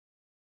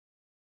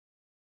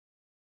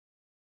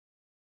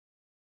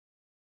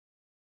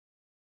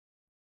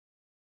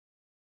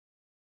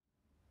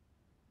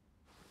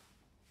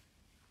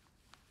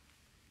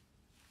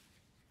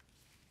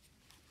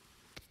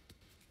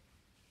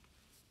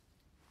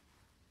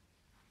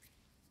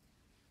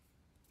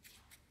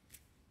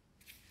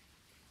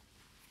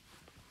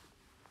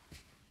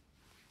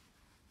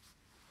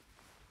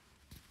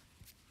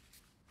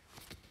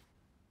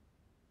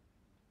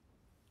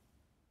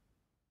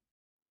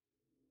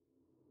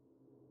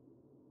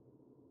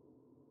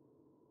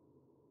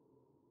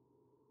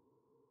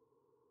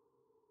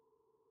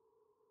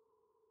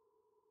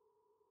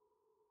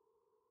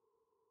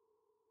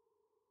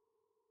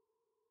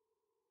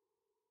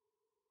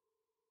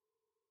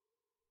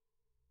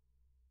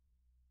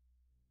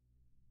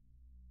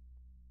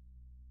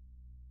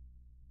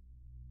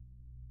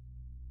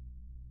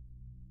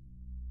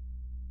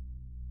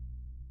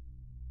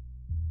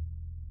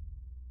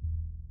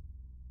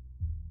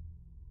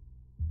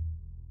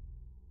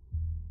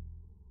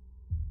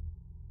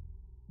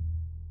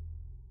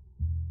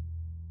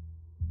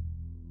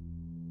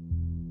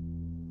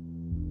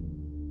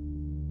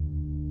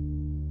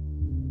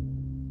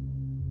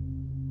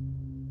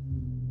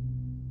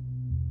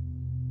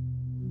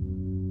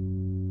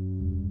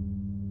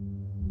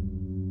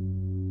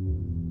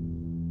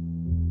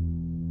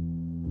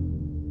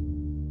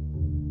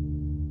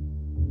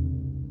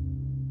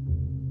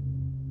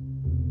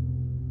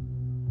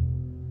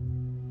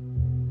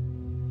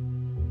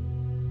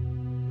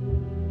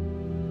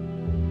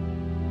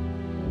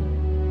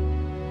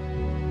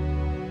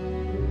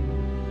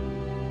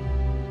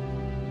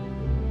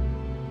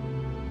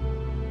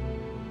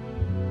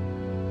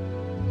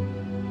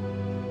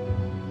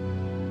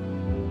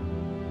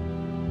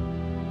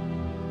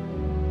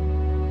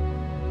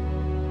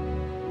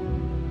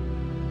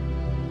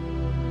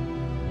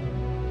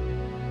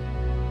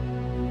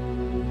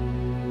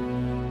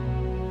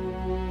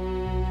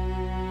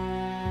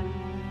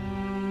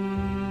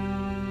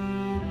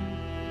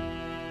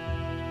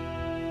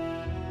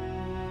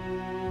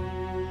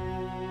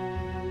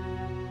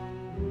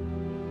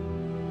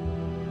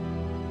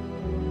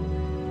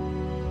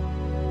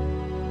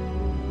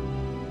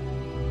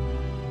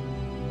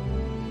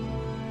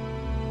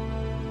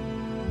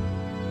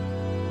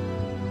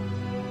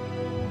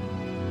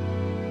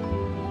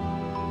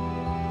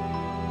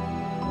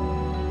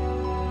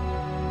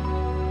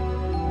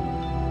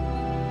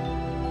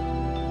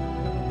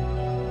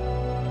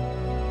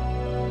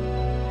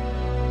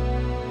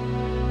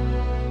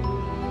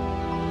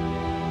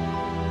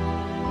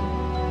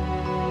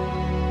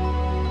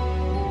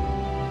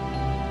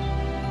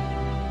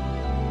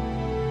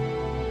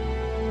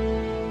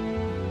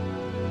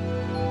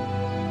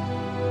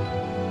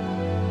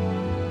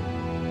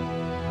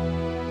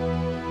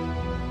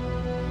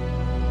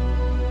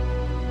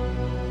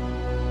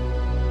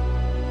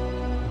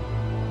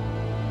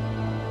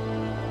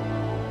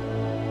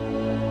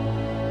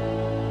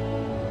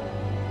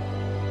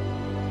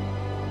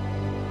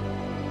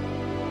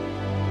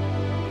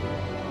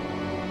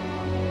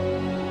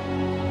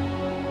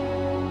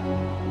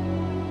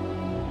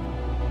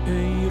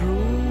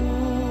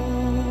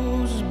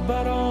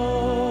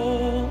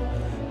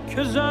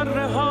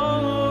ذره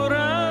ها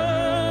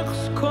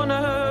رقص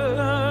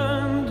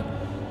کنند،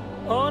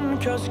 آن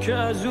کس که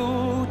از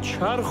او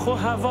چرخ و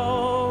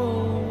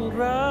هوا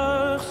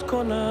رقص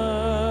کنند.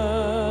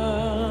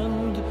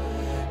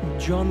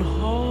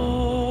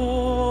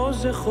 جانها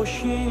ز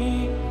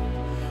خوشی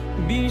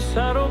بی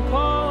سر و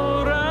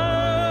پا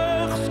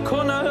رقص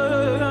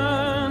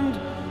کنند،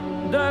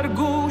 در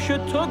گوش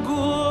تو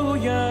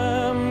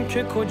گویم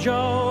که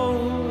کجا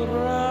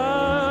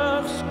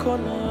رقص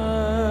کنند.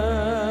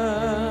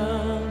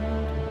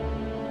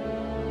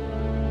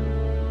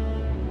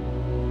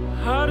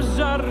 هر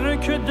ذره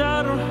که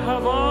در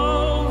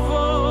هوا و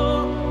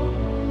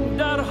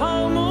در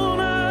هامون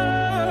است،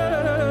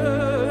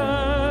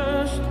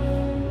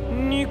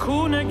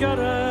 نیکو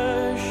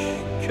نگرش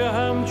که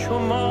همچو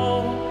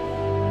ما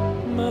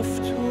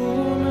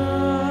مفتون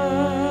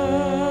است.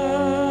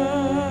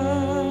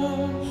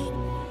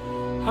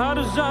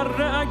 هر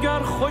ذره اگر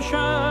خوش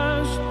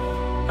است،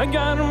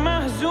 اگر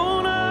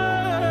محزون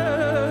است،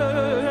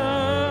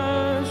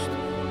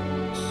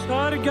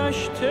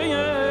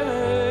 سرگشته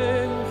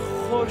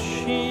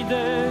خورشید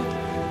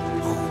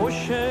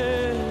خوش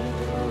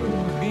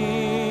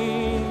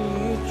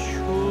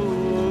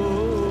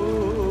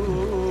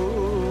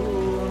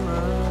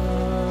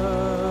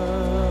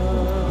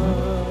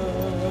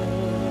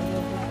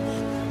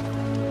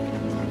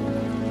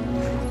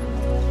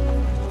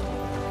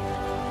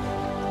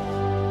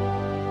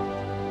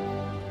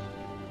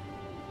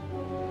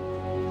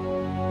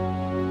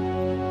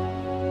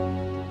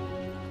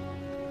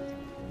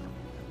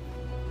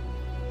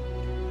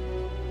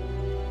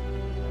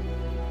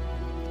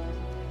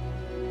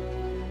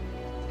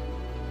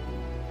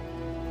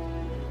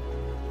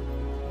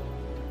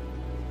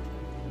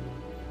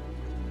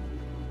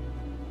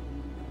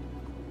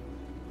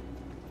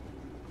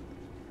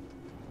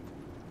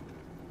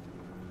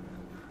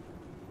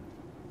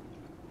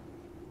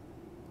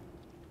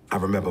I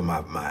remember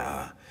my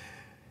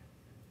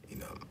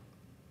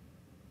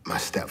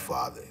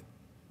stepfather,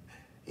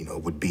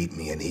 would beat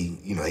me, and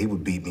he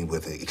would beat me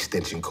with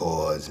extension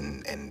cords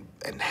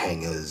and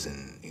hangers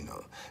and,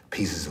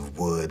 pieces of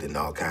wood and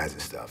all kinds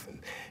of stuff. And,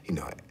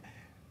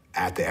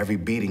 after every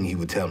beating, he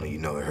would tell me,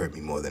 it hurt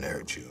me more than it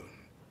hurt you.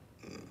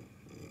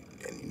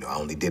 And, I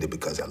only did it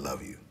because I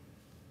love you.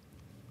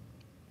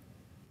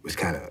 It was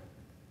kind of,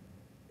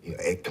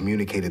 it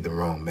communicated the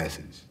wrong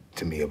message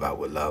to me about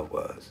what love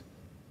was.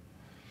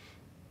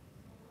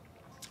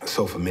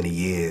 So for many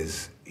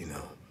years,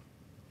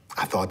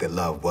 I thought that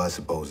love was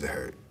supposed to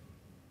hurt.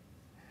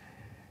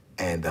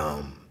 And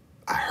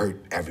I hurt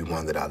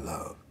everyone that I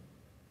love.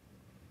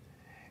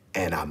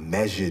 And I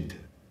measured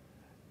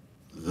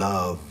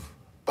love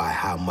by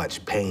how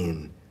much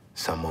pain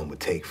someone would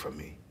take from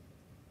me.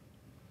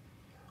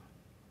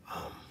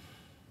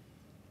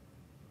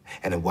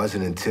 And it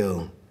wasn't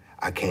until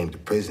I came to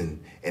prison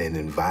in an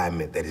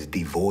environment that is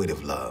devoid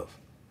of love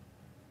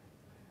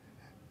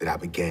that I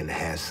began to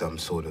have some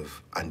sort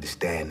of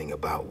understanding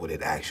about what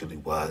it actually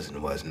was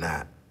and was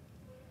not.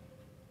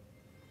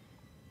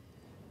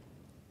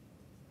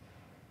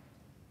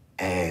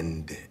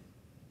 And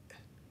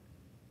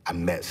I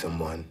met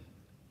someone,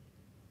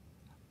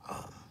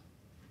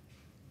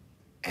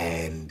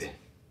 and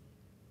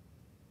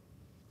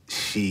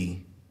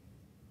she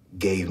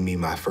gave me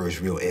my first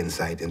real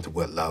insight into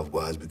what love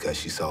was, because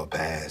she saw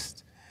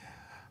past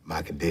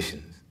my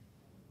conditions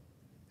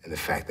and the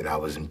fact that I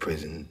was in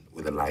prison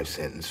with a life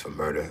sentence for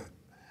murder,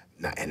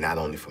 and not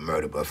only for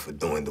murder, but for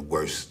doing the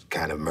worst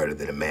kind of murder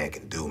that a man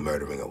can do,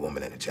 murdering a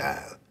woman and a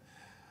child.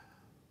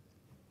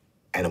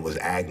 And it was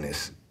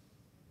Agnes,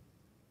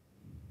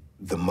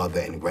 the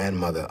mother and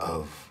grandmother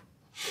of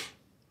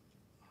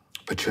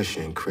Patricia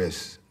and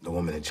Chris, the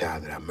woman and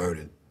child that I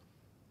murdered,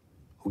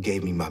 who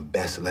gave me my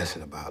best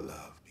lesson about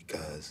love,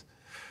 because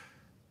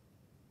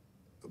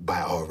by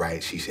all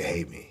rights, she should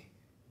hate me.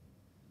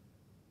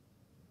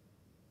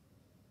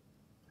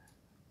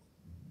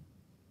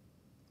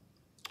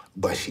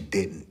 But she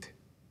didn't.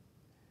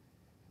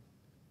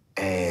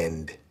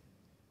 And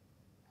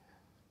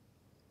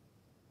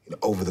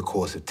over the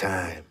course of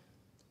time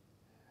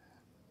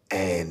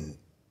and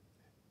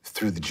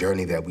through the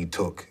journey that we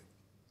took,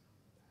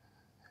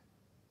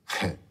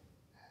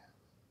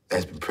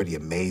 that's been pretty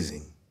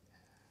amazing.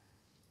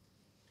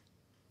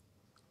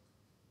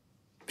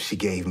 She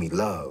gave me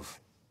love,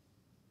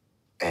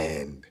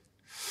 and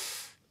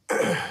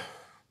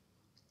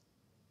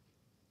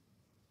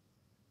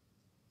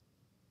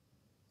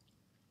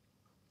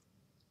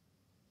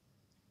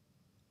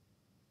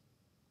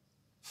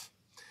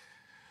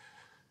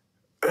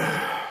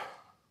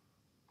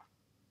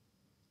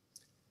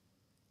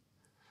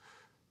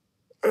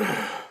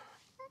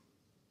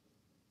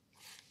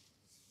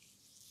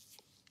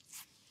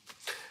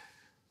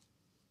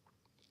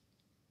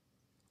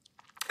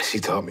she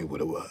taught me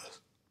what it was.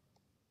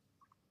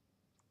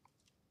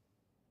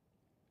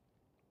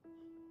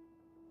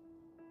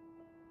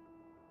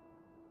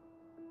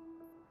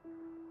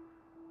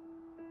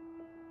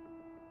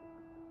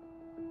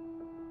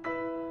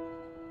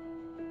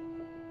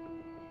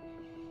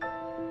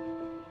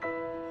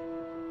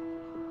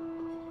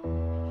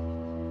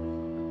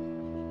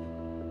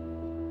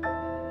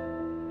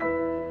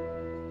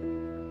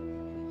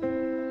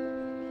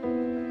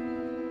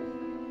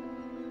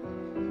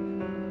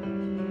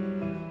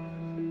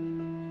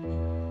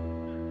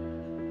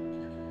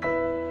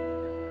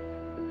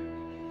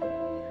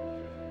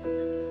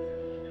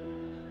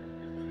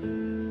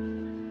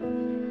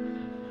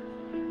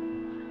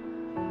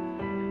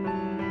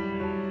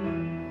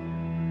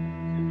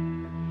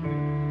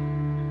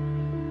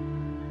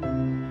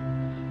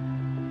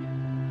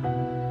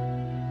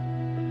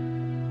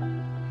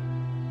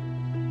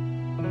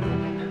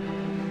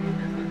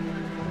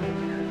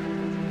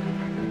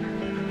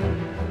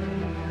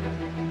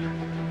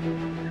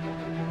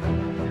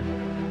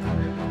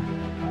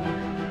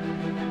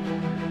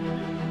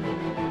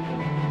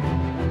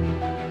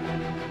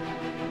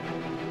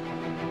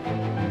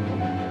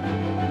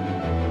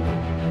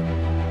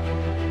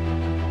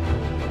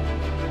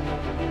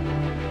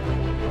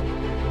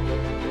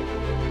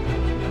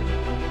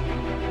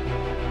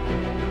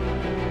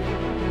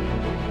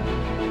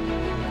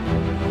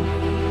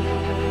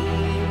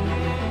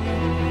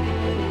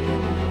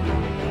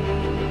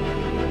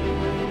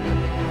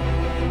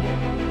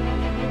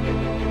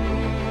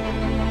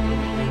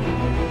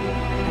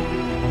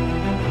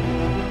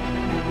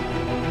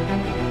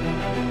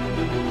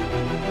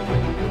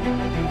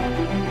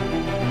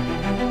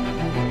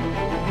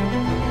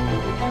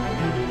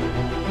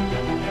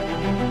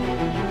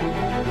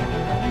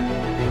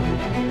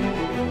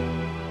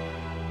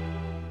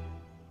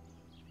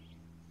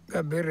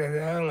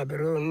 bereza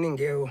ngabero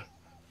ningeo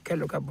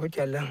kelo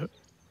kabochalla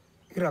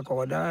ira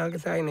ko da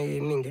sai ne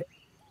ninge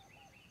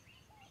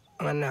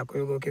ngana ko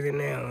yugo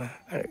kidine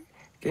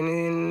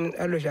kini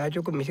alo shacho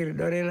ko misiri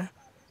dorena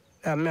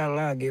ama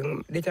ngage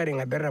de tari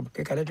ngabera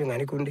ke kala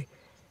tungani kundi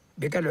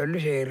bekalo lu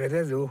she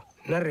rezo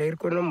na reir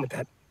ko no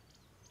mutat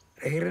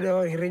reir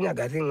do hirnya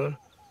gasingon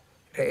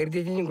reir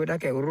de jingo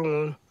da ke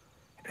urungon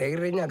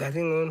reir nya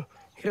gasingon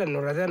hira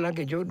no raza na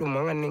ke jodu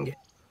manga ninge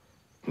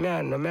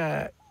me no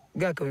me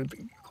ga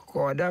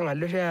ko da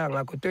ngalo she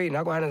ngakutoi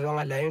na ko ana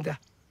zonga laimta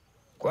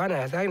ko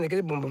ana sai ne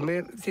ke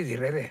bumbumbe sisi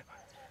rere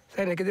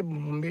sai ne ke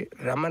bumbumbe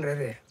raman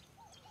rere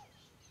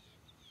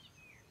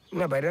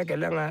na bayra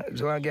kelanga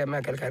zoa ge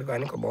ma kal kar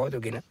ko bodo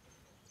gina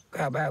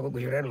ka ba ko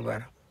gujuran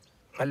bar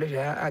ngalo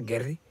ja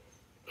agerdi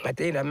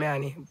ngate na me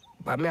ani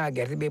ba me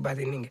agerdi be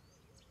bazininge.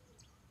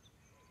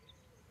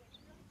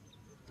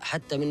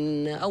 حتى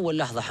من أول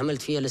لحظة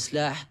حملت فيها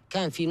السلاح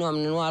كان في نوع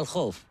من أنواع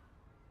الخوف،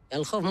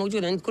 يعني الخوف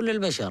موجود عند كل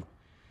البشر،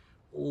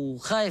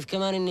 وخايف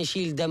كمان إني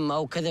أشيل دم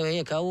أو كذا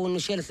وهيك، أو إني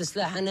شيلت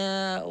السلاح.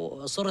 أنا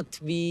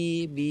صرت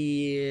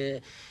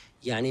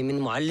يعني من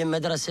معلم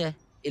مدرسة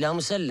إلى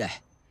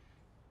مسلح،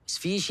 بس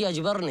في شيء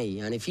أجبرني،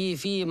 يعني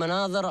في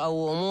مناظر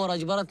أو أمور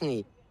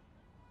أجبرتني.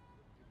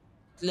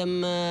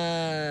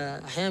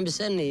 لما أحيانا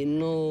بيسألني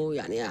إنه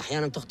يعني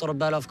أحيانا تخطر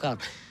بباله أفكار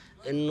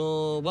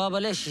إنه بابا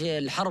ليش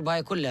الحرب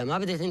هاي كلها ما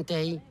بدها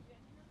تنتهي؟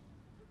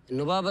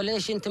 إنه بابا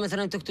ليش أنت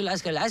مثلا تقتل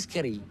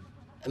العسكري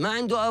ما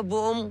عنده أب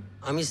وأم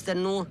عم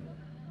يستنوه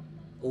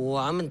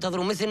وعم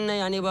ينتظروا مثلنا؟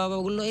 يعني بابا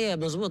بقول له إيه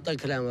مزبوط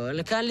الكلام.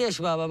 بابا كان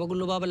ليش بابا؟ بقول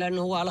له بابا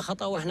لأنه هو على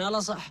خطأ وإحنا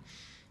على صح.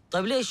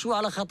 طيب ليش هو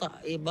على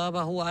خطأ؟ إيه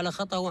بابا هو على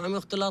خطأ، هو عم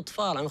يقتل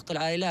الأطفال، عم يقتل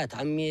عائلات،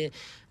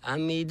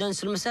 عم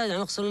يدنس المساجد، عم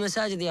يقصف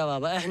المساجد يا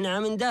بابا. إحنا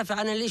عم ندافع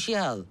عن الإشي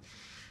هذا.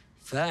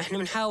 فإحنا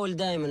بنحاول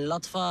دائما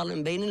الأطفال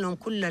نبين لهم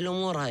كل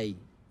هالأمور هاي،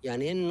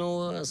 يعني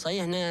إنه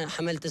صحيح أنا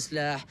حملت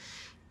سلاح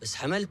بس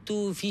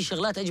حملته في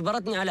شغلات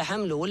أجبرتني على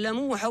حمله، ولا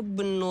مو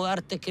حب إنه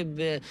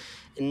أرتكب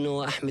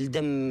إنه أحمل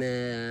دم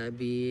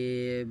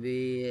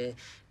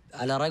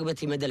على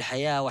رقبتي مدى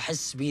الحياة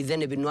وأحس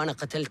بذنب إنه أنا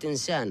قتلت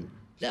إنسان.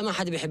 لا، ما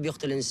حد بيحب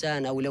يقتل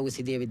إنسان أو يلوث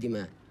يديه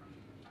بالدماء.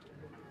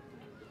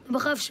 ما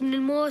بخافش من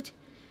الموت،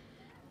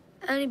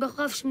 أنا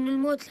بخافش من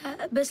الموت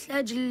بس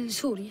لأجل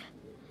سوريا،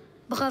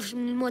 بخافش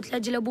من الموت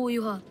لأجل أبوي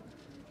وهذا.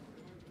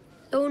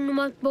 لو إنه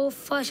ما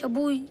توفاش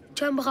أبوي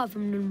كان بخاف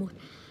من الموت،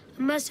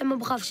 أما هسه ما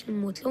بخافش من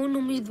الموت. لو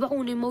إنهم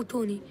يذبحوني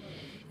يموتوني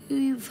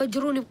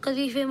يفجروني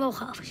بقذيفة ما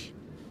بخافش،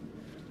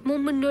 مو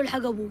منه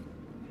يلحق أبوي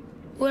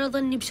ولا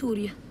ظني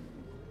بسوريا.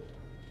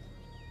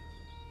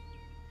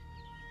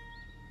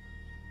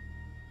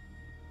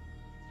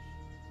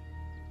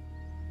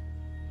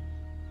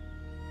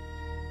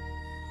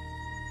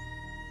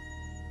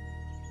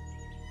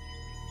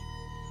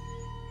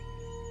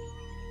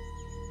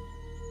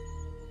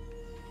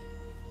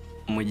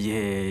 mu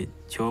gihe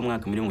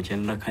cy'umwaka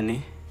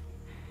 1994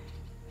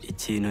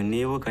 ikintu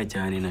nibuka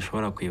cyane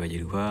nashobora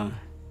kwibagirwa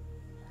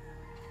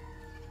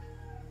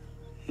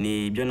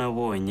ni ibyo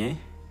nabonye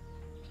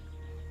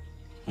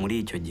muri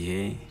icyo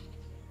gihe,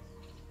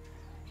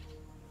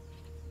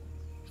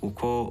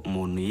 uko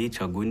umuntu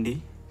yicaga undi,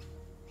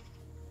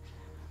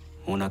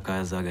 umuntu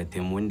akaza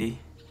agatema undi,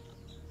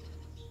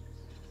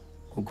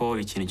 kuko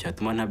ikintu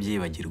cyatuma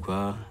ntabyibagirwa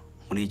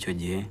muri icyo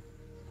gihe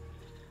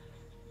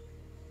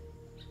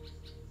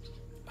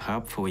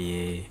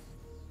hapfuye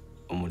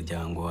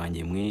umuryango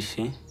wanjye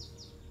mwinshi,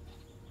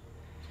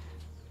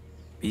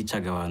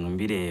 bicaga abantu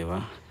mbireba.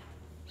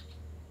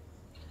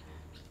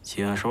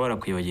 Ikintu ntashobora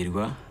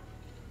kwibagirwa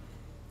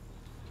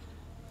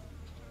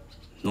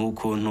ni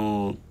ukuntu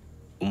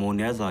umuntu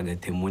yazaga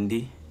agatema undi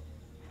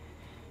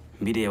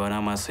mbireba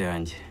n'amaso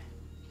yanjye.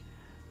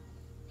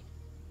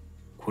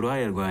 Ku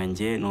ruhare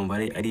rwanjye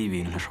numva ari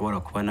ibintu ntashobora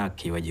kuba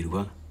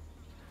nakibagirwa,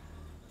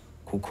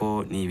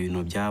 kuko ni ibintu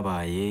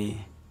byabaye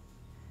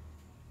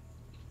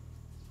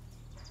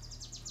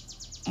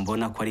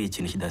mbona ko ari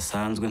ikintu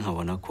kidasanzwe,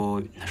 nkabona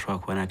ko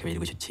ntashobora kuba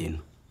nakibagirwa icyo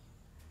kintu.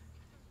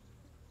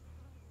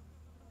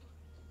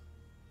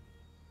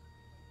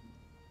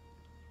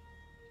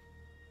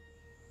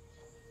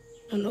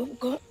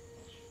 Nubwo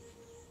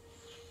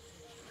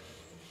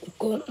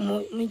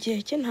mu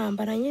gihe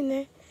cy'intambara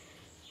nyine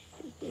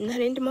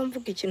nari ndimo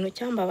mvuga ikintu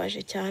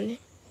cyambabaje cyane.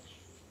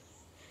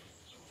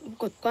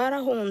 Ubwo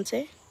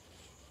twarahunze,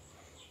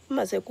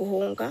 tumaze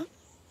guhunga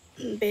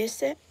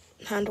mbese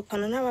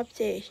ntandukana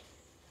n'ababyeyi.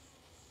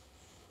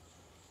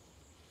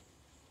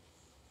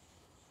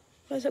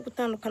 Maze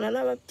gutandukana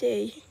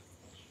n'ababyeyi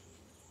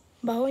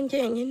baho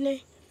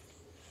njyenyine,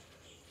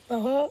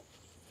 baho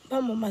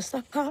mu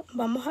Masaka,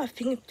 bamo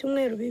hafi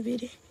nk'ibyumweru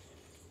 2.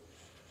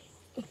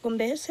 Ubwo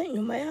mbese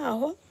nyuma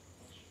yaho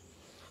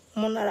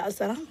umuntu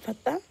araza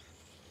aramfata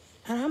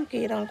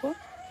arambwira ngo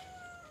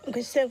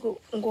ese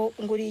ngo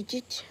uri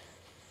igiki.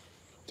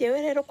 Jyewe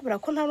rero kubera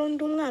ko nari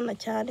undi umwana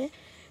cyane,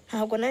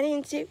 ntabwo nari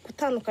nzi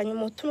gutandukanya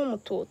umutu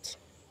n'umututsi,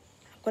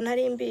 ntabwo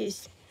nari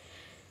mbizi.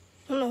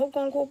 Noneho ubwo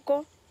ngubwo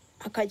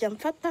akajya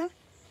mfata,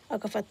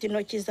 agafata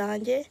intoki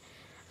zanjye,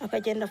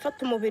 akagenda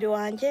afata umubiri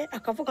wanjye,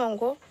 akavuga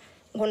ngo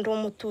ngo ndi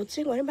umututsi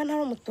ngo nimba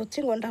ntari umututsi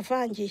ngo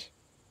ndavangiye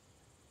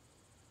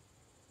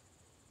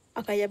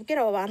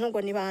akayabwira abo bantu ngo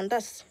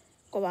nibandase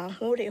ngo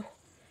bankureho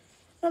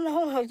noneho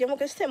nkabye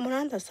mugese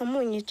murandasa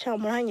munyica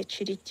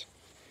muranyicira iki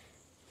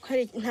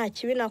kari nta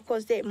kibi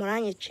nakoze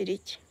muranyicira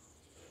iki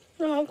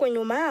noneho ubwo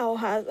nyuma yaho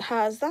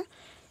haza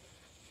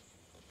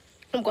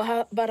ubwo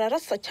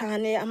bararasa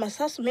cyane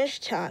amasasu menshi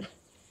cyane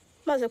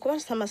maze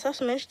kubarasa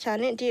amasasu menshi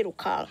cyane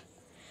ndirukanka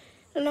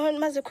noneho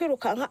maze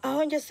kwirukanka aho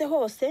ngeze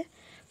hose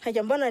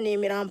nkajya mbona ni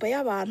imirambo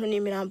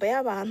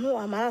y'abantu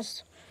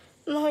amaraso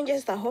noneho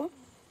ngeze aho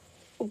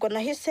ubwo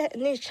nahise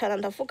nicara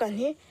ndavuga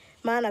nti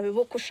mana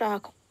bibuka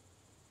ushaka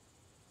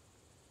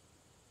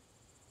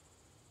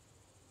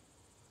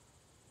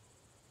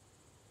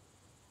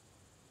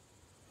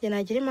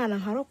nagira imana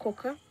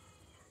nkarokoka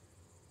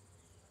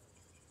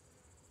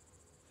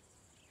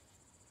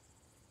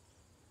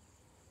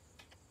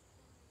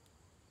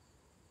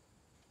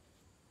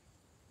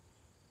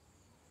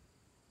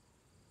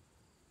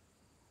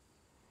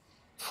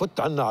فت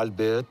عنا على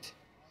البيت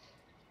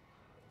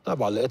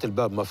طبعا لقيت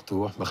الباب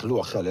مفتوح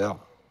مخلوع خلع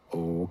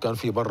وكان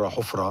في برا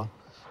حفرة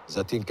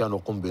ذاتين كانوا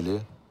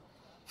قنبلة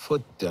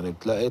فت يعني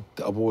تلاقيت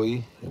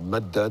أبوي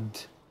ممدد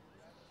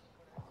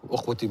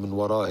وأخوتي من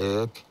وراه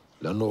هيك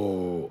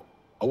لأنه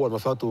أول ما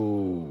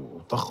فاتوا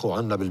طخوا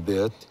عنا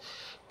بالبيت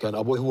كان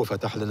أبوي هو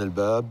فتح لنا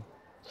الباب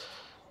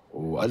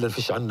وقال لنا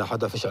فيش عنا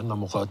حدا فيش عنا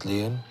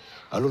مقاتلين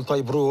قالوا له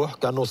طيب روح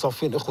كانوا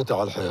صافين إخوتي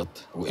على الحيط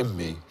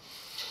وأمي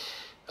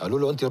قالوا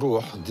له أنت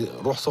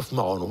روح صف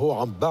معهم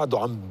وهو بعده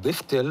عم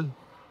بيفتل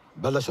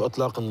بلشوا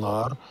إطلاق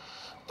النار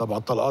طبعا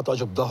طلقات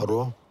اجوا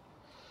بظهره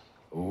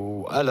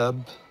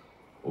وقلب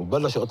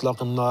وبلشوا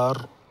اطلاق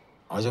النار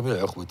على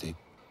جميع اخوتي.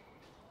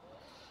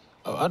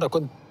 انا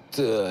كنت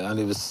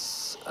يعني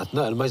بس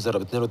اثناء المجزره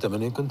ب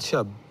 82 كنت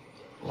شاب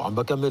وعم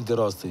بكمل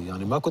دراستي،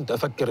 يعني ما كنت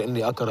افكر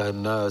اني اكره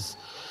الناس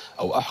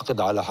او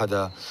احقد على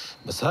حدا،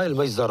 بس هاي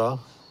المجزره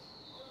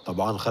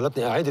طبعا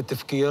خلتني اعيد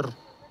التفكير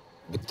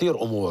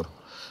بكثير امور،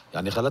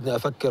 يعني خلتني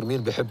افكر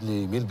مين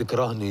بحبني، مين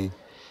بكرهني،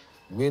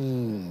 مين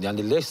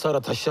يعني ليش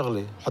صارت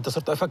هالشغله، حتى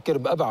صرت افكر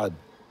بابعد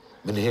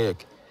من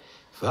هيك.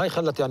 فهاي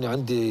خلت يعني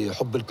عندي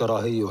حب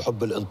الكراهيه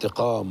وحب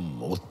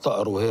الانتقام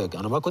والثأر وهيك.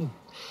 انا ما كنت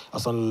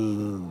اصلا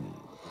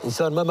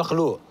انسان ما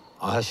مخلوق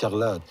على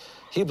هالشغلات،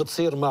 هي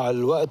بتصير مع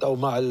الوقت او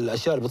مع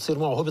الاشياء اللي بتصير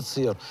معه هو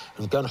بتصير،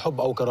 ان كان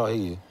حب او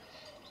كراهيه.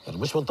 يعني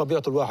مش من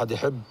طبيعته الواحد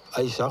يحب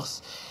اي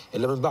شخص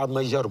الا من بعد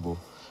ما يجربه.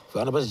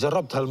 فانا بس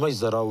جربت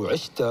هالمجزره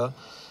وعشتها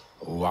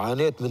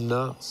وعانيت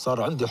منها،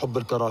 صار عندي حب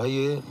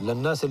الكراهيه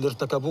للناس اللي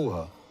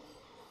ارتكبوها.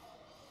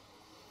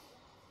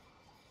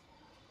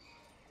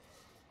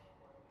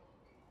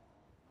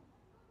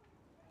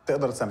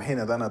 تقدر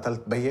تسامحيني اذا انا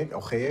قتلت بيك او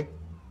خيك؟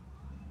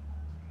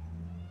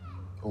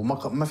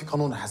 وما في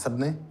قانون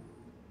حسبني؟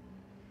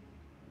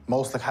 ما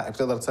وصلك حقك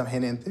بتقدر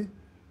تسامحيني انت؟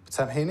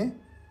 بتسامحيني؟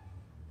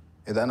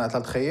 اذا انا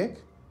قتلت خيك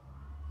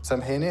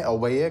تسامحيني او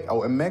بيك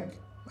او امك؟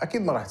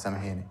 اكيد ما راح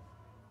تسامحيني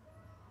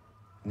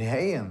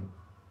نهائيا،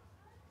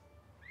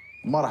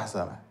 ما راح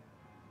اسامح،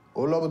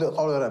 ولو بدي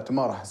اقطع له رقبتي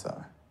ما راح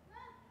اسامح.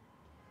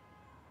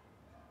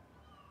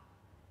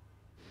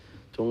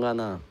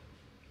 Tungana,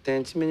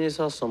 tem time de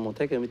só somo,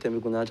 tem que me ter me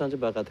guna chante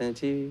baka tem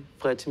time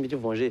frère time de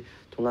venger,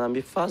 tungana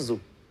me fazo,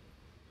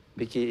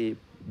 porque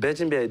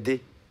betin bede,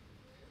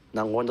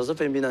 na ngonda so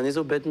femina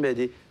nisso betin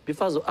bede, me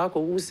fazo ako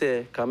use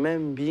quand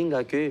même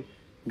binga que,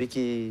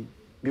 porque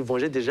me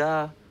venger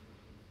déjà,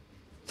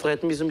 frère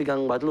time so me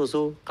gang batlo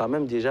so quand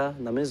même déjà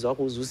na maison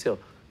ako usuel,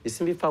 e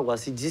se me fago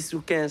assim 10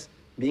 ou 15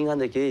 binga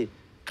de que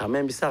quand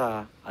même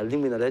bisa a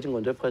língua na leite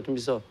ngonda frère time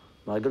so,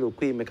 mas aquilo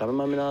que me quand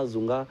même amena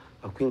zunga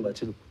a queen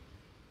batilo.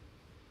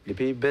 Et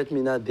puis, bête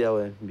mina dia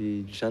ouais,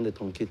 bi gens de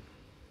tranquille.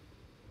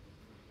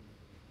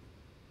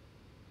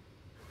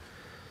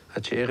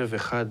 עד שערב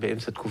אחד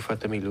באמצע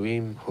תקופת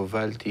המילואים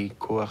הובלתי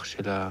כוח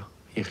של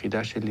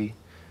היחידה שלי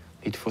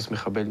לתפוס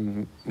מחבל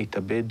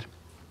מתאבד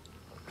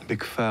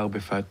בכפר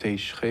בפאתי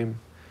שכם.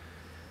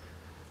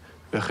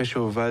 ואחרי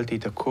שהובלתי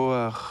את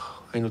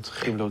הכוח היינו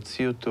צריכים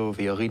להוציא אותו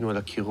וירינו על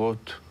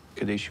הקירות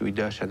כדי שהוא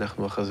ידע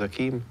שאנחנו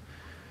החזקים.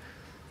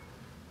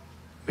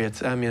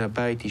 ויצאה מן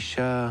הבית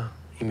אישה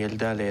עם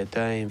ילדה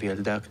לידיים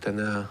וילדה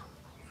קטנה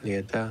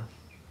לידה.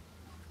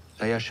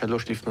 היה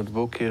 3 לפנות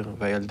בוקר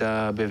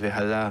והילדה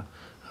בבהלה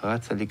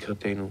רצה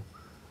לקראתנו.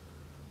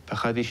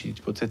 פחדתי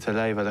שתתפוצץ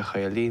עליי ועל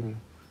החיילים.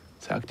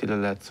 צעקתי לה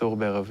לעצור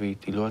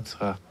בערבית, היא לא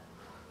עצרה.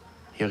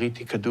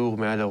 יריתי כדור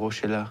מעל הראש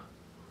שלה,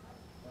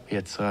 היא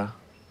עצרה.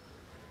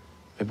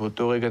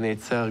 ובאותו רגע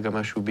נעצר גם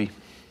משהו בי.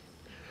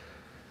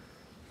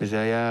 וזה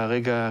היה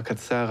הרגע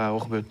הקצר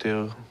הארוך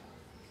ביותר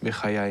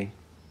בחיי.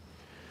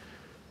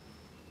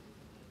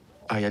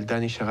 הילדה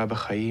נשארה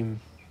בחיים,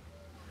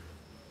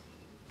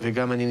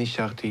 וגם אני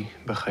נשארתי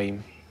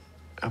בחיים.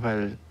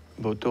 אבל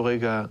באותו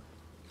רגע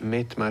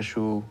מת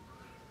משהו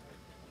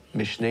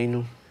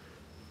בשנינו.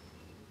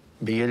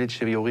 בילד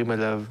שיורים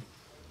עליו,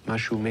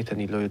 משהו מת,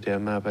 אני לא יודע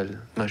מה, אבל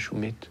משהו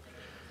מת.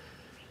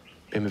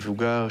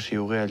 במבוגר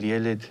שיורה על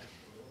ילד,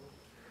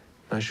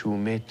 משהו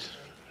מת,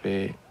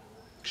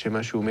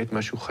 וכשמשהו מת,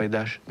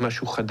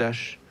 משהו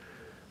חדש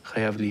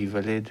חייב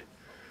להיוולד.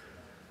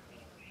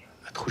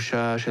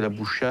 התחושה של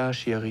הבושה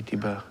שיריתי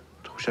בה,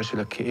 התחושה של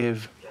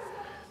הכאב,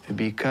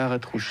 ובעיקר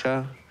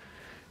התחושה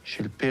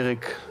של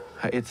פרק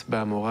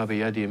האצבע המורה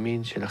ביד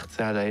ימין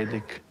שלחצה על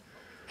ההדק,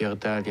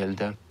 ירדה על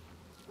ילדה.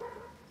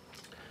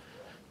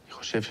 אני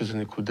חושב שזו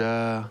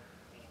נקודה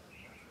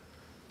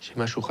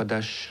שמשהו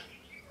חדש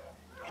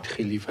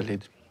התחיל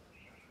להיוולד.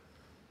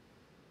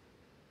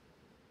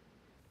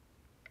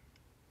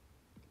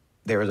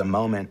 There was a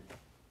moment,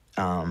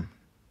 and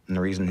the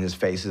reason his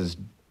face is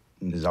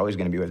always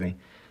going to be with me.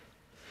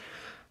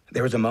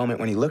 There was a moment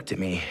when he looked at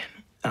me,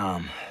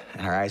 and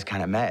our eyes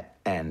kind of met,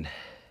 and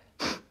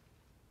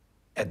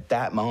at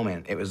that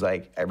moment, it was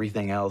like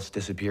everything else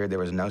disappeared. There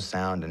was no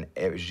sound, and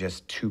it was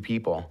just two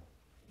people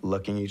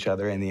looking each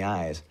other in the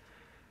eyes,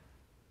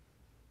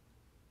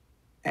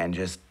 and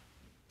just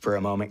for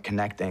a moment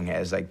connecting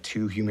as like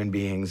two human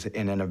beings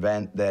in an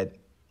event that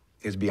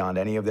is beyond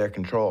any of their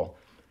control.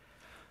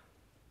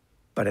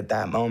 But at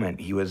that moment,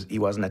 he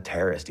wasn't a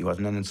terrorist, he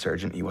wasn't an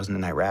insurgent, he wasn't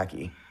an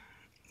Iraqi.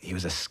 He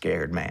was a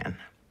scared man,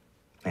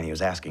 and he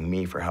was asking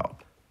me for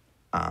help.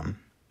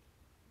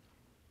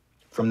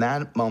 From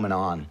that moment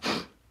on,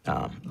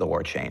 the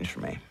war changed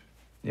for me.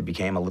 It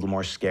became a little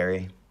more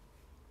scary,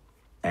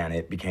 and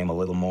it became a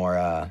little more,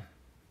 I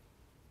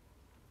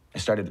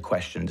started to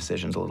question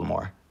decisions a little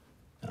more.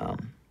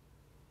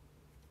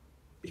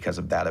 Because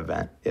of that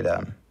event, it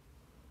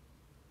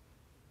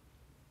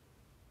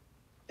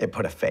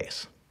put a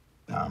face.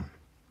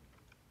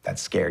 That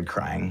scared,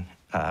 crying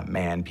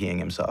man peeing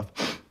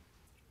himself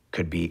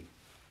could be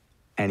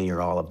any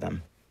or all of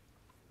them.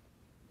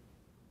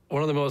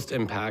 One of the most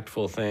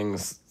impactful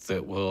things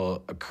that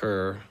will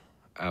occur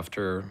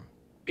after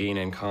being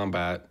in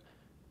combat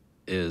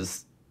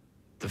is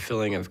the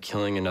feeling of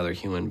killing another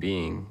human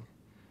being.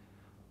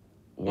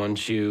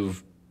 Once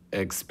you've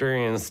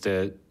experienced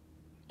it,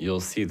 you'll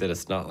see that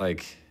it's not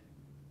like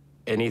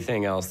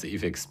anything else that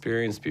you've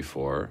experienced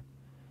before.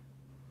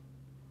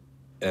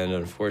 And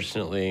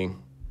unfortunately,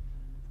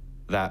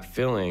 that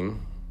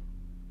feeling,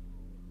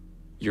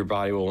 your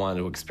body will want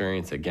to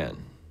experience again.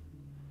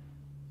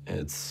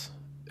 It's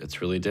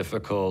really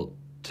difficult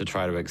to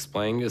try to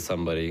explain to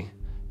somebody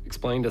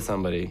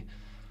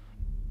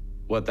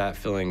what that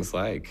feeling's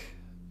like.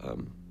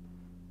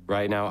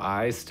 Right now,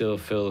 I still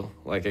feel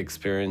like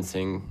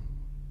experiencing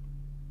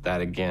that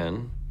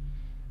again,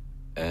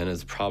 and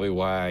it's probably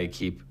why I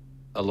keep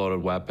a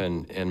loaded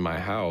weapon in my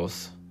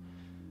house.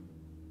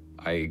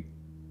 I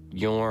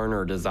yearn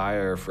or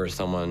desire for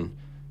someone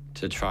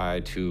to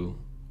try to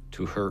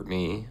hurt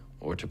me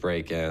or to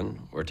break in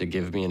or to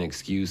give me an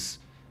excuse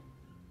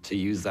to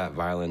use that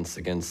violence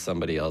against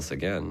somebody else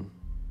again.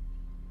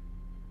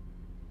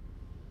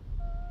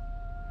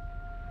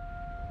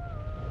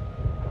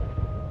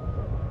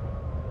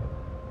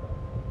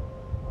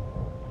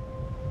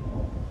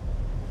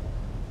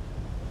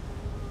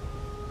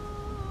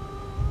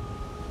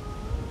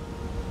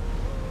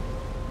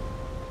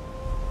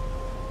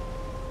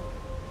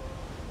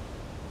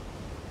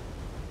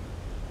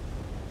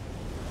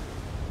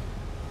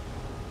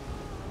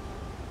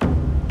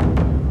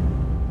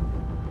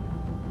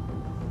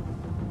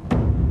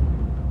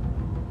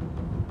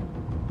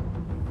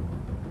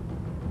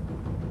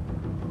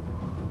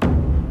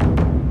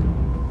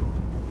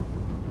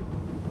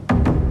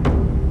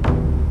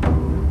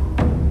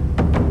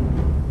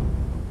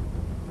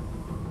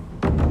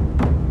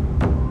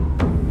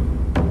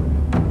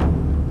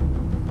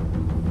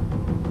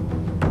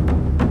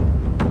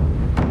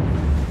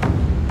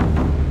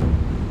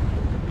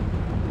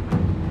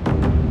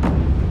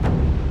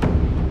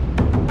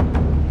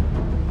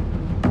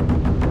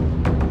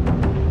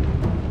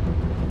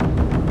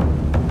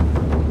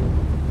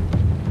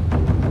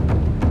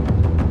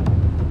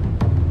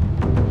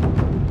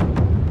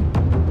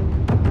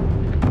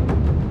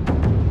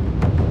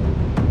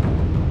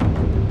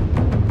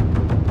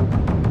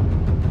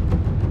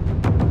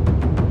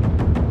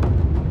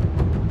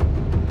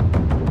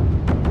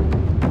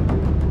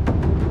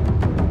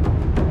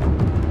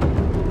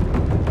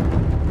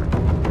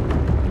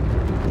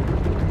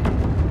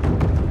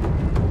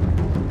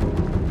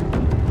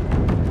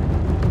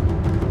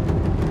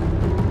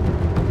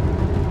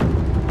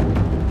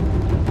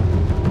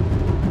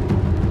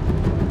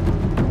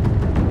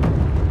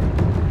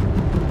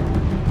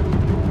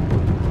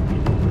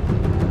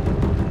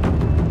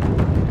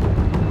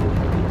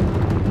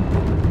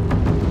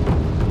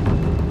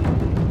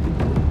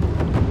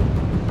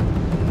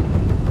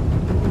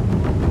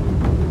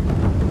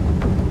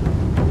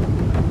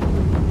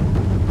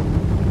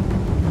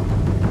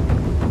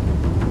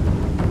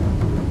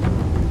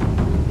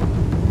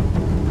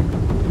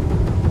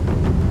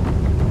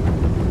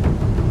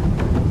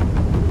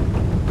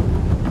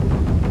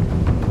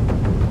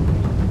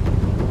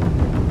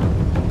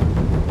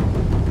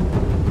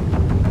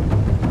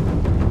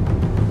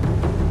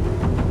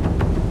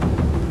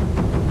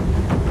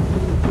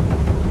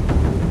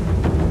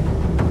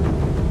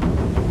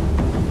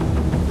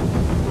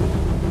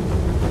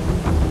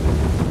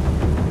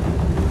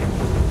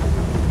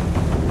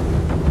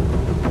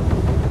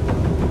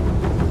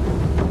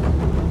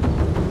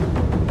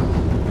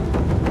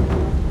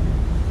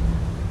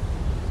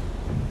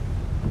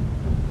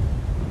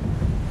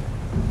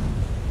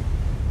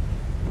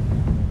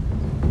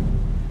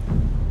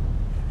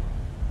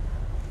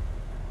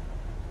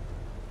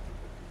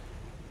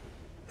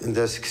 On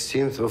the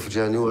 16th of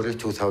January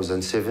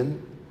 2007,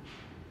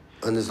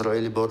 an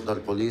Israeli border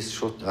police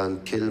shot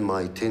and killed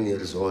my 10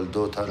 years old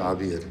daughter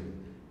Abir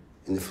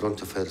in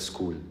front of her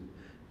school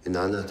in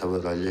Anata,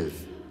 where I live.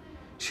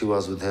 She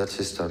was with her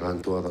sister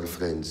and two other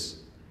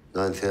friends,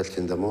 9:30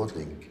 in the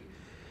morning.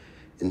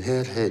 In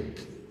her head,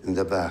 in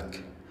the back,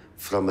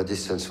 from a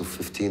distance of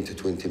 15 to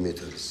 20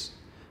 meters,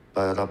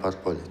 by a rubber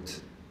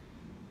bullet.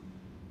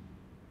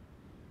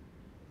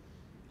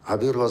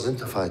 Abir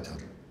wasn't a fighter.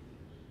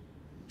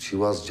 She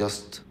was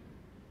just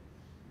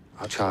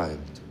a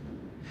child.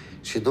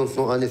 She don't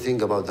know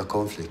anything about the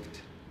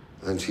conflict,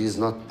 and she is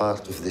not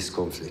part of this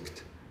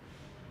conflict.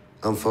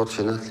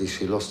 Unfortunately,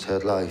 she lost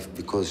her life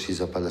because she's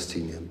a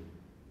Palestinian.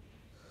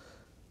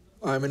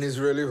 I'm an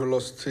Israeli who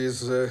lost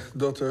his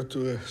daughter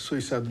to a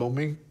suicide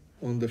bombing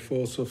on the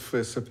 4th of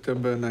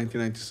September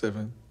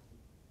 1997.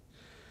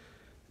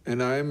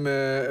 And I'm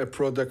a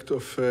product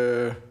of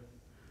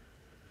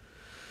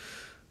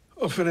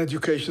an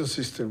education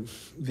system.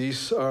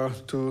 These are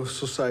two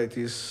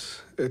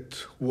societies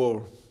at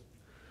war,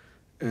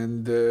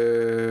 and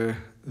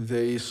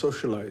they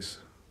socialize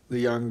the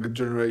young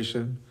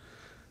generation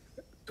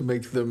to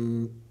make them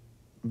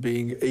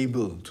being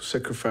able to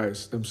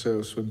sacrifice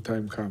themselves when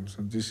time comes.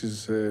 And this is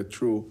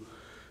true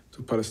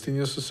to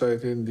Palestinian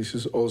society, and this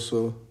is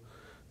also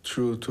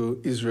true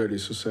to Israeli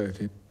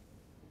society.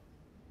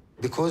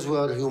 Because we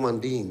are human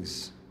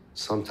beings,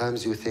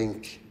 sometimes you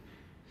think,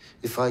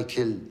 if I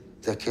kill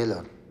the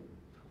killer,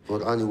 or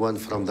anyone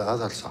from the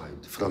other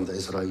side, from the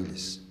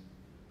Israelis,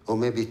 or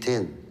maybe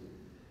 10,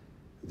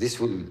 this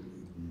will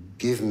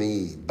give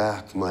me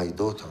back my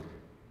daughter.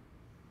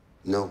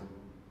 No.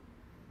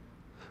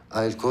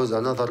 I'll cause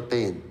another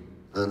pain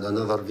and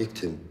another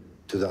victim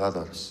to the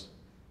others.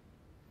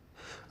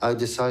 I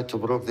decide to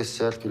break this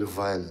circle of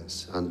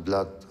violence and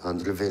blood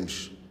and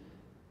revenge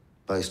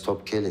by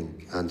stop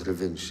killing and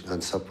revenge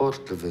and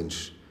support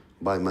revenge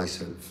by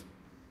myself.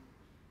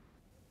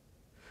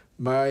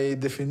 My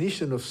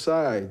definition of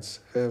sides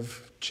have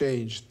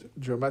changed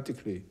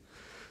dramatically.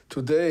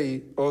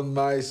 Today, on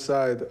my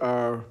side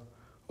are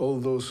all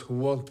those who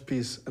want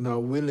peace and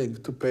are willing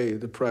to pay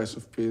the price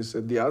of peace,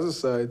 and the other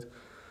side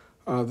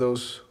are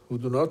those who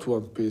do not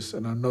want peace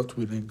and are not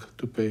willing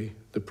to pay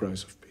the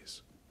price of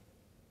peace.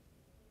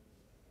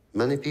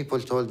 Many people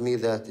told me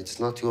that it's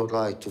not your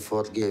right to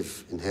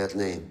forgive in her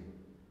name.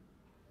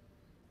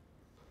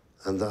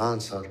 And the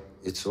answer,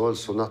 it's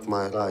also not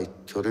my right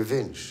to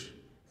revenge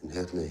in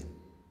her name.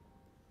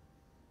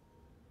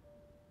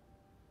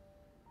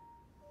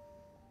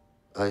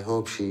 I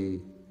hope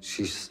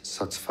she's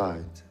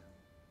satisfied.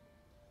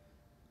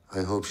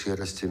 I hope she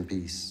rests in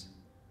peace.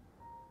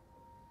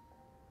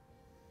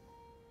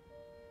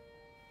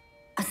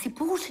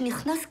 הסיפור הוא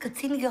שנכנס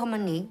קצין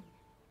גרמני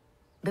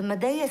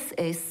במדי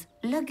אס-אס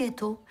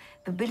לגטו,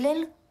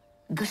 ובליל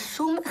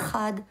גשום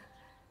אחד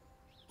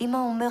אמא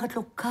אומרת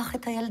לו, קח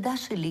את הילדה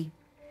שלי.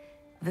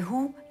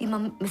 והוא, אמא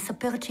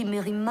מספרת שהיא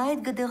מרימה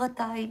את גדר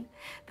התיל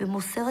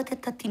ומוסרת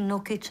את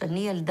התינוקת שאני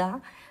ילדה,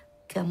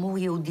 כאמור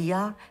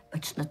יהודייה,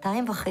 בת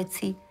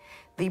 2.5,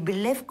 והיא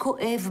בלב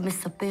כואב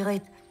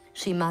מספרת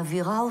שהיא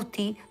מעבירה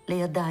אותי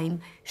לידיים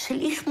של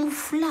איש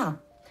מופלא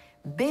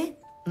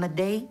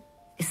במדי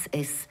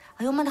אס-אס.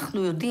 היום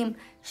אנחנו יודעים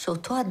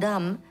שאותו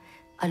אדם,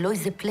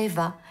 אלויזה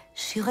פלווה,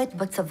 שירת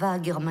בצבא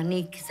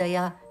הגרמני, כי זה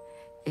היה,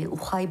 הוא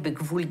חי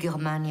בגבול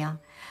גרמניה.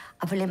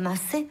 אבל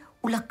למעשה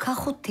הוא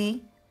לקח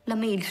אותי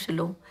למעיל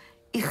שלו,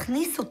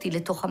 הכניס אותי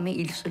לתוך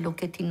המעיל שלו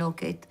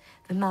כתינוקת,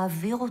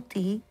 ומעביר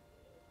אותי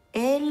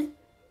אל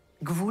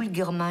גבול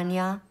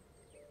גרמניה,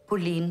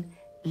 פולין,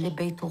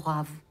 לבית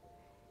הוריו.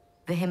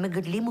 והם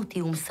מגדלים אותי,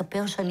 הוא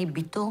מספר שאני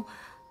ביתו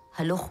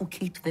הלא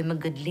חוקית, והם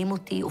מגדלים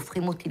אותי,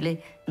 הופכים אותי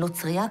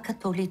לנוצריה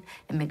קתולית,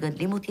 הם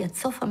מגדלים אותי עד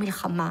סוף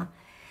המלחמה,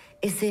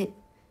 איזה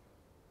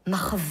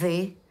מחווה,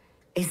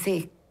 איזה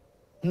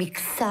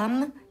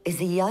מקסם,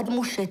 איזה יד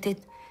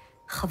מושטת,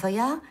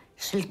 חוויה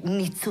של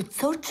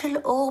ניצוצות של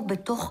אור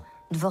בתוך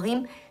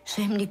דברים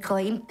שהם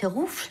נקראים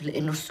טירוף של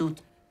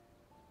אנושות.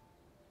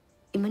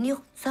 אם אני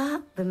רוצה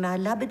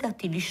ומעלה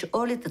בדעתי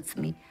לשאול את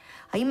עצמי,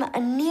 האם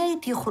אני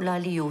הייתי יכולה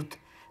להיות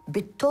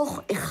בתוך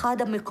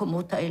אחד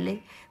המקומות האלה,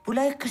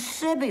 ואולי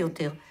הקשה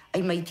ביותר,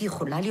 האם הייתי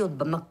יכולה להיות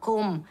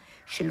במקום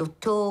של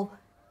אותו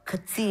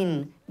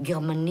קצין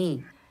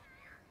גרמני?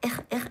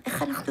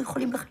 איך אנחנו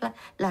יכולים בכלל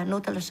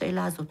לענות על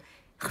השאלה הזאת?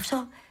 איך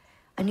אפשר?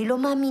 אני לא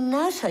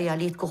מאמינה שהיה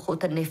לי את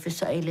כוחות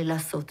הנפש האלה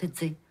לעשות את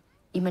זה.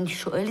 אם אני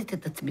שואלת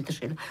את עצמי את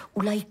השאלה,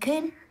 אולי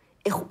כן?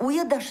 איך הוא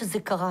ידע שזה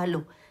קרה לו?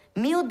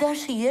 מי יודע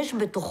שיש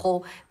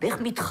בתוכו,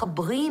 ואיך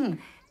מתחברים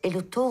אל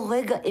אותו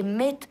רגע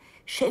אמת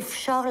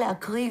שאפשר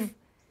להקריב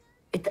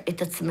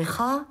את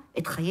עצמך,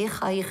 את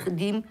חייך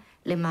היחידים,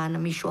 למען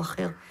מישהו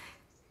אחר.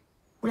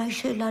 אולי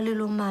שאלה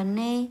ללא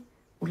מענה,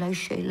 אולי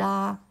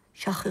שאלה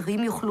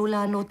שאחרים יוכלו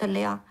לענות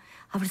עליה,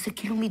 אבל זה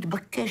כאילו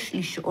מתבקש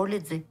לשאול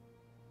את זה.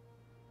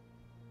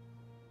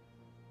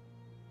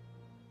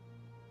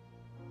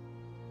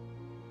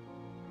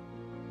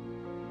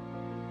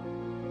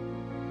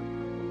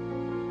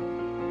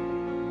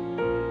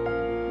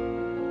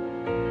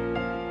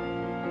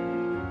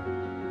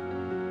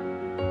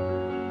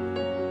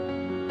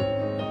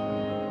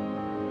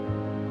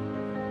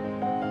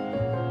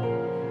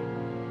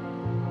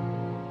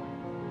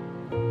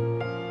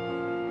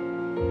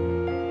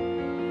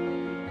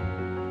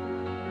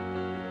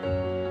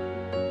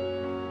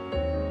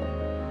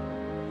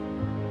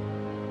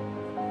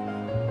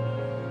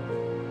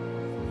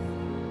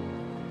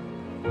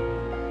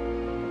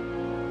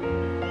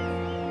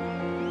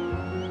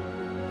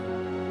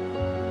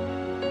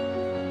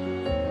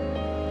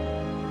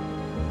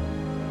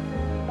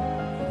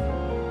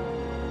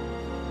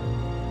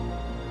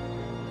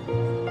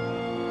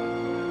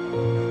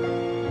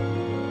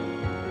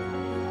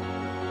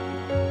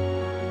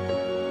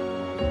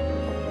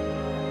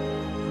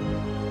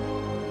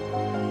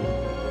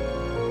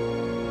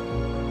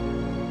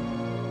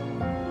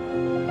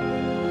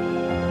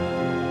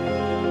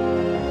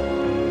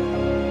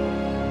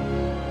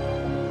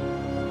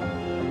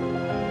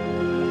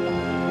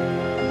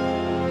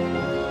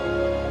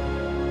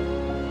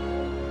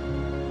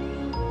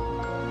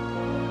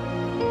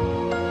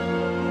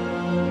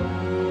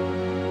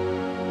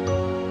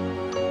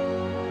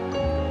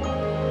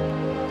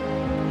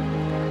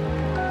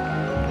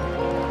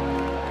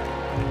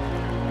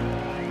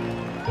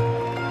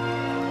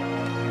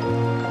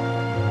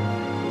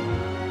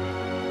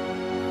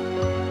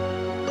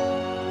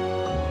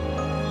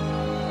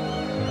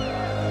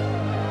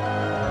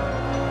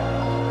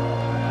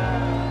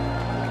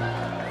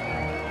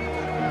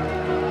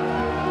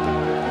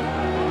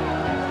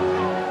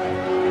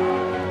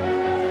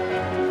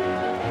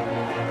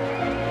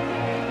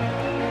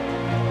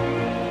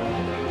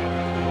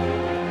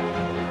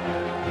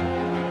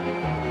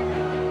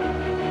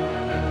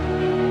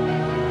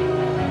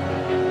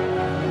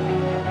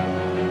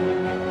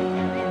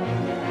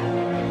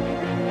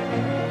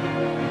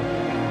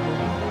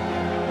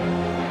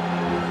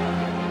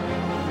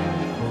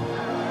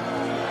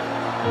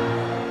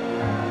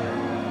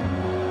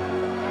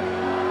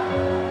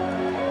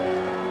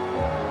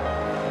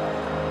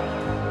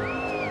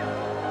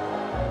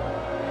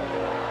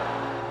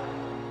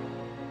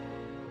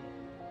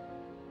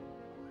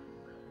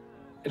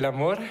 El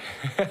amor,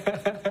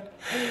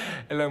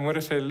 el amor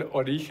es el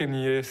origen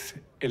y es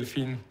el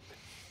fin.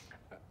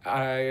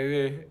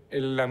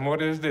 El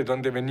amor es de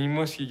donde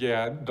venimos y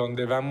a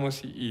donde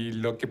vamos y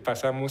lo que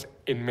pasamos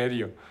en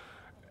medio.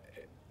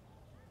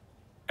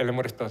 El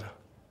amor es todo.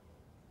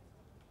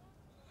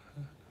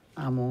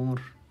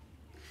 Amor.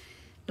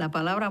 La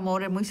palabra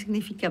amor es muy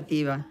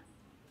significativa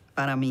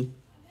para mí.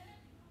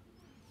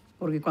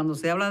 Porque cuando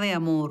se habla de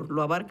amor,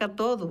 lo abarca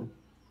todo.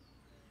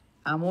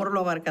 Amor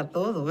lo abarca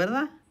todo,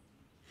 ¿verdad?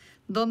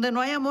 Donde no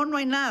hay amor, no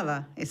hay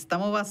nada.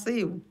 Estamos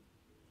vacíos.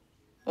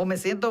 O me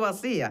siento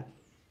vacía.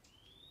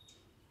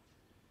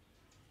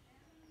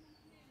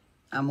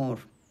 Amor.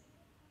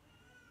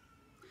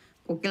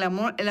 Porque el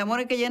amor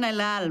es que llena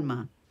el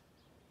alma.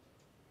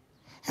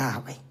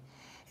 Ok.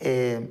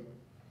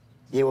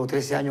 Llevo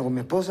 13 años con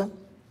mi esposa.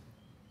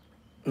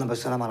 Una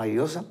persona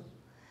maravillosa.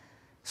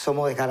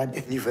 Somos de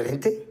carácter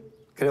diferentes.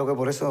 Creo que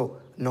por eso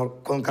nos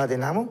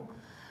concatenamos.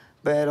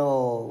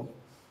 Pero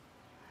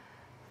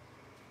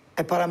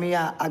es para mí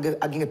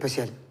alguien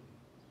especial.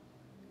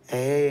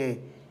 Es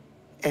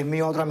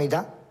mi otra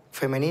mitad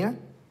femenina.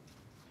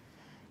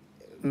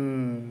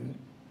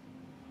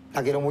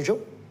 La quiero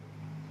mucho.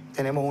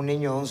 Tenemos un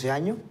niño de 11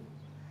 años.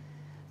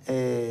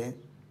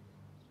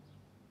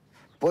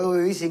 Puedo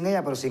vivir sin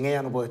ella, pero sin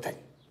ella no puedo estar.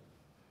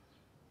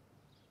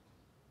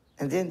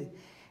 ¿Entiendes?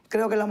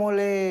 Creo que el amor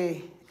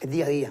es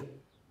día a día.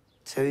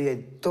 Se vive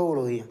todos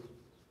los días.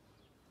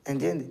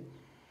 ¿Entiendes?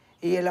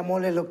 Y el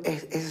amor es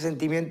ese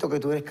sentimiento que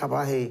tú eres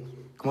capaz de,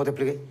 como te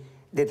expliqué,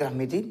 de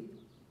transmitir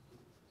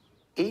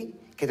y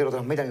que te lo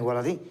transmitan igual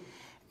a ti.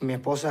 Mi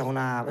esposa es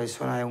una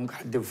persona de un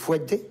carácter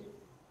fuerte,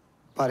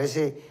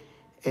 parece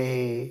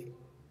el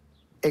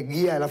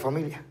guía de la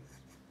familia,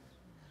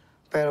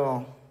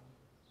 pero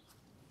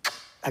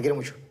la quiero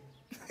mucho.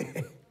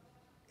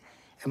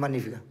 Es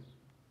magnífica.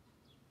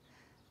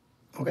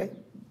 ¿Ok?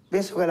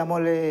 Pienso que el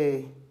amor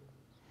es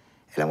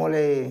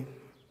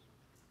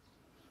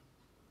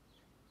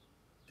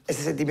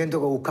ese sentimiento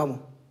que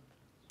buscamos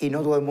y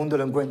no todo el mundo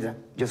lo encuentra.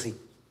 Yo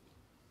sí.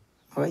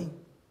 ¿Ok?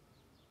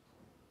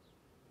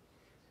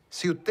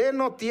 Si usted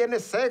no tiene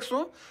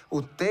sexo,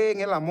 usted en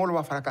el amor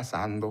va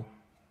fracasando.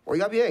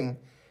 Oiga bien,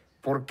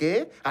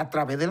 porque a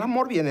través del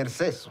amor viene el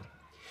sexo.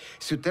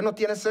 Si usted no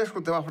tiene sexo,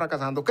 usted va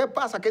fracasando. ¿Qué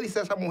pasa? ¿Qué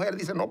dice esa mujer?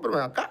 Dice, no, pero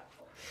ven acá.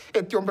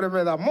 Este hombre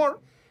me da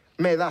amor,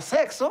 me da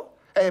sexo,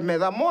 me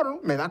da amor,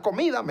 me da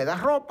comida, me da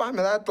ropa,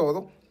 me da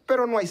todo,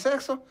 pero no hay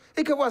sexo.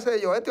 ¿Y qué voy a hacer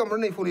yo? Este hombre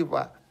ni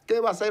furifa. ¿Qué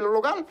va a hacer el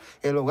hogar?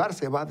 El hogar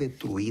se va a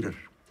destruir.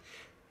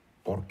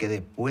 Porque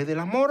después del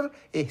amor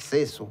es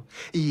eso.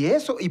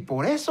 Y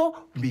por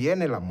eso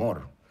viene el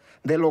amor.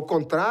 De lo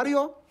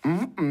contrario,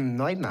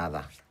 no hay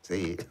nada.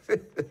 Sí.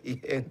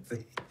 Sí.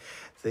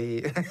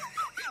 Sí.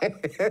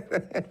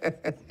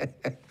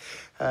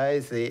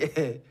 Ay, sí.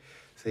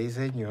 Sí,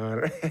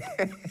 señor.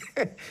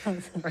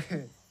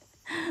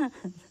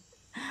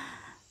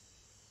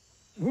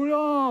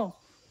 Oula,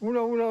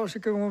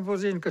 c'est que vous me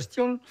posez une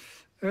question.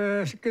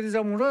 C'est que des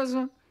amoureuses,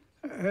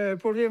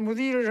 pourriez-vous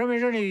dire, jamais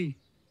j'en ai eu.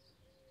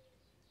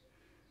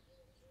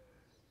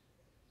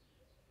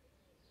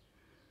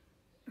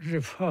 J'ai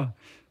pas...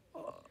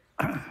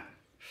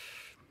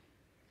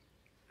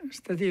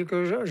 C'est-à-dire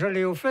que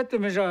j'allais aux fêtes,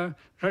 mais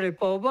j'allais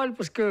pas au bal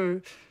parce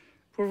que,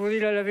 pour vous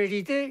dire la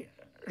vérité,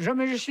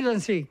 jamais je suis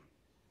dansé.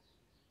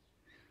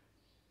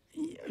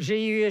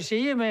 J'ai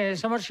essayé, mais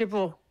ça marchait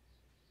pas.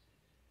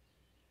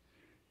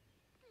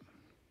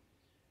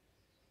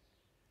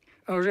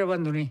 Alors j'ai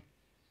abandonné.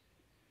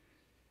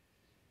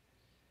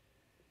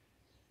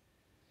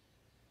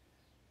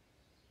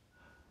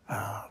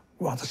 Ah,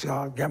 私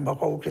が原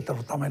爆を受け取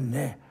るために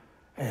ね、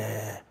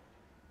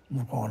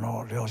向こう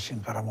の両親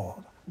から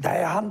も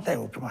大反対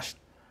を受けまし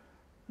た。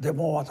で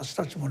もう私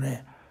たちも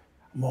ね、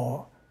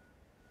も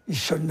う一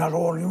緒にな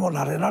ろうにも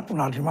なれなく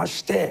なりま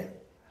し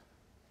て、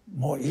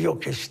もう意を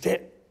決し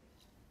て、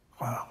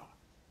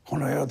こ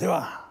の世で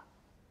は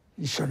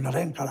一緒にな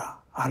れんから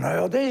あの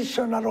世で一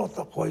緒になろう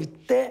とこう言っ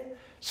て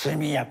睡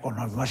眠薬を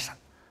飲みました。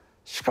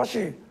しか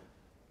し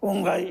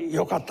運が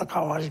良かった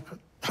か悪か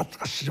った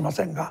か知りま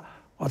せんが、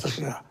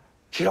私が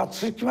気が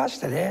つきまし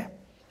てね、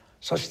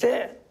そし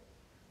て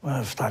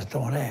2人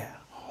ともね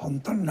本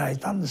当に泣い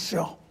たんです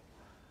よ。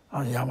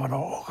山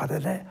の丘で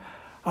ね、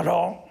我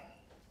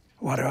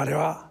々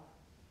は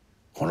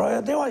この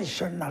世では一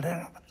緒になれ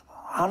なかっ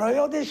た、あの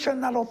世で一緒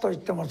になろうと言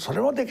ってもそれ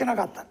もできな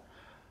かった、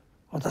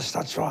私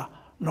たち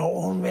の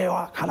運命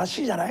は悲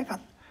しいじゃないか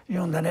と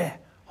言うんで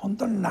ね、本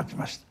当に泣き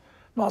ました。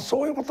まあ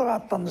そういうことがあ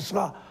ったんです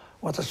が、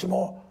私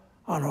も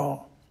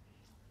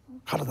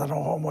体の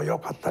方も良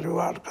かったり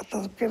悪かっ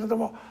たけれど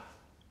も、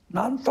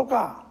なんと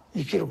か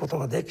生きること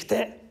ができ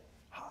て、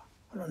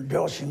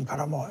両親か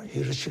らも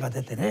許しが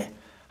出てね、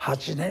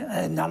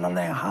7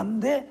年半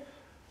で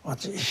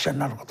一緒に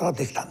なることが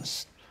できたんで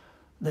す。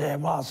で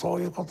まあそ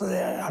ういうこと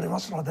でありま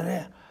すので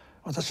ね、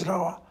私ら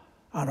は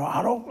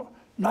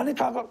何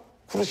かが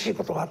苦しい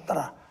ことがあった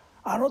ら、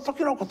あの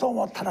時のことを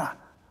思ったら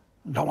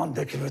我慢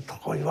できると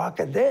こういうわ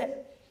けで、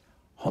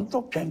本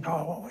当喧嘩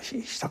を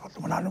したこと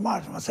も何も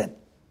ありません。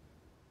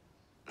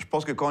je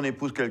pense que quand on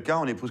épouse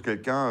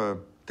quelqu'un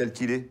tel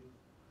qu'il est.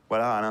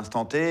 Voilà, à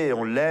l'instant T,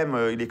 on l'aime,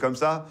 il est comme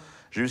ça.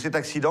 J'ai eu cet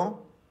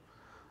accident,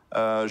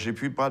 j'ai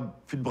plus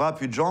de bras,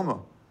 plus de jambes.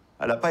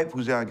 Elle n'a pas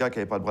épousé un gars qui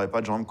n'avait pas de bras et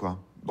pas de jambes, quoi.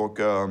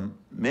 Donc,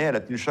 mais elle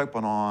a tenu le choc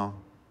pendant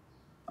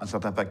un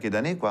certain paquet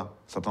d'années, quoi,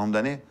 un certain nombre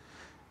d'années.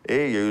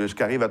 Et il y a eu ce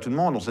qui arrive à tout le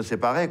monde, on s'est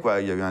séparés,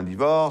 quoi. Il y a eu un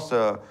divorce,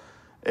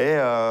 et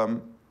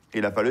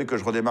il a fallu que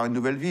je redémarre une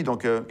nouvelle vie.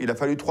 Donc, il a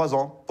fallu 3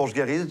 ans pour que je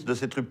guérisse de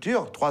cette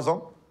rupture, 3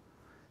 ans.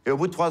 Et au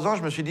bout de 3 ans,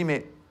 je me suis dit,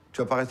 mais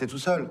tu vas pas rester tout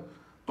seul.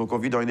 Donc, on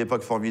vit dans une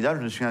époque formidable,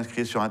 je me suis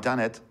inscrit sur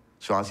Internet,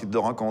 sur un site de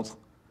rencontre.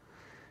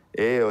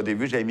 Et au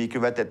début, j'avais mis que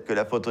ma tête, que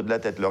la photo de la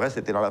tête. Le reste,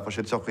 était dans la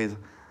pochette surprise.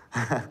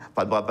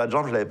 Pas de bras, pas de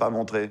jambes, je ne l'avais pas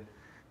montré.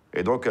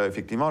 Et donc,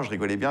 effectivement, je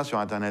rigolais bien sur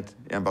Internet.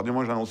 Et à partir du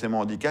moment où j'ai annoncé mon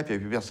handicap, il n'y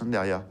avait plus personne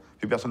derrière.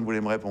 Plus personne ne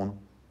voulait me répondre.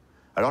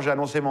 Alors, j'ai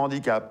annoncé mon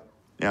handicap.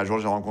 Et un jour,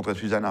 j'ai rencontré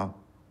Susanna.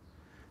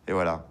 Et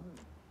voilà.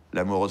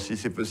 L'amour aussi,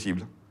 c'est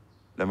possible.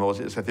 L'amour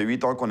aussi, ça fait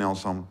 8 ans qu'on est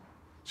ensemble.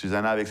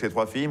 Susanna avec ses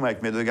 3 filles, moi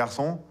avec mes 2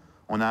 garçons.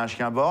 On a un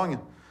chien borgne,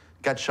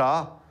 4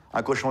 chats,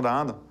 un cochon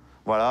d'Inde.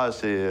 Voilà,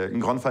 c'est une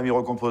grande famille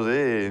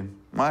recomposée. Et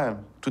ouais,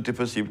 tout est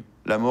possible.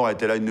 L'amour a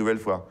été là une nouvelle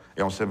fois.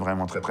 Et on s'aime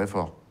vraiment très, très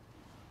fort.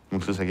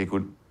 Donc, c'est ça qui est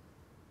cool.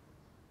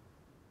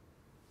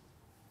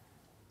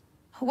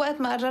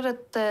 وقت ما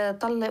قررت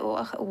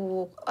طلق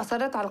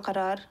وأصرت على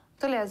القرار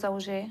طلع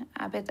زوجي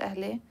على بيت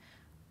أهلي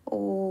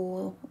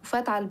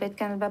وفات على البيت،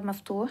 كان الباب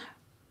مفتوح،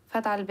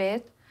 فات على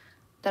البيت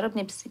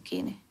ضربني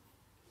بالسكينة.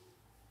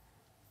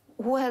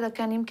 وهو هذا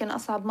كان يمكن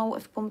أصعب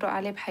موقف بمرق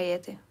عليه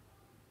بحياتي،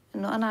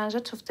 إنه أنا عن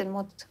جد شفت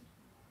الموت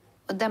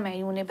قدام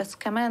عيوني، بس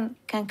كمان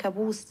كان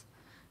كابوس.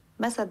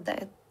 ما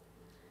صدقت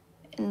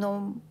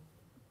إنه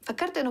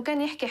فكرت إنه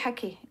كان يحكي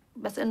حكي،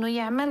 بس إنه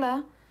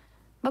يعملها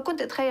ما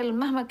كنت أتخيل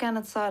مهما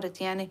كانت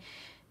صارت. يعني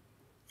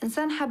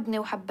إنسان حبني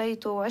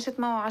وحبيته وعشت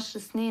معه 10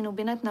 سنين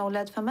وبيناتنا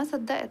أولاد، فما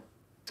صدقت.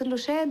 قلت له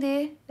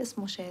شادي،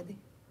 اسمه شادي.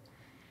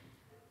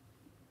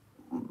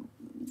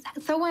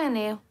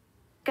 ثواني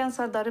كان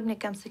صار ضاربني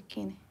كم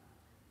سكينة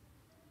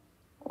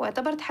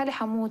واعتبرت حالي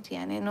حموت.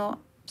 يعني إنه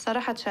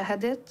بصراحة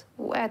تشاهدت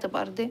وقعت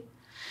بأرضي.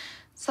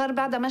 صار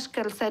بعدها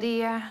مشكل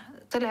سريع،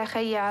 طلع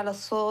خيي على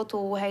الصوت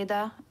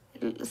وهيدا.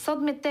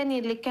 الصدمة الثانية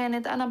اللي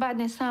كانت أنا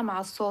بعدني سامعة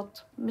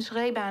الصوت، مش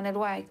غايبة عن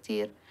الوعي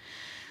كتير.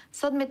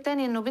 الصدمة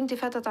الثانية إنه بنتي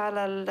فاتت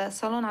على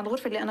الصالون، على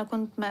الغرفة اللي أنا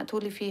كنت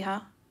مقتولة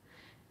فيها،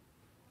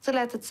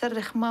 طلعت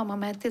تصرخ ماما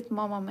ماتت،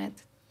 ماما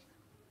ماتت.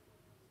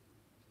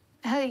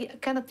 هاي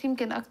كانت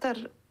يمكن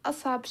أكتر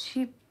أصعب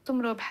شيء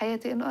بتمر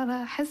بحياتي، إنه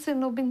أنا أحس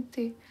إنه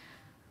بنتي.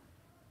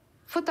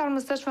 فوت على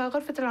المستشفى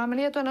غرفة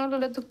العمليات وأنا أقول له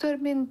للدكتور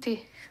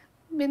بنتي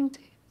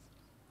بنتي.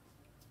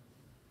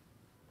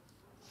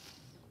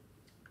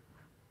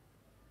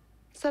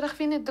 صرخ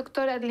فيني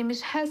الدكتور، قال لي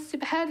مش حاسة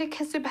بحالك،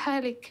 حسي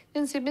بحالك،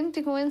 انسي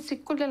بنتك وانسي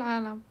كل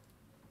العالم.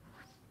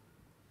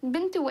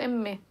 بنتي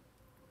وأمي.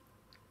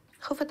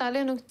 خفت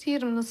عليهم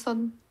كتير من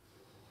الصدمة.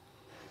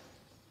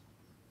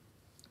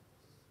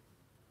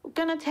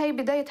 وكانت هاي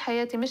بداية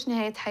حياتي مش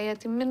نهاية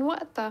حياتي. من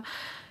وقتها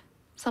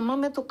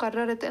صممت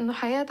وقررت إنه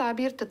حياة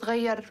عبير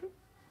تتغير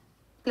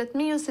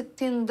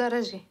 360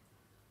 درجة.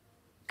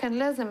 كان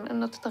لازم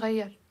إنه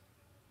تتغير.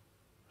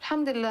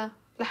 الحمد لله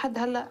لحد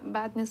هلأ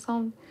بعدني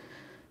صامت.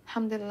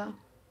 الحمد لله.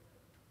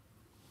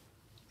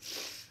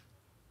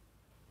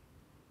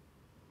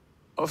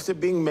 After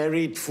being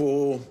married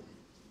for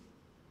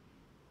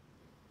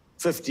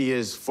 50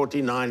 years,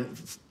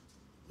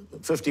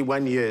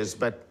 51 years,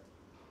 but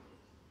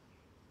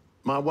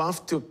my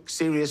wife took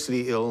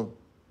seriously ill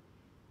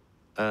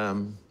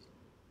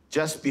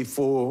just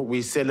before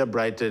we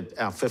celebrated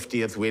our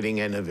 50th wedding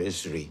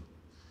anniversary.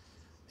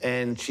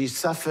 And she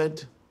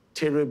suffered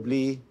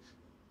terribly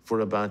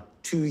for about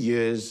 2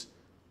 years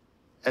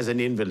as an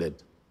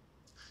invalid.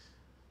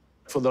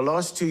 For the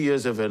last 2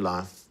 years of her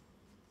life,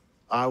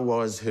 I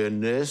was her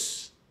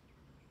nurse,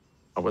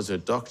 I was her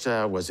doctor,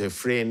 I was her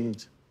friend,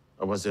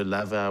 I was her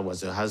lover, I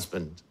was her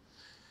husband.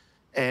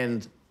 And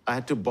I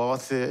had to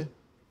bath her,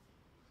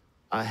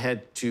 I had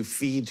to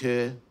feed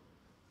her,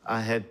 I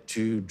had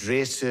to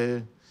dress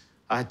her,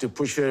 I had to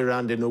push her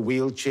around in a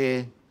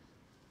wheelchair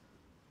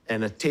and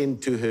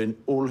attend to her,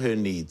 all her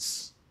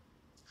needs.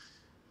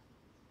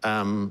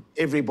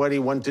 Everybody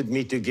wanted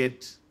me to get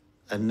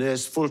a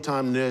nurse,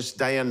 full-time nurse,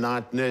 day and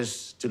night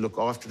nurse to look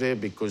after her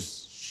because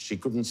she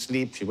couldn't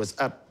sleep. She was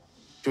up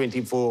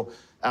 24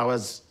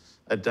 hours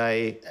a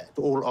day at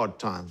all odd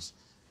times.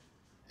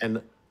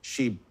 And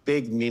she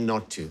begged me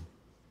not to.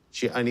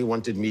 She only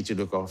wanted me to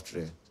look after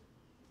her.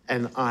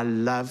 And I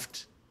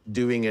loved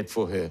doing it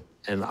for her.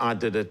 And I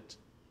did it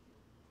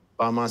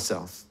by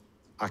myself.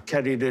 I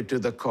carried her to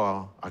the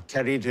car. I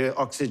carried her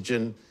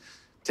oxygen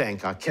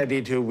tank. I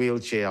carried her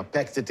wheelchair. I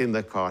packed it in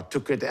the car,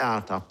 took it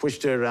out. I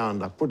pushed her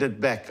around. I put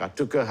it back. I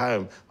took her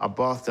home. I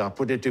bathed her. I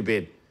put her to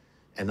bed.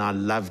 And I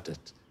loved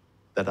it,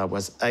 that I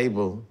was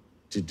able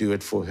to do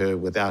it for her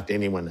without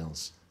anyone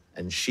else.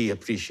 And she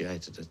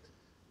appreciated it.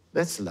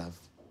 That's love.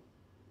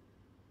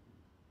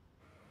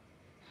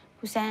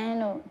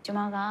 Pusano,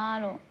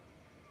 Chimagalo.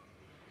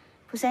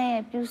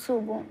 Pusane,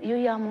 Pusubo,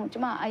 Yuyamu,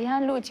 Chima,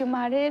 Ayalo,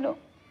 Chimarero.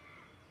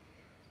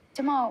 ကျ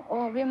မ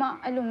ကိုဘေးမှာ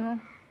အဲ့လိုမျိုး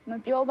မ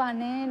ပြောပါ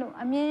နဲ့လို့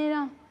အမြဲတ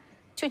မ်း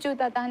ချွတ်ချွတ်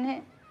တတ်တတ်နဲ့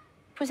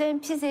ဖူးစင်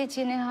ဖြစ်စေခြ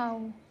င်းနဲ့ဟာ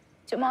ကို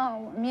ကျမ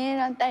ကိုအမြဲ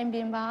တမ်းတိုင်ပ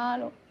င်ပါ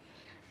လို့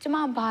ကျမ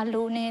ဘာ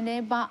လိုနေလဲ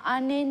ဘာ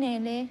အားနေနေ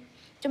လဲ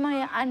ကျမ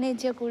ရဲ့အားနေ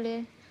ချက်ကိုလ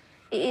ည်း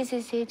အေး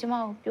ဆေးဆေးကျမ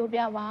ကိုပြောပြ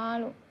ပါ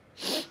လို့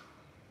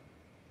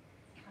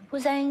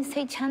ဖူးစင်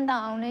စိတ်ချမ်းသာ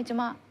အောင်လဲကျ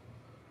မ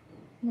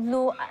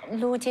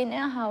လိုချင်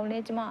တဲ့ဟာကိုလ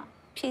ည်းကျမ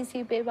ဖြည့်ဆ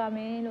ည်းပေးပါမ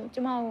ယ်လို့ကျ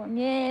မကိုအ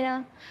မြဲတ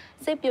မ်း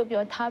စိတ်ပျော်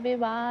ပျော်ထားပေး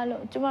ပါ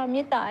လို့ကျမ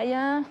မေတ္တာအရ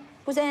န်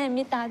ပူဇော်ရဲ့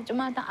မေတ္တာကျ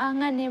မတအား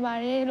ငတ်နေပါ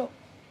တယ်လို့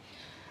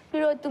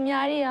ပြီးတော့သူ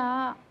များတွေက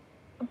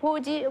အဖိုး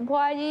ကြီးအ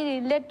ဖွားကြီးတွေ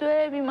လက်တွဲ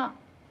ပြီးမှ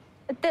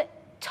အသက်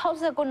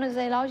60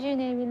 90လောက်ရှိ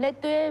နေပြီလက်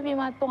တွဲပြီး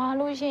မှသွား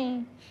လို့ရှိရင်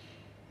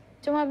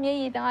ကျမမျက်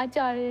ရည်တအားကျ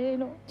တယ်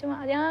လို့ကျမ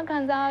အရန်ခံ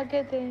စား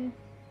ခဲ့တယ်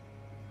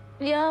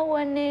အရန်ဝ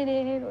မ်းနေတ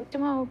ယ်လို့ကျ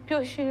မကို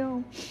ပျော်ရွှင်အော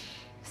င်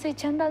စိတ်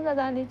ချမ်းသာ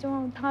သာလေးကျမ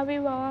ကိုထား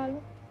ပေးပါ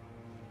လို့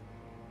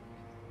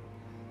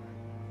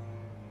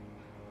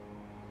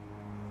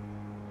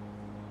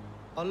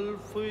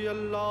अल्फ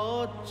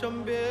अल्लाह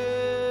चंबे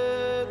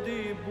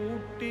दी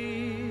बूटी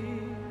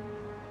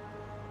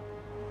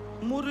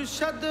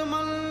मुर्शद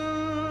मल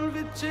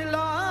विच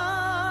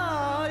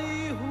लाई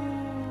हूँ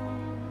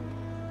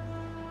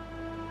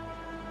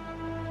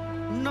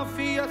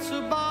नफी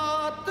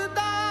असबात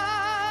दा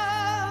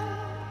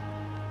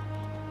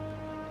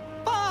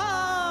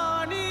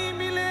पानी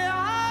मिलया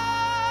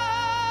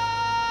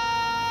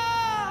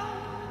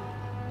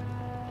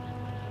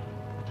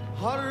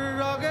हर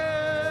रगे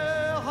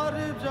हर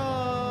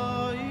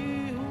जाई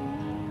हूँ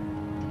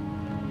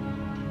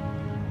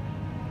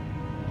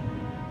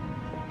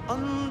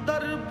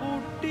अंदर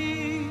बूटी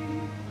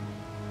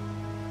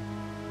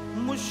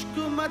मुश्क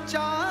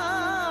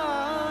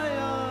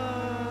मचाया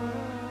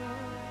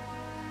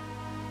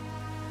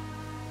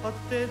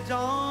पत्ते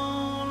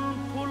जान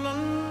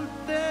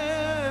फुलते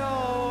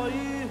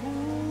आई हूँ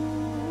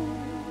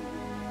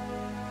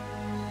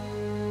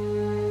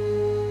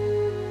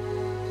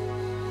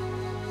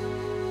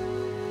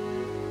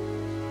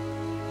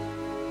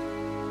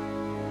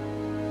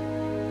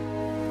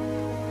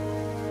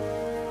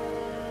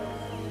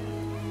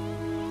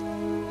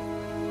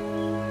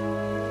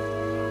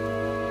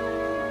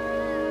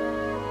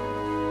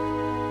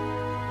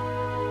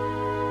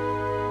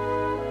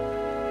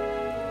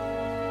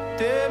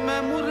ते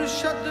मैं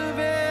मुर्शद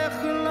वेख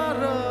न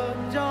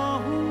रजा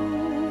हूँ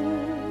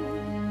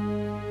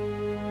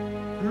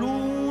लू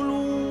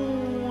लू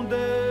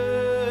दे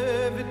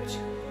विच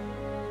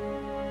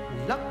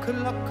लख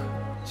लख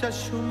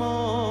चश्मा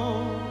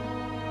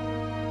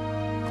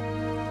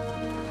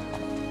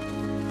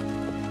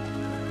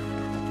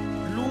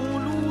लू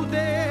लू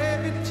दे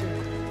विच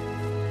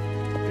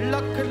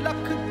लख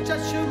लख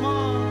चश्मा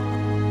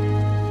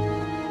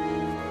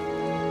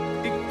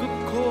एक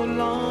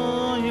खोला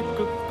एक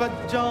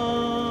कज्जा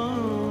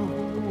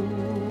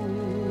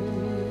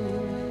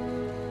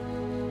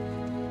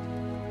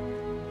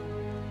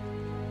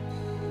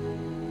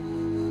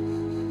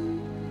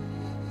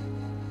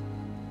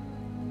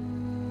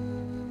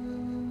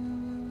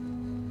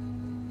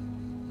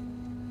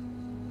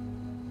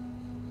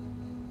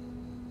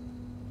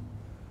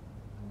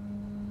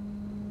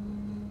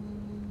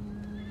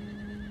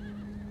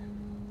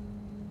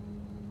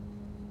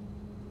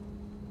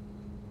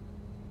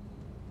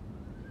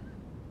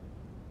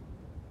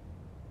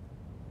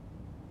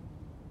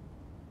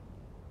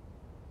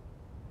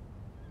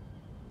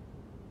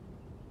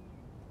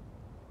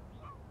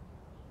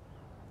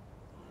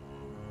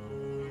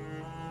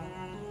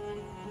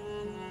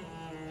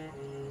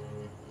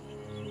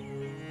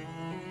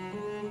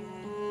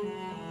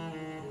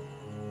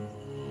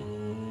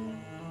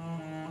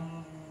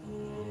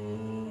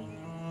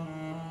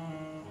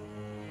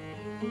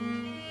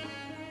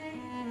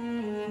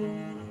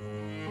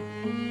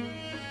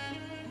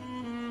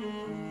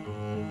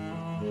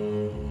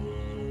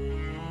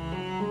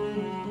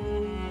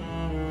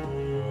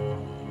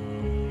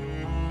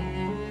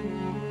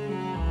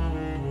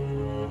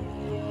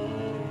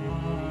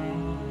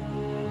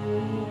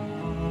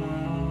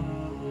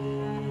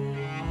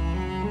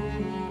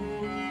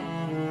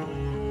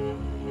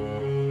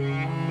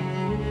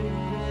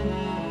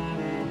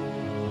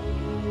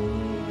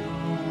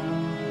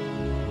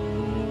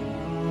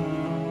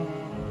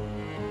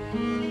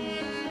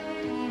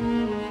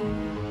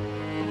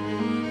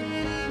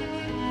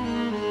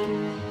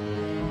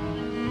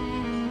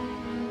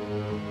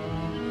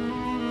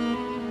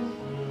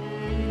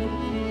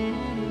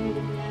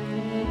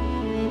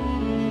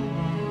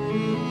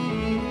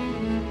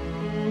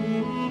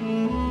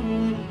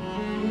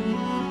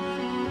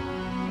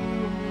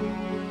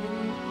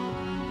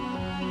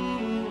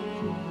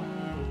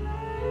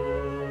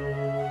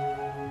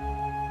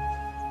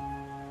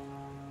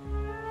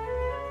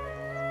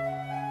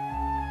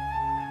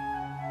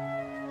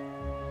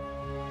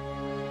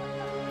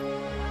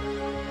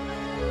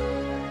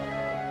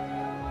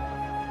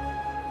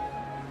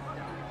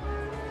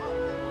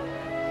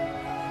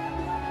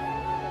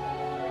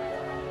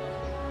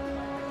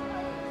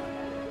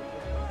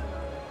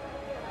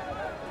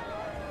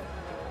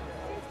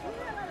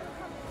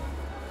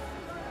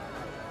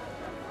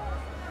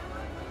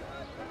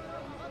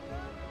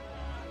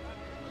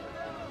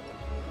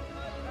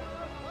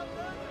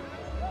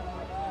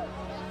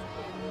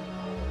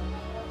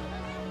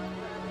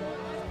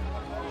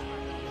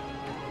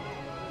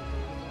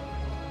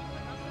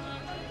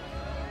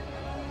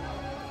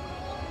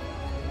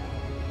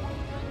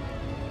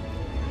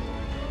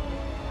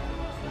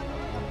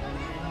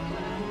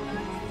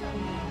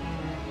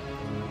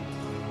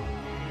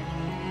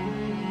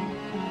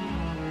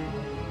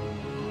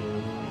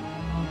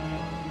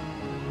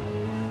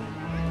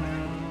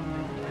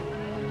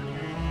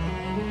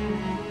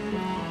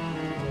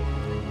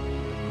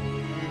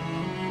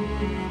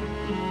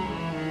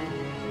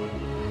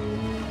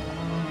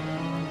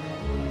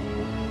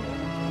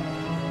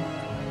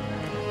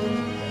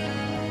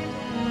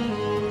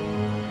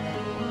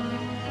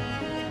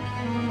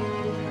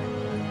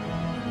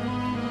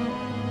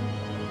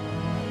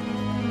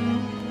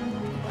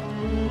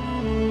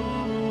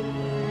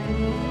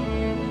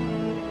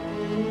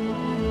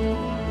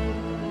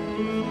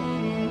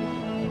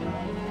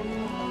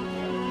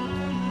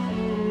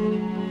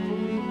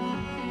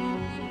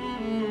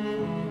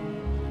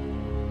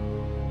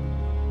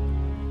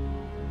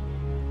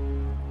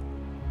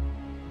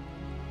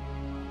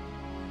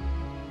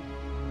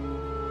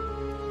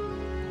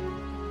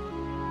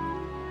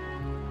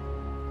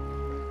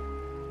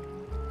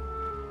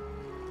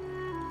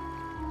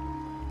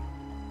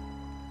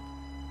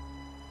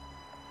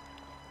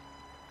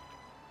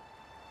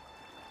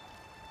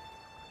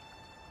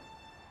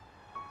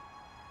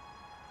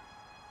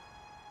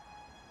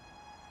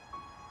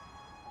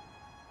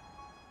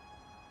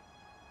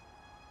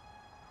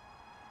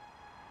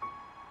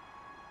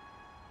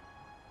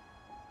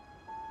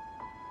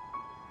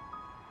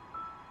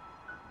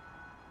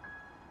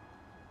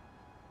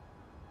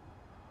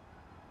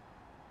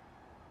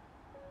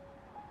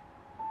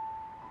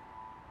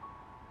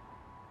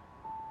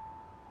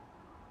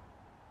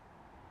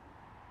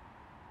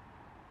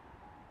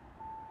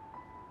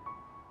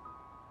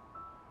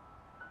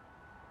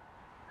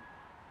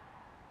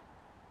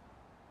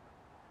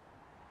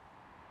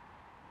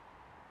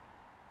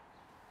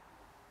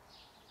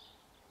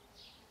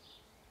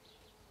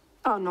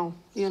Ah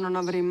no, io non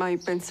avrei mai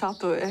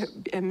pensato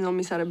e non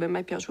mi sarebbe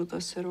mai piaciuto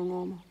essere un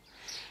uomo.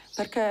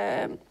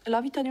 Perché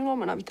la vita di un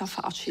uomo è una vita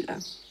facile.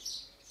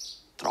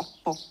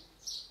 Troppo.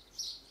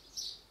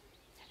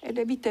 E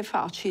le vite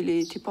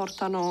facili ti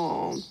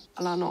portano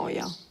alla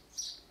noia.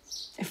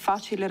 È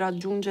facile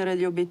raggiungere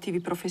gli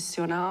obiettivi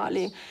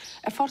professionali,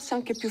 è forse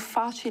anche più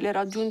facile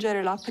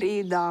raggiungere la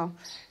preda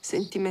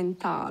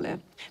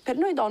sentimentale. Per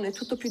noi donne è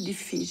tutto più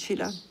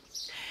difficile.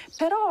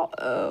 Però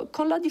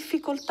con la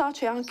difficoltà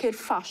c'è anche il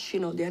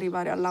fascino di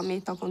arrivare alla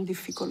meta con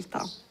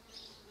difficoltà.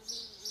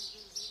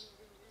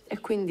 E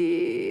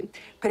quindi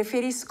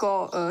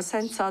preferisco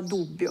senza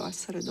dubbio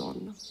essere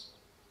donna.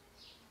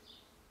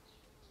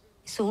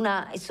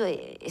 Eso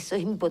es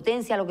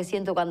impotencia lo que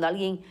siento cuando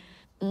alguien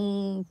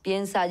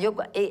piensa,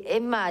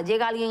 es más,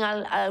 llega alguien,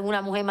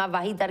 alguna mujer más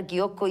bajita al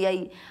kiosco y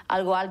hay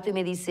algo alto y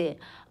me dice,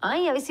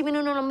 ay, a ver si viene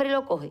un hombre y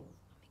lo coge.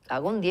 Me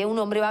cago en 10, un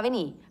hombre va a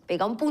venir,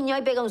 pega un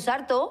puñado y pega un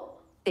salto,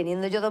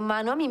 teniendo yo 2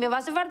 manos, a mí me va a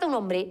hacer falta un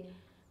hombre.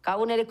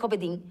 Cago en el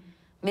escopetín.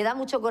 Me da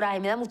mucho coraje,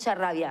 me da mucha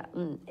rabia.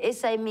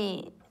 Esa es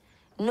mi...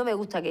 No me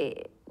gusta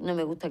que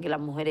las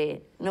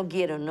mujeres...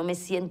 No me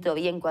siento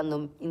bien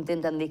cuando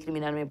intentan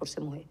discriminarme por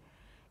ser mujer.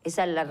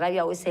 Esa es la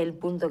rabia o ese es el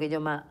punto que yo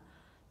más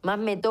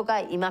me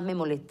toca y más me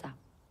molesta.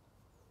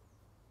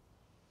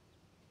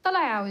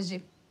 طلعي على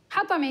وجهي،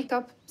 حاطة ميك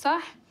اب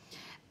صح؟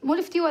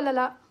 ملفتي ولا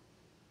لا؟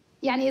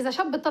 يعني إذا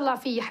شاب بيطلع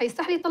فيي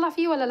حيستحلي يطلع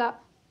فيي ولا لا؟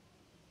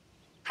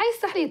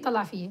 حيستحلي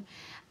يطلع فيي.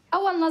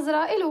 أول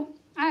نظرة إله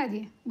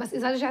عادي، بس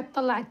إذا رجعت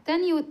تطلع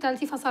الثانية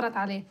والثالثة فصارت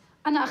عليه.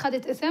 أنا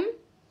أخذت إثم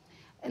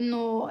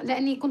إنه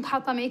لأني كنت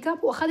حاطة ميك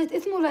اب، وأخذت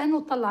إثمه لأنه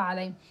اطلع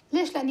علي.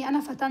 ليش؟ لأني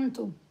أنا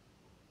فتنته.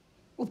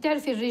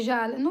 وبتعرفي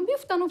الرجال انه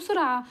بيفتنوا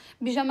بسرعه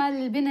بجمال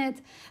البنت،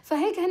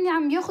 فهيك هن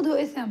عم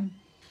بياخذوا اثم.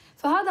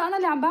 فهذا انا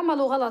اللي عم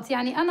بعمله غلط.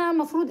 يعني انا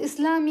مفروض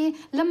اسلامي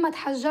لما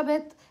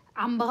تحجبت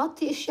عم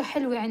بغطي اشياء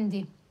حلوه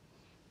عندي.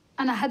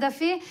 انا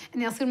هدفي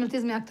اني اصير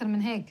ملتزمه اكثر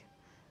من هيك.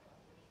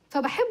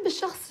 فبحب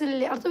الشخص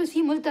اللي ارتبط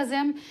فيه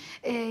ملتزم،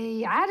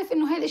 عارف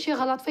انه هاي الاشياء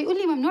غلط، فيقول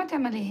لي ممنوع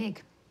تعملي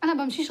هيك. انا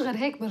بمشيش غير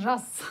هيك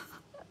بالراس.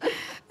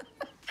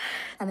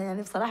 انا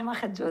يعني بصراحه ما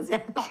اخذت جوزي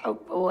عن حب،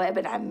 هو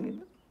ابن عمي.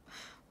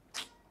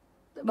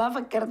 ما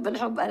فكرت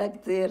بالحب أنا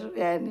كثير،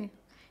 يعني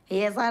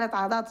هي صارت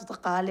عادات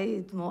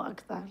وتقاليد مو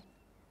أكثر.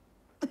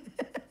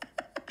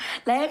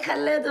 لهيك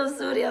خليته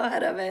بسوريا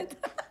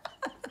وهربت.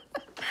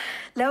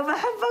 لو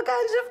بحبه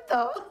كان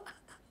جبته.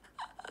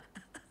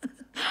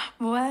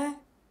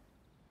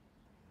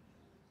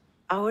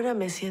 Ahora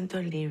me siento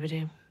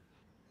libre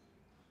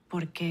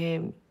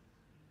porque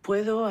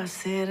puedo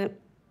hacer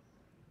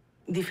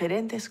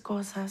diferentes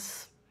cosas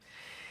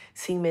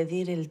sin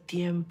medir el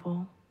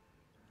tiempo.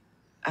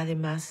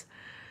 Además,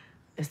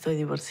 estoy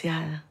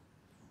divorciada.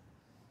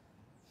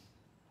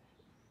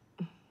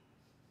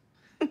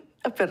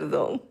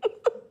 Perdón.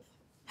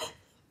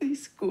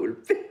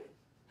 Disculpe.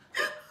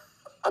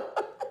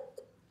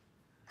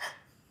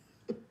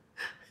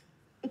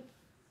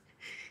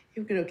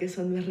 Yo creo que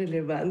eso no es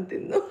relevante,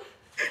 ¿no?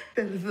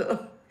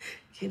 Perdón.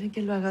 ¿Quiere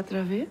que lo haga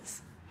otra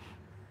vez?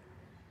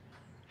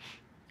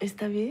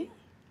 ¿Está bien?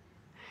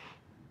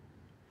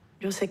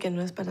 Yo sé que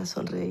no es para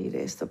sonreír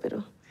esto, pero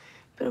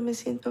me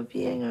siento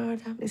bien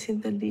ahora, me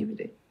siento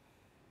libre.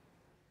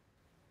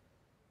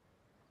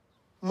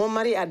 Mon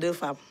mari a 2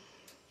 femmes.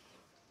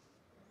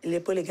 Il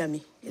est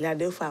polygamie. Il a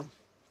 2 femmes.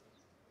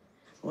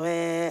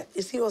 Ouais,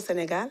 ici au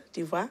Sénégal,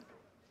 tu vois,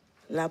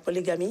 la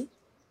polygamie,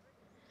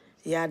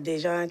 il y a des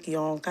gens qui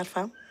ont 4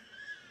 femmes.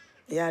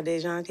 Il y a des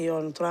gens qui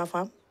ont 3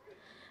 femmes.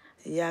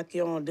 Il y a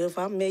qui ont 2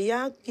 femmes. Mais il y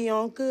a qui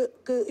ont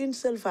que une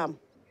seule femme.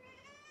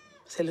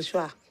 C'est le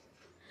choix.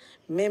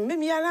 Mais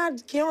même il y en a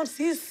qui ont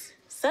 6,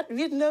 7,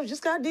 8, 9,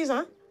 jusqu'à 10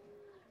 ans.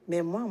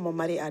 Mais moi, mon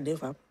mari a 2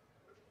 femmes.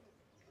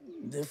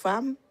 2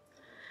 femmes.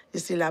 Je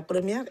suis la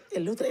première et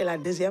l'autre est la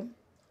deuxième.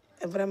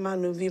 Et vraiment,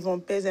 nous vivons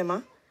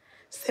paisément.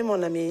 C'est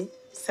mon amie,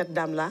 cette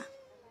dame-là.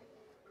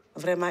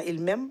 Vraiment,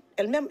 il m'aime.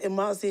 Elle m'aime et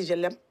moi aussi, je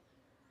l'aime.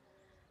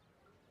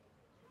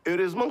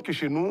 Heureusement que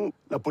chez nous,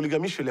 la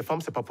polygamie chez les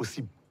femmes, c'est pas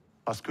possible.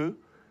 Parce que,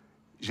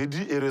 j'ai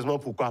dit heureusement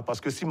pourquoi? Parce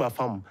que si ma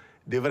femme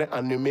devrait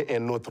en aimer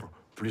un autre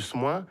plus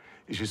moi,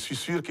 je suis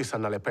sûr que ça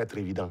n'allait pas être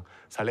évident.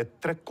 Ça allait être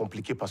très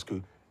compliqué parce que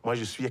moi,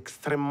 je suis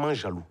extrêmement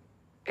jaloux.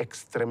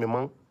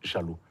 Extrêmement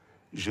jaloux.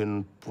 Je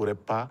ne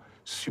pourrais pas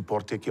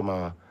supporter que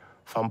ma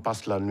femme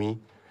passe la nuit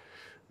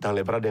dans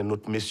les bras d'un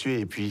autre monsieur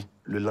et puis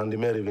le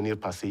lendemain revenir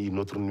passer une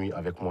autre nuit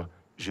avec moi.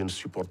 Je ne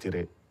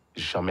supporterai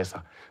jamais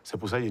ça. C'est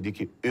pour ça que je dis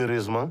que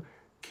heureusement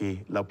que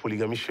la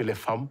polygamie chez les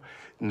femmes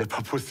n'est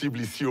pas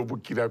possible ici au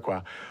Burkina,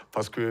 quoi.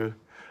 Parce que,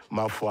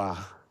 ma foi,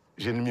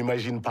 je ne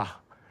m'imagine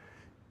pas.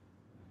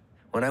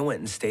 When I went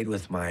and stayed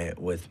with my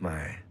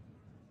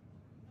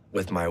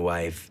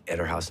wife at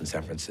her house in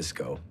San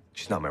Francisco,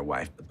 she's not my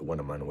wife, but the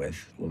woman I'm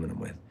with,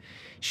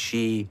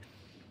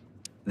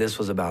 this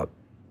was about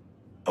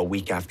a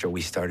week after we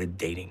started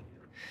dating.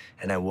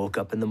 And I woke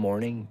up in the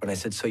morning and I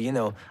said, so, you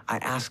know, I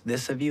asked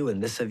this of you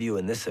and this of you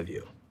and this of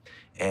you.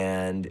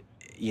 And,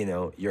 you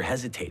know, you're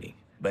hesitating.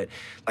 But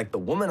like the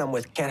woman I'm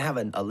with can't have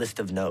a list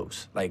of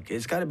no's. Like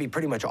it's got to be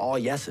pretty much all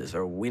yeses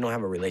or we don't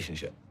have a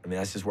relationship. I mean,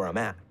 that's just where I'm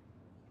at.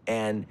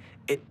 And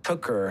it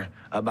took her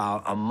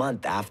about a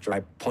month after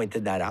I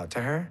pointed that out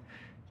to her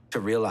to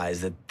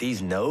realize that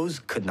these no's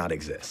could not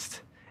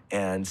exist.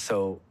 And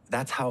so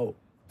that's how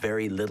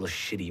very little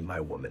shitty my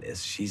woman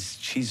is. She's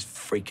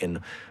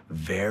freaking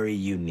very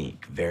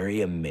unique,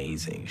 very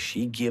amazing.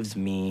 She gives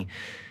me,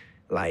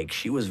 like,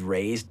 she was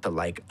raised to,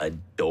 like,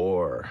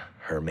 adore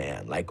her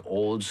man, like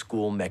old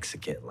school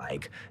Mexican,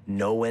 like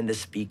know when to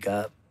speak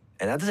up.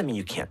 And that doesn't mean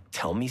you can't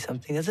tell me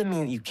something. That doesn't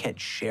mean you can't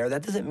share.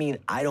 That doesn't mean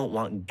I don't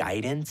want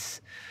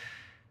guidance.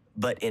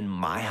 But in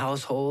my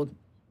household,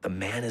 the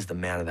man is the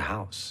man of the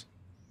house.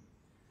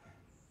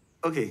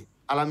 OK,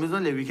 à la maison,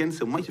 les week-ends,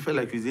 c'est moi qui fais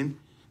la cuisine.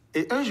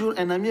 Et un jour,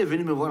 un ami est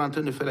venu me voir en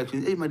train de faire la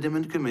cuisine. Et il m'a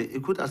demandé que, mais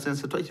écoute, Hassan,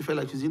 c'est toi qui fais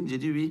la cuisine? J'ai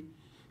dit oui.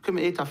 Que,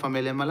 mais ta femme,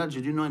 elle est malade?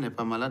 J'ai dit non, elle n'est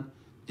pas malade.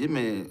 J'ai dit,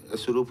 mais elle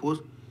se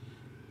repose.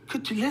 Que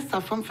tu laisses ta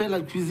femme faire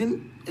la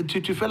cuisine, et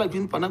tu fais la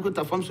cuisine pendant que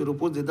ta femme se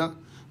repose dedans.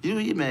 J'ai dit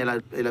oui, mais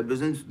elle a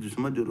besoin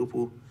justement de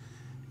repos.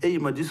 Et il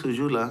m'a dit ce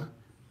jour-là,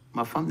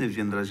 ma femme ne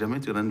viendra jamais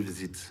te rendre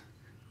visite.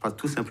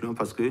 Tout simplement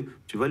parce que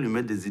tu vas lui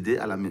mettre des idées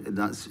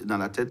dans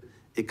la tête.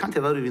 Et quand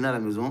elle va revenir à la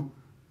maison,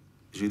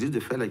 je risque de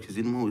faire la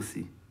cuisine moi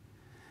aussi.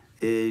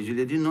 Et je lui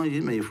ai dit non,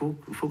 mais il faut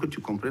que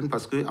tu comprennes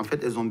parce qu'en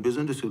fait, elles ont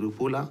besoin de ce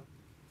repos-là.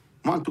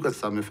 Moi, en tout cas,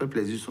 ça me fait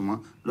plaisir souvent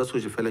lorsque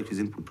je fais la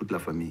cuisine pour toute la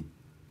famille.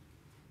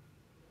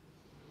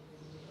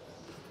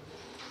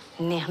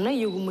 neex na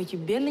yëguma ci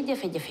benn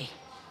jafe-jafe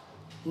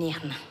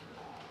neex na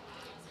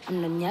am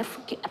na ñaar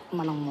fukki at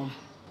man ak moom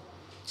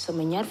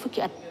sama ñaar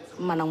fukki at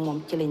man ak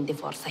moom ci lañ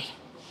divorcé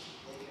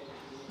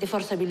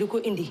bi li ko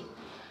indi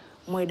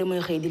mooy damay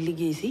xëy di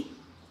liggéey si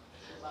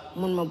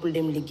mun ma bul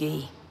dem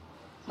liggéeyi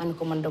man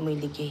ko man damay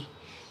liggéey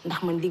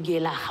ndax man liggéey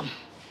laa xam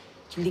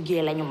ci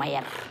liggéey lañu ma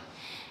yar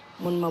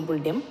mun ma bul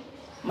dem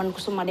man ko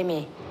su ma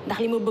demee ndax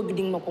li ma bëgg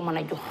di nga ma ko mën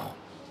a jox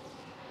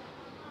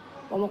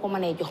ba ma ko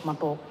mënee jox ma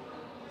toog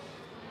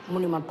mu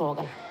ni ma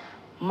toogal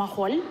ma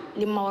xool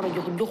li ma war a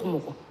jox joxuma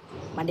ko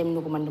ma dem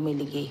ni ko man damay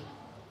liggéey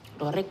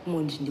loolu rek moo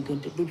indi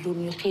diggante du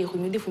ñu xeexu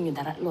ñu defuñu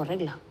dara loolu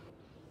rek la.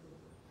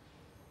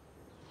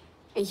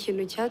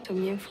 ikintu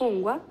cyatumye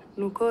mfungwa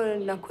ni uko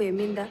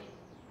nakuyemo inda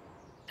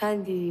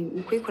kandi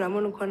mu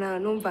kuyikuramo ni uko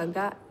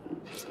numvaga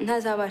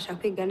ntazabasha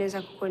kwiga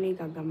neza kuko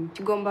nigaga mu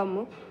kigo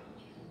mbamo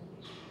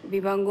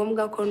biba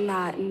ngombwa ko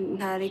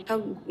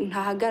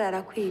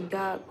ntahagarara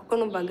kwiga kuko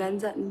numvaga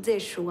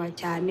nzeshuwa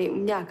cyane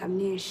mu myaka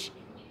myinshi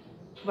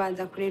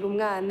kubanza kurera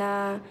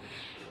umwana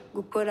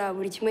gukora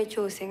buri kimwe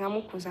cyose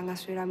nkamukuza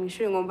ngasubira mu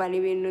ishuri ngomba ni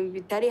ibintu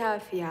bitari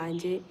hafi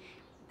yanjye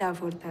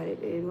ndavuta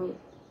rero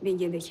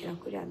bingendekera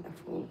kuri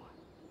ndafungwa.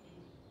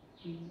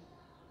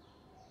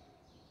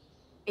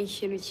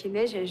 Ikintu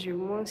kinejeje uyu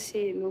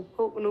munsi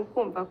ni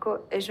ukumva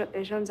ko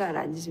ejo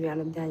nzarangiza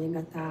ibihano byanjye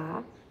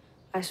ngataha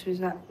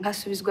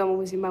nkasubizwa mu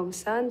buzima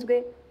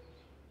busanzwe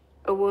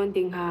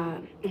ubundi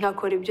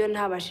nkakora ibyo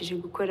ntabashije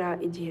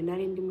gukora igihe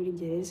nari ndi muri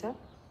gereza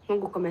nko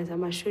gukomeza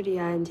amashuri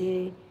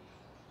yanjye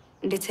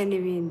ndetse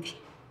n'ibindi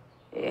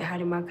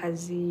harimo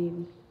akazi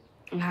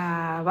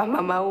nkaba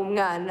mama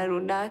w'umwana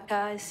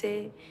runaka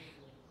se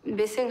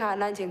mbese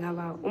nanjye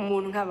nkaba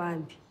umuntu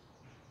nk'abandi.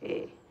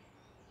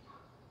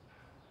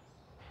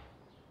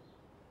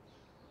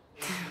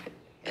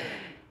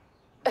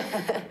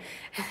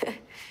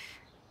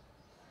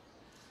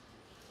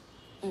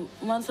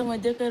 Man sama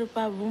jëkkër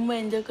papa bu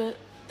may njëkk a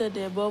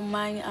tëddee boobu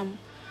maa ngi am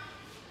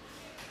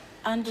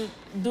entre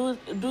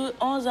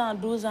 11 ans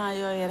 12 ans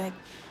yooyu rek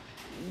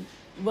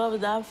boobu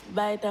daa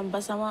bàyyi tam ba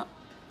sama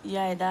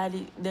yaay daal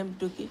di dem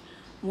tukki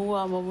mu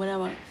woo ma mu ne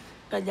ma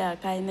Kaja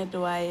kaay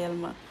nettoyel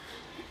ma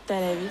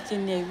télé bi ci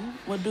néeg bi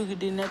ma dugg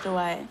di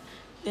nettoyer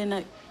te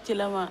nag ci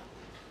la ma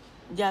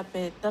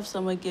jàppee taf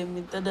sama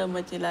gémmiñ tëddal ma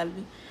ci lal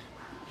bi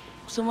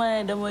su ma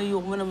nee dama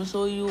yuux mu ne ma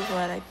soo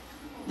yuuxoo rek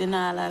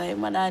dinaa la rey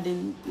ma daal di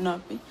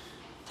noppi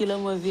ci la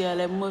ma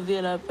violé bu ma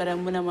violé pare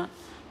mu ne ma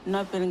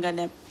noppil nga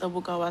dem te bu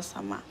ko wax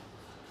sama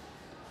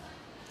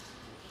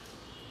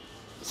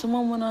su ma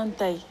mënoon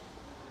tey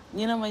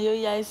ñu ne ma yow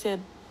yaay seet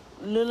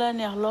lu la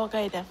neex loo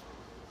koy def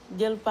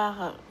jël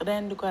paaxa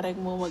rendi ko rek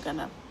moo ma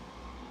gënal.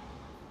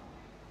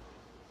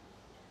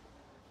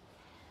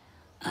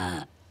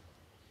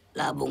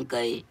 Labong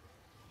kay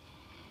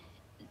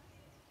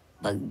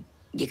pag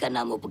gikan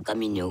na mo pag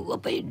kami nyo,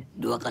 wapay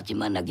dua kasi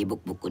man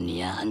nagibukbuk ko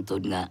niya,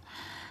 antod nga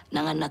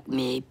nanganak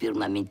mi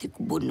pirmamente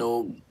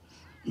kubunog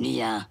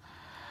niya,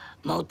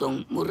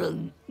 mautong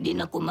murag di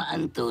na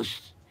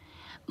kumaantos,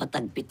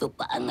 matagpito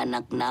pa ang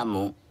anak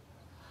namo,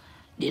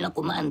 di na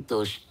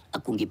kumaantos,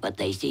 akong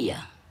gipatay siya.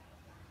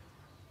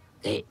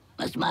 Kay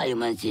mas maayo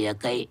man siya,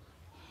 kay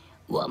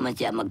wa man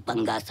siya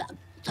magpanggasa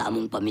sa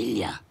among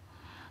pamilya.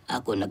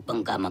 Ako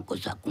nagpangkama ko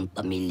sa akong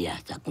pamilya,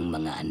 sa akong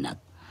mga anak.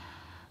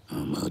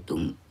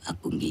 Mautong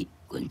akong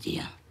gikon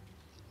siya.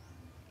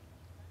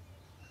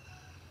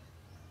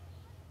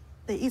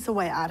 There is a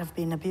way out of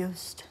being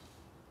abused.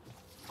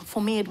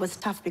 For me, it was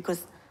tough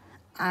because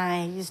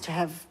I used to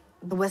have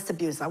the worst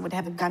abuse. I would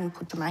have a gun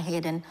put to my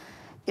head and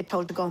get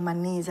told to go on my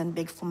knees and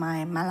beg for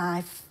my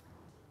life.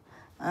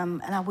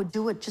 And I would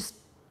do it just,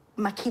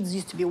 my kids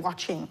used to be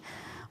watching.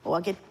 Or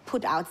I get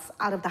put out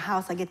of the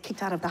house, I get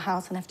kicked out of the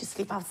house and have to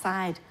sleep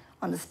outside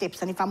on the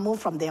steps. And if I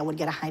moved from there, I would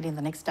get a hiding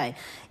the next day.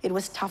 It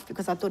was tough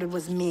because I thought it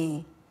was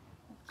me.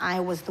 I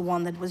was the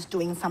one that was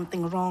doing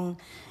something wrong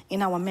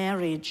in our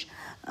marriage.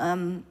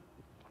 And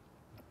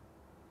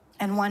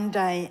one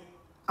day,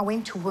 I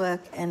went to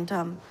work and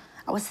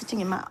I was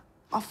sitting in my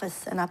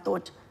office and I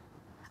thought,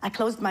 I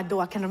closed my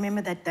door. I can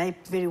remember that day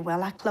very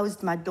well. I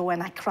closed my door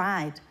and I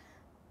cried.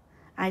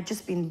 I had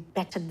just been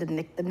battered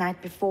the night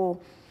before.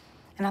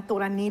 And I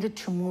thought I needed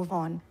to move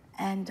on.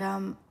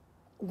 And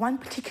one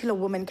particular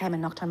woman came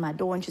and knocked on my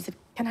door and she said,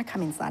 can I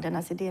come inside? And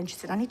I said, yeah. And she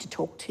said, I need to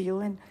talk to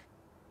you. And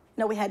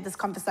we had this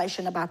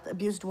conversation about the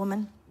abused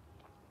woman.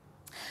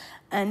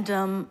 And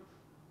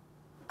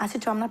I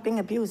said to her, I'm not being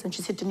abused. And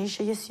she said,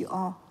 Tanisha, yes, you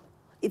are.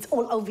 It's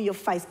all over your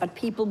face, but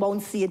people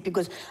won't see it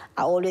because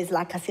I always,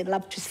 like I said,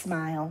 love to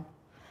smile.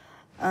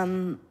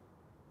 And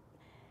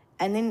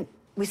then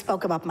we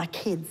spoke about my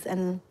kids.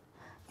 And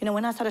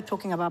when I started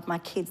talking about my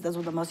kids, those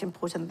were the most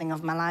important thing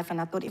of my life.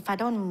 And I thought, if I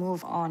don't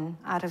move on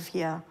out of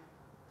here,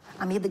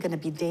 I'm either going to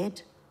be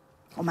dead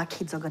or my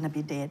kids are going to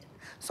be dead.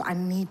 So I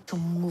need to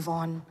move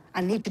on.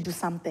 I need to do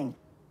something.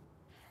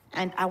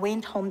 And I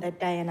went home that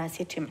day and I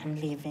said to him, I'm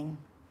leaving.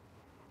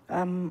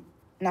 And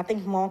I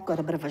think Mark got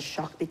a bit of a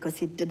shock because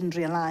he didn't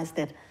realize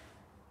that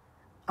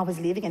I was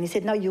leaving. And he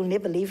said, no, you'll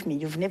never leave me.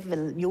 You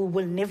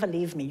will never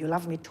leave me. You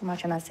love me too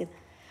much. And I said,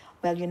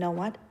 well, you know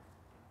what?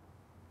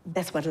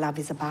 That's what love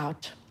is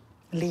about.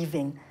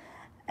 Leaving.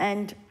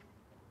 And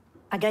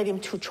I gave him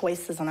two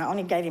choices, and I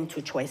only gave him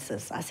two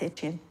choices. I said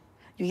to him,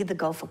 you either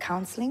go for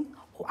counseling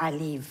or I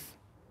leave.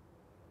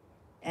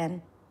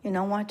 And you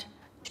know what?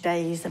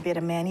 Today he's a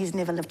better man. He's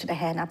never lifted a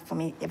hand up for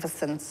me ever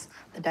since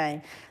the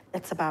day.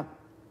 That's about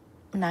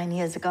 9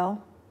 years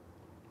ago.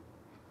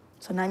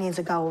 So 9 years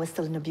ago, I was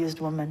still an abused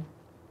woman.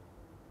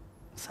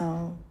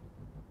 So...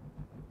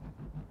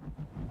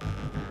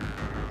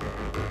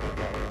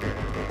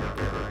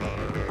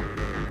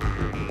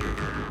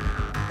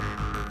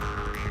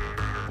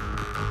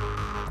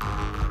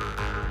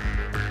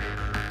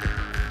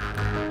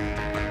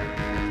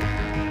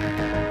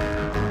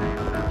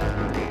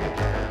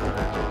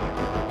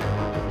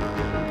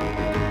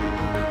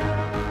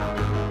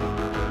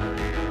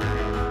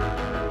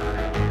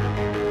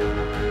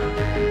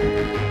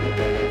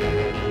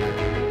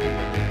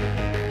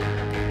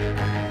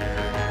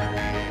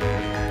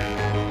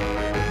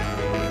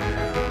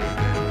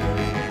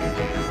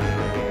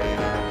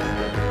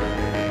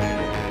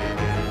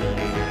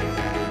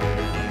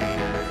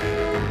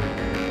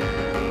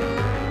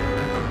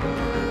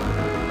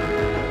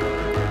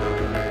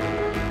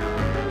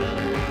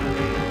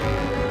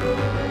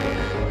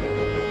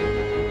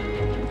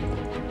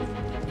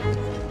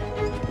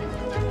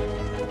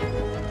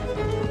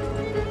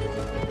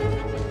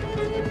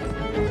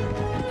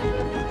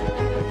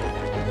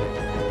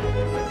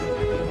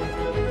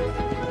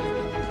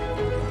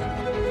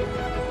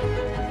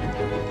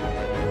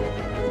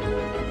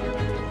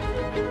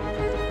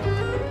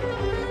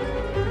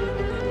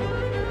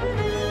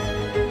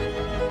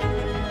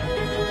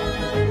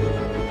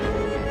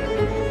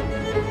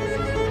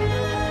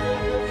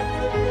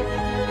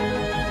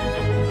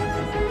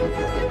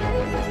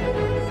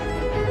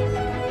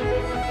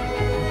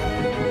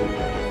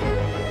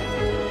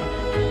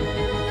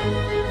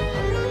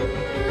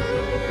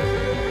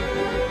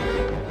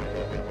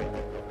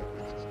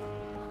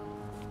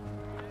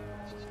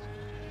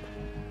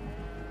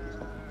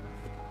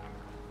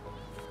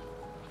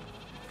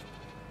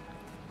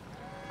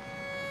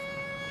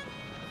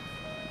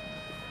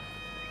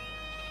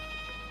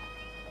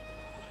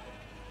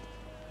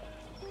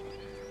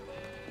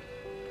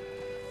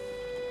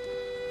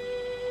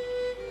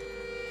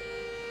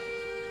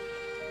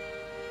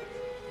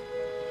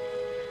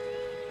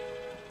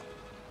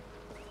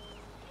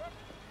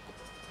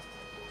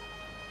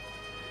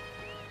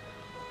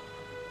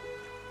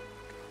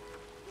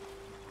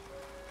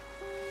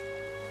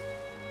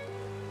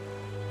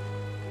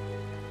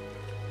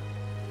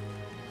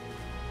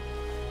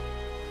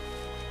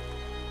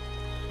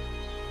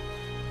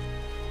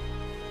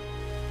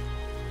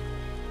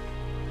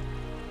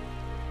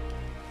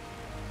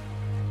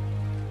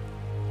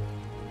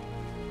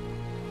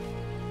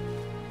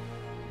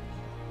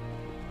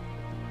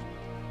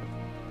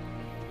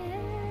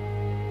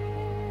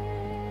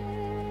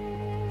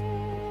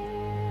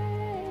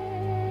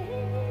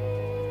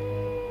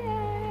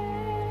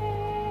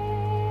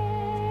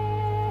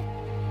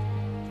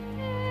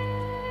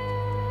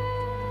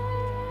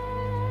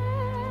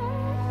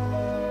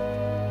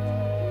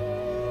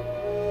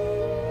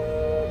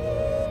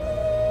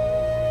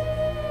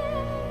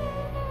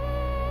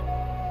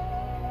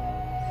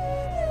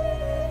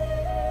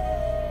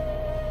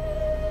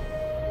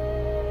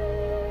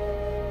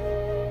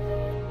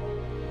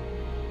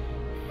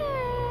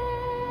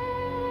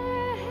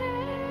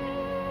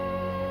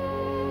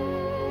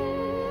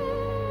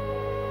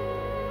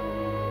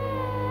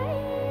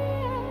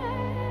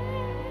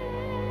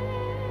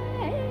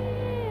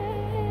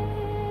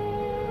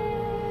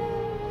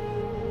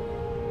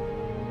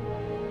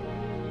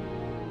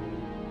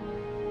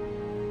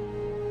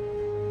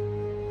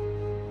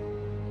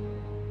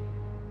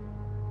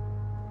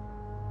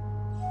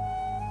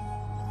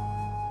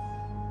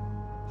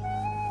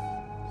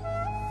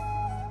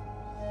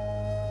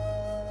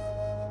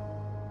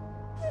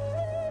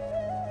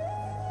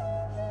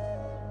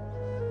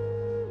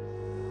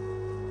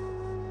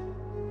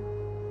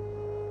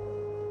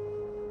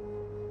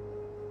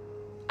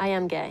 I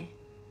am gay.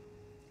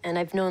 And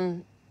I've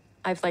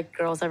liked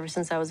girls ever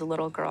since I was a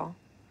little girl.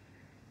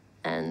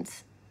 And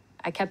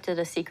I kept it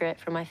a secret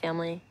from my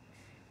family.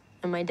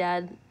 And my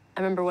dad,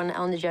 I remember when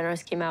Ellen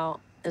DeGeneres came out,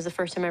 it was the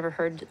first time I ever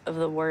heard of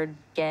the word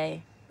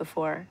gay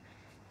before.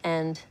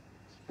 And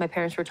my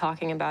parents were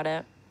talking about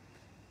it.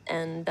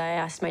 And I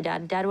asked my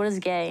dad, Dad, what is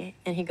gay?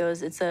 And he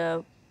goes, it's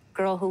a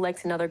girl who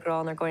likes another girl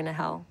and they're going to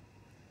hell.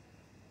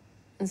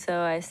 And so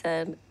I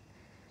said,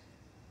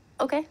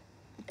 okay.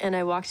 And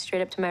I walked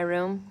straight up to my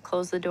room,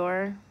 closed the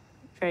door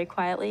very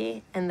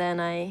quietly, and then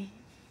I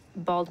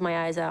bawled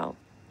my eyes out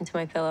into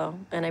my pillow.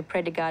 And I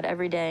prayed to God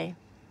every day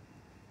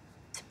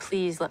to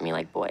please let me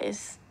like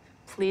boys.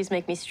 Please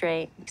make me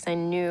straight, because I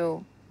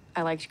knew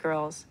I liked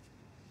girls.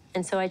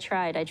 And so I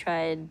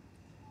tried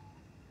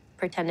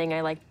pretending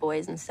I liked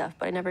boys and stuff,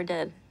 but I never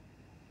did.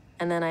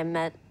 And then I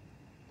met,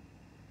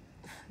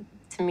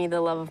 to me,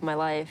 the love of my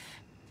life.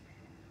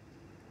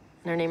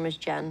 And her name was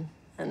Jen.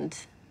 And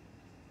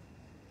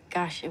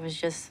gosh, it was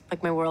just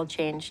like my world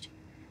changed.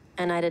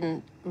 And I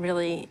didn't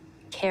really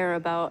care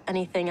about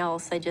anything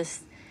else. I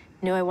just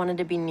knew I wanted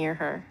to be near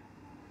her.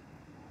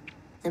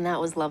 And that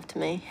was love to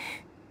me.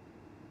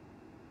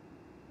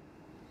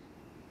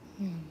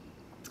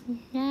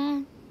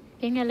 Yeah,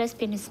 being a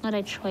lesbian is not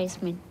a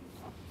choice, man.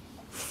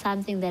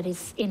 Something that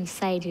is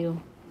inside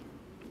you.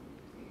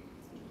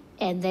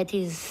 And that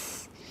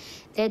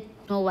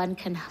no one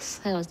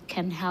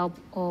can help,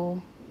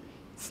 or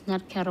it's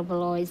not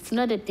curable, or it's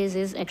not a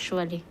disease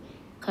actually.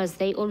 Because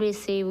they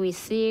always say we're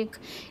sick.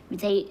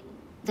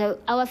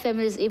 Our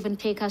families even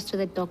take us to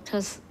the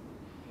doctors,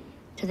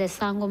 to the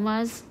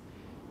sangomas,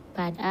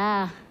 but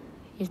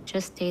you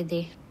just stay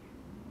there.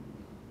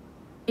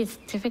 It's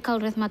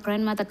difficult with my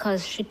grandmother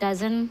because she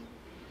doesn't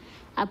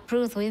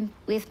approve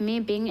with me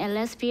being a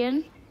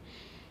lesbian,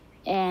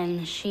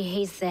 and she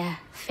hates the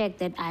fact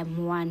that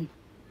I'm one.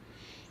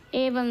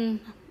 Even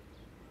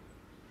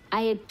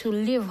I had to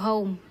leave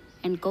home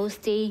and go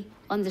stay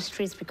on the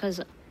streets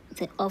because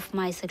of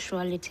my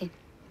sexuality.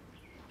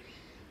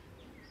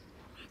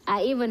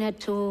 I even had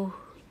to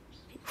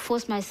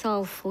force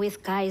myself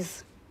with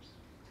guys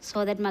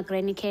so that my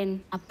granny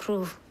can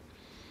approve,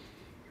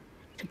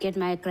 to get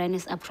my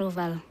granny's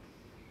approval.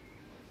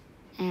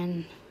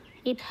 And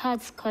it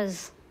hurts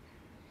because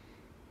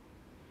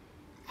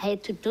I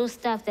had to do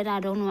stuff that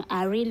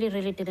I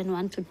really didn't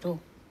want to do.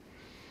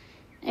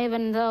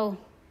 Even though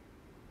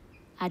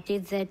I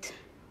did that,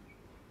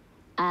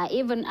 I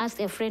even asked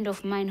a friend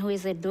of mine who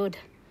is a dude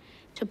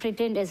to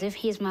pretend as if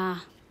he's my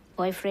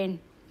boyfriend.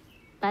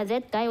 But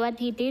that guy, what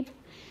he did,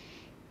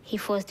 he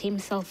forced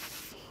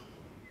himself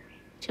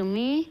to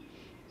me,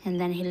 and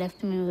then he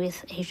left me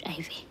with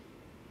HIV.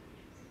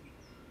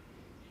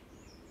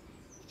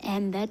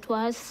 And that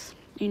was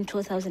in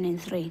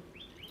 2003.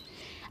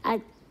 I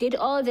did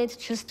all that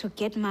just to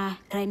get my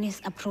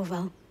granny's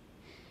approval.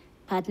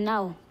 But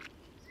now,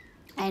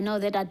 I know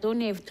that I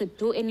don't have to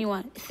do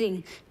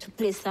anything to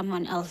please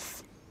someone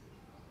else.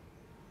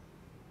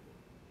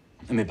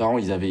 Mes parents,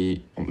 ils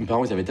avaient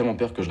tellement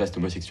peur que je reste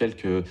homosexuel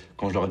que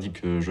quand je leur ai dit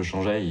que je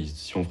changeais, ils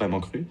s'y ont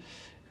vraiment cru.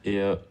 Et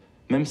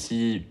même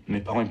si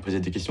mes parents ils me posaient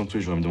des questions tous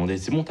les jours, ils me demandaient «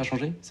 C'est bon, t'as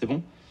changé? C'est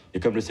bon ?» Et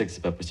comme je sais que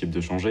c'est pas possible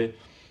de changer,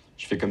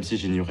 je fais comme si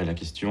j'ignorais la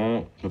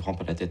question, je me prends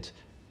pas la tête.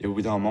 Et au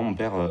bout d'un moment, mon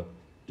père,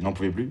 il n'en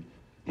pouvait plus.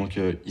 Donc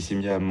il s'est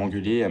mis à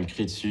m'engueuler, à me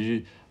crier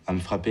dessus, à me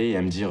frapper et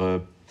à me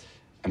dire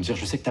 «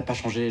 Je sais que t'as pas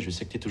changé, je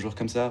sais que t'es toujours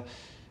comme ça. »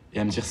 Et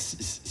à me dire,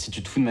 si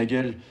tu te fous de ma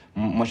gueule,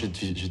 moi je vais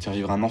te faire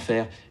vivre un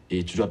enfer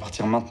et tu dois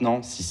partir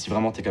maintenant si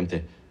vraiment t'es comme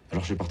t'es.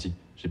 Alors je suis parti.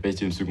 J'ai pas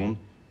hésité une seconde,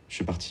 je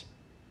suis parti.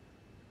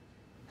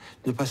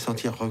 Ne pas se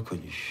sentir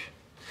reconnu,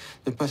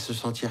 ne pas se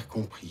sentir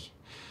compris,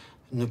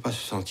 ne pas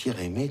se sentir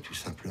aimé tout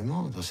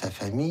simplement dans sa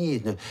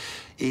famille.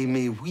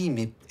 Aimer, oui,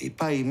 mais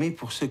pas aimer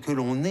pour ce que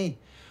l'on est.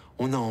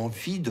 On a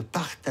envie de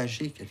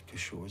partager quelque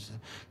chose.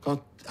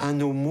 Quand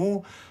un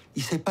homo,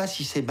 il sait pas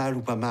si c'est mal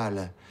ou pas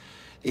mal.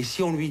 Et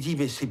si on lui dit,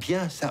 mais c'est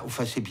bien ça,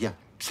 enfin c'est bien,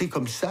 c'est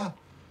comme ça,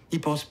 il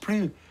pense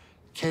plus.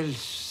 C'est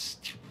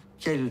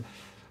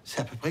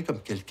à peu près comme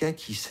quelqu'un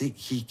qui sait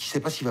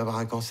pas s'il va avoir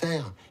un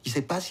cancer. Il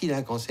sait pas s'il a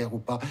un cancer ou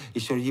pas.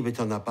 Et si on lui dit, mais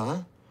t'en as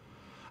pas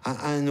un,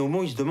 un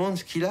homo, il se demande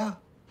ce qu'il a.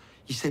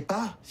 Il sait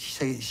pas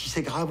si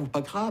c'est grave ou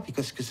pas grave, et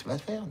qu'est-ce que ça va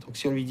faire. Donc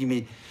si on lui dit,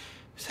 mais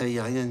ça, il n'y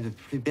a rien de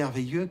plus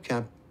merveilleux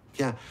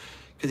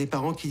que des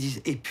parents qui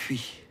disent, et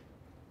puis,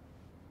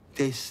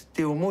 t'es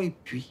homo, et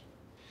puis.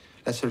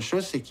 La seule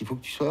chose, c'est qu'il faut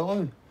que tu sois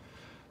heureux.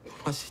 Pour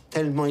moi, c'est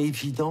tellement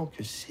évident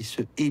que c'est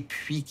ce « et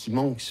puis » qui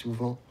manque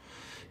souvent.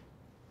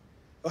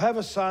 I have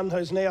a son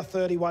who's now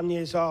 31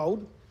 years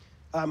old,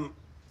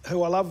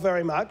 who I love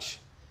very much.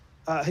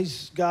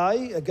 He's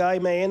gay, a gay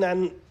man,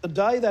 and the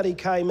day that he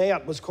came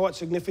out was quite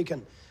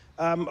significant.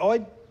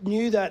 I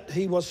knew that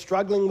he was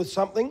struggling with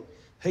something.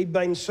 He'd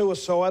been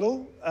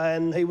suicidal,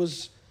 and he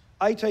was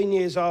 18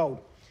 years old.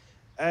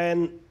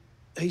 And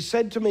he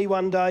said to me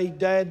one day,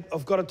 "Dad,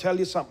 I've got to tell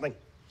you something."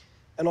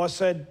 And I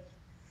said,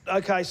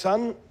 "Okay,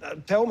 son,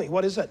 tell me,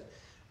 what is it?"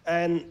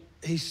 And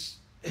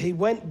he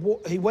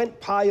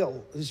went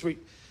pale.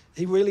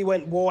 He really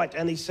went white,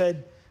 and he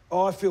said,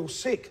 I feel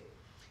sick.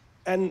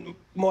 And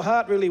my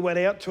heart really went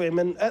out to him.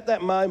 And at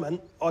that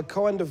moment, I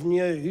kind of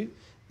knew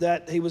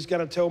that he was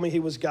going to tell me he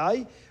was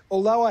gay,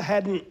 although I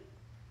hadn't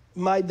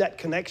made that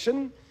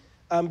connection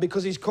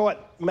because he's quite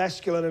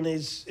masculine in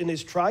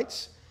his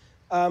traits.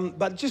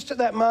 But just at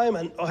that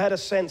moment, I had a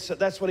sense that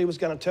that's what he was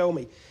going to tell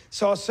me.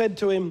 So I said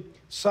to him,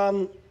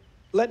 son,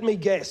 let me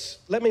guess.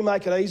 Let me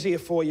make it easier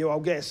for you, I'll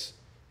guess.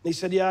 And he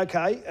said, yeah,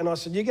 okay. And I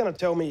said, you're going to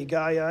tell me you're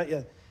gay, aren't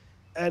you?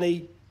 And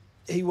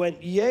he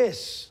went,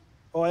 yes,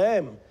 I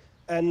am.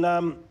 And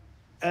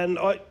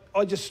I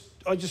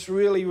just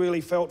really,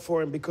 really felt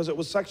for him because it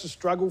was such a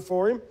struggle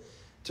for him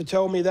to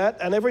tell me that.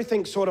 And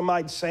everything sort of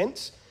made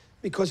sense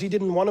because he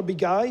didn't want to be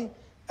gay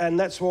and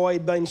that's why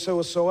he'd been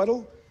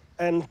suicidal.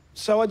 And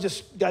so I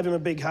just gave him a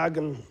big hug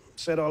and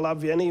said, I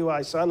love you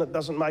anyway, son. It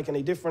doesn't make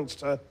any difference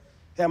to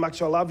how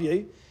much I love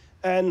you.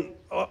 And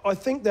I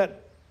think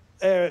that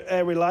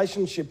our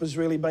relationship has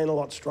really been a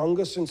lot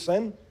stronger since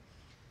then.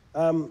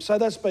 So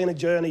that's been a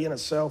journey in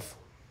itself.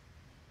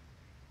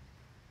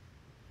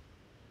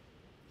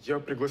 Я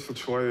пригласил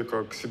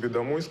человека к себе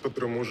домой, с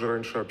которым мы уже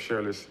раньше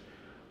общались.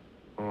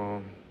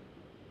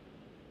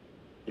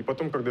 И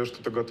потом, когда я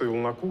что-то готовил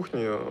на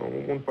кухне,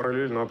 он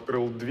параллельно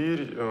открыл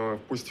дверь,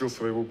 впустил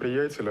своего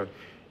приятеля,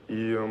 и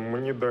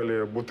мне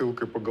дали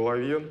бутылкой по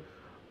голове.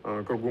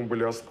 Кругом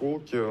были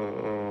осколки,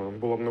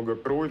 было много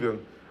крови.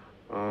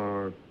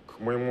 К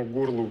моему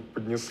горлу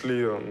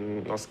поднесли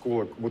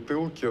осколок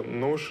бутылки,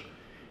 нож,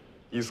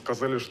 и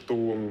сказали, что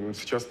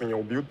сейчас меня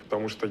убьют,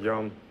 потому что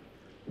я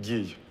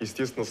гей.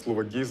 Естественно,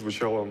 слово «гей»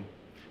 звучало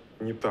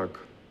не так.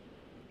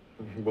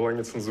 Была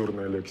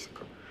нецензурная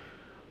лексика.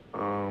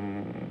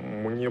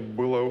 Мне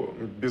было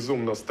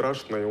безумно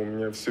страшно, и у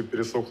меня все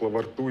пересохло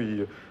во рту,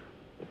 и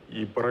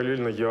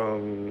параллельно я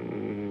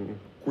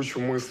кучу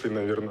мыслей,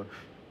 наверное,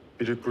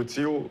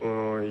 перекрутил.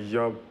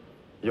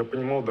 Я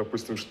понимал,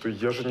 допустим, что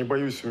я же не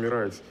боюсь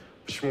умирать.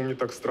 Почему мне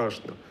так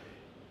страшно?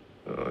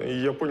 И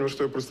я понял,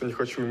 что я просто не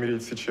хочу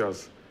умереть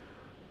сейчас.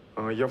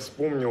 Я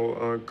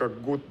вспомнил,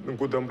 как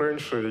годом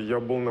раньше я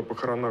был на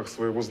похоронах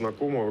своего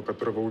знакомого,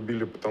 которого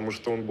убили, потому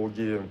что он был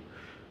геем.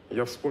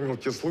 Я вспомнил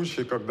те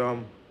случаи, когда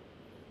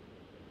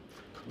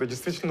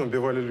действительно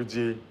убивали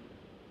людей.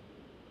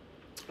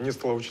 Мне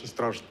стало очень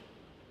страшно.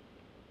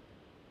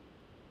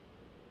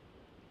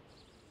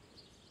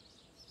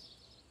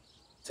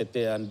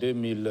 C'était en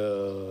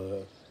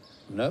 2009,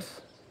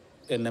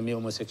 un ami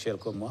homosexuel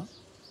comme moi.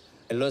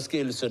 Et lorsque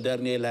ce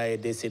dernier là est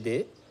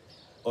décédé,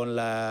 on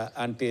l'a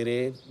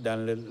enterré dans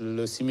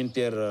le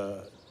cimetière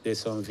de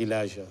son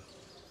village.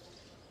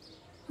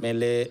 Mais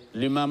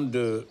l'imam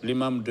de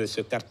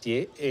ce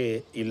quartier,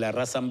 il a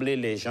rassemblé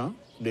les gens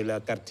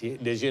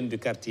des jeunes du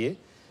quartier.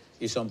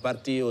 Ils sont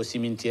partis au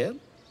cimetière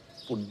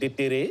pour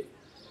déterrer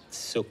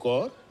ce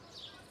corps,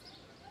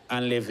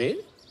 enlever,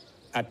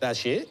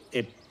 attacher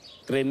et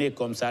traîner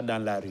comme ça dans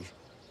la rue.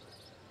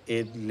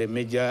 Et les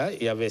médias,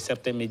 il y avait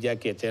certains médias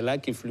qui étaient là,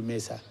 qui filmaient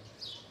ça.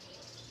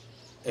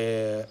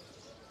 Et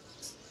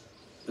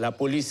la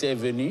police est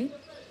venue.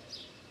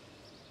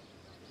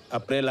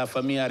 Après, la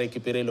famille a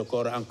récupéré le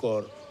corps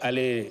encore,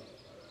 allé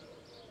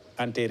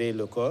enterrer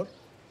le corps.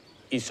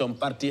 Ils sont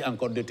partis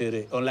encore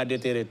déterrer. On l'a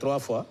déterré 3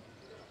 fois.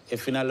 Et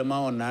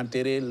finalement, on a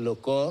enterré le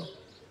corps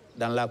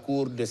dans la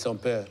cour de son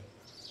père.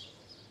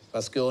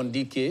 Parce qu'on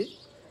dit que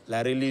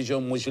la religion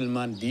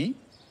musulmane dit,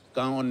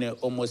 quand on est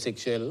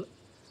homosexuel,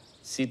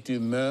 si tu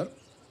meurs,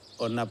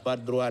 on n'a pas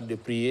le droit de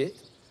prier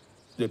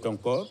de ton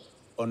corps.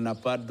 On n'a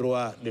pas le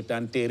droit de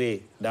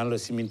t'enterrer dans le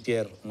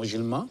cimetière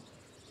musulman.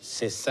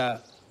 C'est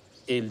ça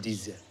qu'il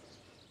disait.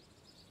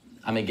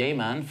 I'm a gay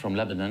man from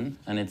Lebanon,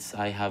 and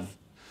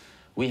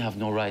we have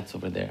no rights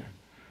over there.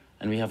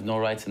 And we have no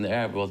rights in the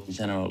Arab world in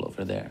general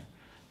over there.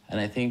 And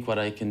I think what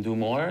I can do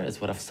more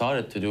is what I've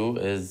started to do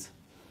is,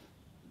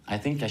 I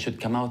think I should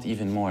come out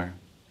even more.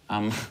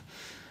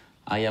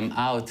 I am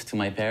out to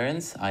my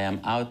parents, I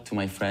am out to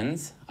my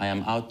friends, I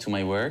am out to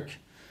my work,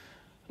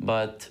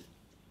 but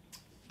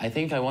I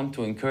think I want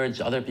to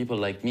encourage other people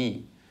like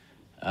me,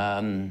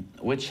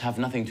 which have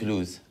nothing to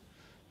lose.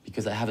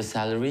 Because I have a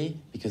salary,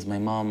 because my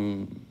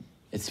mom,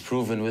 it's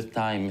proven with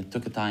time, it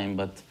took a time,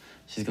 but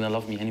she's gonna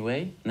love me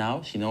anyway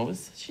now. She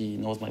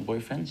knows my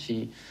boyfriend,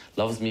 she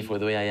loves me for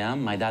the way I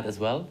am, my dad as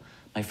well,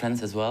 my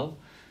friends as well.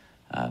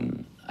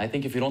 I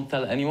think if you don't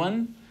tell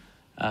anyone,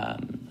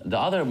 the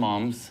other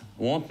moms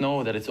won't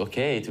know that it's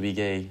okay to be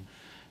gay.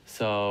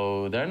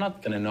 So they're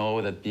not gonna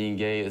know that being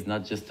gay is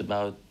not just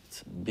about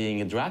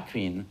being a drag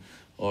queen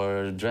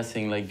or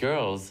dressing like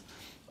girls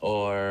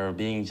or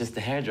being just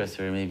a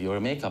hairdresser maybe or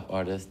a makeup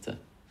artist.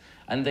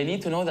 And they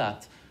need to know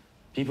that.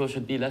 People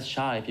should be less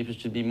shy, people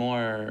should be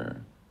more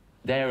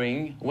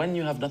daring when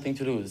you have nothing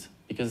to lose.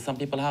 Because some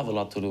people have a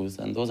lot to lose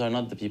and those are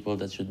not the people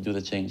that should do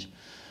the change,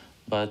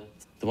 but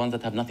the ones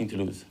that have nothing to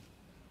lose.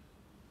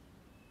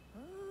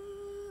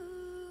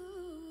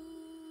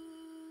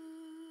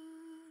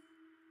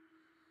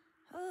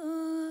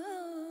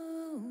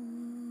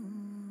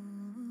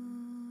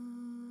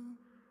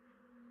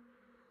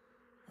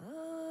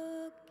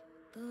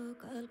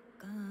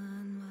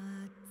 Tegalkan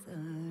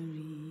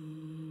watsari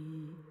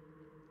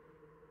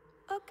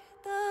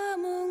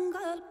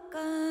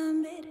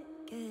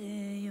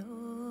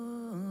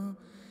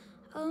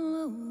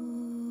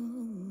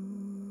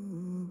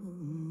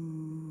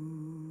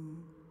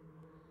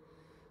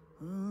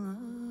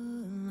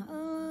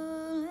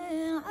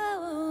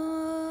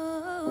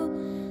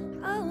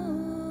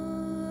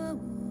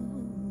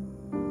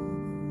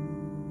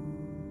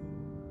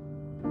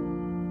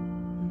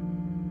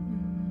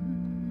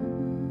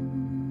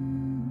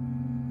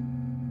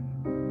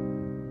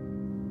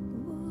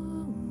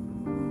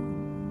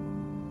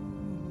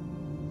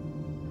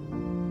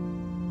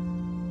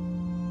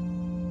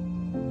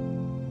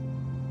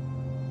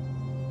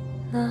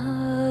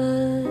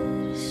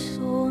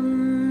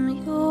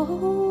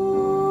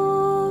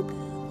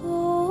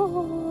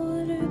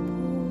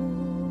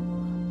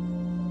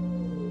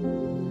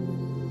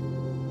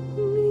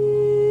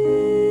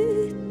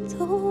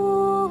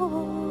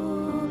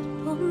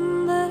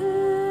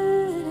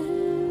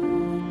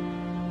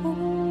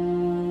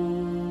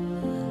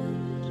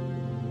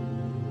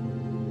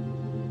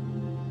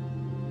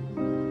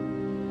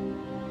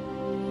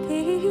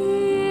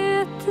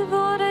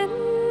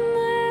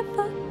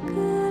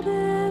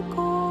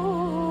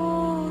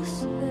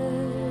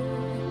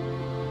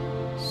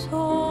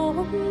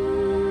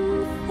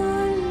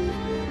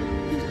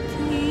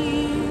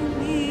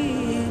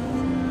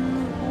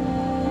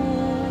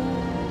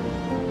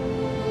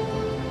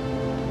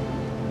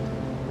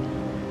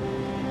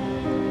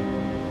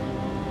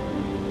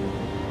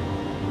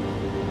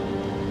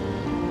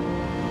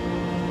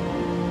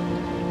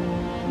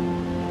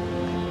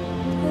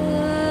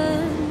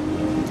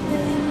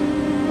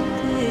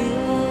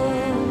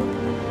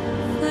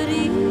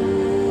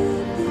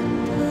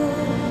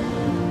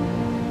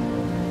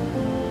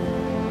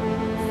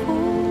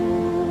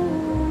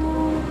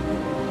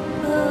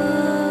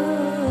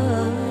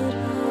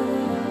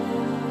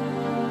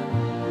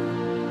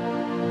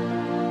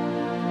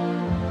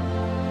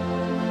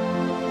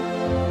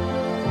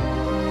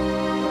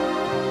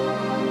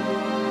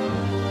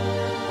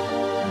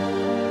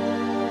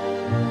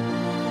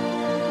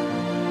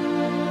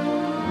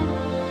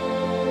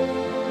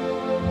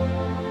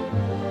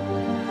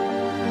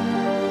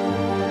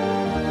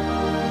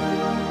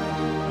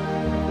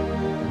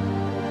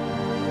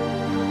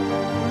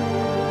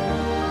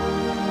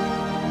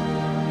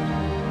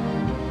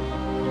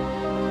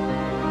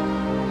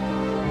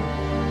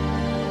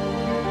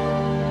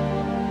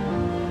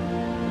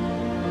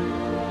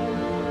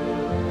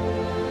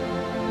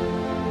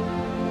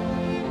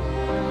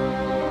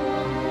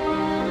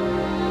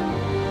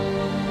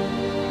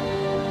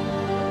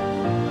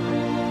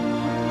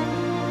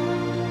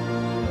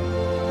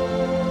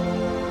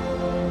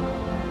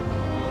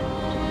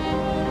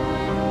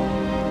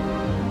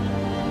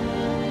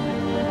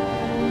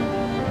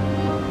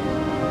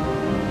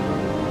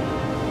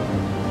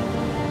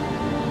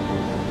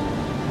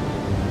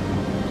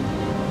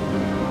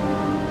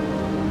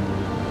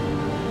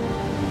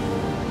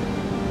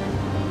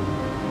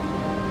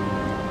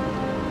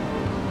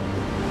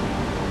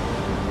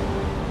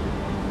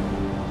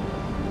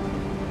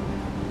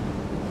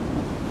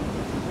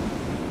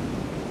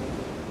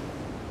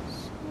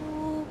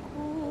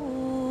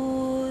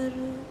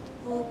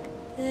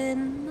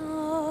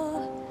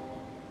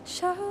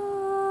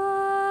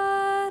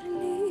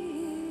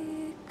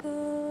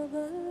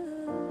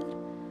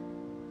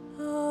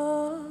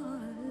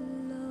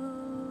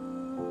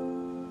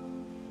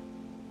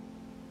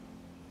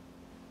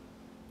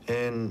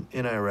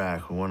In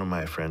Iraq, one of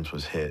my friends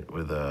was hit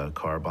with a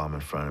car bomb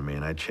in front of me,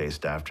 and I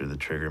chased after the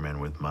triggerman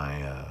with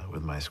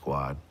my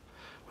squad,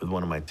 with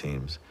one of my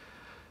teams.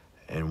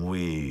 And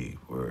we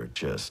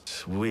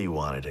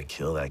wanted to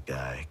kill that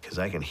guy, because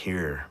I can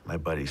hear my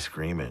buddy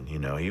screaming, you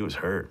know, he was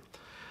hurt.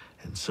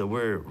 And so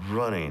we're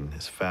running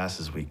as fast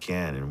as we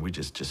can, and we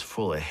just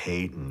full of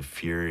hate and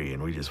fury,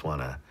 and we just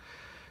want to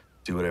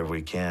do whatever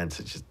we can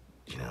to just,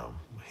 you know,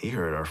 he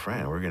hurt our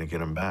friend, we're going to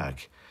get him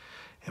back.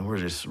 And we're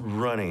just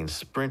running,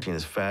 sprinting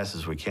as fast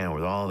as we can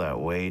with all that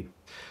weight,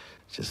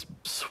 just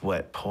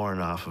sweat pouring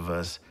off of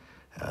us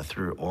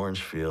through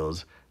orange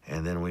fields.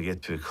 And then we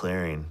get to a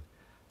clearing,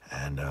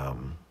 and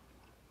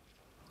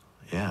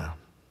yeah,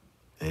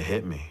 it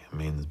hit me. I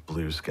mean, the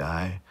blue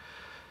sky.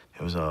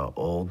 It was an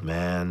old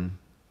man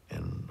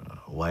in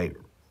a white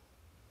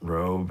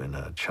robe and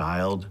a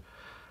child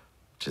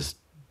just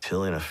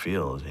tilling a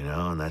field, you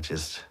know, and that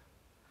just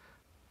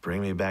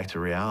bring me back to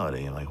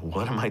reality. I'm like,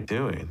 what am I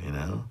doing, you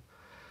know?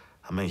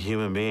 I'm a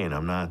human being.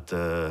 I'm not, you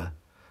know,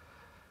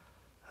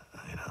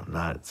 I'm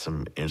not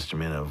some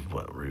instrument of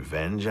what,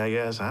 revenge, I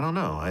guess. I don't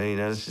know. You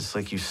know, it's just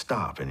like you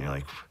stop and you're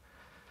like,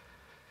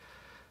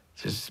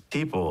 just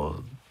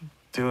people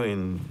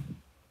doing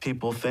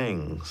people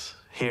things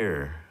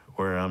here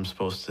where I'm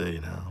supposed to,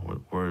 you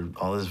know, where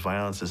all this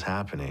violence is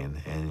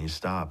happening, and you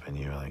stop and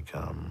you're like,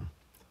 I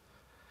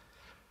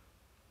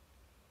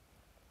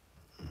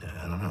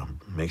don't know,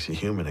 makes you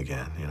human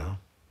again, you know?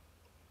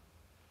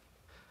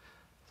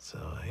 So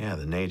yeah,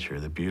 the nature,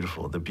 the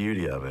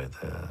beauty of it,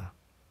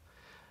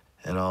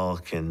 it all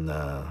can,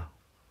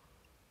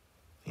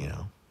 you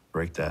know,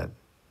 break that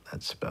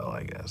spell,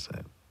 I guess.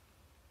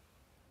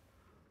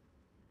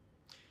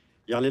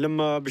 يعني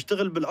لما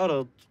بشتغل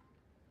بالأرض،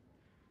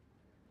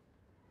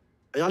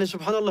 يعني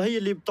سبحان الله هي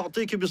اللي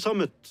بتعطيكي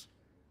بصمت.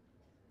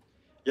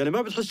 يعني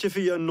ما بتحسي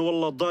فيها إنه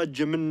والله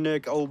ضاجة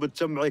منك أو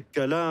بتسمعك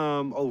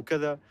كلام أو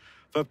كذا،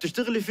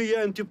 فبتشتغلي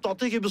فيها أنت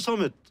بتعطيكي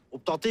بصمت،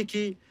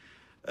 وبتعطيكي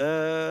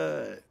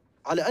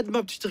على قد ما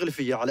بتشتغلي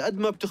فيها، على قد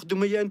ما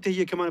بتخدميها أنت،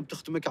 هي كمان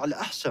بتخدمك على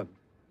أحسن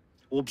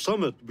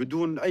وبصمت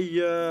بدون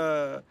أي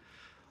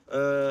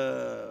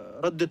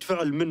ردة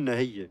فعل منها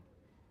هي.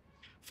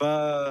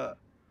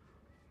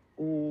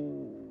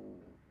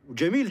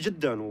 وجميل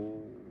جدا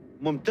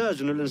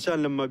وممتاز إنه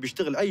الإنسان لما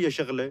بيشتغل أي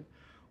شغلة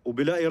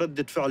وبيلاقي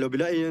ردة فعله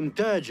وبيلاقي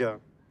إنتاجه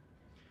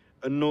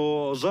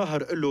إنه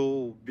ظاهر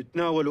له،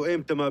 بيتناوله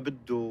إيمتى ما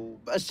بده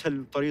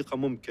بأسهل طريقة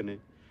ممكنة.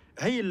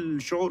 هي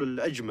الشعور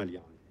الأجمل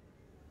يعني.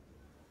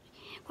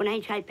 Quando a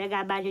gente vai pegar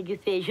a base de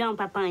feijão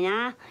para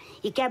apanhar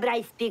e quebrar a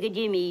espiga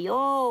de milho,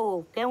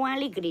 oh, que é uma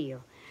alegria.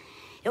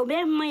 Eu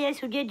mesmo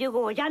amanheço o dia e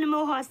digo, já no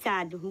meu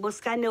roçado,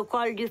 buscar meu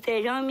colo de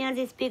feijão e minhas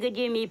espigas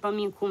de milho para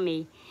mim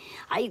comer.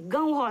 Aí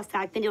ganho o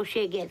roçado, quando eu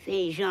chego é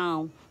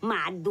feijão,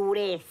 maduro,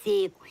 é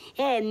seco,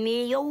 é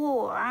milho,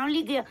 oh, é uma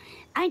alegria.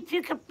 A gente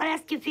fica,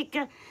 parece que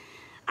fica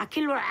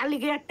aquilo, a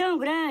alegria é tão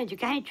grande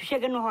que a gente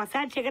chega no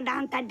roçado, chega da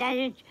vontade da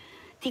gente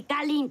ficar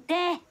ali em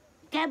pé,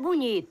 que é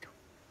bonito.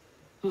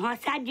 Um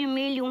roçado de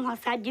milho, um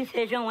roçado de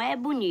feijão é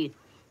bonito,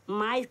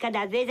 mas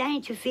cada vez a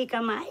gente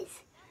fica mais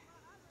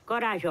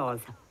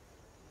corajosa.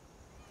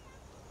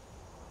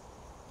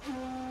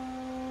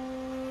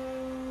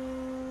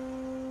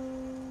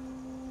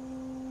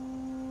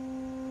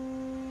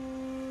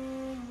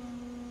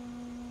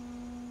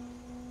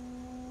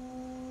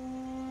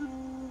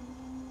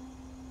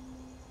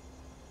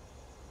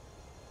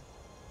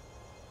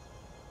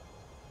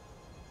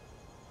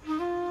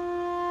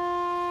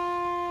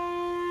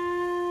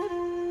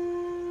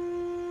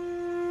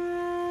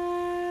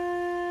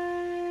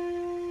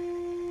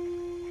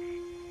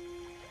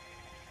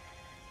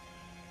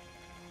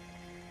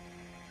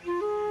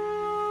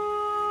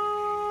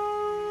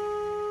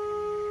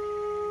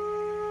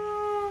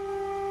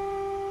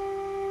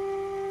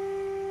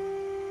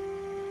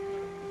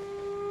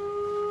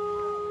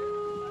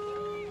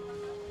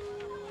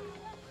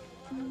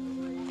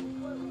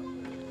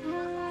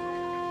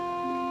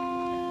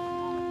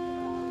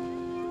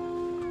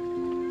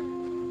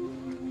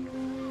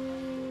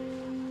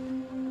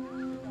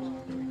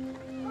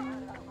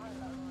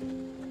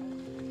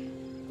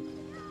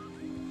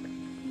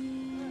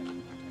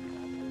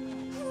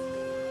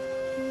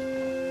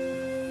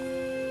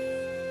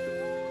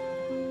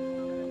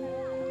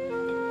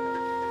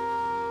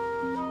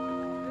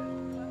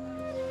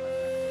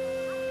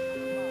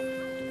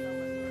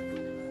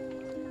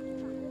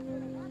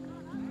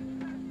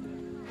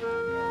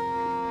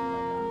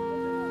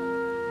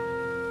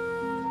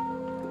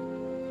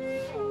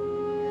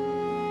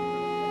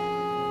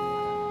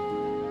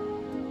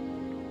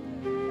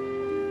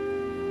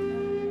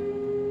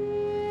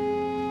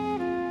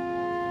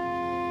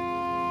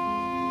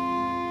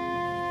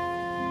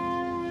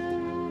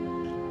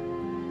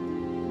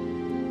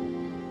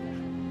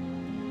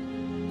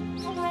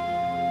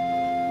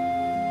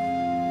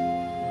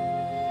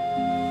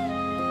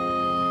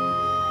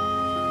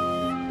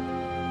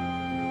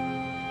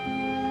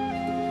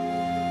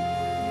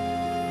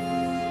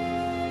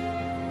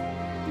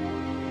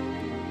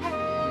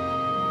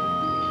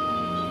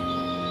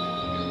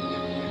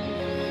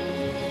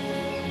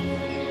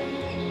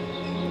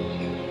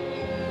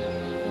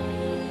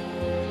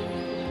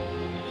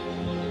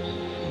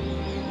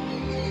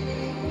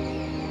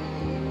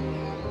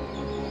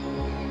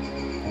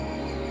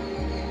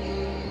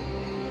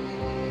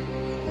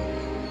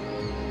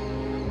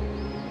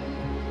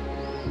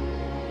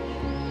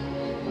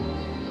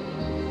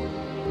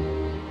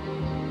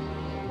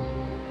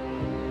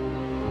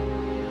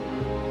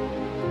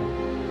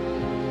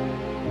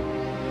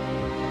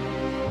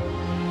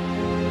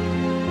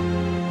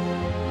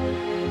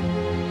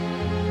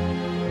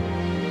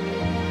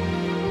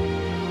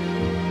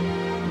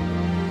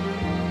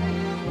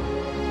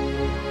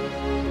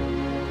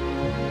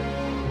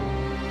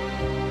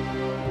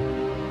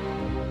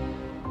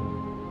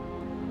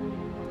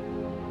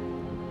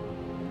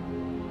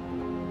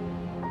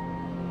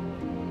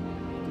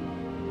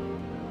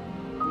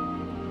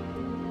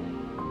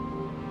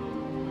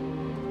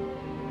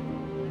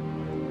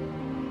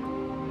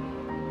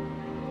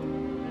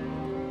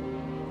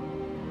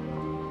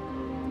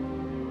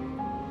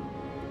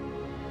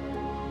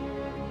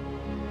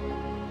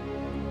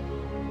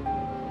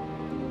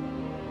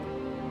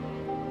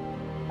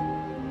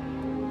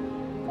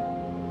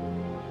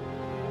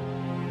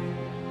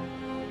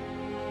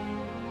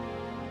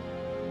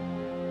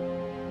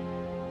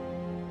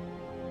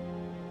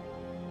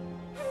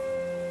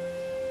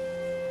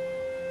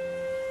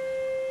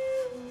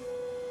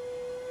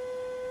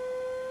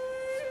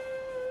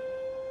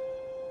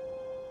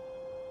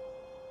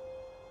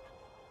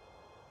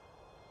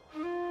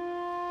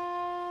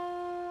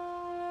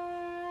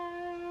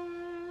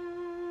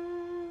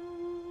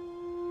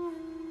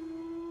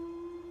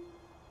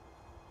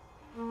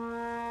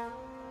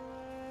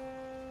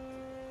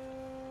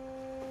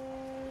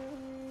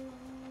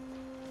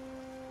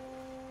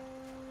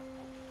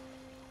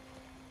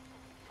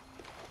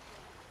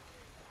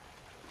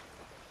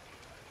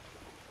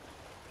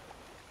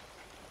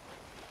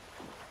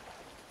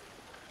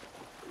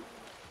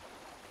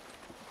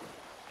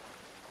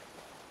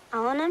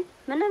 አሁንም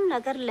ምንም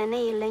ነገር ለኔ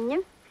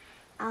የለኝም።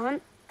 አሁን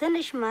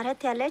ትንሽ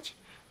መሬት ያለች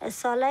እሷ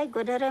ላይ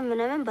ጎደረ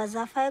ምንም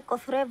በዛፋይ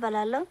ቆፍሬ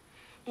በላለሁ።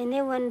 እኔ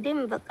ወንድም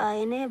በቃ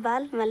እኔ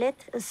ባል ማለት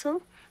እሱ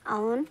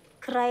አሁን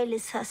ክራይ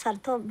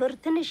ሰርቶ ብር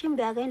ትንሽም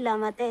ቢያገኝ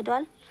ላመጣ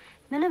ሄዷል።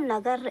 ምንም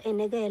ነገር እኔ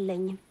ጋር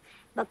የለኝም።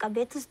 በቃ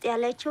ቤት ውስጥ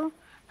ያለችው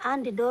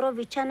አንድ ዶሮ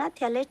ብቻ ናት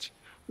ያለች።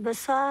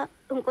 በሷ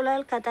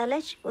እንቁላል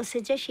ከጣለች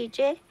ወስጄ ሽጬ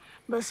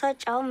በሷ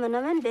ጫው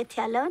ምንም ቤት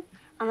ያለውን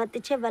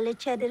አመጥቼ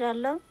በልቼ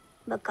አድራለሁ።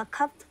 በቃ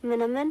ከብት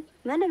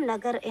ምንም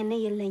ነገር እኔ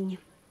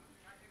የለኝም።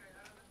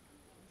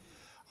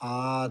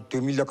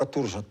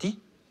 2014 zany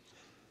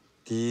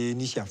dia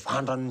nisy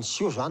avandran'ny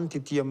seho zany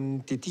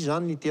tety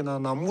zany tena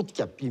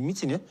namotika be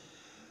mihitsiny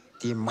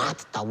dia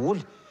maty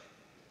daholo.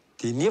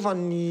 Dia nefa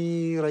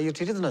ny raha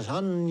eritreretina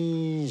zany ny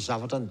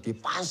zavatra ny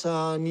dépense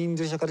ny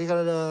resaka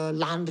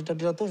lany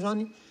rehetrarehetra tao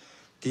zany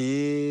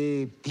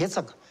dia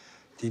betsaka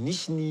dia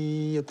nisy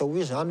ny atao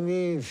hoe zany hoe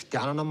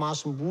vidianana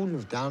masom-bolo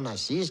vidianana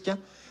zezika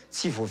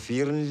tsy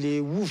voaverin'le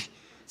ovy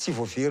tsy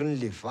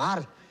voaverin'le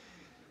vary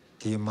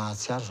dia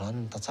mahatsiaro zany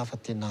ny tatsafa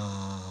tena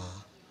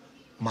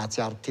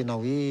mahatsiaro tena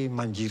hoe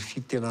mangiry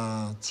fito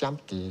tena tsy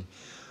ampy dia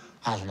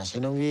azo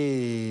lasaina hoe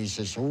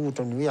zay zao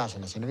ohatrany hoe azo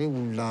lasaina hoe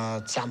olona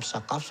tsy ampy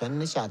sakafo zany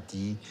ne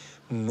sady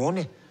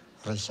nona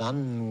raha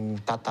izany no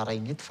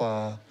tantaraina eto fa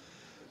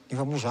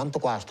nefa moa zany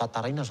toko azo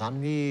tantaraina zany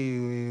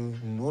hoe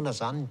nona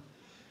zany.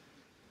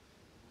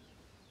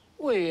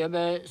 Oui, eh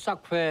ben, ça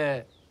que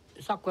fait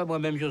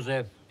moi-même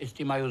Joseph,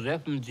 estima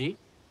Joseph me dit,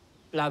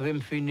 l'avait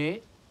me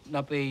fini dans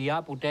le pays,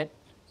 peut-être,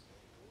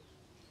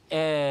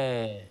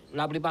 et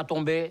la pluie pas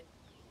tombée,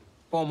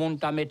 pour le monde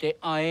t'a metté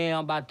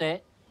en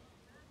bataille,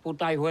 pour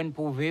Taïwan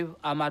pour vivre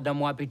à madame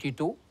moi petit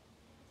tout.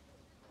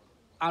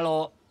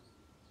 Alors,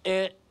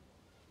 et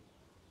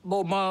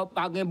bon, moi,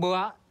 pas de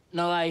bois,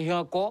 dans la région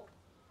encore,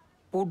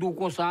 pour tout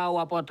comme ça, ou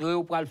à rentrer,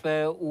 ou pour le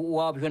faire, ou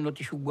à besoin de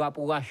petit chou bois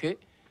pour racher,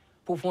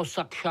 pour faire un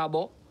sac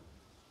charbon.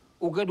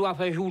 Ou que doit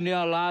faire journée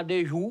là,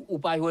 des jours, ou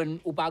pas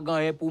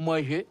gagner pour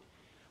manger,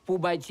 pour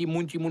bâtir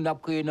petit monde à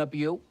créer dans le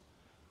pied.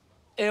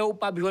 Et ou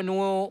pas besoin de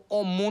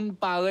monde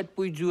paraître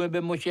pour dire,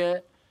 ben mon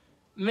cher,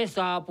 mais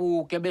ça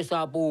pour, qu'est-ce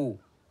ça pour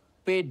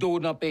payer d'eau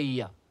dans le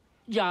pays.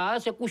 Ja,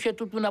 c'est coucher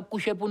tout le monde a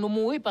couché pour nous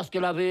mourir parce que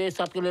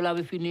ça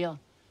l'avait fini.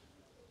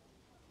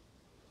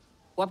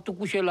 Ou tout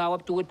coucher là, ou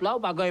tout être là, ou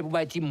pas gagner pour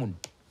bâtir monde.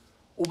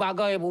 Ou pas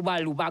gagner pour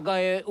balle, ou pas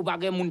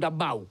gagner monde à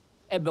bas.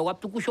 Eh ben, ou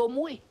tout coucher au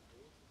mourir.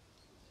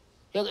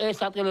 Et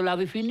ça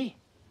l'avait fini.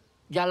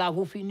 Ja la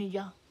vous fini,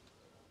 ja.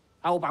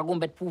 Ah, ou pas qu'on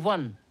bête pour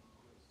vendre.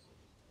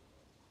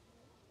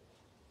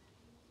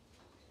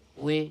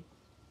 Oui.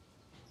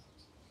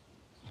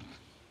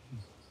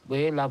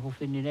 Oui, là, vous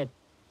finissez net.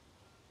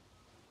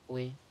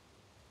 Oui.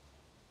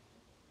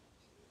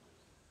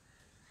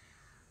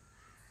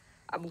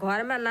 अब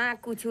घर में ना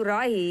कुछ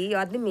रही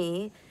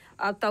आदमी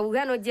अब तो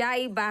उहे न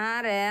जाई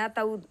बाहर है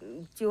तो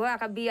चूहा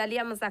का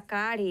बियालिया में से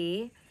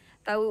काढ़ी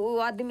तो वो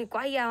आदमी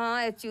कही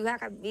हाँ चूहा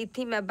का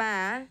इथी में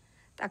बा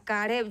तो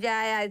काढ़े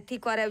जाए इथी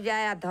करे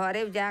जाए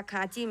धरे जाए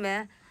खाँची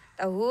में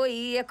तो हो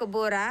एक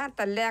बोरा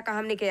तो लेकर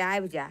हमने के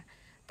आब जा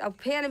तो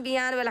फिर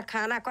बिहान वाला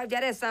खाना कह जा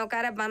रे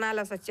सौकारे बना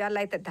लो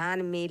चल तो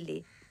धान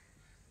मिली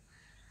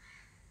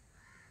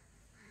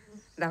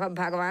देखो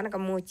भगवान का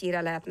मुँह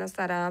चीरल है इतना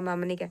सारा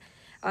हमने के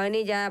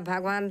अनी जा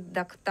भगवान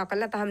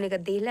तकल तो हमने के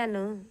दिले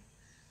न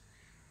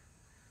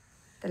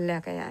तो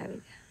लेके आए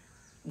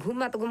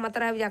घूमत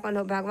रह जा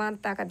कौन भगवान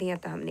तक दिए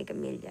तो हमने के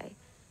मिल जाए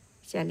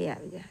चलिए आ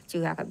जा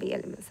चूहा का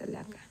बियल में से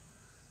लेकर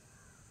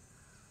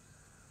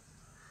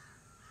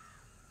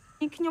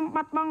ខ្ញុំ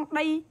បាត់បង់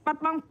ដីបា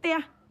ត់បង់ផ្ទះ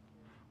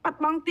បាត់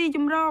បង់ទីជ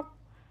ម្រក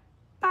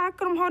តើ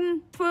ក្រុមហ៊ុន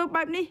ធ្វើ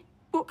បែបនេះ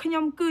ពួកខ្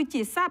ញុំគឺ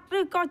ជាសត្វឬ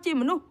ក៏ជា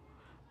មនុស្ស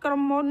ក្រុ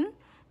មហ៊ុន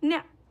អ្ន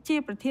កជា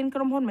ប្រធានក្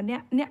រុមហ៊ុនម្នា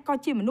ក់អ្នកក៏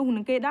ជាមនុស្ស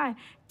នឹងគេដែរ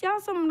ចា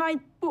សម្រាប់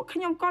ពួកខ្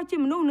ញុំក៏ជា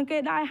មនុស្សនឹងគេ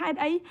ដែរហេតុ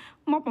អី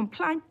មកបំ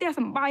ផ្លាញផ្ទះ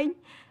សម្បែង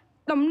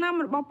ដំណាំ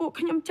របស់ពួក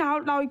ខ្ញុំចោល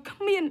ដោយគ្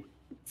មាន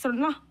ស្រ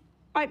ណោះ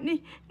បែបនេះ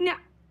អ្នក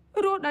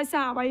រស់ដោយសា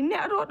រអ្វីអ្ន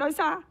ករស់ដោយ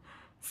សារ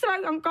ស្រូវ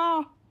អង្គ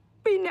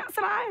ពីអ្នក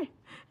ស្រែ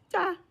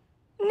ចា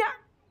អ្នក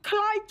ខ្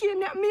លាយជា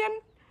អ្នកមាន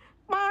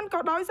បានក៏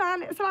ដោយសារ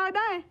អ្នកស្រែ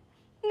ដែរ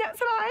អ្នក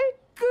ស្រែ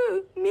គឺ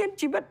មាន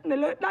ជីវិតនៅ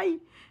លើដី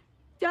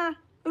ចា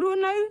រស់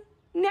នៅ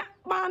អ្នក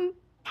បាន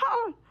ផល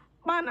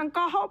បានអង្គ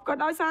ហូបក៏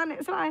ដោយសារអ្ន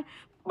កស្រែ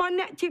បើ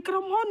អ្នកជាក្រុ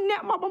មហ៊ុនអ្ន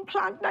កមកបំផ្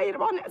លាញដីរ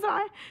បស់អ្នកស្រែ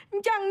អ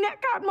ញ្ចឹងអ្នក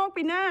កើតមក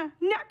ពីណា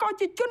អ្នកក៏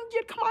ជាជន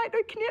ជាតិខ្មែរ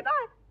ដូចគ្នាដែ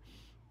រ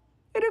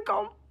ឬក៏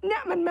អ្ន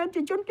កមិនមែន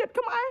ជាជនជាតិ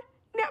ខ្មែរ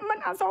អ្នកមិន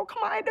អសូរខ្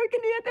មែរដូច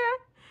គ្នាទេ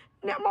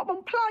អ្នកមក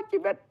បំផ្លាញជី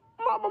វិត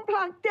មកបំផ្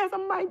លាញផ្ទះស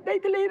ម្បែងដី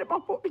ធ្លីរប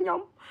ស់ពួកខ្ញុំ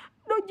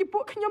ដូចជាពួ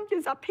កខ្ញុំជា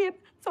សត្វធាតុ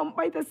សំ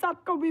បីតែសត្វ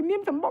ក៏វាមា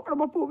នសម្បុករ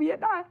បស់ពួកវា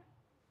ដែរ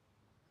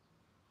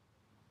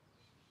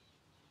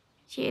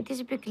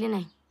शेतीची पिकली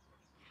नाही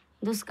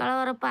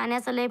दुष्काळावर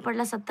पाण्याचं लय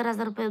पडला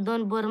 70,000 रुपये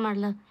 2 बोर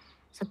मारलं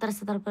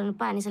 70,000 रुपये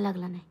पाणीचं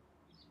लागलं नाही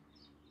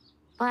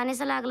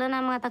पाणीचं लागलं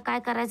ना मग आता काय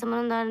करायचं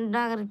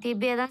म्हणून ती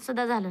बेदान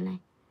सुद्धा झालं नाही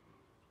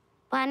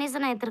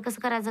पाणीचं नाही तर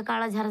कसं करायचं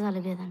काळा झार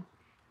झालं बेदान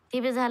ते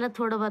बी झालं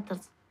थोडं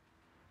बातच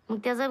मग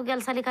त्याचं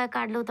गेलसाली काय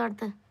काढलं होतं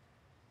वाटतं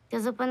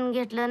त्याचं पण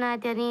घेतलं ना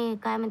त्याने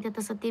काय म्हणते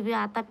तसं ते बी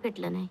आता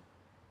पेटलं नाही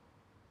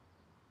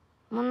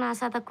म्हणून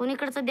असं आता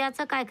कोणीकडचं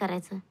द्यायचं काय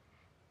करायचं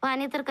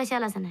पाणी तर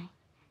कशालाच नाही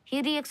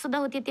हिरी एक सुद्धा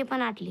होती ते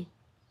पण आटली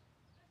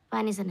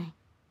पाणीचं नाही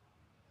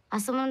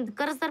असं म्हणून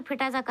कर्ज तर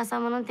फिटायचा कसा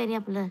म्हणून त्यांनी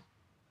आपलं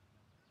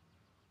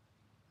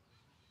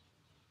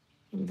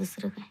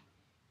दुसरं काय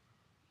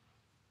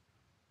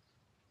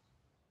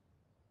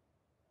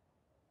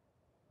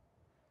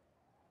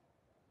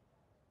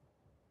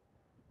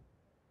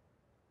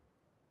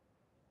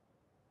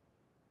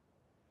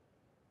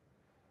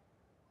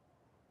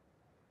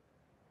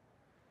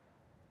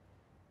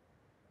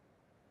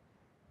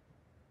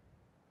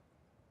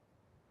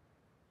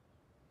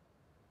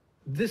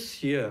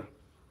This year,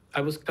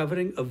 I was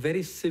covering a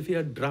very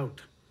severe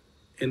drought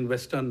in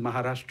Western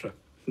Maharashtra,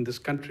 in this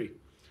country.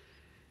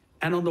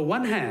 And on the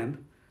one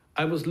hand,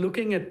 I was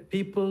looking at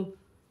people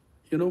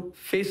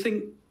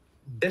facing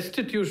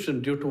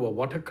destitution due to a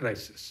water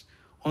crisis.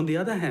 On the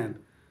other hand,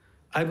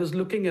 I was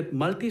looking at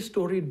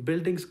multi-storied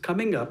buildings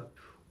coming up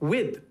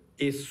with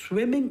a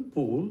swimming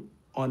pool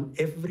on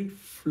every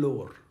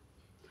floor.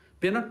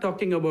 We're not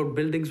talking about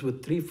buildings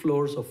with 3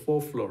 floors or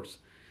 4 floors.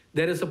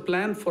 There is a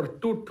plan for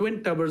 2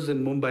 twin towers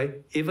in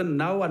Mumbai, even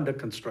now under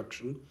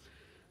construction,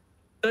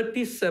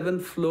 37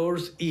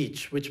 floors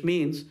each, which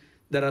means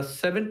there are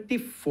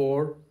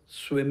 74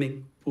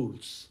 swimming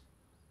pools.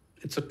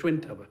 It's a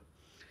twin tower.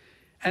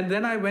 And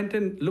then I went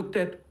and looked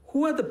at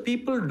who are the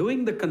people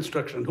doing the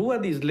construction? Who are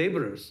these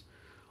laborers?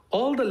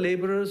 All the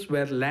laborers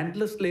were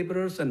landless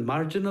laborers and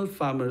marginal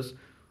farmers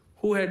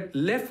who had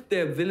left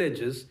their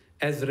villages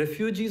as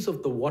refugees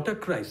of the water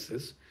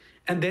crisis,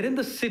 and they're in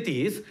the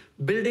cities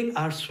building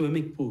our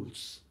swimming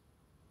pools.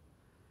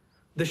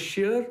 The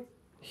sheer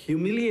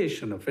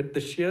humiliation of it,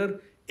 the sheer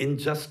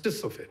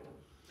injustice of it.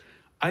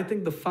 I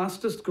think the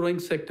fastest growing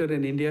sector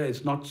in India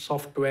is not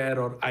software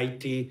or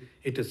IT,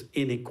 it is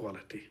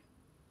inequality.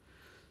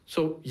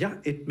 So yeah,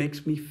 it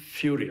makes me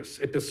furious.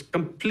 It is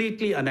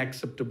completely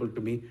unacceptable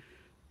to me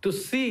to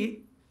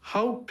see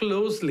how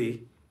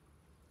closely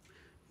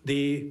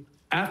the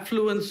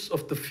affluence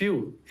of the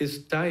few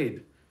is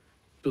tied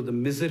to the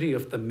misery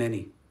of the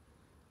many.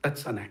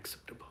 That's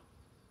unacceptable.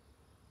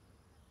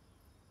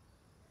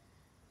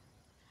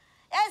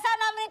 ऐसा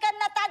हमने का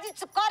नेताजी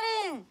करी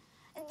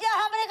जे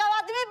हमने का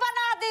आदमी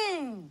बना दी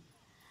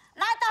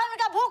नहीं तो हमने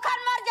का भूखन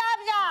मर जाब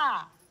जा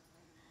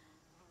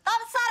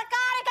तब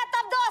सरकार का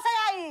तब दोष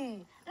आई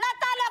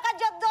नेता लोग का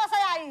जब दोष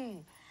आई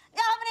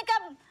जे हमने का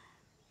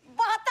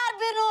 72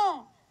 बिनु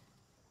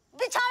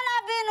बिछौना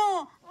बिनु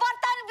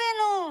बर्तन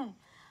बिनु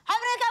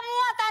हमने का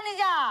मुंह तानी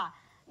जा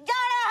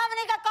जाड़े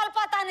हमने का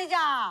कलपता नहीं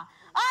जा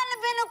अन्न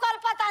बिनु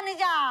कलपता नहीं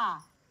जा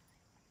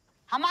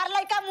हमार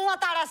लइका मुंह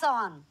ताड़े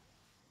सन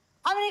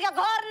हमनी का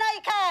घर नहीं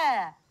खे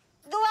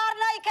दुआर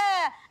नहीं खे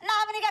ना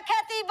हमनी का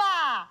खेती बा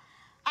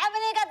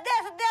हमनी का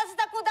देश देश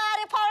तक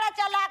उधारी फौड़ा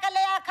चला के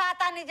ले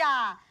खाता नहीं जा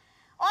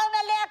ओ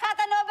में ले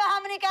खाता नो में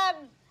हमनी का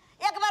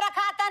एक बार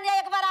खाता नहीं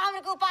एक बार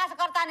हमनी को उपास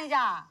करता नहीं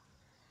जा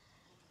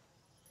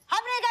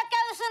हमनी का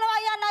क्यों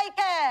सुनवाया नहीं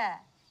खे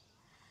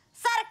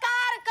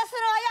सरकार का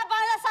सुनवाया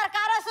बांग्ला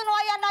सरकार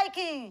सुनवाया नहीं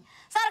की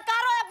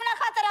सरकारों अपना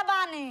खतरा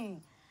बानी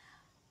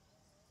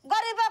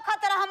गरीबों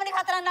खतरा हमनी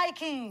खतरा नहीं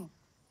की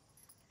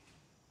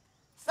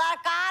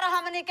सरकार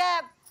हमनी के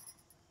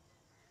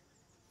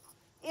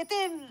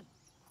इतनी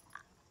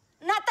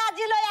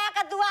नेताजी लोग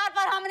आकर द्वार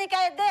पर हमनी के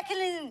देख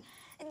ली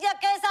जे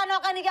कैसा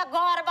नौकनी के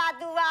घर बा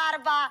द्वार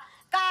बा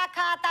का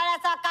खाता रे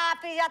सा का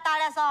पिया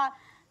तारे सन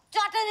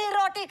चटनी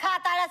रोटी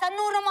खाता रे सन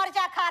नून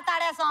मरचा खाता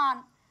रे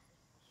सन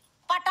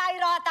पटाई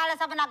रहता रे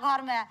अपना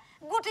घर में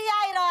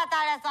गुटियाई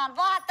रहता रे सन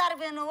 72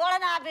 बिनु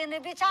ओढ़ना बिनु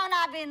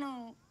बिछौना बिनु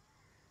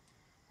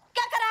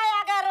केकरा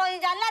आगे रोई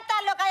जा नेता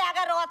लोग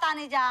आगे रोता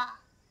नहीं जा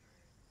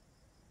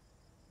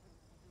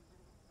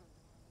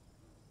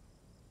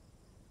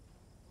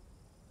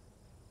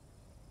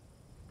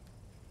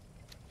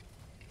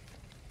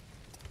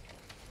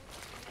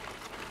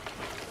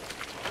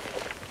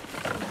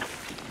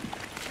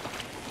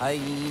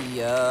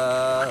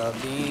هيا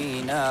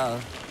بينا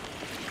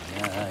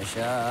يا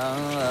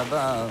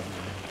شباب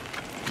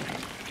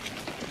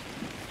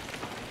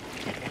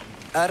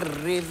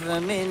قرب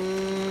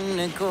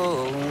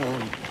منكم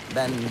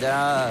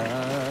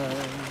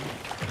بندان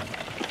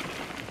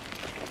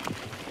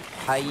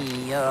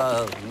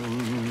هيا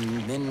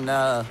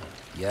بنا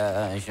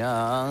يا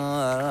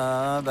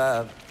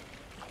شباب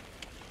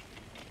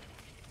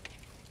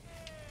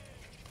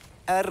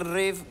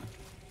قرب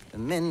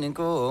من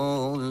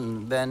كل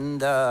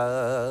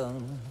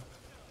بندان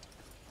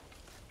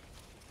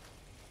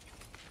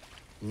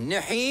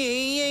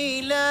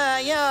نحيي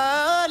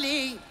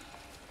ليالي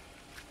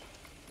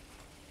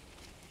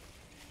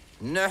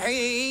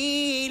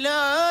نحيي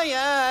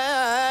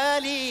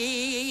ليالي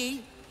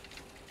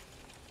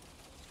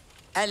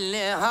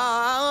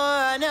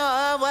الهنا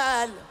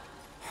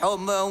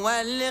والحب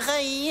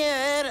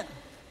والخير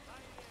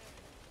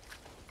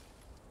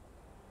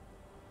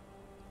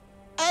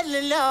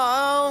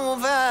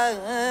اللوفة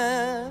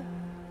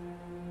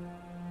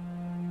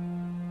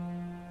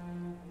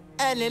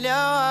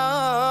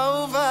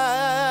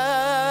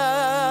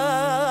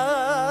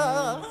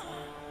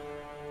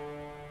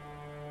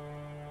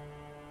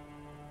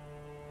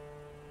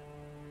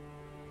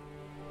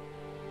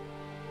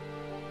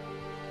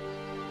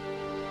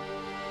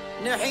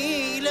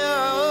نحيل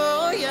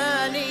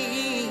يالي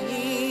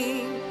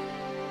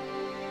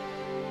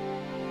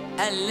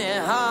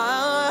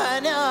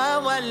الهنا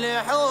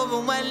والحب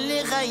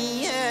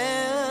والخيال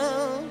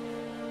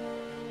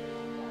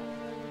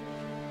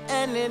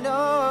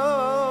اللوفة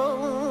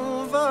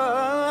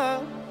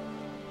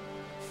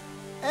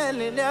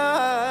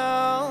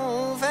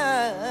اللوفة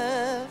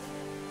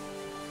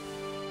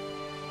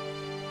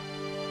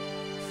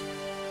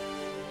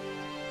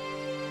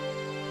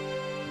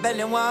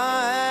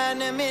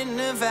بلوان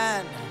من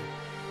فن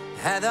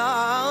هذا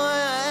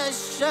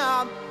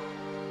الشعب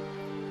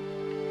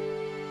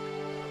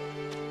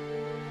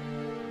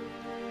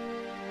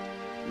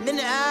من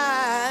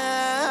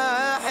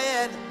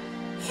آحد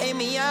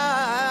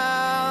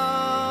حمياه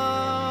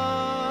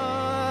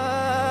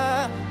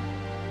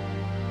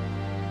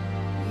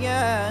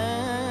يا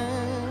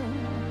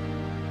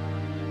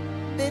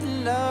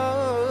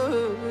بلادي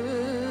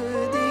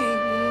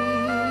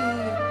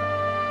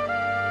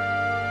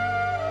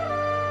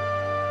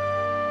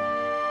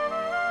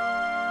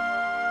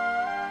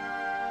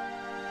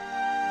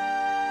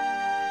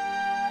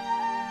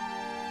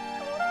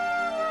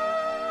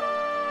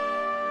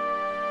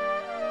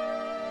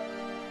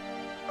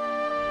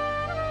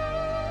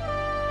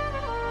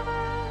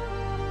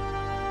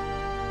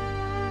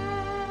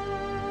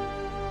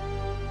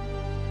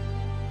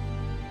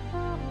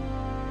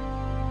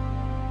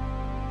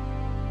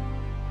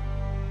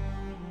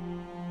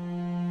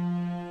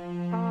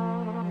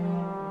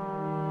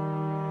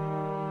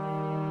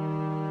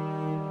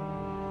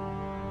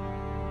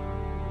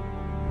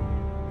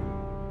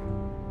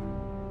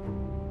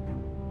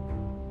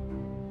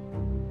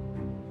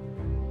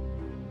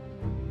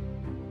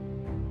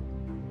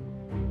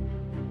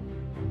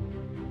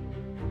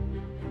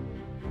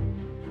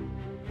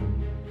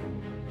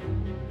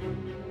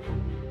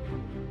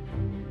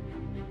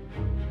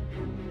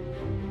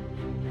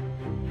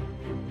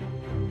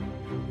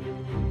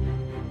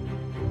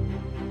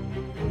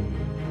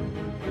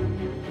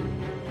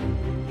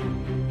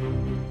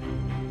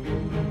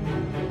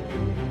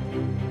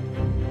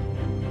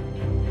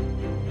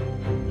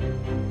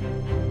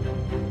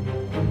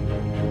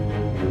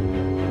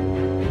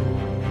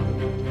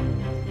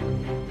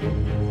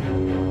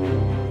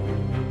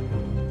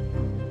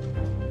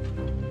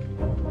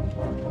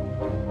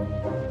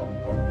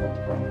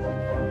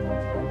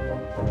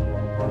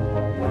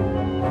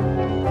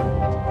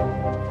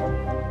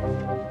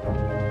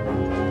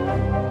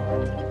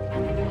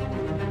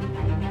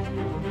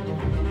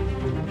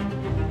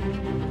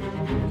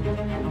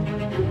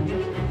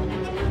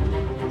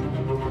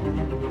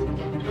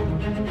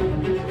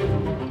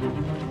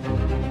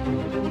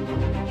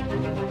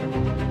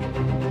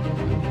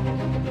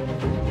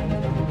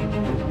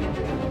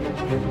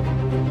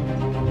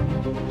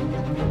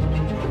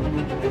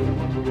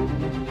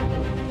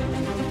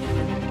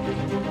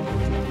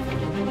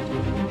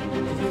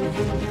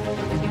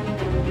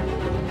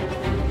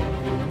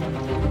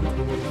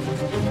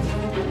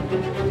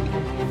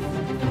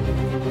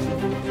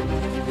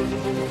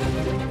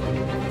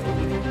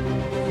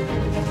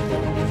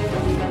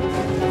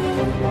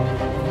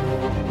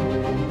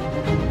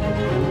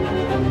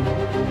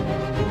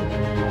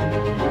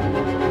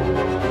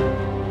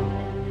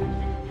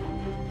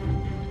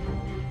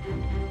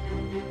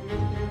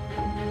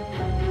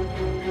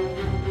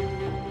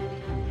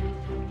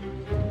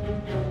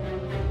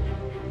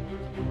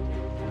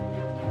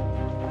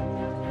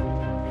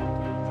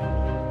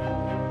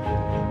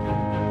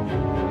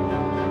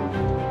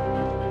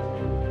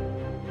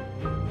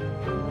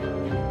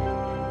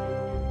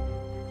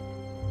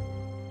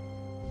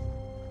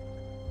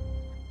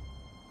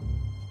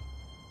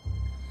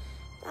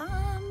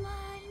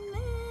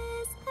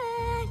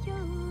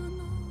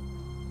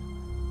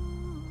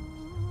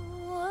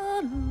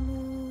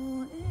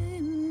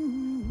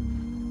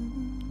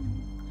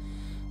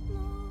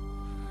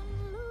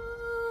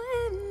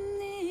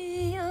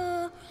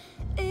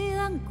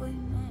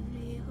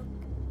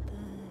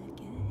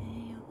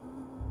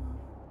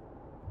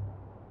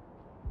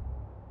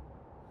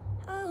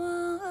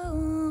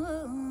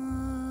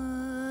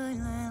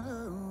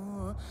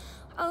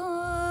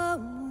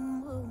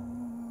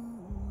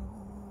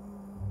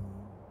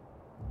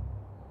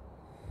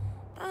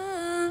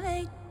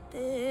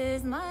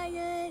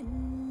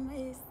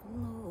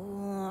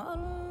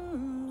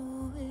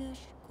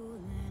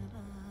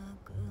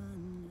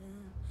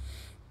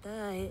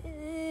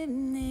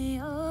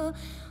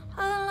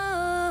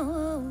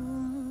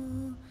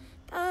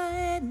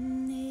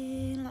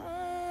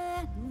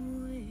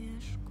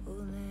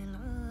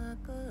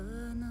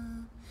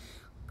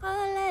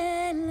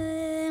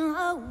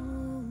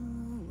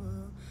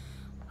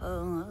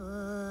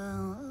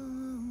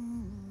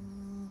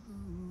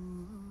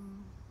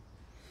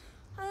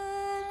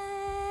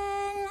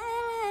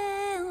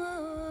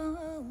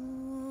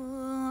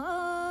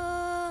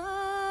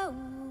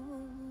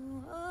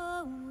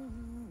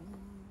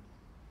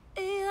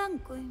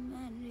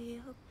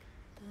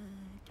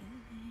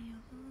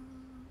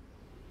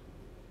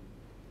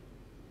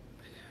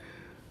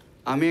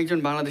আমি একজন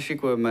বাংলাদেশি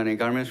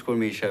গার্মেন্টস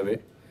কর্মী হিসাবে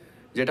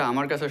যেটা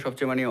আমার কাছে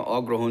সবচেয়ে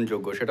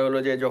অগ্রহণযোগ্য সেটা হলো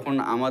যে যখন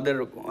আমাদের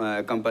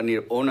কোম্পানির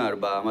ওনার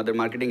বা আমাদের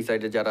মার্কেটিং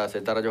সাইডে যারা আছে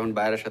তারা যখন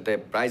বাইরের সাথে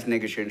প্রাইস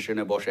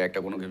নেগোসিয়েশনে বসে একটা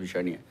কোনো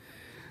বিষয় নিয়ে,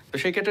 তো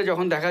সেই ক্ষেত্রে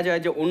যখন দেখা যায়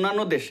যে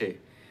অন্যান্য দেশে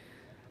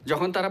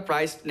যখন তারা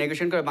প্রাইস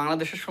নেগোসিয়েশন করে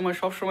বাংলাদেশের সময়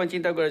সব সময়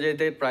চিন্তা করে যে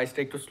এতে প্রাইসটা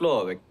একটু স্লো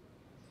হবে।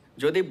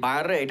 যদি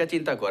বাইরে এটা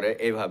চিন্তা করে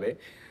এইভাবে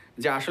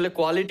যে আসলে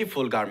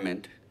কোয়ালিটিফুল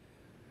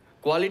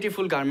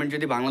গার্মেন্ট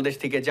যদি বাংলাদেশ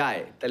থেকে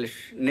যায় তাহলে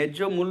ন্যায্য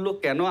মূল্য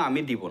কেন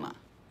আমি দিব না,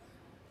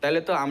 তাহলে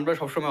তো আমরা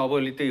সবসময়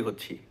অবহেলিতই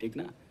হচ্ছি, ঠিক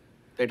না?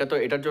 তো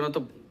এটার জন্য তো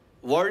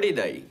ওয়ার্ল্ডই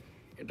দায়ী,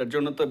 এটার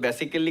জন্য তো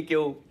বেসিক্যালি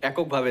কেউ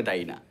এককভাবে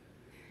দায়ী না।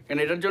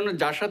 কারণ এটার জন্য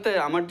যার সাথে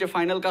আমার যে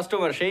ফাইনাল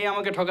কাস্টমার সেই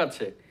আমাকে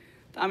ঠকাচ্ছে,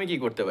 তা আমি কি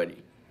করতে পারি?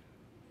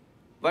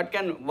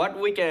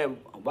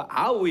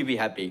 How we be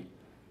happy?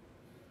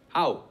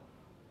 How?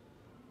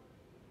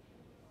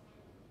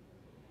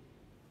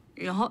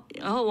 然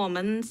后我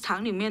们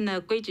厂里面的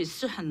规矩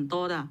是很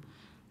多的，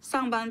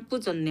上班不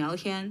准聊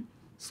天，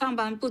上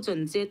班不准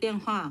接电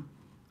话，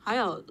还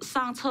有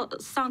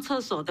上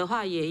厕所的话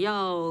也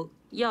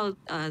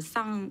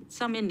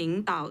上面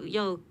领导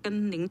要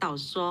跟领导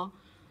说，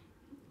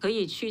可以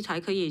去才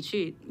可以去，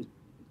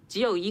只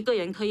有一个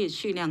人可以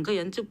去，两个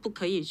人就不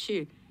可以去。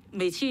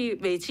每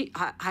期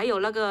还有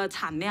那个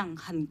产量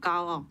很高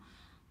哦，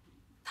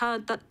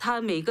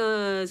他每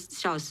个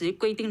小时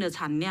规定的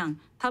产量，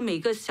他每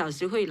个小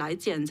时会来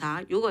检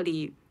查，如果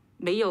你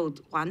没有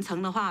完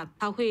成的话，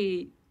他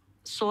会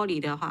说你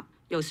的话，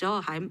有时候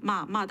还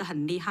骂得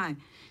很厉害，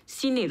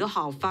心里都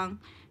好慌，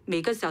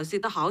每个小时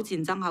都好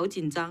紧张好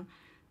紧张，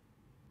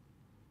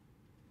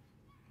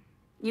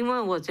因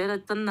为我觉得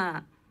真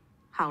的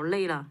好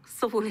累了，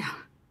受不了，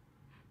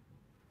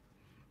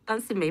但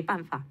是没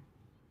办法。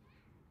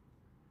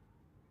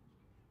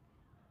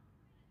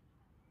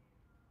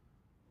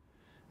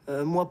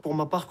Moi, pour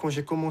ma part, quand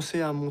j'ai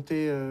commencé à monter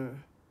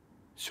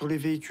sur les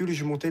véhicules,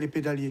 je montais les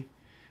pédaliers.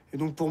 Et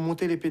donc, pour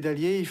monter les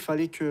pédaliers, il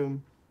fallait que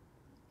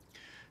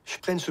je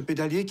prenne ce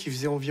pédalier qui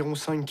faisait environ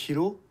 5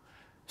 kilos.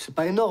 C'est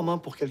pas énorme hein,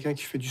 pour quelqu'un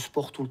qui fait du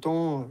sport tout le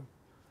temps.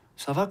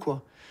 Ça va, quoi.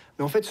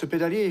 Mais en fait, ce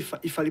pédalier,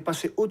 il fallait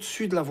passer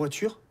au-dessus de la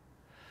voiture.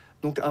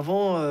 Donc,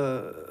 avant,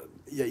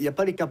 il n'y a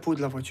pas les capots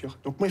de la voiture.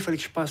 Donc, moi, il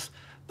fallait que je passe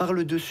par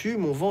le dessus,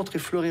 mon ventre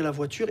effleurait la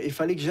voiture, et il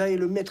fallait que j'aille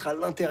le mettre à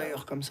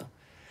l'intérieur, comme ça.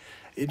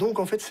 Et donc,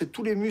 en fait, c'est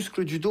tous les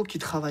muscles du dos qui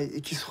travaillent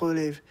et qui se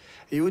relèvent.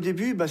 Et au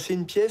début, bah, c'est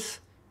une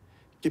pièce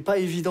qui n'est pas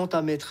évidente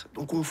à mettre.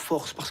 Donc, on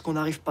force parce qu'on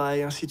n'arrive pas,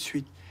 et ainsi de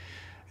suite.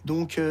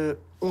 Donc,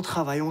 on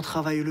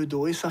travaille le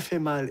dos, et ça fait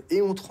mal. Et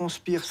on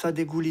transpire, ça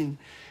dégouline.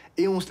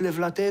 Et on se lève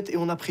la tête, et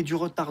on a pris du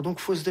retard. Donc,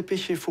 il faut se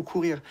dépêcher, il faut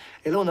courir.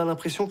 Et là, on a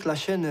l'impression que la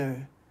chaîne,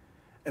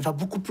 elle va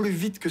beaucoup plus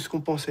vite que ce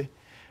qu'on pensait.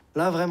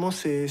 Là, vraiment,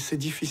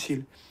 c'est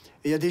difficile.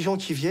 Et il y a des gens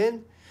qui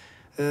viennent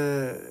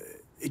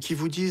et qui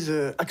vous disent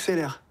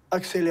accélère.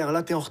 Accélère,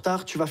 là t'es en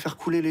retard, tu vas faire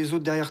couler les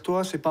autres derrière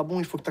toi, c'est pas bon,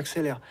 il faut que tu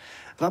accélères.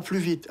 Va plus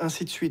vite,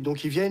 ainsi de suite. Donc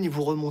ils viennent, ils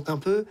vous remontent un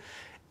peu,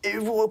 et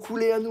vous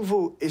recoulez à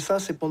nouveau. Et ça,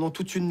 c'est pendant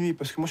toute une nuit,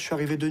 parce que moi je suis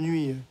arrivé de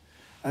nuit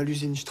à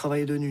l'usine, je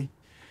travaillais de nuit.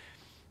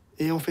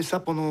 Et on fait ça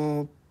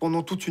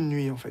pendant toute une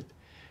nuit, en fait.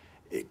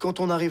 Et quand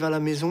on arrive à la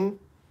maison,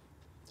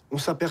 on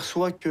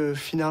s'aperçoit que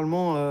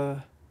finalement,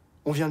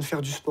 on vient de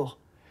faire du sport.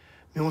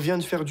 Mais on vient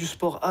de faire du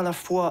sport à la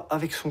fois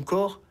avec son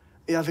corps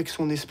et avec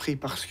son esprit,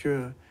 parce que...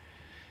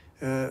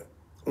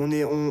 on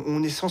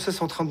est sans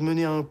cesse en train de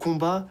mener un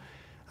combat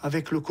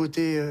avec le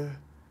côté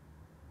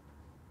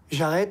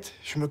j'arrête,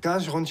 je me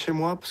casse, je rentre chez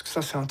moi, parce que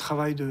ça c'est un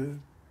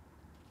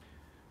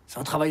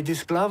travail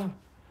d'esclave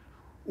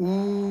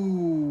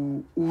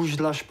où je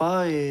lâche pas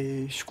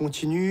et je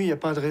continue, il n'y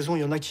a pas de raison,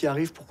 il y en a qui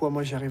arrivent, pourquoi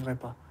moi j'y arriverai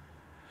pas?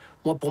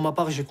 Moi pour ma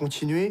part j'ai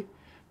continué,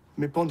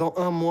 mais pendant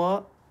un mois,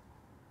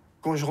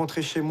 quand je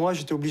rentrais chez moi,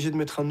 j'étais obligé de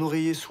mettre un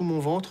oreiller sous mon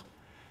ventre,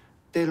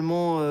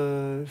 tellement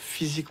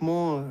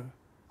physiquement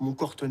mon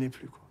corps tenait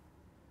plus, quoi.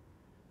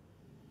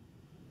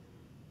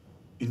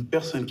 Une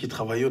personne qui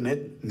travaille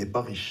honnête n'est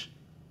pas riche.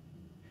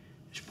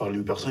 Je parle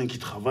d'une personne qui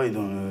travaille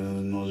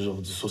dans ce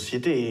genre de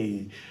société,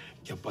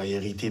 qui n'a pas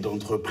hérité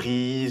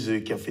d'entreprise,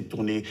 qui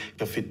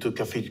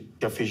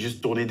a fait juste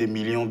tourner des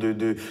millions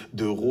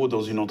d'euros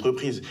dans une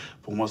entreprise.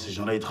 Pour moi, ces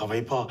gens-là, ils ne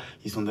travaillent pas.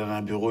 Ils sont derrière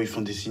un bureau, ils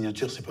font des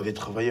signatures, c'est pas des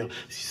travailleurs.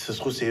 Si ça se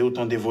trouve, c'est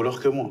autant des voleurs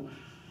que moi.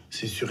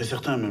 C'est sûr et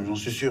certain, même, j'en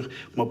suis sûr.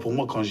 Pour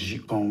moi,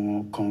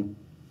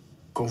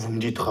 quand vous me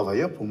dites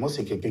travailleur, pour moi,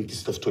 c'est quelqu'un qui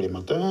se lève tous les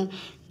matins,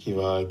 qui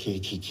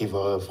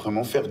va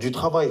vraiment faire du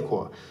travail,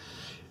 quoi.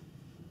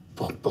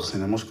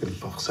 Personnellement, je connais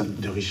pas personne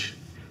de riche.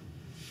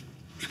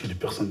 Je connais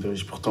personne de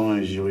riche. Pourtant,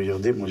 j'ai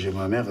regardé, moi, j'ai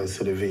ma mère, elle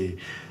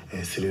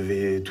s'est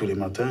levée tous les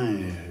matins.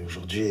 Et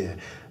aujourd'hui,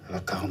 elle a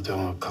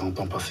 40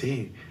 ans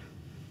passés.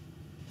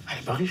 Elle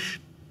n'est pas riche.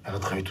 Elle a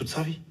travaillé toute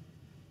sa vie.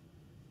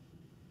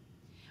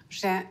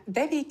 Вже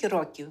 9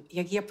 років,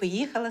 як я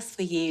поїхала з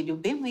своєї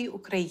любимої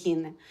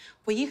України.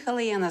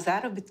 Поїхала я на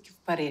заробітки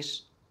в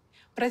Париж.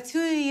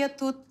 Працюю я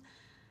тут,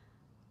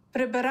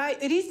 прибираю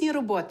різні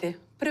роботи.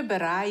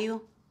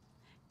 Прибираю,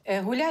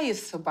 гуляю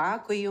з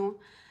собакою,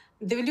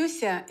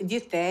 дивлюся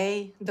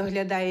дітей,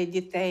 доглядаю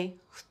дітей,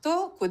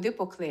 хто куди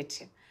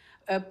покличе.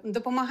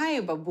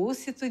 Допомагаю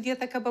бабусі, тут є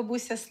така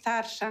бабуся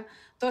старша,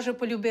 теж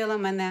полюбила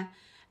мене.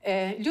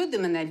 Люди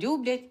мене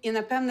люблять і,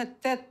 напевне,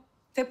 те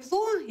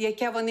тепло,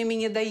 яке вони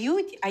мені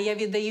дають, а я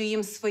віддаю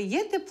їм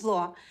своє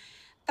тепло,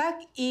 так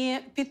і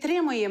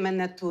підтримує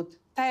мене тут,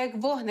 так як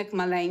вогник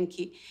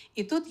маленький.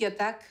 І тут я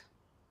так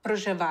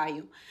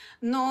проживаю.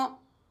 Но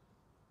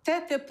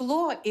те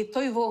тепло і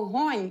той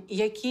вогонь,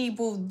 який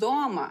був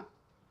вдома,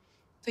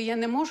 то я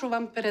не можу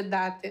вам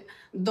передати.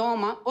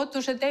 Дома, от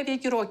уже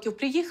 9 років.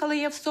 Приїхала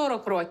я в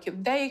 40 років.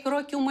 9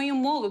 років моєї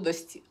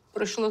молодості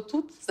пройшло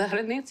тут, за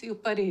границею, в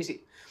Парижі.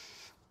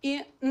 І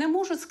не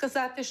можу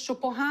сказати, що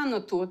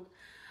погано тут,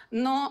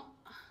 но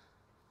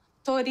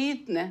то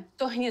рідне,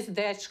 то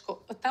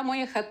гніздечко, ота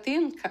моя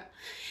хатинка,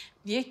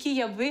 в якій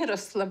я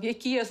виросла, в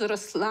якій я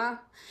зросла,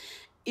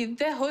 і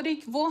де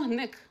горить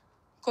вогник,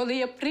 коли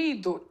я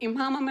прийду, і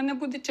мама мене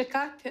буде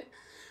чекати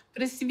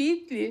при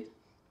світлі,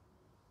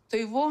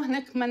 той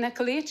вогник мене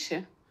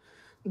кличе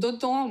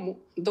додому,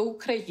 до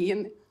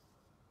України.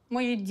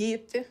 Мої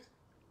діти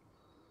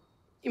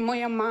і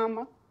моя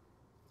мама,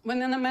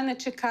 вони на мене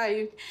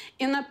чекають.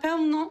 І,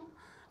 напевно,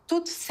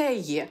 тут все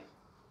є,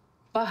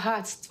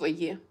 багатство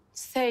є,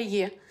 все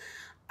є.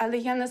 Але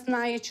я не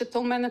знаю, чи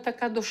то в мене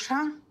така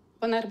душа,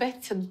 вона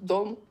рветься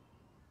додому.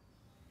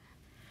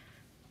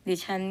 ดิ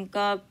ฉัน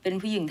ก็เป็น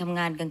ผู้หญิงทำ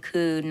งานกลาง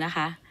คืนนะค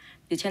ะ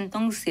ดิฉันต้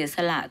องเสียส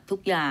ละทุก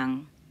อย่าง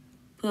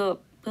เพื่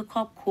อคร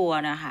อบครัว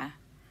นะคะ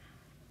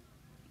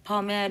พ่อ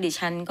แม่ดิ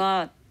ฉันก็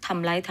ท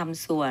ำไร่ท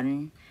ำสวน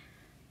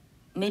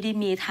ไม่ได้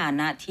มีฐา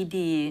นะที่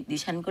ดีดิ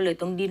ฉันก็เลย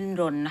ต้องดิ้น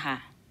รนนะคะ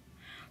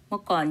เมื่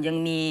อก่อนยั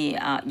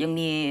ง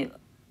มี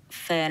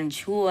แฟน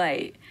ช่วย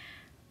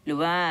หรือ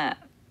ว่า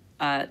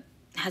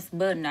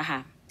husband นะคะ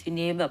ที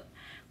นี้แบบ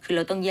คือเร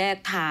าต้องแยก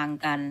ทาง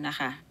กันนะ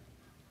คะ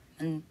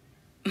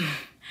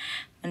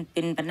มันเ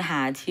ป็นปัญหา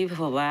ที่แบ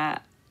บว่า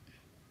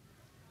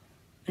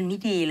มันไม่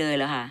ดีเลย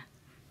ล่ะค่ะ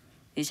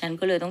ดิฉัน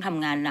ก็เลยต้องท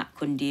ำงานหนัก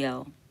คนเดียว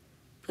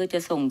เพื่อจะ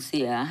ส่งเ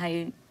สียให้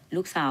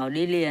ลูกสาวไ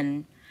ด้เรียน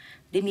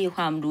ได้มีค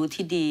วามรู้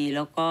ที่ดีแ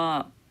ล้วก็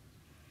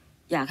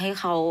อยากให้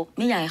เขาไ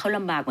ม่อยากให้เขาล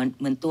ำบากเ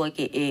หมือนตัวเ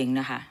ก๋เอง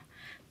นะคะ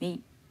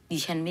ดิ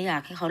ฉันไม่อยา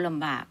กให้เขาล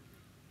ำบาก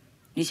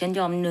ดิฉัน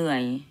ยอมเหนื่อ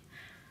ย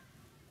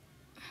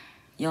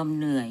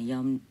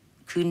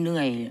คือเหนื่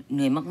อ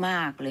ยม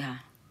ากๆเลยค่ะ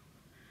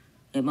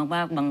เหนื่อยม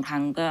ากๆบางค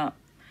รั้งก็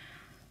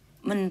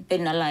มันเป็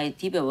นอะไร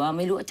ที่แบบว่าไ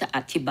ม่รู้จะอ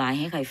ธิบาย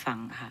ให้ใครฟัง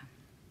ค่ะ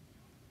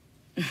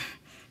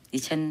ดิ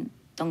ฉัน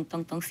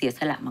ต้องเสียส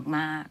ละม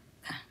าก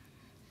ๆค่ะ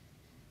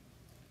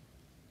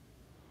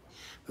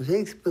Pues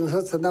sí, pues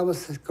nosotros andamos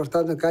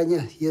cortando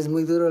caña y es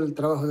muy duro el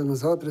trabajo de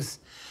nosotros,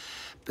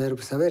 pero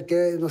pues a ver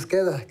qué nos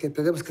queda, que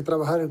tenemos que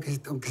trabajar,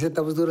 aunque sea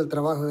tan duro el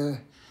trabajo,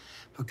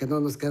 porque no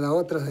nos queda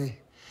otra,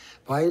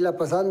 para irla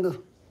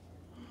pasando.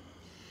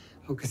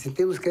 Aunque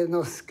sentimos que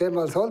nos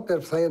quema el sol, pero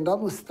pues ahí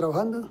andamos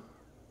trabajando.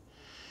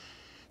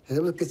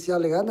 Tenemos que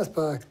echarle ganas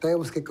para que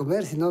tengamos que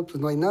comer, si no, pues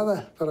no hay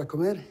nada para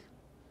comer.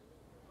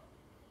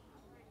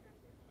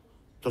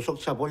 Το σοκ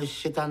της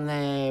απόλυσης ήταν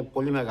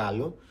πολύ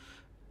μεγάλο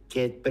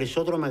και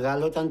περισσότερο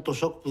μεγάλο ήταν το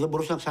σοκ που δεν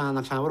μπορούσα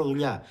να ξαναβρω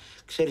δουλειά.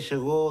 Ξέρεις,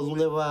 εγώ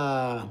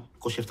δούλευα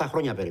 27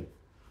 χρόνια περίπου.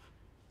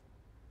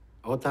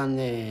 Όταν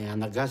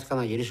αναγκάστηκα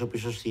να γυρίσω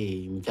πίσω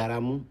στη μητέρα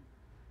μου,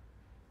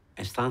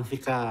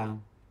 αισθάνθηκα,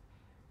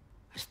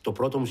 το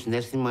πρώτο μου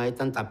συναίσθημα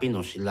ήταν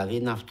ταπείνωση, δηλαδή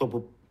είναι αυτό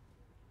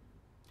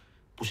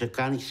που σε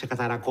κάνει και σε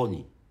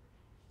καταρακώνει.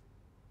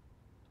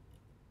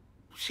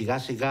 Σιγά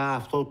σιγά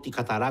αυτό η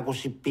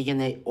καταράκωση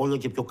πήγαινε όλο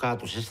και πιο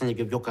κάτω, σε έστανε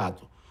και πιο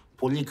κάτω,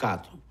 πολύ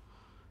κάτω.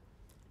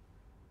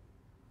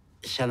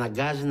 Σε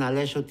αναγκάζει να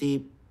λες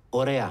ότι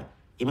ωραία,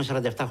 είμαι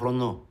 47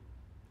 χρονών,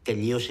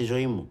 τελείωσε η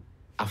ζωή μου,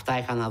 αυτά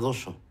είχα να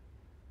δώσω,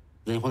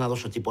 δεν έχω να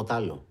δώσω τίποτα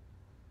άλλο.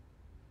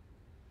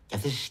 Και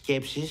αυτές οι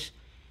σκέψεις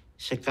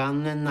σε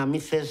κάνουν να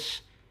μην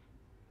θες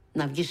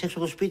να βγεις έξω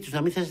από το σπίτι σου,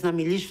 να μην θες να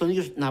μιλήσεις τον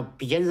ίδιο, να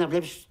πηγαίνεις να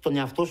βλέπεις τον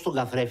εαυτό σου στον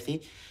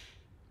καθρέφτη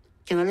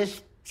και να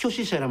λες ποιος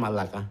είσαι ρε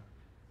μαλάκα,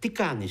 τι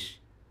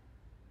κάνεις,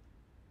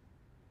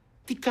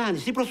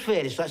 τι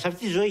προσφέρεις σε αυτή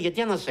τη ζωή,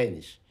 γιατί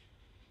ανασένεις,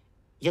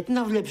 γιατί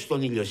να βλέπεις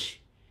τον ήλιο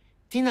εσύ,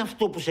 τι είναι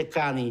αυτό που σε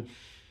κάνει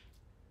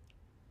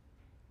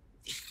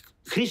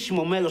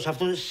χρήσιμο μέλος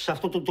σε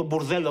αυτό το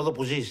μπουρδέλο εδώ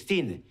που ζεις, τι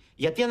είναι,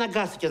 γιατί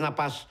αναγκάστηκες να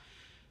πας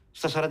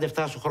στα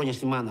 47 σου χρόνια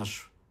στη μάνα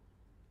σου.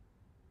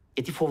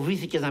 Γιατί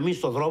φοβήθηκες να μείνεις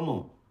στον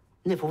δρόμο.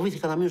 Ναι,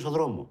 φοβήθηκα να μείνω στον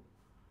δρόμο.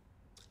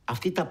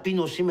 Αυτή η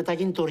ταπείνωση μετά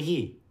γίνεται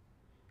οργή.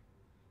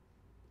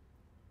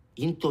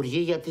 Γίνεται οργή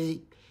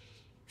γιατί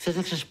θες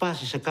να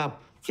ξεσπάσεις σε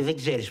κάπου και δεν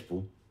ξέρεις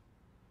πού.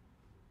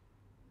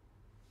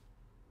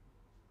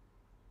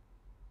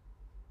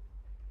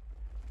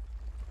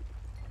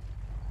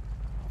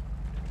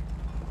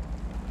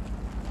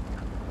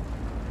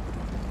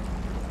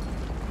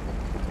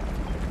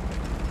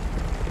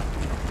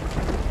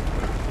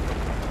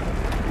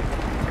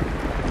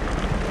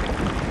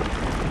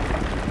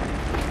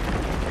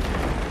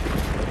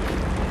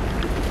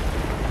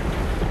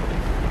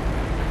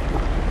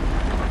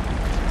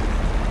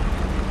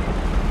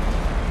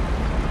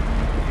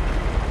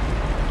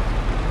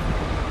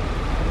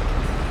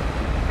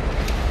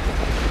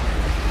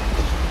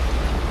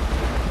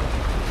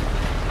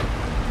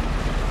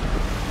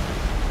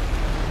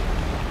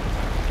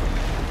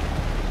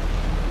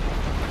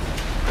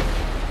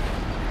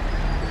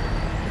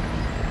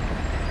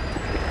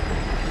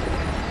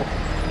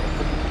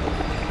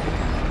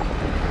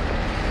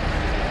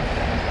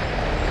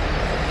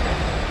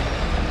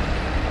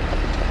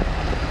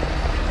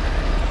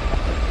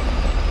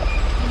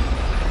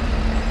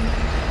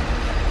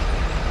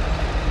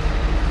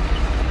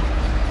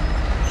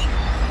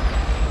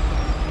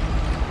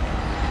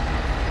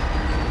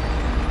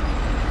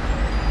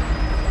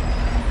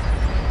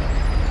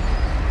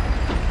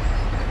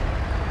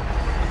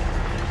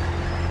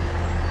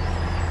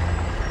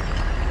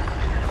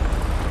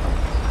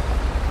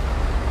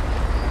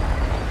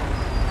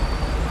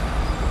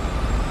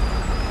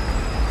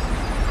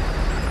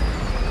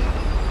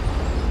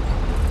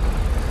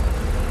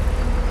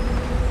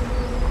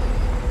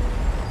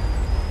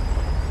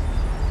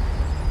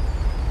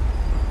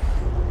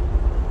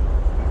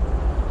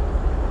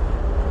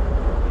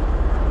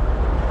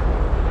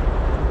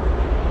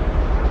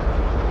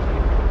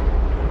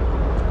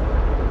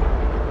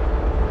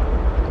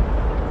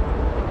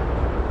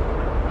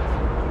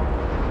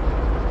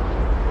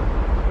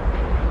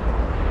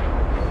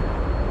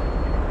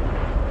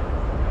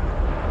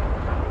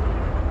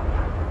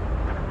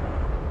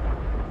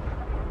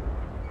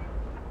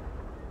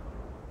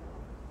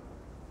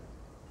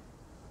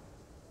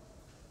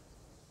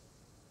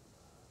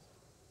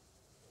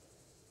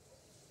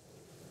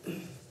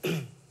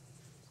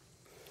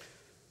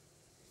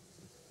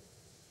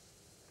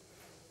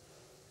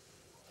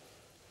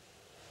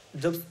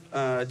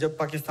 जब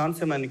पाकिस्तान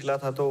से मैं निकला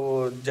था तो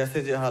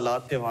जैसे जो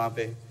हालात थे वहाँ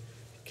पे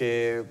कि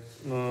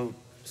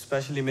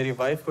स्पेशली मेरी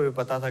वाइफ को भी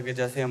पता था कि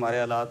जैसे हमारे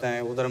हालात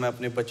हैं उधर मैं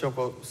अपने बच्चों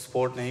को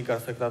सपोर्ट नहीं कर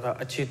सकता था,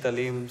 अच्छी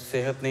तालीम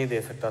सेहत नहीं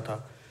दे सकता था।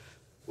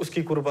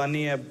 उसकी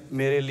कुर्बानी है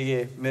मेरे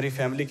लिए, मेरी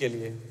फैमिली के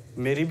लिए,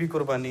 मेरी भी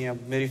कुर्बानी है,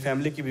 मेरी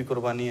फैमिली की भी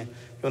कुर्बानी है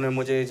कि उन्होंने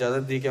मुझे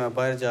इजाज़त दी कि मैं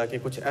बाहर जाके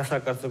कुछ ऐसा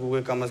कर सकूँ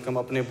कि कम से कम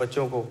अपने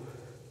बच्चों को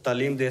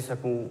तालीम दे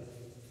सकूँ,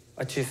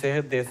 अच्छी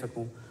सेहत दे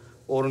सकूँ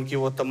और उनकी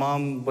वो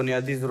तमाम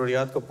बुनियादी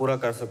ज़रूरियात को पूरा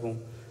कर सकूँ।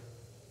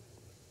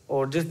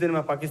 और जिस दिन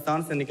मैं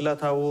पाकिस्तान से निकला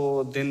था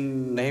वो दिन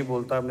नहीं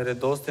भूलता। मेरे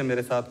दोस्त थे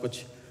मेरे साथ,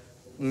 कुछ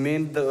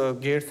मेन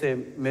गेट से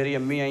मेरी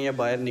अम्मी आई हैं,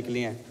 बाहर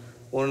निकली हैं,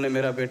 उन्होंने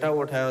मेरा बेटा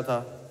उठाया था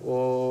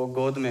वो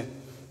गोद में।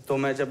 तो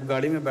मैं जब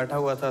गाड़ी में बैठा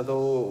हुआ था तो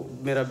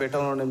मेरा बेटा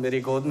उन्होंने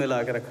मेरी गोद में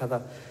ला के रखा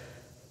था।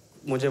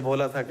 मुझे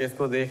बोला था कि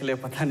इसको देख ले,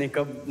 पता नहीं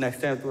कब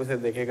नेक्स्ट टाइम तू इसे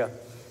देखेगा।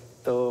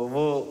 तो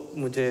वो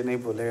मुझे नहीं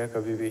भूलेगा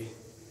कभी भी।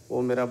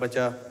 वो मेरा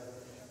बच्चा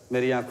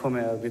मेरी आंखों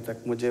में अभी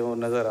तक मुझे वो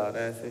नज़र आ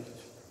रहा है ऐसे।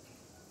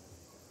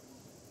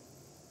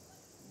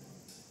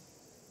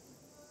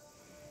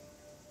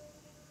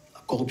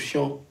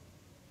 Corruption,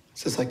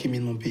 c'est ça qui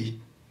mine mon pays.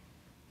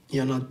 Il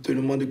y en a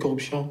tellement de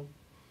corruption.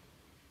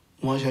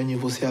 Moi, j'ai un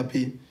niveau CAP.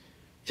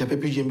 Je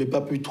n'ai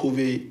pas pu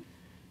trouver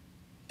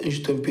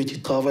juste un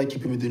petit travail qui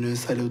peut me donner un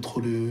salaire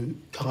autour de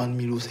 40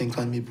 000 ou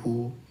 50 000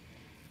 pour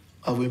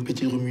avoir une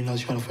petite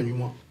rémunération à la fin du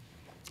mois.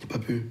 Je n'ai pas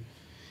pu.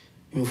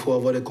 Il me faut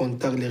avoir les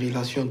contacts, les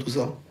relations, tout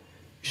ça.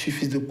 Je suis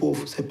fils de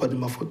pauvre, c'est pas de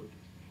ma faute.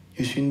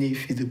 Je suis né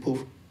fils de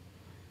pauvre.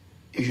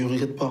 Et je ne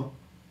regrette pas.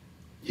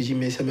 Je dis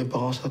merci à mes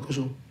parents chaque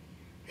jour.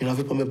 Je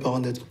n'avais pas mes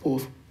parents d'être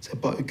pauvres. C'est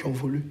pas eux qui ont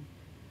voulu.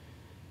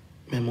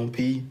 Mais mon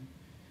pays,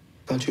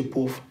 quand tu es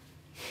pauvre,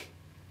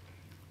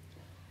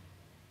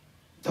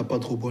 t'as pas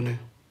trop bonheur.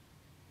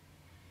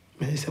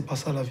 Mais c'est pas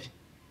ça la vie.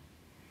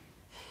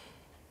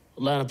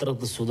 والله أنا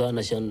تركت السودان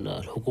عشان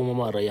الحكومة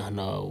ما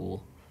ريحنا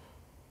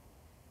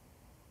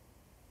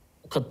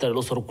وكتر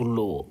الأسر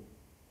كله.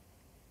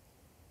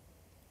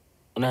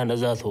 ونحن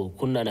ذاته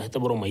كنا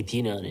نعتبره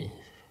ميتين يعني.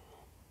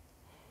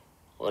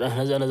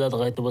 ونحن ذات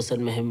غايته بس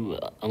المهم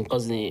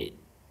أنقذني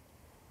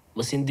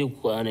بس عندي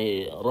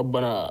يعني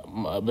ربنا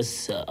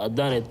بس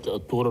أداني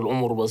طول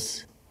العمر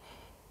بس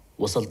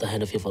وصلت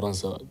هنا في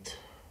فرنسا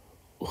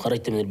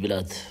وخرجت من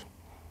البلاد.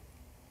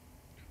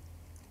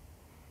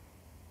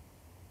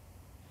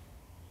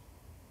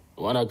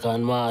 وأنا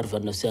كان ما أعرف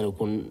عن نفسي أنا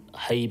أكون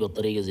حي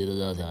بالطريقة زي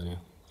ذات يعني.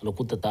 أنا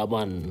كنت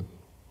تعبان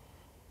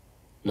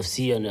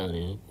نفسيا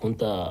يعني،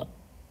 كنت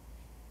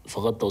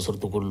فقدت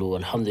أسرته كله.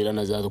 والحمد لله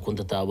أنا ذاته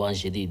كنت تعبان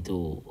شديد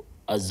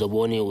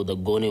وعذبوني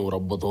ودقوني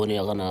وربطوني.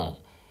 أنا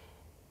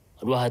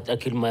الواحد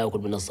أكل ما يأكل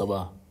من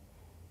الصباح.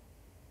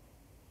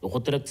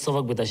 وقلت لك صفق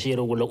بتشير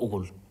وأقول لك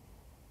أكل.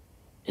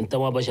 أنت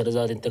ما بشر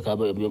ذات، أنت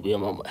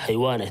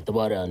حيوان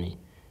اعتبار يعني.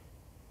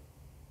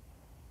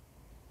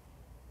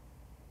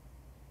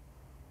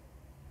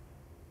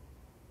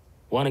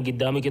 وأنا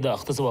قدامي كده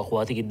أغتصب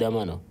أخواتي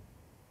قدامي أنا.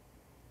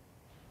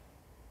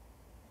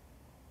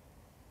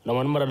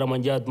 لما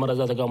جات مرة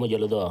ذات قاموا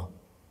جلدوها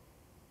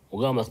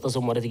وقام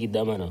يغتصب مرتي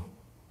قدامي أنا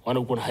وأنا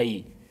بكون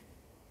حي.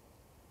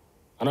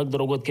 أنا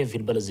أقدر أقعد كيف في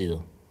البلد زي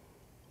ده؟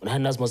 ونحن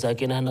الناس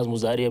مساكين، نحن الناس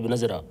مزارية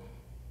بنزرع،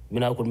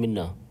 بناكل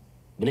منها،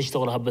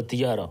 بنشتغل حبة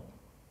تجارة،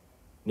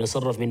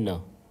 بنصرف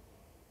منها.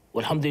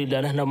 والحمد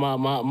لله نحن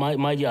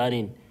ما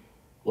جعانين.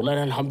 والله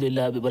نحن الحمد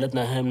لله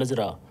ببلدنا نحن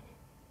بنزرع،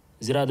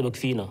 زراعة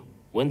بكفينا.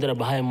 وعندنا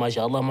بهايم ما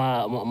شاء الله،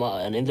 ما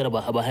يعني عندنا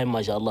بهايم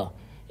ما شاء الله.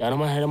 يعني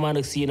ما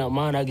ناقصين،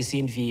 ما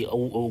ناقصين في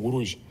أو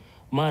قروش،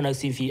 ما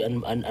ناقصين في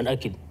أن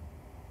أكل.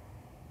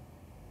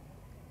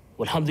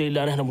 والحمد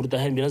لله نحن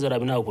مرتاحين بنزرع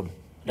بناكل.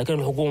 لكن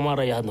الحكومة ما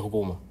ريحتنا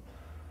حكومة.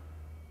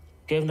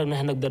 كيف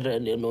نحن نقدر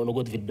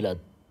نقعد في البلاد؟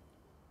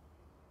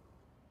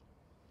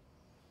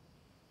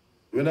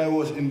 When I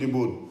was in the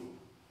boat,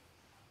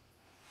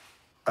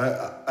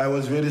 I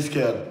was very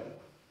scared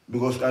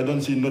because I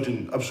don't see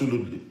nothing,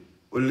 absolutely,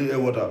 only a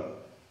water.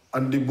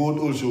 And the boat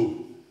also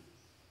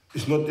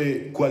is not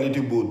a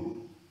quality boat.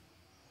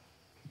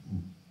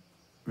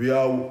 We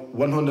are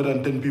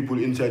 110 people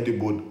inside the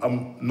boat.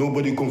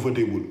 Nobody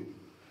comfortable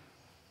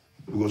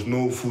because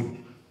no food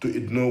to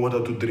eat, no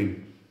water to drink.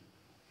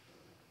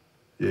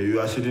 Yeah, you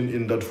are sitting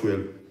in that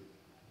fuel.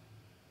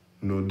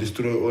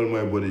 Destroy all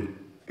my body.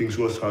 Things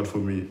was hard for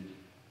me.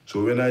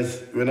 So when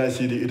I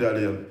see the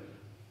Italian,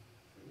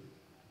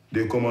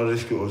 they come and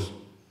rescue us.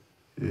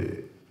 Yeah,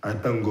 I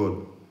thank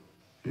God.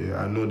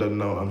 Yeah, I know that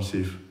now I'm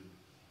safe.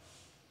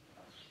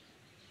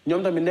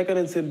 ñoom tamit nekk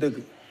nañ seen dëgg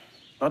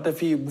ndaxte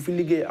fii bu fi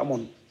liggéey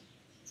amoon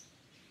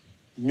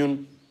ñun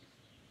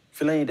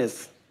fi lañuy des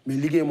mais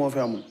liggéey moo fi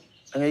amul.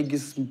 da ngay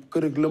gis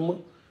kër ak lëmm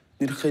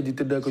nit xëy di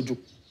tëdd ak a jug.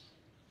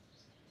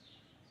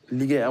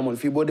 liggéey amul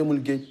fii boo demul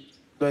géej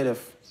looy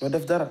def doo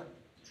def dara.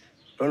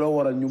 looloo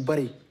waral ñu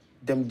bari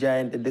dem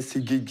jaayante des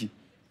si géej gi.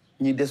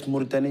 ñi des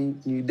Mauritanie,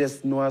 ñi des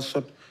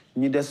Nouakchott,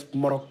 ñi des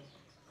Maroc.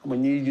 xam nga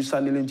ñii ñu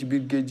sànni leen ci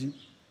biir géej gi,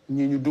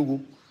 ñii ñu dugg,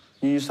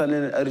 ñii ñu sànni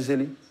leen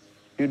Algérie.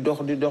 ñu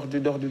dox di dox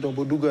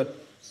ba duggaat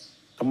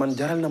te man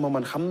jaral na ma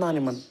man xam naa ne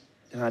man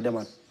dinaa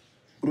demaat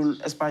budul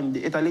Espagne di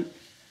Italie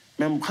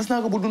même xas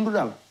naa ko bu dund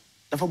daal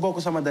dafa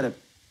bokk sama deret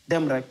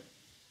dem rek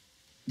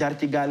jaar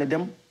ci gaale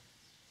dem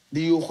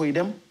di yuuxuy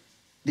dem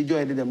di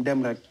jooy di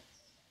dem rek.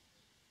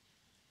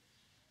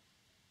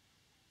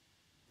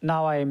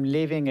 Now I am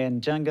living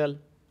in jungle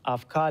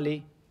of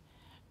Cali,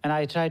 and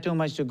I try too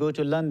much to go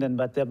to London,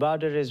 but the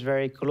border is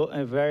very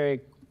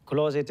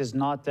close. It is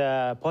not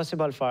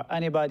possible for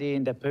anybody.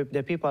 And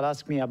the people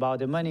ask me about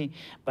the money,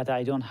 but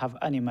I don't have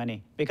any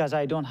money because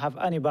I don't have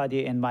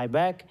anybody in my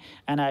back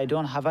and I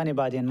don't have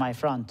anybody in my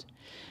front.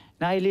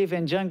 Now I live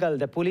in jungle.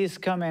 The police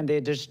come and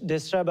they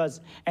disturb us,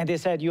 and they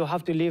said, you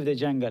have to leave the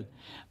jungle.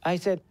 I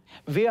said,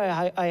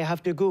 where I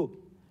have to go?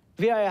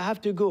 Where I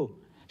have to go?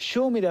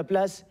 Show me the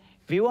place.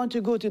 We want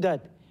to go to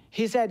that.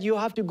 He said, you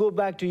have to go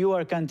back to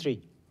your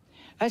country.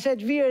 I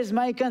said, where is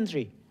my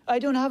country? I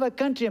don't have a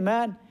country,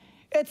 man.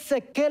 It's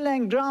a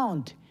killing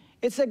ground.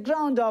 It's a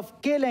ground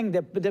of killing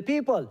the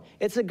people.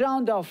 It's a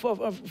ground of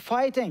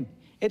fighting.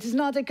 It is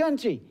not a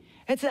country.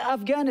 It's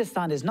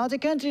Afghanistan. It's not a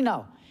country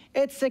now.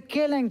 It's a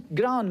killing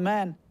ground,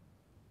 man.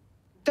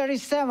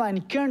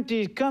 37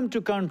 countries come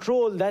to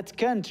control that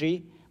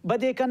country, but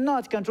they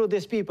cannot control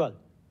these people.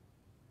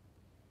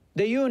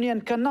 The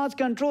union cannot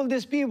control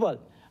these people.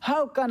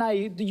 How can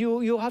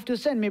you have to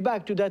send me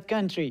back to that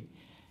country?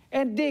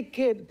 And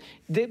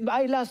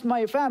I lost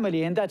my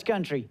family in that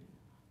country.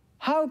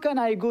 How can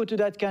I go to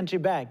that country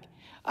back?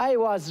 I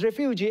was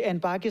refugee in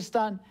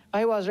Pakistan.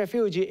 I was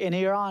refugee in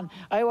Iran.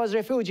 I was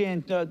refugee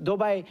in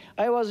Dubai.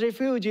 I was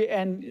refugee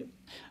in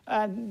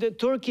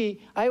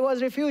Turkey. I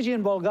was refugee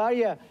in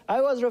Bulgaria.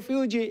 I was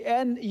refugee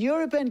in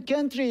European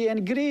country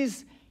in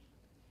Greece.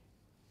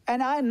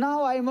 And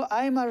now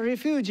I'm a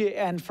refugee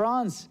in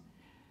France.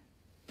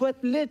 But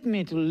let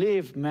me to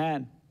live,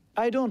 man.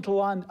 I don't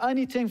want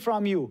anything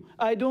from you.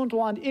 I don't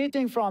want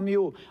anything from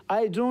you.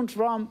 I don't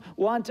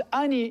want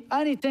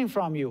anything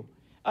from you.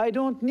 I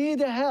don't need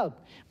the help,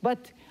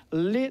 but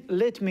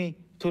let me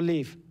to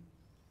live.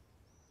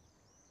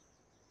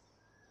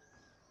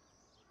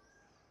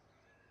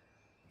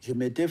 Je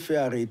m'étais fait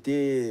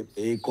arrêter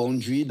et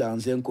conduit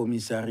dans un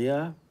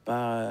commissariat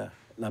par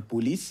la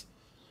police.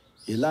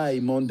 Et là,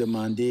 ils m'ont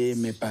demandé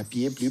mes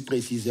papiers, plus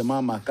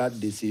précisément ma carte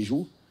de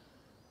séjour.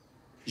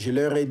 Je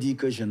leur ai dit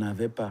que je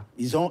n'avais pas.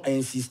 Ils ont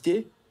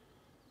insisté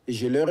et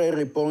je leur ai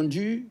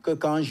répondu que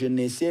quand je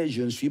naissais,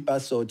 je ne suis pas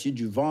sorti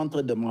du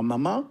ventre de ma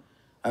maman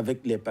avec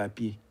les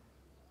papiers.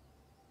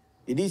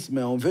 Ils disent,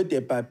 mais on veut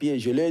tes papiers.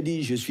 Je leur ai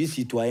dit, je suis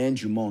citoyen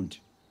du monde.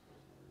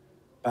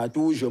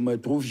 Partout où je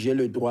me trouve, j'ai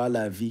le droit à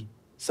la vie.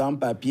 Sans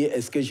papier,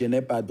 est-ce que je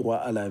n'ai pas droit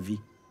à la vie?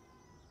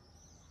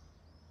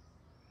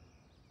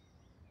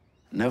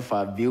 Ne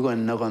fa bigo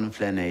ne kon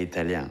flene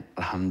italien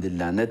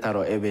alhamdulillah ne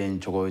taro ebe en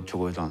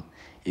chogo ton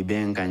ibe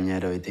en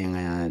kanyero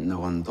itenga ne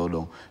kon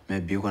todo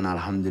me bigo na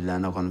alhamdulillah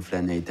ne kon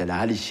flene italien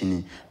hali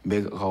shini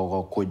be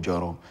ko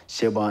joro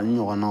seba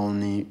nyo na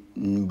ni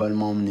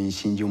balmom ni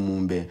shinji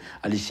mumbe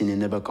hali shini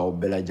ne be ka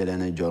obela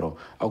jelene joro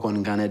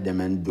akon gane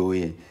demen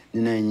doye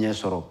ni na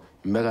nyesoro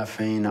mbega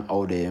feina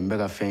aude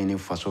mbega feini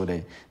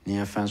fasode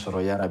ni fen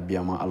soro ya rabbi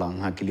ma ala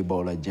hakili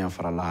bawla jen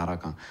fara la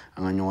haraka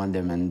anga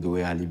nyonde men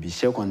duwe ali bi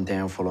se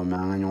konten folo me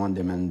anga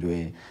nyonde men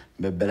duwe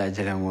be bela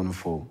jele ngon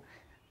fo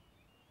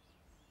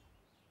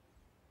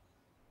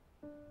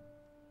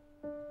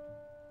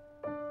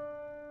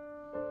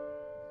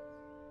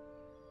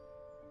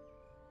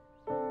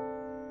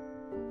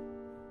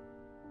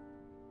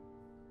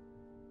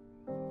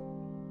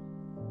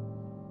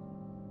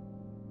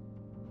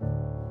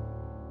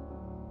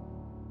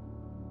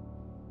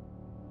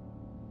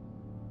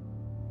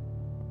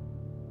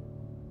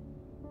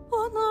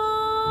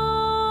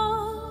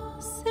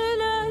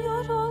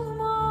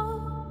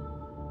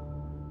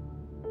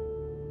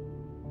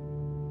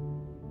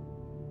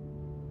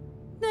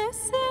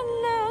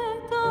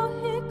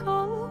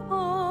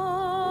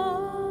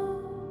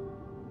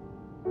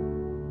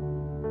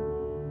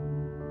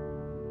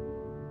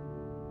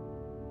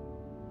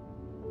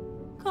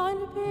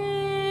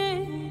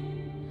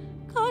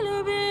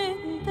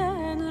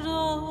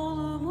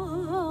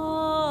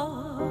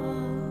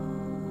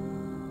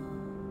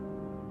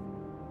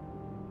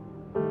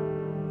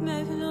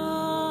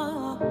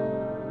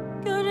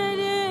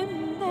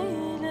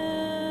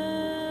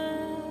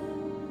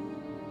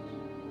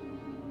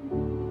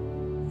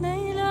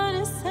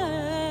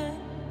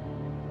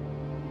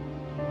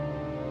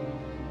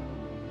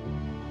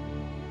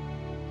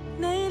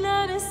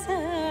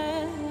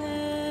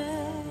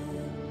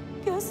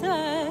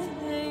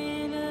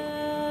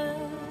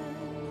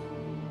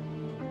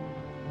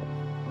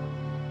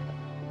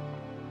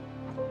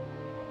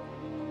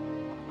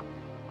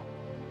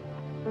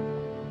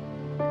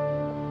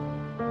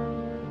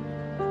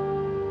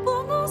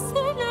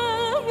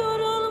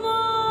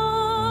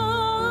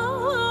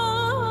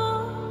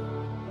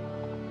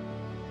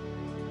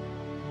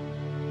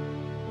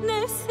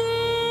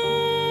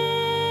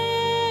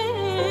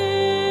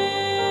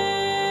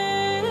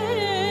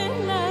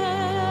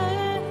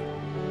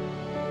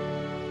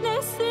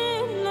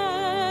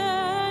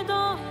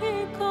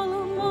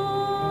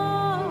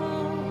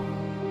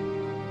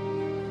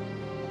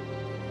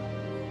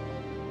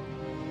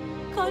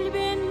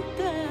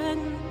kalbinden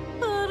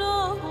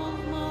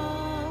bırakma.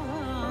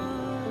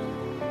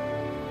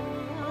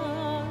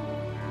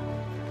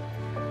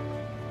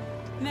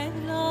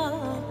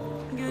 Mevla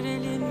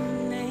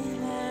görelim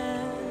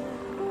neyler,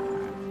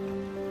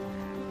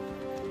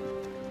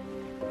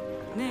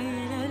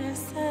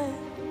 neylerse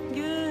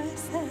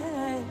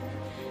güzel,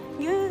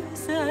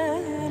 güzel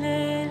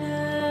eyler.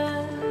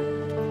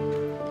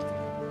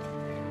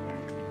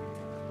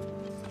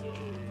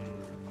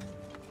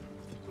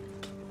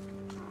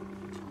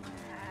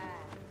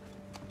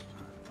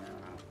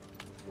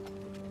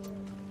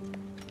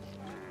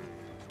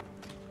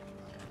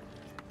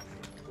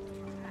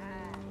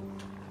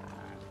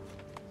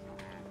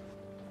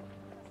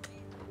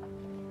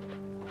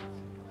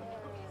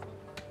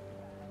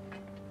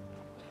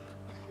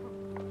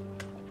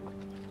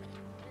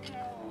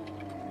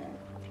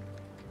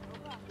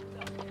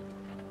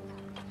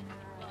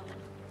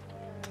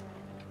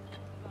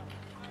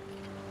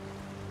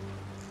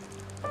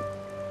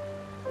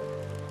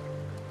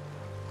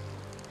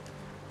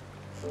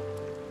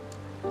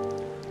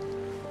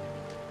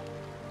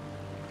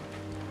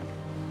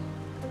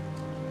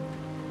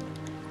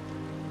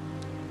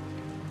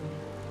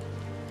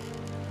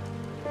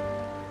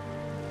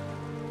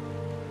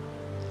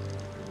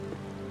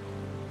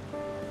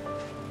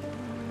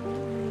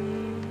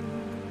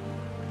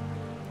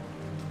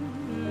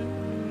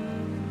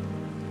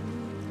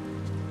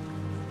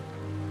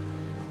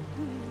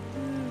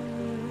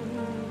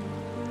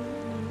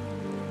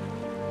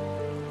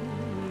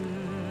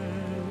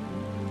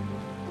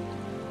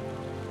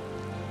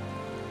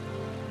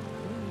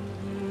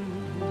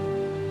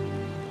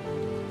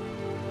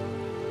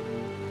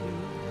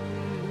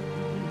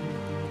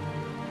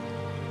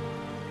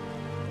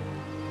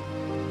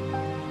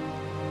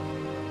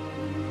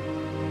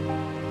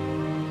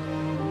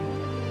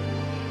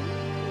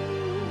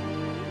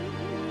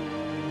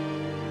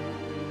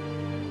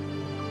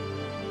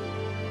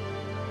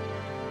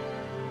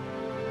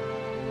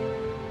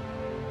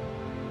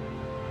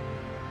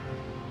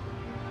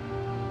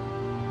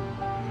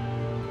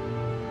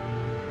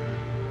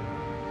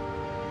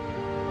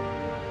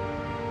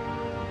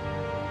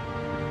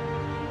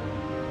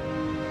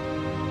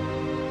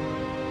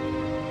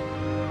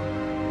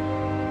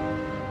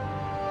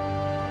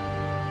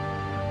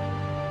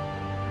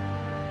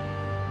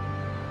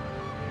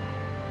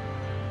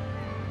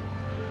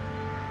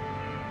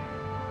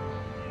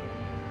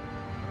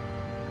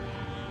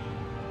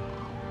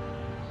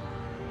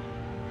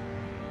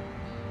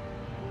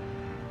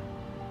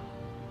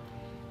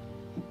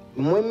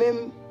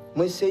 Moi-même,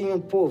 moi, c'est un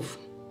pauvre.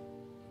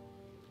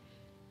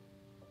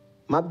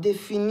 M'a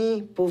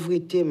défini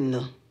pauvreté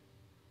maintenant.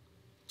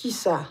 Qui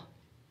ça?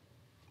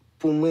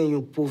 Pour moi,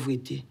 une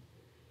pauvreté.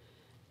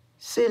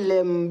 C'est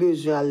les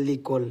besoin à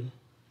l'école,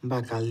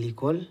 m'pas à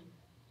l'école.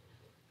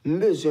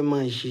 Besoin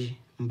manger,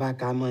 m'pas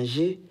à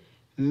manger.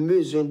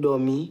 Besoin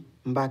dormir,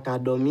 m'pas à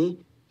dormir.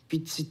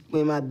 Petite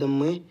moi, madame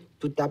moi,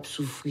 tout a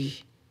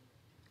souffri.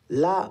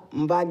 Là,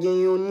 m'pas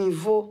gagner un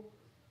niveau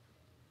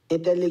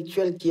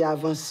intellectuel qui a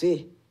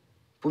avancé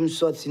pour me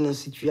sortir dans une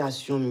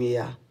situation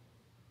meilleure.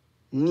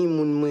 Ni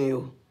moun mwen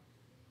yo.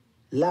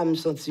 Là, me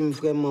sens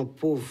vraiment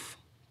pauvre.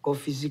 Corps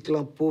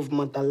physiquement pauvre,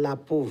 mental la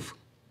pauvre.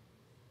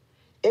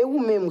 Et ou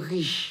même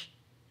riche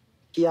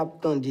qui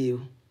attendait yo.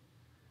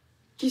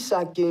 Qui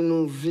ça que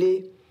nous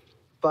voulons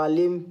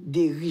parler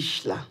des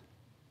riches là?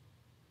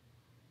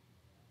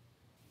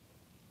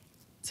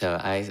 So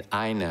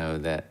I know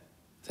that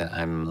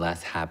I'm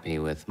less happy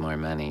with more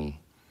money.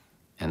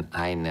 And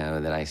I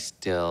know that I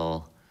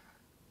still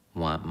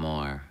want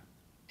more,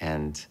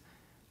 and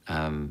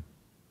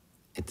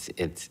it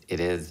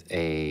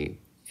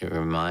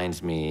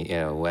reminds me, you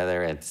know,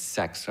 whether it's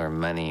sex or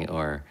money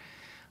or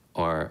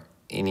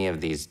any of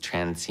these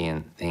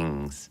transient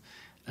things,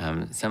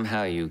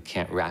 somehow you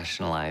can't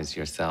rationalize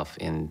yourself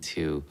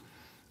into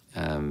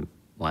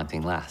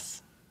wanting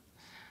less.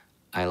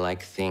 I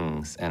like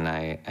things, and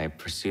I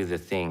pursue the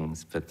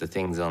things, but the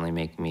things only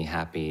make me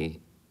happy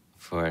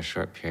for a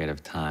short period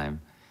of time.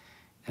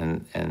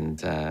 And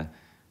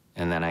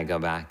then I go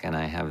back and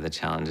I have the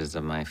challenges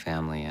of my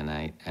family, and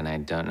I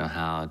don't know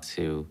how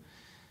to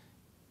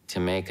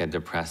make a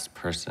depressed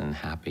person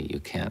happy. You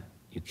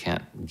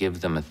can't give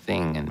them a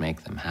thing and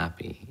make them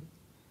happy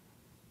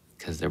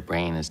because their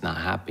brain is not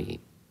happy.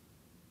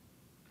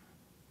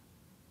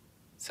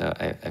 So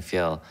I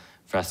feel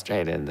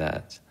frustrated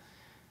that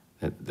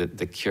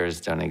the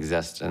cures don't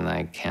exist, and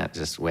I can't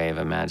just wave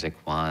a magic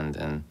wand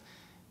and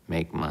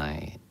make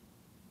my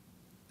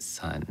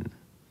son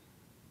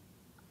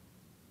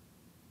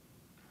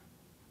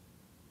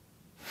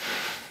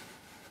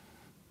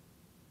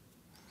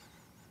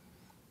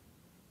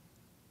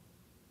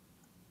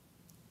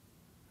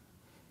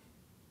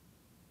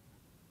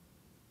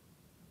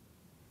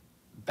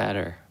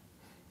better.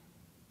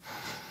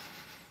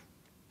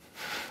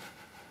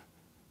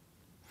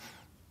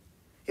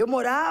 Eu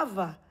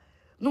morava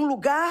num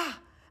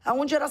lugar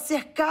onde era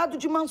cercado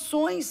de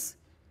mansões.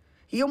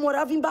 E eu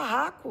morava em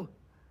barraco.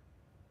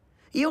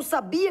 E eu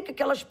sabia que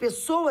aquelas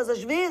pessoas,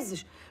 às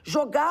vezes,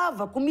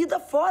 jogava comida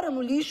fora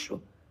no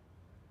lixo.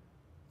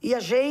 E a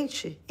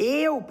gente,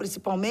 eu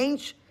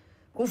principalmente,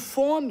 com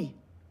fome,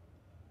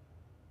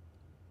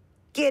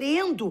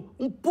 querendo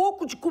um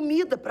pouco de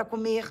comida para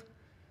comer.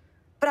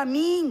 Para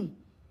mim,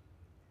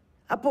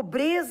 a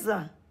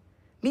pobreza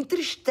me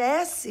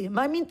entristece,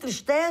 mas me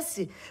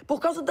entristece por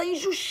causa da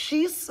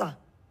injustiça.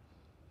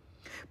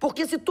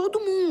 Porque se todo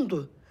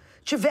mundo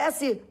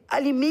tivesse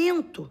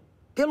alimento,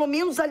 pelo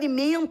menos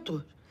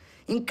alimento,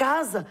 em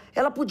casa,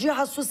 ela podia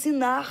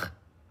raciocinar.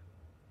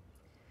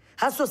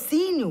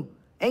 Raciocínio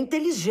é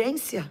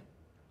inteligência.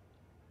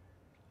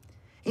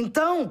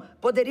 Então,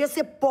 poderia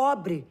ser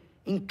pobre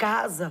em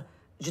casa,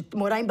 de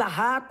morar em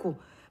barraco,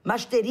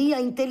 mas teria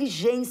a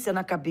inteligência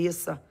na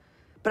cabeça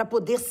para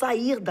poder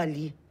sair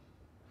dali.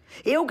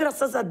 Eu,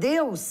 graças a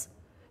Deus,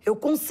 eu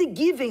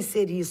consegui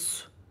vencer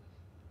isso.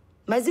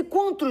 Mas e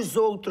quantos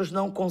outros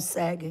não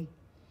conseguem?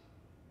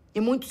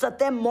 E muitos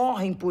até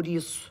morrem por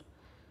isso.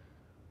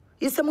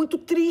 Isso é muito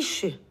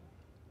triste.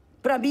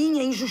 Para mim,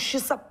 é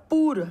injustiça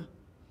pura.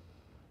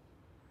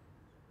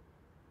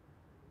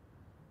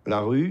 La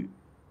rue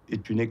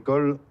est une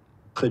école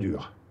très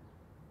dure.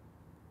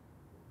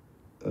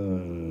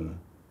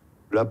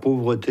 La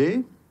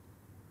pauvreté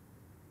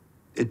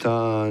est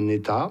un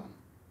état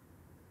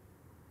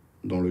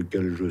dans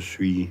lequel je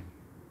suis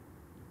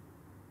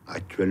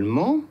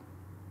actuellement,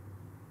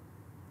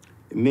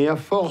 mais à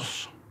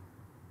force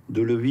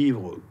de le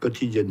vivre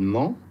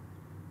quotidiennement,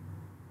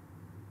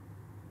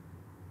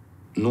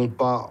 non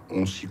pas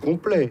on s'y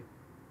complaît,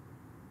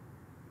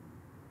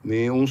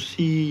 mais on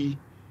s'y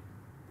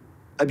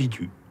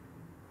habitue,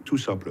 tout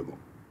simplement.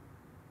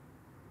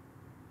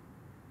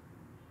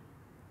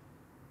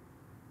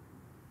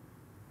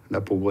 La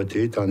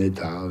pauvreté est un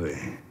état,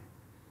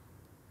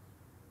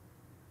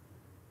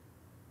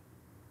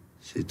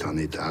 c'est un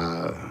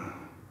état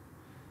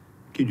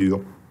qui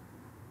dure.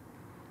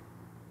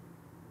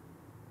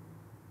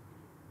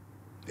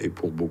 Et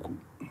pour beaucoup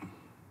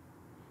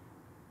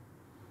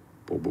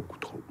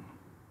trop.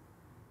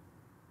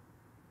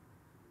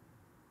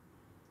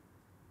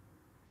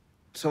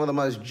 Some of the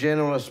most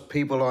generous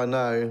people I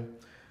know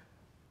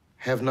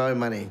have no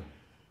money.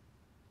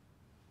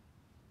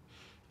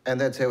 And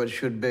that's how it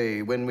should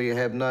be. When we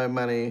have no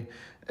money,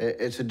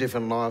 it's a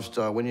different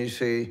lifestyle. When you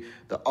see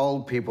the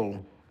old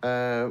people,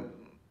 there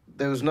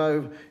was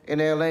no,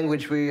 in our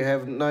language, we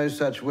have no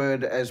such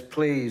word as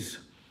please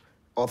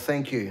or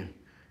thank you,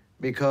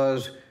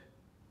 because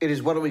it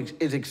is what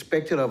is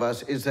expected of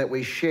us is that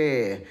we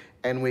share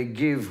and we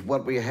give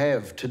what we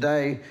have.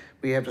 Today,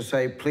 we have to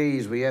say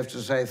please, we have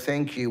to say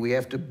thank you, we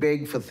have to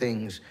beg for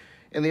things.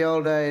 In the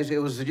old days, it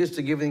was just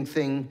a giving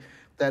thing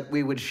that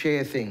we would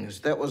share things.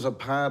 That was a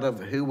part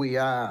of who we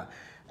are.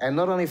 And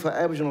not only for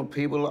Aboriginal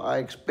people, I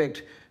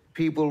expect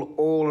people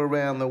all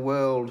around the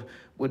world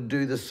would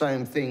do the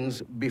same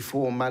things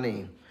before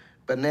money.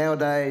 But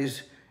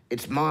nowadays,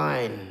 it's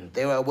mine.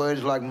 There are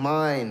words like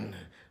mine.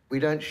 We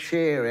don't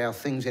share our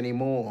things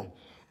anymore.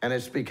 And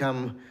it's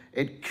become,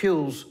 it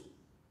kills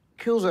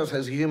us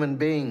as human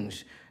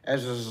beings,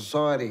 as a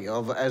society,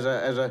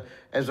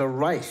 as a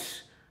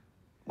race.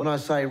 When I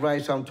say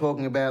race, I'm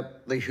talking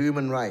about the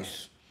human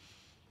race.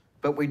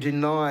 But we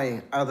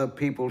deny other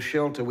people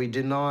shelter, we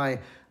deny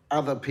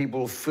other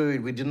people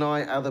food, we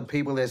deny other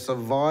people their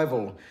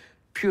survival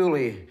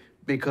purely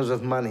because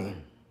of money.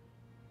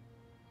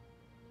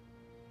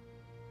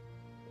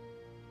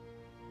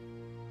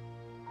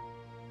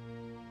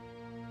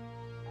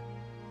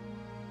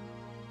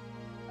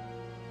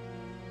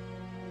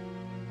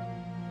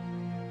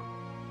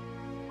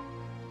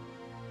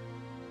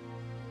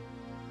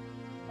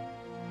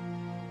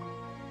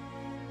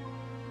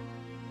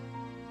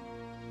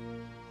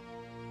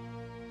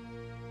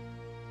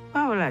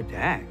 I was like,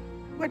 dang,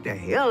 what the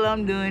hell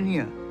I'm doing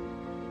here?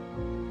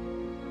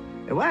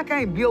 If I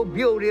can't build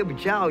there with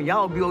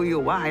y'all build here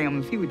where I am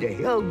and see what the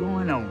hell's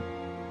going on.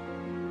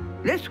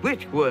 Let's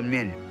switch for a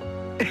minute.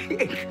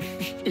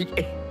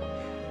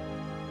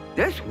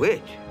 Let's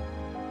switch.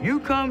 You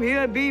come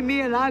here and be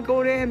me and I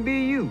go there and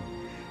be you.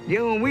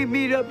 Then when we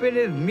meet up in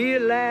this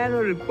midline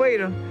or the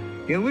equator,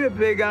 then we'll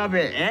figure out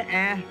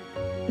that,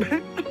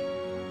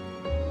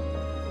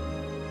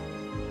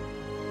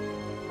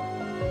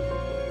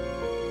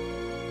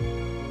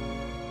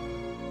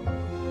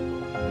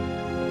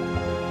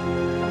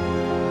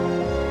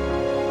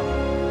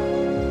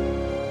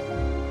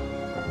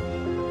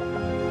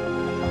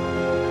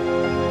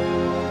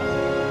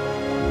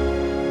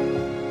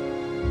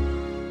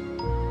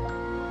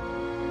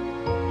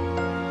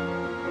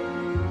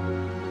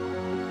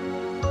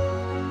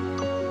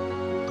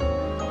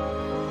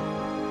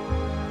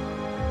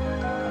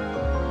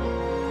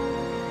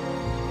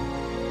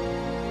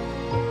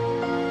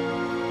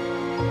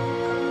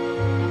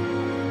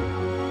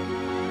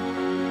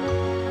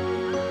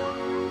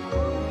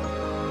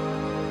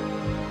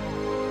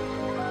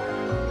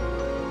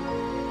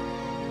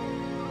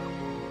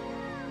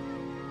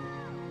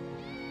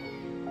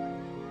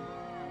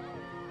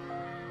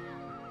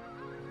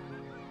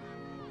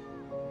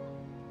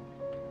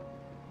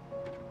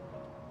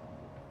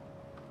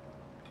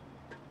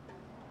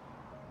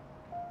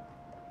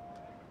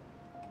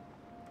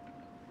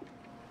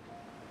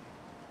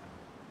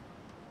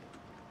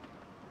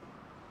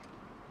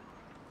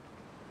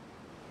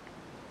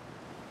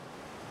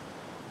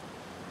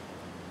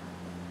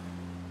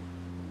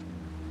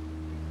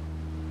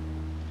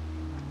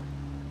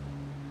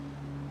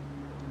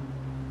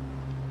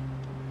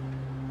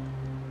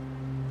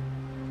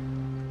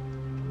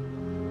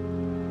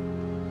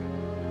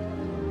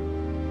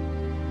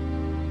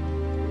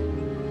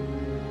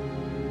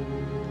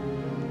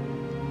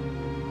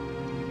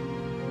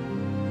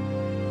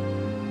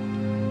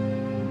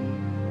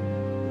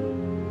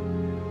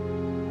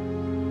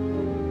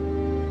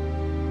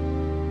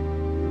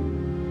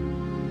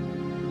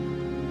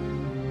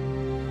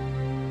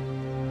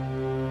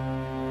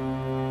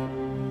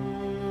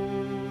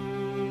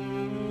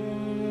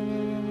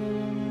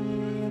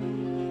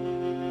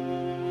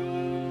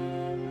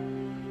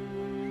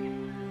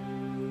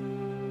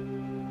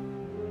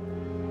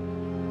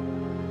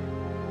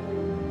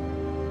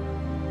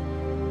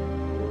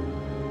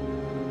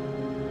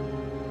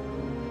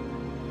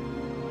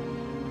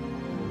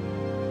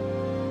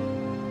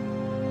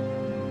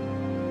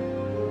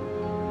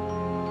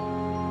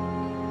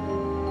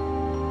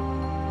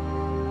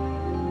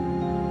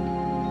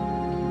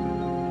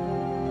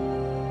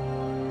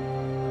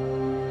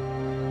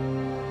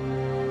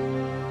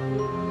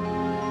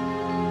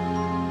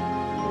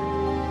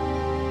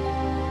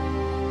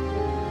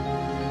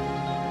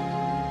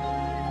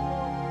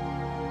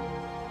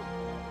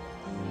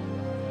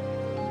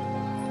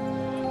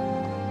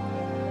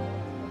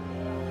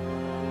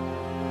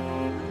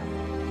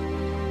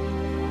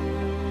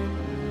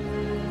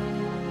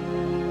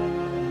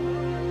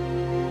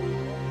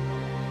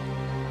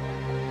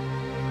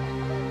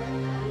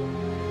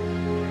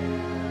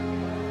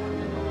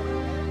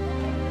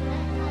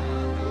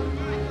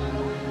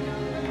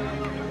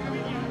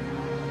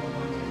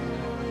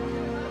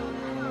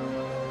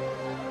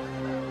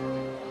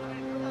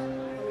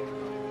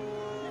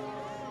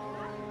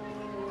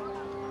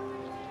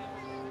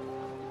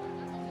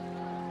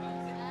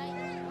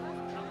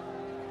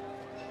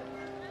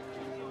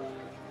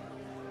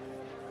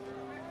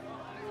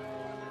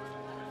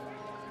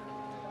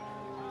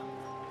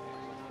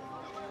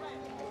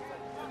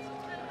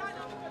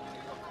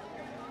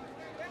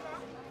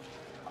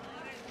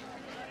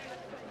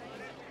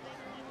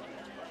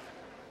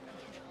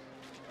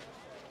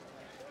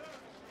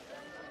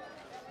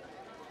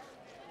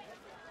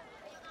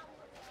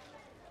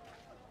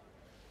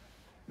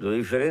 Lo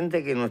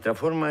diferente que nuestra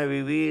forma de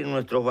vivir,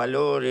 nuestros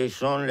valores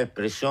son la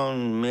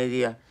expresión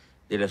media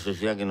de la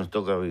sociedad que nos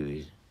toca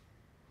vivir.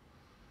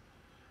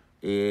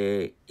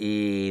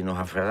 Y nos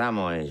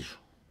aferramos a ello.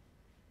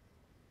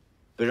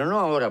 Pero no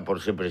ahora por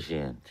ser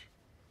presidente.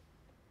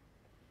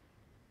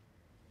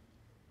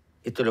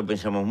 Esto lo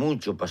pensamos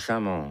mucho,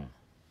 pasamos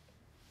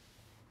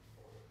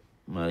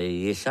más de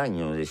 10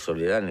 años de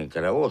soledad en el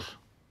calabozo.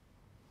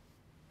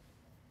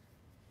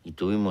 Y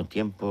tuvimos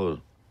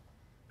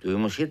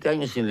 7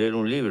 años sin leer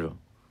un libro.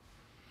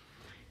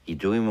 Y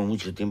tuvimos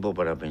mucho tiempo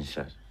para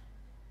pensar.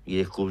 Y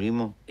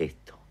descubrimos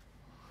esto.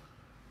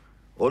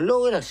 O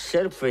logras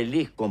ser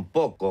feliz con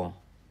poco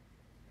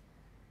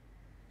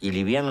y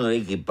liviano de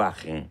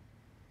equipaje,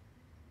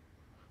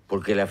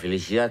 porque la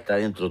felicidad está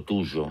dentro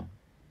tuyo,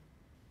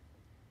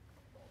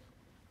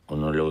 o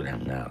no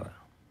logras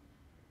nada.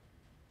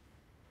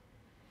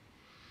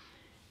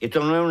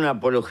 Esto no es una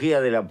apología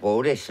de la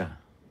pobreza,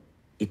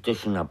 esto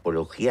es una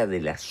apología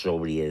de la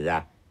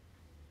sobriedad.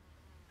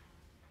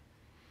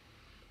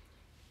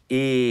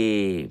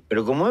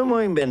 Pero como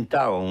hemos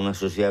inventado una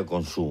sociedad de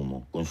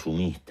consumo,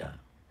 consumista,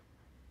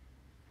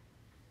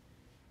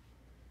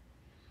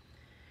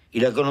 y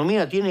la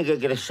economía tiene que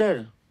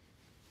crecer,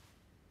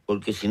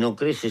 porque si no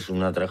crece es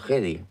una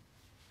tragedia.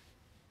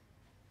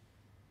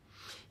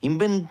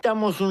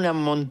 Inventamos una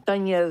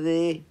montaña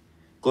de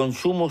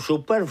consumo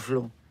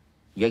superfluo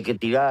y hay que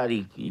tirar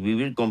y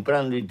vivir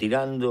comprando y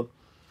tirando.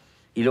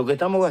 Y lo que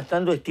estamos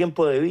gastando es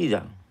tiempo de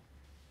vida.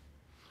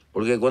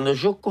 Porque cuando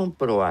yo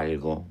compro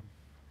algo,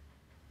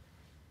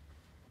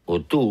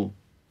 o tú,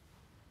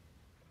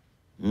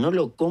 no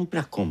lo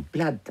compras con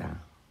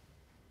plata.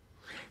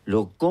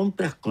 Lo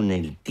compras con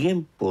el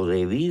tiempo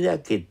de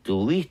vida que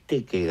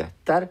tuviste que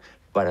gastar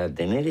para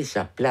tener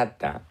esa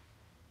plata.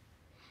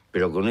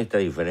 Pero con esta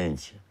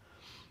diferencia.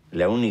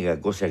 La única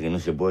cosa que no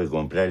se puede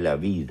comprar es la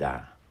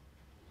vida.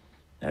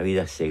 La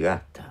vida se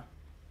gasta.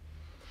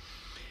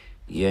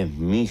 Y es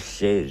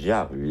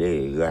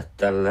miserable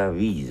gastar la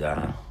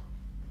vida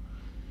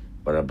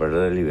para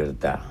perder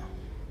libertad.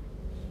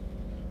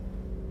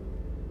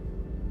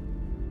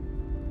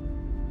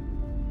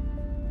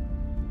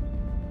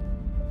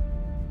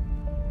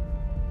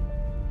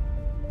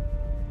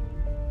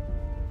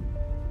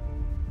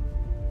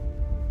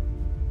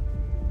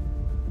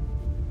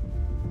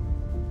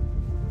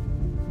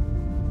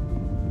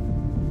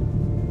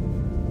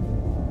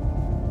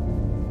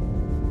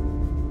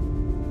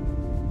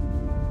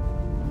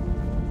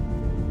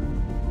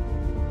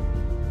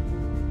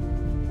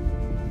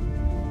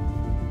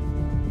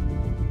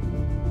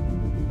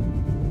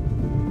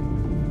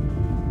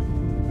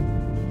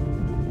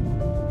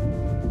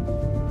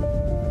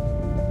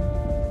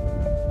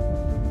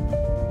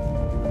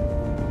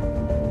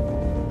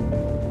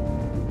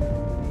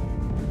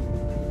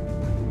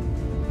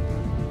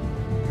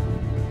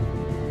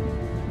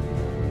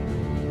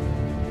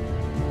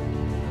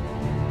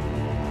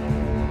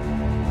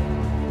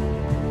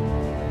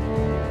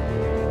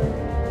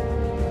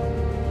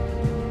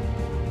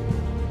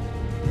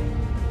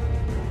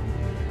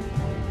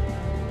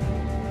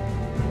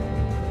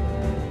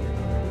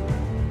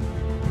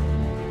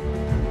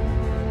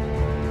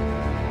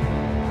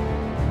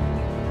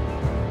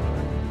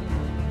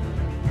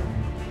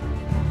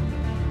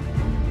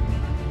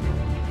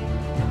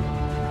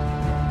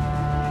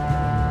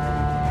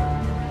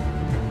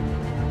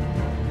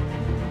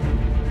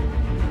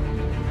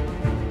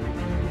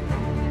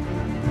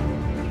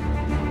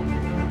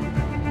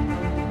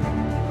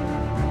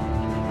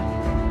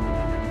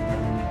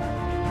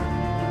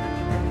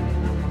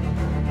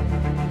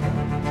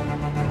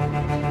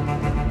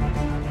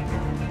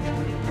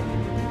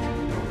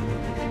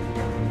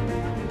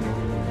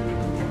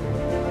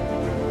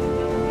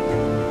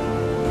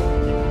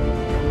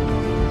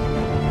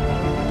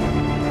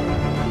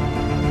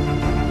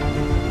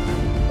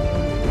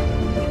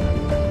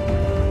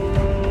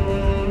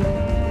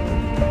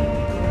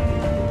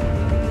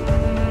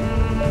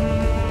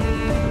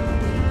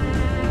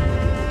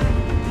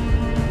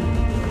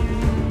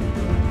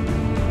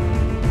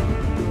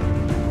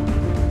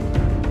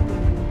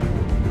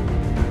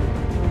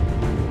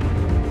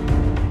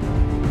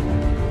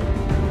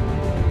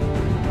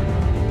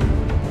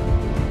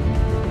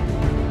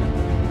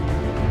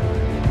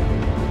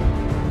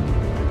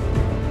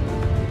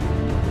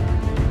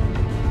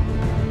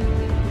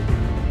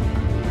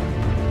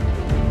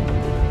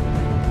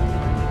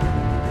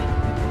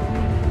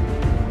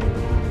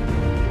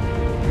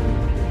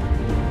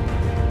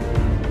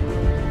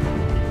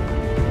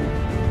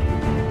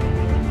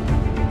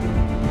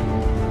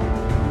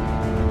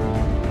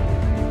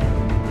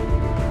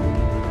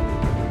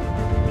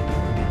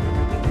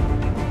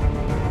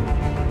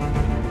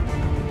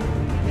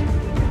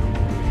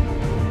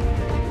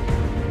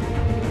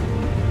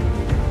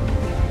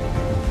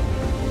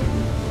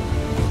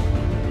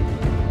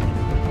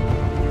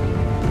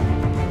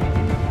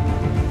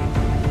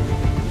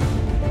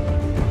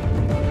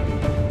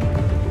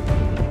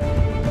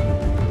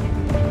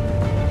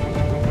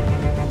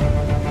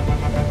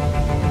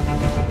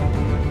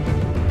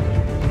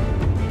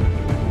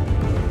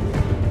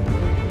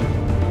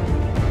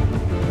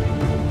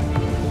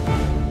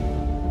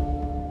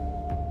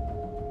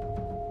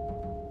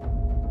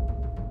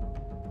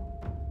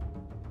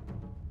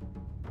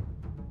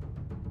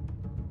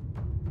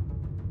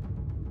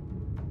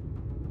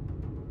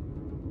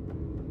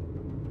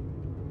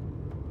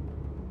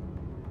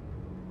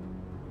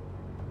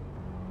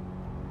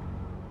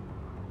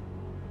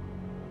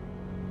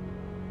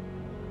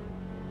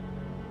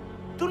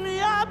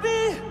 dunia bi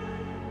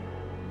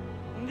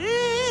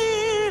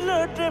nii la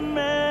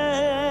demee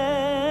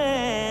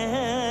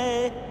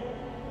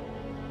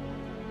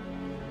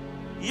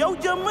yow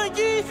jëmm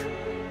ji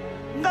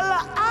nga la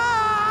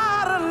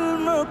aaral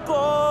ma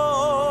ko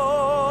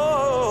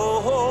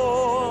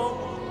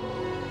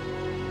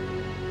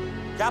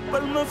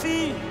jàppal ma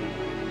fii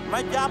ma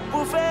jàpp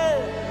fee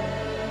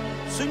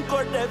suñ ko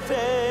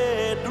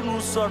defee dunu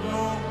sonn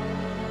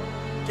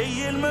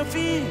téyel ma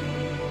fii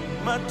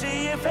ma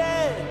téye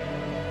fee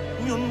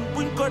ñun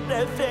buñ ko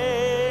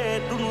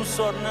defee dunu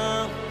sonn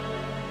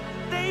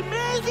day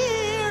mel ni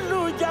lu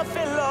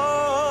jafe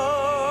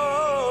loolo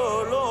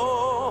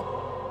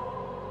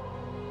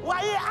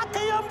waaye ak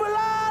yomb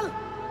laal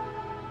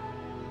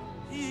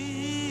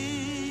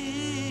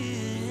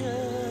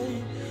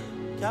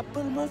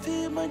jàppal ma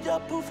fii ma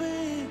jàpp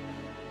fii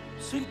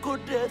suñ ko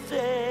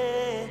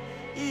defee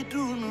i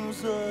dunu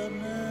sonn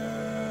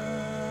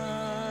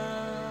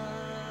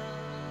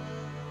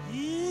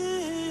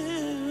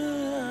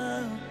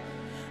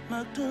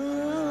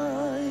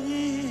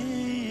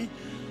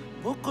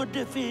boo ko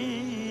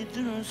defee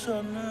dunu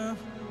sonn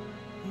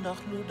ndax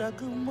lu dagg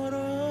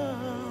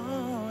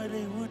moroom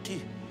lay wuti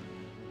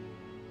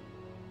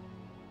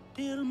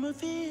teel ma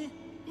fii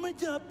ma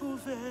jàpp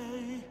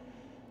fee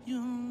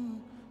yun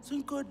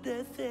suñ ko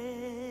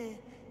defee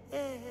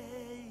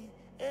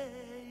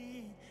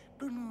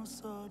dunu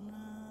sonn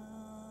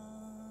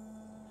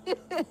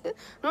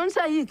non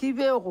sa yiki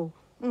beko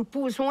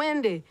mpus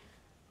wende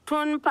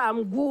ton pam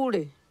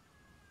gure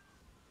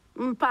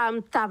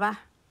mpam taba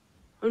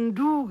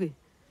nduge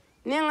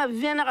nenga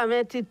venera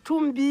meti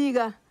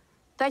tumbiga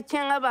ta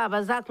kenga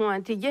baba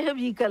zakwa ti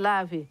jehebi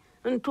kalafe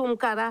ntum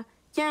kara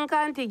kenka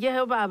anti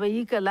jehe baba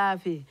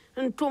yikalafe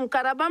ntum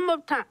kara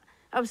bambota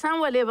absan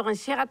wale ban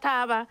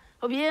shirtaba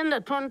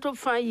obienda ton to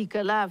fa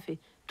yikalafe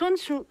ton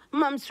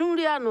mam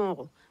suria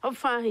no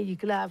fa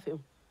yikalafe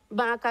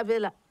ba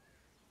kabela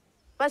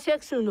pas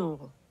sexe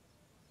no.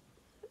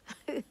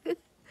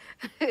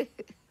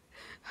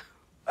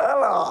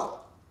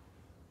 Alors,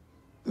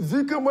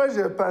 vu que moi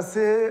j'ai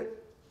passé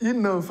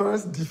une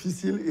enfance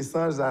difficile et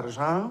sans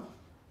argent,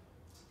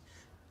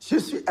 je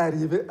suis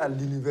arrivé à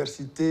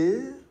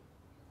l'université,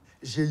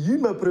 j'ai eu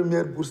ma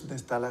première bourse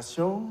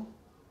d'installation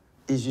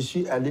et je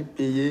suis allé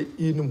payer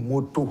une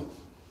moto,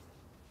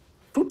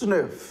 toute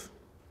neuve.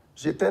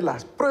 J'étais la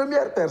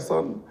première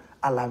personne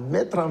à la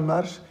mettre en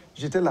marche,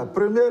 j'étais la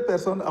première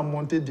personne à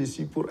monter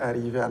dessus pour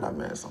arriver à la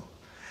maison.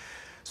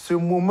 Ce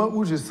moment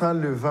où je sens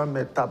le vent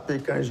me taper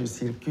quand je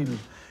circule,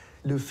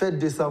 le fait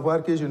de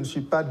savoir que je ne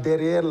suis pas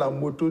derrière la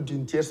moto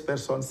d'une tierce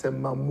personne, c'est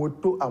ma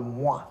moto à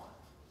moi.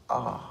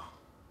 Ah.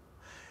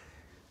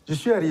 Je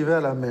suis arrivé à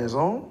la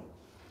maison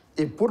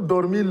et pour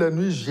dormir la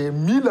nuit, j'ai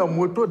mis la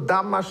moto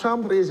dans ma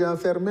chambre et j'ai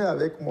enfermé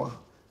avec moi.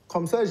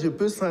 Comme ça, je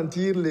peux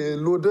sentir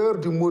l'odeur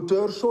du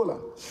moteur chaud là.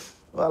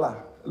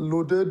 Voilà,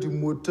 l'odeur du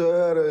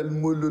moteur,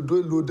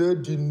 l'odeur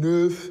du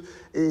neuf.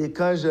 Et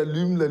quand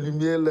j'allume la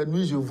lumière la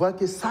nuit, je vois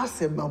que ça,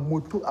 c'est ma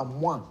moto à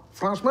moi.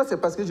 Franchement, c'est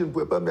parce que je ne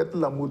pouvais pas mettre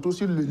la moto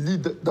sur le lit,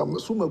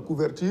 sous ma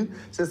couverture.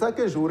 C'est ça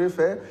que j'aurais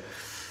fait.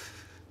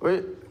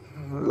 Oui,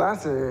 là,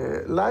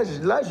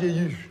 j'ai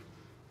eu.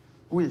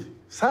 Oui,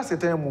 ça,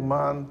 c'était un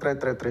moment très,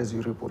 très, très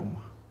heureux pour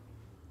moi.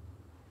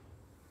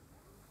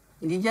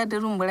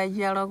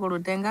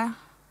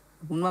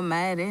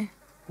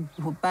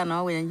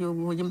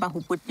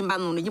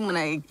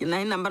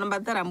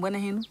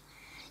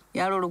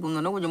 Yaro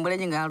rukundo no kujumbura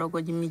jinga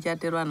roko jimi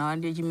chatero na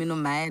wandio jimi no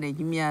maere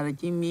jimi ara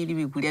jimi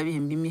ribi kulia bi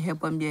hembi mi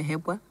hepwa mbia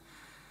hepwa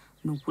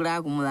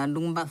nukura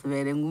kumulandu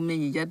mbasvere ngume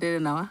nyichatere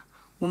nawa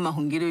nguma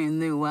hungiro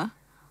yinwa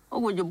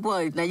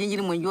okujubo na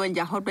jinjiri monjo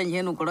nja hotwa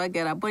njenu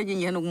kolakera po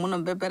jinjenu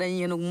kumuno pepera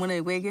njenu kumuno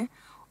ikweke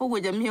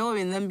okujami ho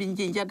binambi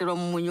njichatero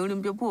munyoli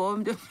mbio po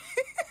mbio.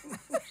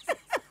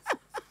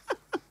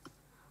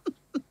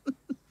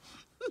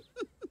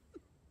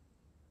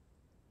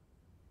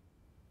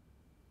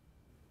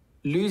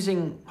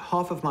 Losing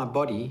half of my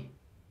body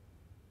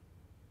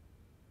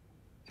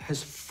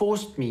has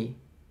forced me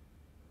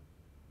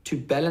to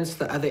balance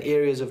the other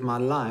areas of my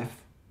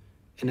life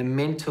in a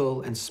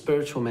mental and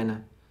spiritual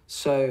manner.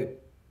 So,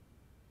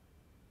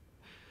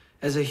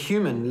 as a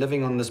human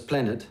living on this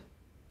planet,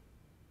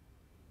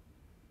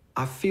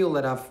 I feel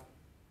that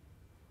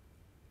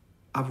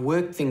I've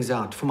worked things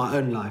out for my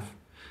own life.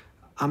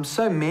 I'm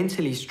so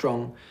mentally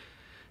strong,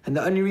 and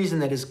the only reason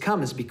that has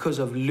come is because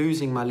of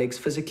losing my legs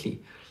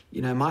physically.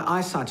 You know, my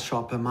eyesight's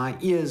sharper, my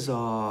ears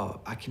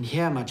I can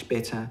hear much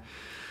better.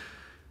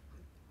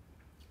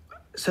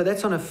 So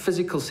that's on a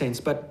physical sense,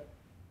 but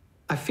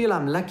I feel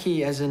I'm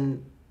lucky as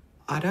in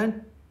I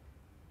don't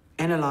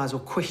analyze or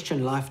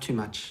question life too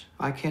much.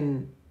 I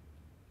can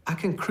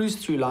cruise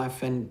through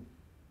life and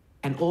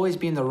always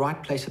be in the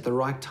right place at the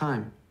right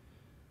time.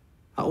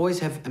 I always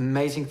have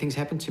amazing things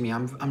happen to me.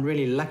 I'm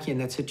really lucky in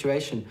that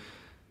situation.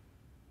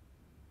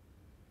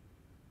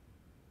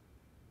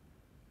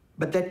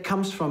 But that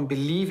comes from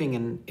believing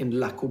in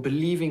luck, or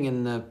believing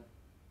in the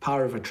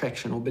power of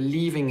attraction, or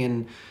believing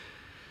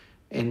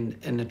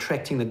in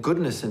attracting the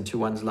goodness into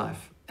one's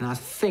life. And I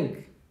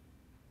think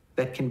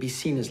that can be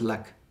seen as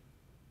luck.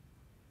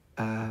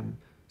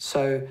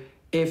 So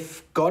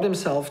if God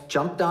himself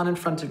jumped down in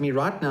front of me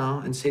right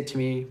now and said to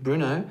me,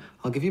 Bruno,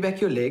 I'll give you back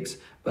your legs,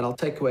 but I'll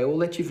take away all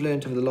that you've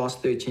learned over the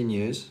last 13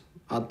 years,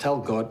 I'll tell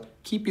God,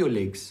 keep your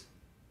legs.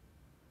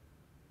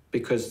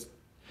 Because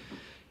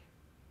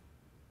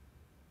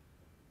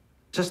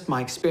just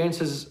my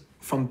experiences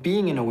from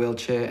being in a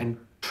wheelchair and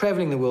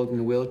traveling the world in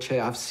a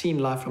wheelchair, I've seen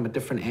life from a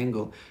different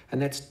angle.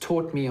 And that's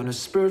taught me on a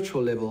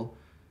spiritual level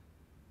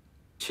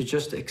to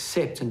just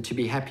accept and to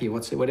be happy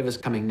whatever's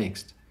coming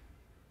next.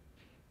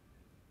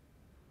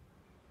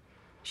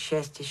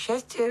 Счастье.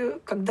 Счастье,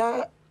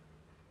 когда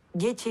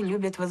дети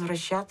любят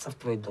возвращаться в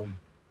твой дом.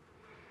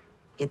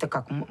 Это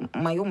как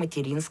мое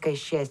материнское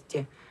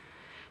счастье.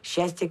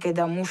 Счастье,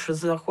 когда муж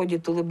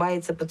заходит,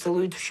 улыбается,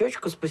 поцелует в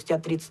щечку спустя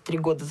 33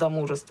 года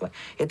замужества.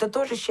 Это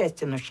тоже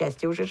счастье, но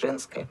счастье уже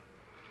женское.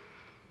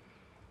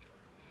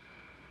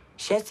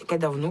 Счастье,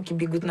 когда внуки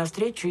бегут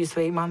навстречу и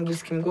своим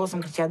ангельским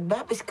голосом кричат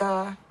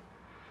 «Бабушка».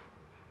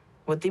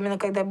 Вот именно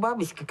когда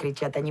бабушка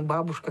кричат, а не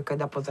бабушка,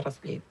 когда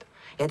повзрослеет.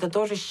 Это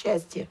тоже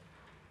счастье.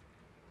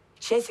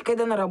 Счастье,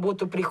 когда на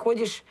работу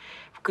приходишь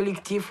в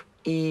коллектив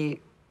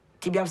и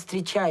тебя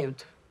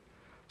встречают.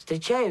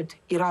 Встречают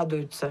и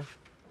радуются.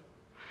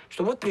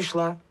 Что вот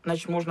пришла,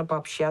 значит, можно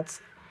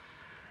пообщаться.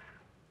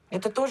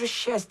 Это тоже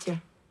счастье.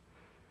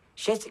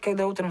 Счастье,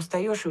 когда утром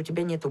встаешь, и у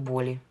тебя нету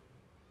боли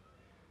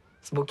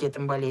с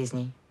букетом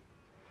болезней.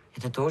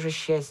 Это тоже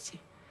счастье.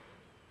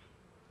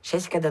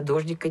 Счастье, когда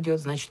дождик идет,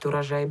 значит,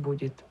 урожай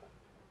будет.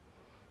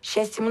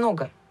 Счастья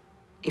много,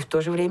 и в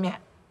то же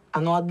время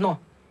оно одно.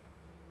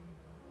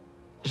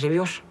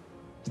 Живешь,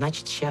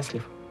 значит,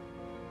 счастлив.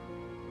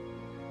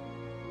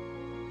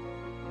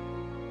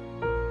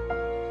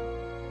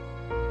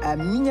 A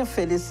minha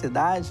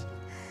felicidade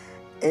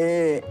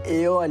é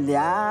eu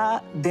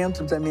olhar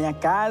dentro da minha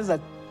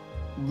casa,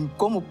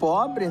 como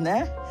pobre,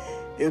 né?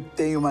 Eu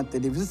tenho uma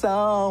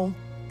televisão,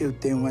 eu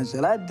tenho uma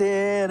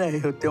geladeira,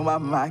 eu tenho uma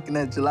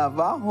máquina de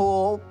lavar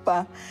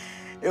roupa,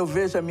 eu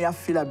vejo a minha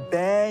filha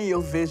bem,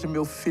 eu vejo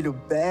meu filho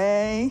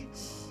bem.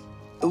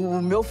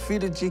 O meu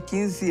filho de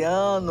 15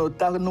 anos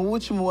está no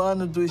último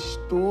ano do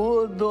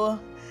estudo,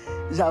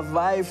 já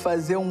vai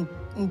fazer um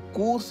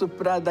curso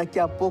para daqui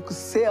a pouco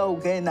ser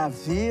alguém na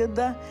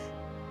vida.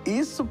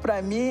 Isso,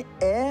 para mim,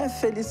 é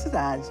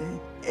felicidade.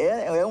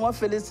 É uma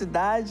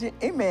felicidade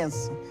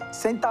imensa,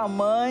 sem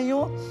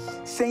tamanho,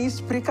 sem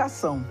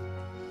explicação.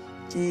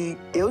 Que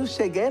eu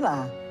cheguei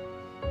lá,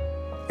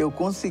 eu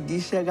consegui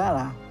chegar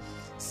lá,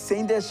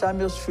 sem deixar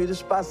meus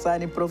filhos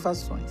passarem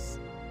provações.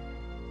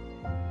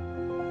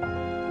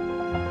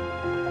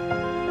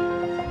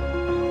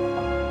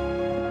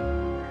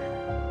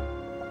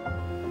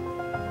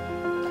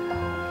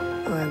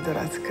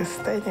 Дурацкое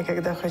состояние,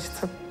 когда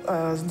хочется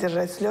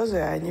сдержать слезы,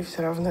 а они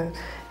все равно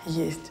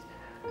есть.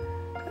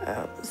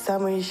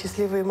 Самые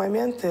счастливые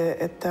моменты –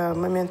 это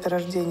моменты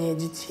рождения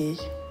детей.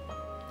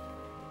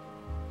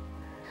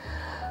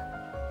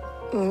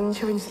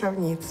 Ничего не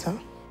сравнится.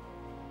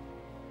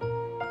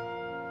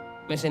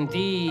 Me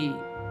sentí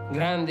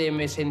grande,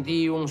 me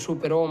sentí un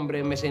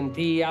superhombre, me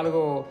sentí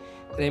algo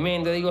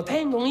tremendo. Digo,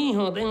 tengo un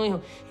hijo, tengo un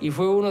hijo. Y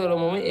fue uno de los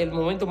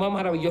momentos más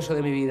maravillosos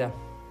de mi vida.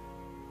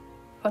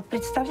 Вот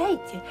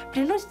представляете,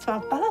 приносит вам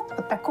в палату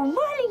вот такого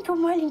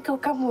маленького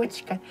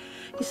комочка.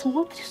 И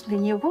смотришь на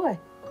него,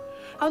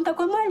 а он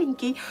такой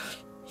маленький,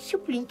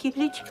 щупленький,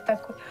 личик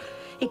такой.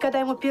 И когда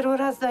ему первый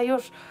раз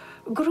даешь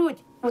грудь,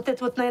 вот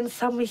это вот, наверное,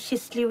 самые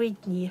счастливые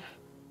дни.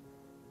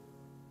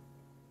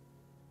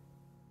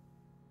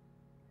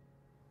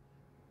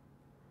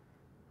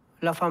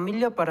 La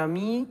familia para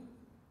mí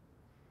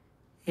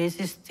es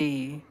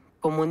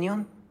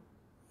comunión.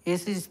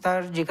 Es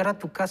llegar a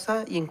tu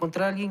casa y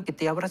encontrar a alguien que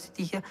te abrace y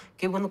te diga,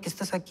 qué bueno que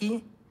estás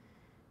aquí.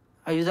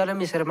 Ayudar a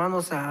mis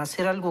hermanos a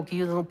hacer algo que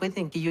ellos no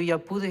pueden, que yo ya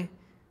pude,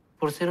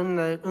 por ser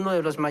uno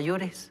de los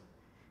mayores.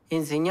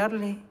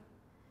 Enseñarle.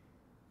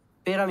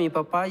 Ver a mi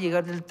papá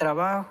llegar del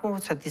trabajo,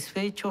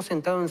 satisfecho,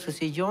 sentado en su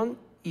sillón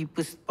y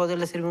pues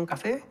poderle servir un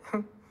café.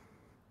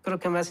 Creo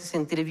que me hace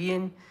sentir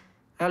bien.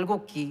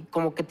 Algo que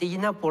como que te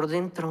llena por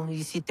dentro.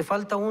 Y si te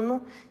falta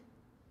uno,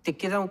 te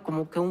queda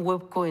como que un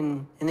hueco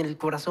en el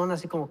corazón,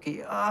 así como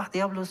que,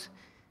 diablos,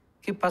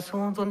 ¿qué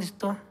pasó? ¿Dónde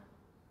está?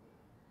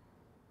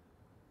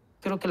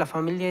 Creo que la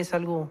familia es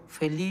algo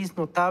feliz,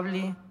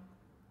 notable.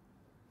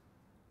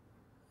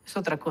 Es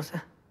otra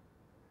cosa.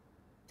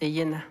 Te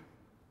llena.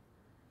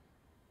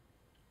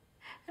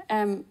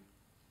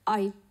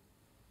 I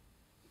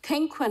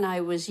think when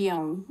I was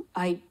young,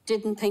 I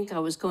didn't think I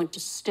was going to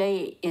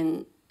stay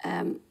in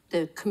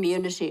the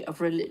community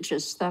of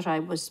religious that I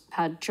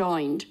had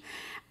joined.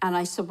 And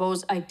I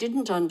suppose I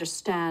didn't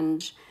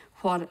understand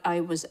what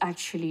I was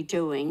actually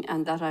doing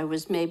and that I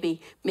was maybe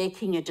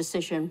making a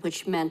decision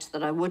which meant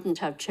that I wouldn't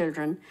have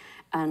children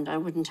and I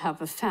wouldn't have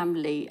a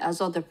family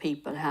as other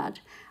people had.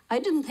 I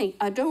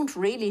don't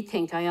really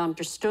think I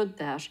understood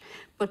that.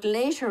 But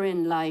later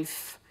in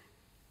life,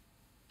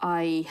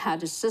 I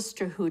had a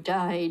sister who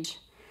died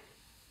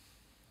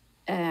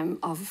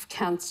of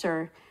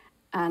cancer,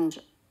 and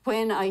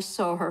when I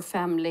saw her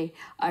family,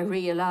 I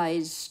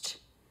realized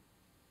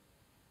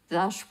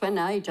that when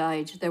I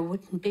died, there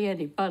wouldn't be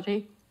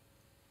anybody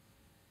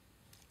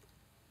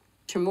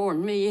to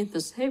mourn me in the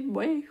same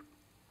way.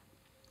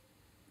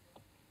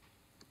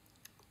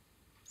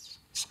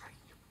 Sorry.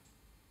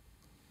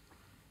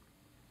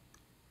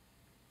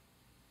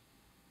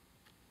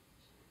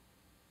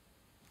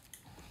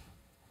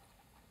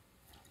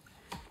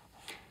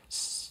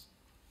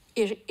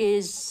 It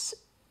is,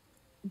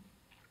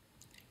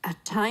 as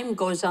time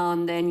goes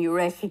on, then you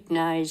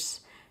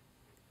recognize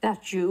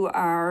that you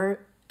are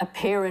a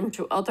parent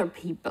to other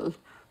people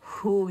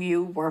who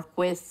you work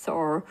with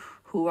or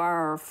who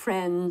are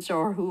friends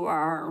or who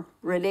are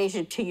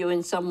related to you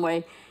in some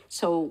way.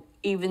 So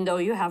even though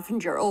you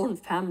haven't your own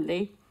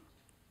family,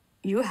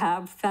 you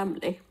have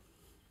family.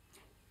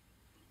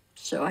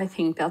 So I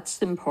think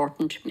that's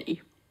important to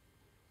me.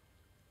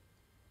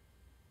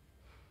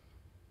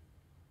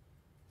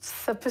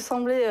 Ça peut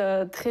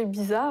sembler très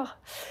bizarre,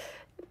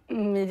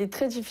 mais il est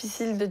très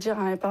difficile de dire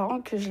à mes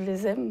parents que je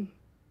les aime,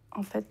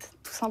 en fait,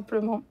 tout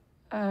simplement.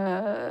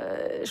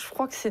 Je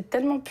crois que c'est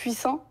tellement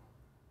puissant.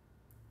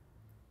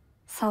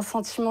 C'est un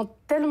sentiment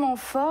tellement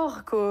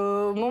fort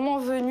qu'au moment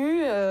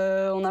venu,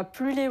 on n'a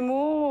plus les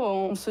mots,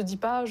 on ne se dit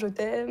pas « je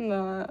t'aime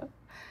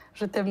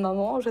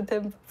maman, je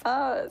t'aime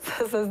papa »,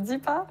 ça se dit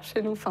pas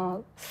chez nous.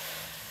 Enfin,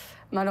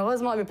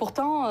 malheureusement, mais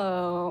pourtant,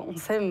 on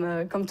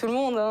s'aime comme tout le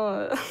monde,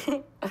 hein.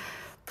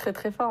 Très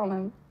très fort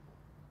même.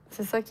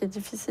 C'est ça qui est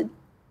difficile.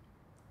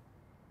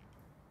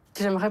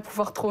 J'aimerais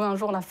pouvoir trouver un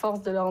jour la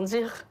force de leur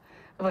dire,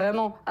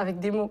 vraiment, avec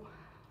des mots,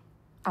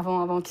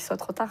 avant qu'il soit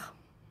trop tard.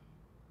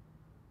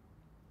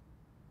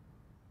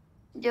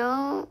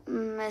 Yo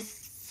me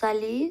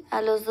salí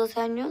a los 12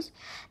 años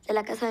de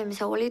la casa de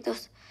mis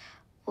abuelitos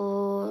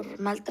por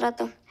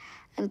maltrato.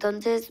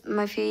 Entonces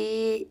me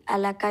fui a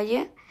la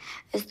calle,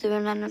 estuve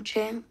una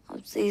noche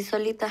así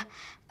solita,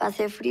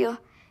 pasé frío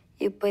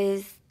y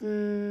pues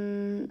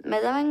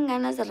me daban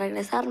ganas de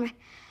regresarme,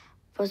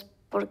 pues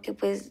porque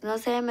pues no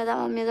sé, me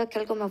daba miedo que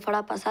algo me fuera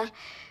a pasar.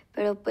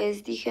 Pero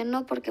pues dije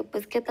no, porque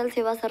pues qué tal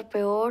si va a ser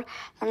peor,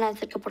 van a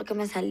decir que porque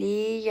me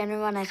salí, ya no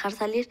me van a dejar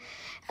salir.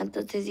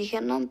 Entonces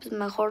dije no, pues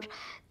mejor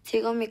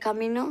sigo mi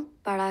camino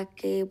para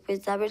que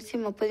pues a ver si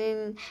me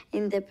pueden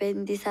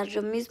independizar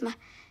yo misma.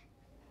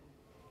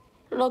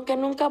 Lo que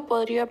nunca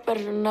podría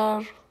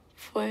perdonar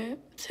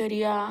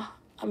sería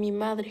a mi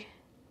madre,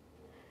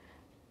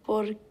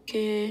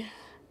 porque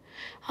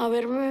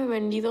haberme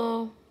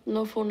vendido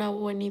no fue una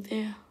buena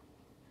idea.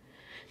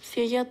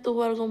 Si ella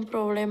tuvo algún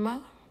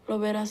problema, lo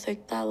hubiera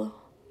aceptado,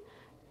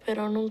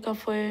 pero no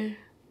fue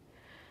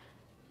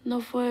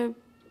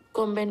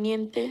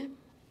conveniente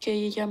que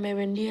ella me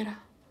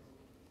vendiera,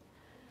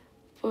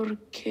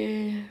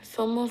 porque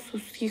somos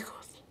sus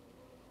hijos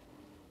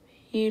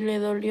y le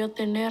dolió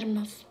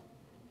tenernos.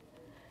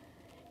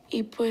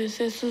 Y pues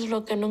eso es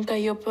lo que nunca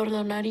yo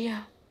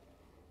perdonaría.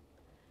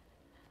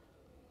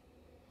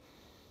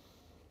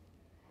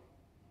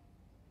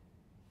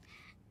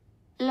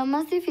 Lo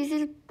más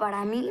difícil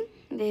para mí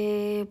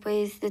de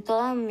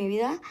toda mi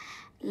vida,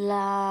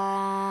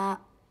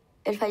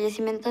 el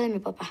fallecimiento de mi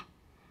papá.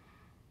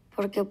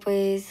 Porque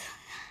pues...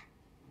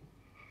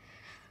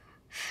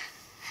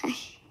 Ay,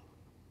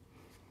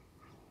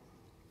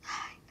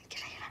 me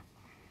quiero llorar.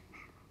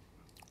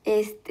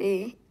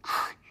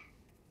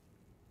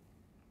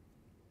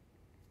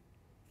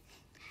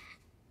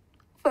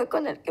 Fue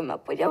con el que me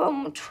apoyaba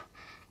mucho.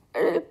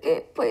 Era el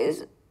que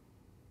pues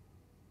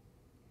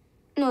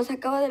nos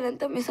sacaba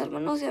adelante a mis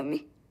hermanos y a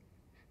mí.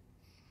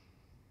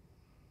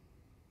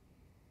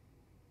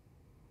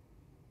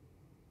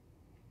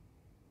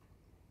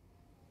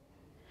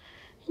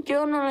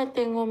 Yo no le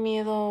tengo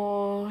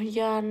miedo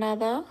ya a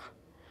nada,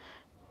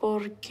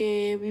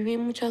 porque viví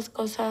muchas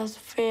cosas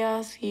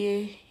feas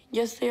y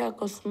ya estoy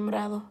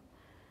acostumbrado.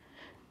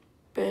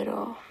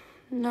 Pero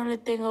no le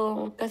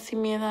tengo casi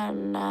miedo a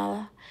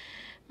nada.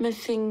 Me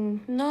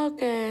dicen, no,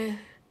 que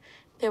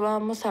te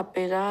vamos a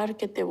pegar,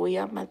 que te voy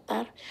a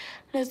matar.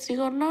 Les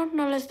digo, no,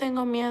 no les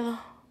tengo miedo.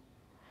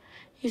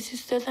 Y si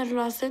ustedes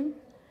lo hacen,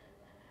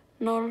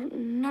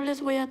 no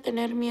les voy a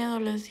tener miedo,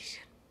 les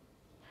dije.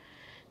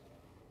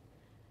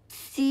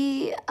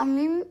 Sí, a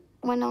mí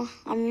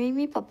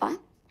mi papá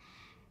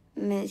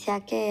me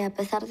decía que a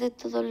pesar de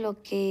todo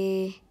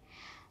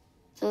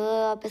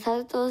a pesar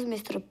de todos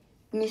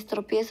mis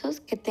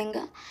tropiezos que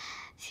tenga,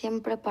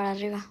 siempre para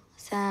arriba. O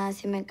sea,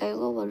 si me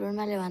caigo,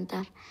 volverme a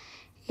levantar.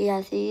 Y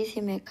así,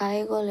 si me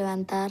caigo,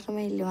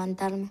 levantarme y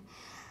levantarme.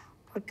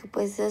 Porque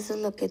pues eso es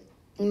lo que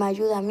me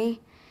ayuda a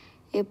mí.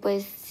 Y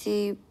pues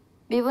si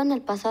vivo en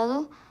el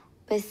pasado,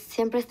 pues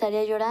siempre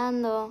estaría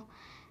llorando,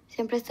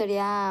 siempre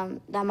estaría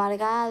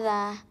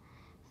amargada,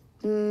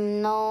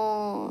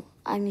 no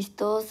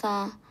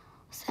amistosa,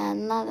 o sea,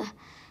 nada.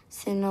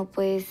 Sino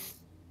pues,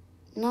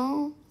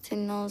 no,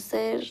 sino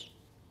ser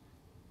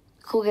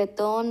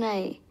juguetona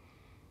y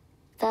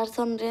estar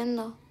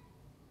sonriendo.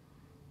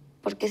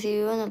 Porque si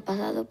vivo en el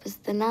pasado,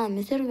 pues de nada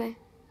me sirve.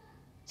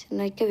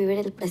 Sino hay que vivir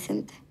el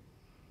presente.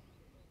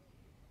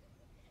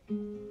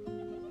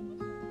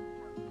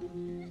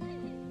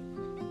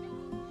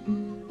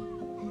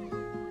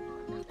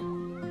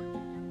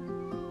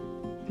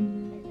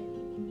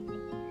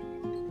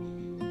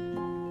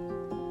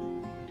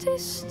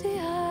 Tyst det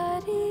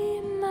är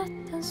i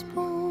nattens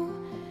bo,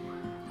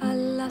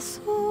 alla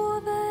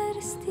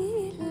sover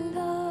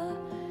stilla,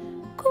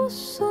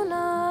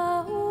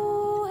 kossorna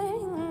och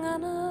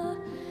ängarna,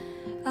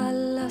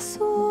 alla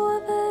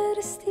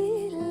sover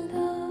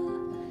stilla,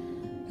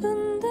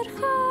 under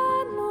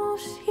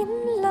stjärnors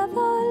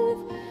himlavalv,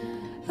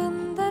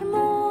 under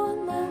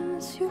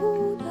månens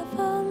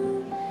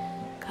jordavann,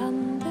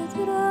 kan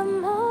du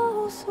drömma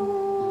och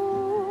sova.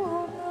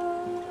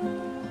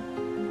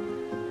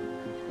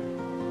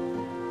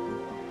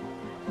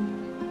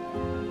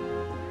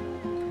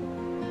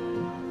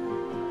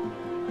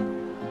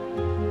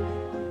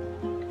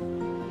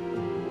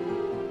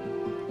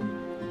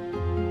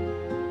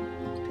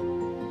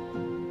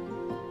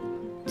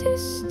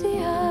 Tyst det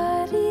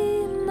är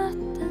i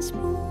nattens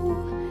bo,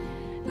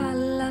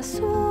 alla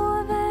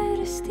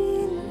sover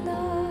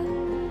stilla,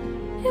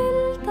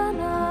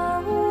 eldarna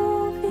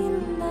och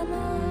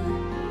vindarna,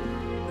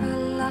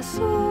 alla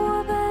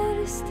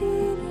sover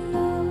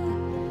stilla,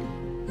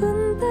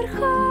 under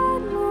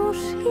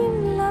stjärnors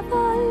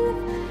himlavalv,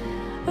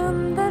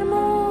 under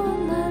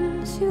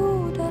månens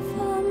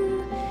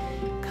jordavann,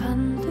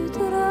 kan du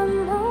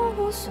drömma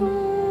och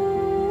sova.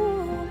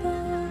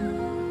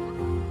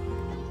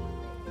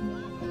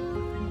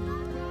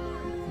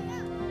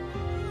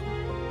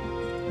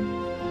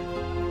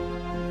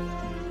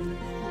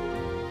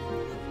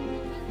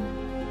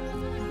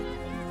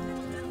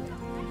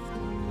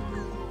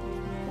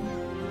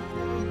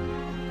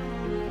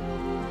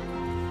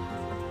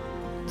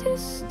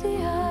 Tyst det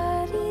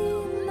är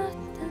i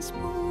nattens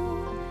bo,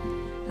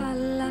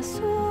 alla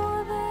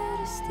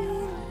sover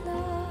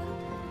stilla,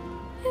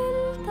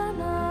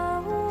 eldarna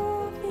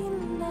och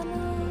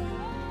vindarna,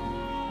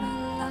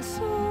 alla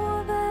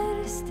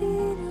sover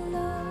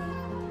stilla,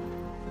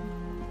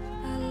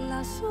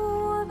 alla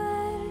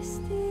sover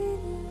stilla.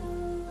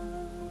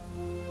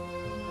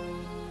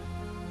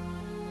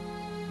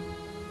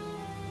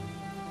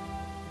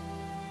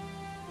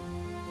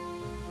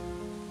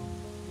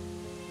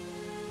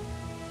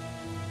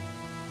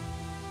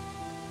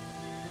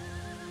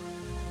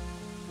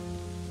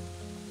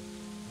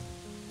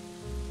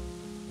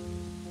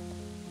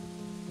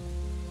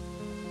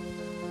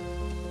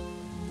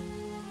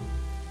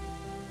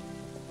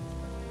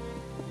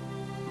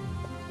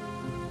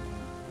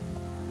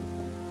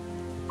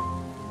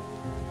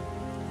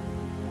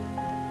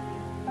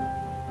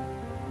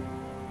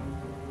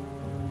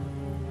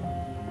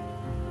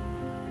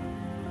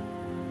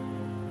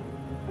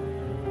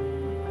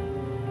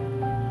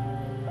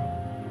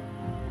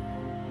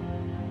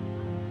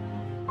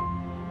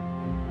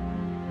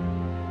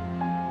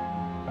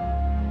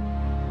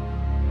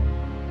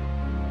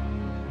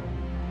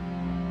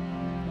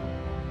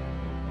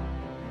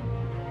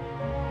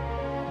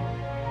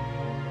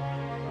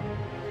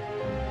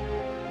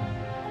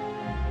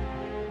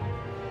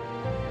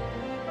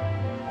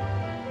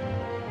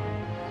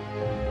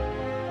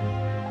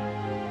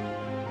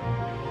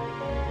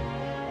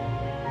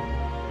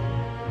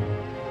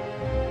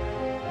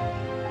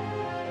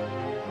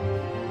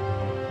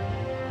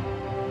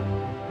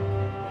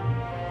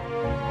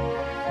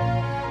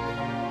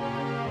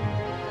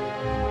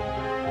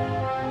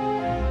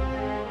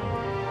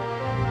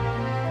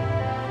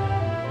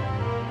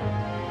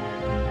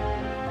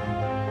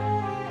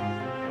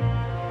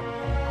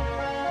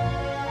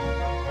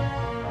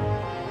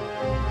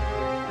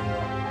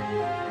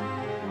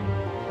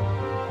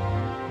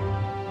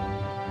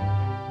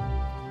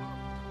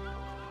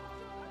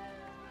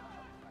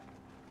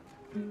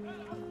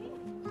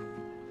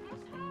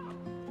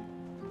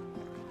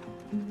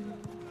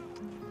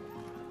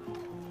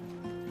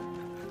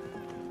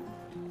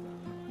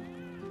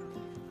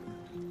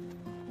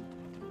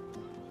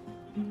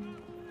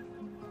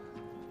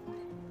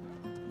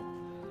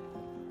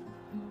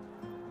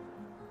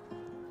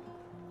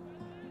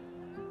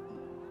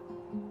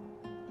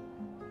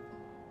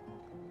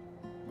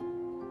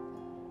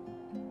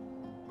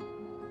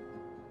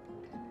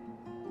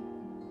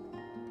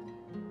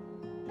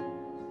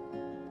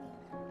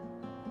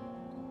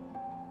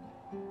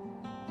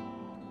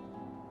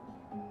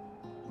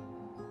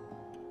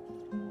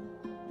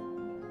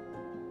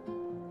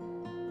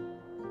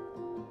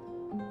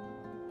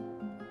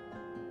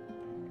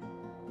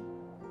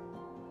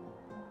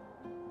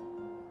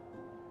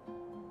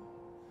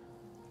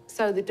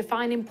 So the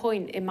defining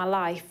point in my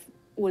life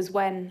was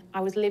when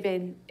I was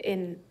living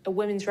in a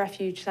women's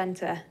refuge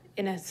centre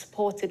in a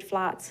supported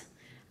flat,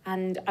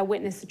 and I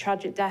witnessed the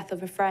tragic death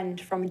of a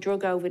friend from a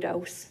drug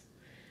overdose.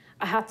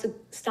 I had to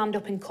stand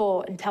up in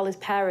court and tell his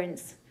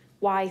parents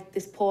why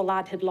this poor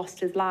lad had lost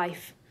his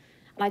life.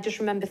 And I just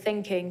remember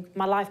thinking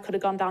my life could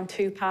have gone down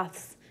two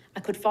paths. I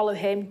could follow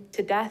him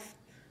to death,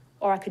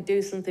 or I could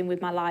do something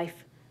with my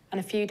life. And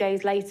a few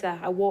days later,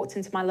 I walked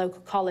into my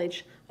local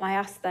college and I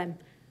asked them,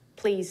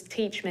 please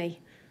teach me.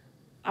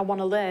 I want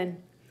to learn.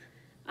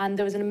 And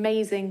there was an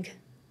amazing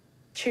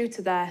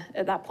tutor there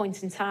at that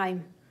point in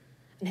time,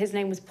 and his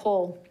name was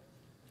Paul.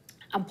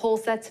 And Paul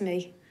said to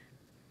me,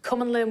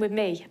 come and learn with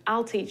me,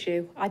 I'll teach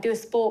you. I do a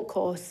sport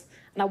course,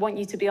 and I want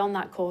you to be on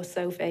that course,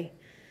 Sophie.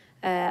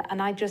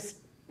 And I just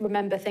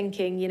remember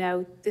thinking, you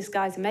know, this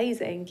guy's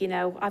amazing, you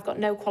know, I've got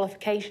no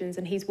qualifications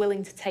and he's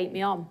willing to take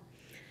me on.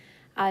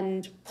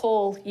 And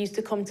Paul used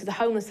to come to the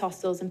homeless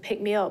hostels and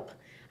pick me up,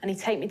 and he'd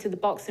take me to the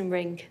boxing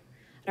ring.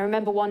 And I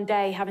remember one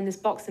day having this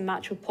boxing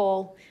match with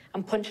Paul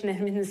and punching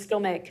him in the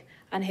stomach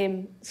and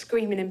him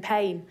screaming in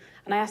pain.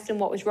 And I asked him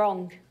what was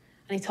wrong,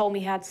 and he told me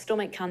he had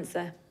stomach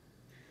cancer.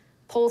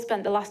 Paul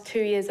spent the last 2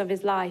 years of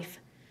his life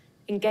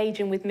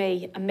engaging with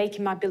me and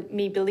making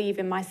me believe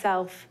in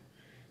myself.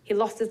 He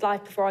lost his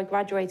life before I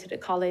graduated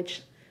at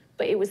college,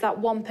 but it was that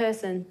one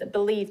person that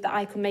believed that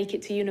I could make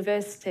it to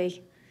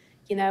university,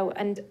 you know,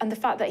 and the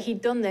fact that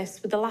he'd done this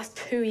for the last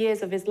 2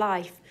 years of his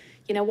life,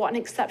 you know, what an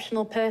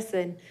exceptional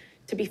person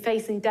to be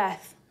facing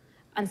death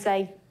and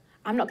say,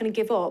 I'm not going to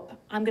give up,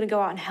 I'm going to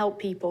go out and help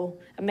people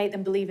and make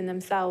them believe in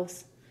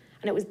themselves.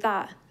 And it was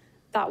that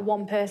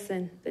one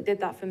person that did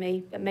that for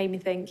me that made me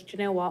think, do you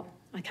know what,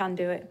 I can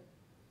do it.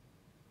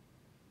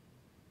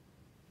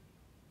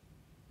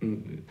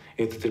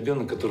 Этот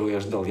ребенок, которого я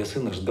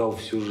сына ждал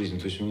всю жизнь.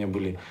 То есть у меня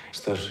были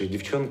старшие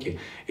девчонки,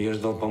 и я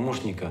ждал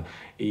помощника.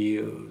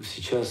 И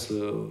сейчас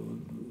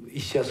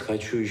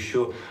хочу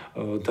еще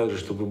так же,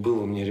 чтобы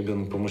был у меня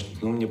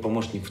ребенок-помощник. Но у меня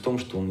помощник в том,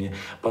 что он мне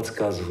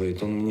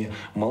подсказывает, он мне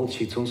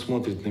молчит, он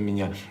смотрит на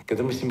меня.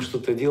 Когда мы с ним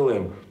что-то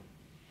делаем,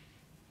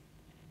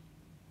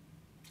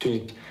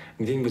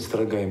 где-нибудь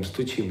строгаем,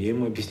 стучим, я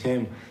ему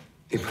объясняем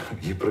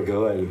и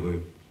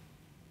проговариваю.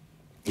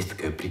 Есть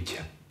такая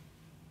притча.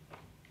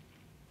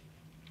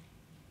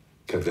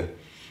 Когда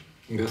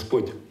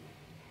Господь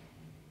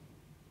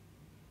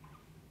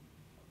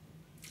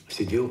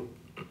сидел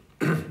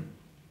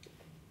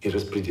и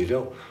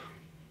распределял,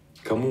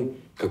 кому,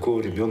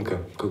 какого ребенка,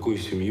 в какую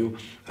семью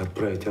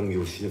отправить,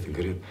 ангелы сидят и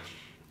говорят: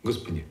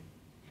 Господи,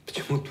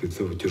 почему ты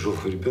этого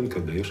тяжелого ребенка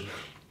даешь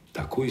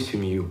такую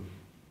семью?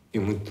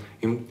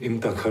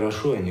 Им так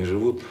хорошо, они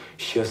живут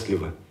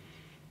счастливо.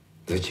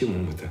 Зачем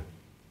им это?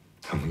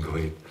 А он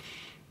говорит: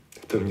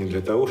 это мне для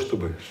того,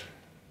 чтобы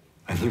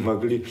они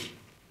могли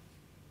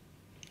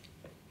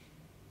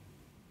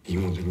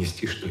ему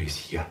донести, что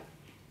есть я.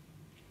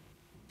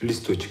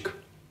 Листочек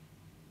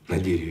на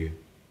дереве,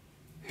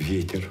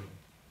 ветер.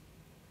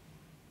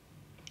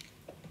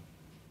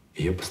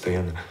 И я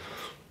постоянно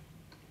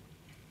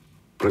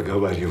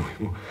проговариваю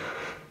ему.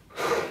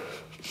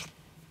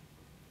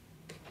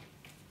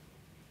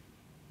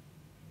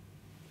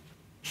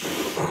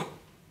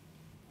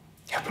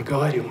 Я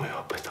проговариваю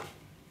об этом.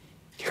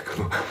 Я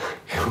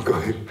ему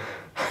говорю: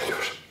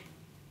 Алёша,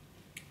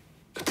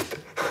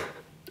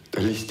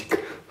 это листик.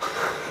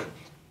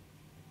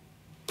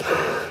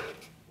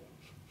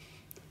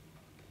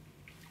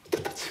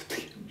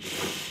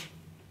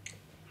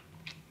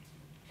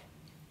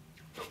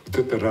 Вот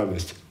это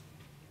радость.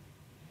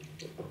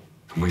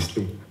 Мы с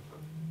ним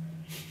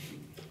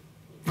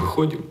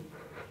выходим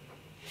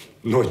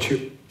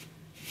ночью.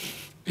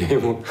 Я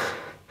ему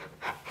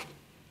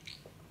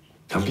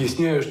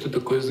объясняю, что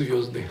такое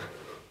звезды.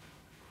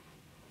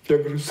 Я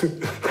говорю: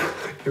 сын,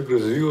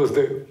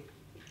 звезды.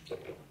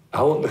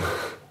 А он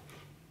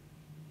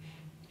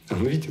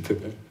видит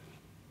это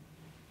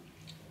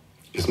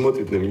и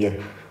смотрит на меня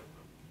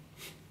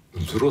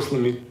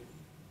взрослыми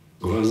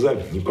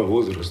глазами, не по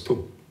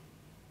возрасту.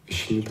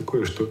 Еще не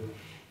такое, что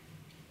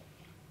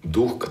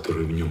дух,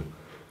 который в нем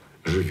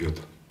живет,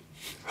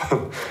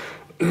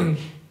 он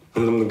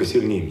намного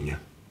сильнее меня.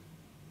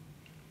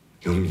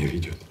 И он меня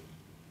ведет.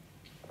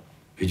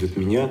 Ведет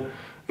меня,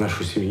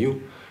 нашу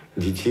семью,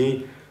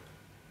 детей.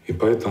 И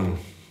поэтому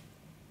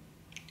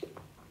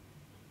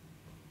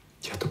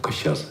я только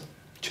сейчас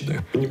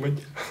начинаю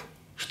понимать,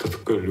 что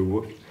такое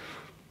любовь.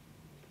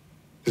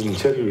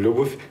 Изначально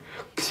любовь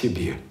к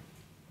себе.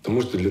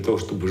 Потому что для того,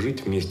 чтобы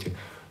жить вместе,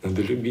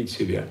 надо любить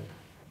себя,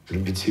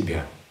 любить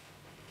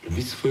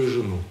свою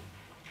жену,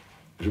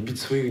 любить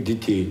своих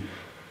детей,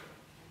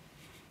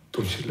 в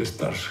том числе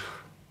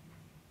старших,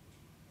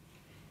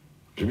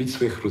 любить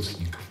своих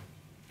родственников,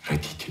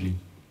 родителей.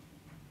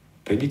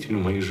 Родители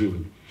мои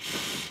живы.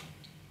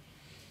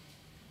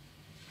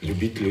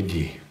 Любить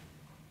людей.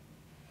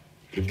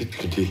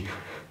 Любить людей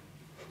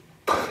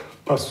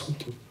по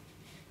сути.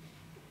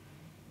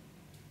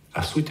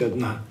 А суть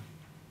одна.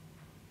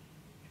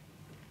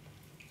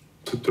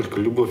 Тут только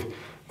любовь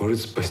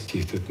может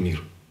спасти этот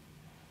мир.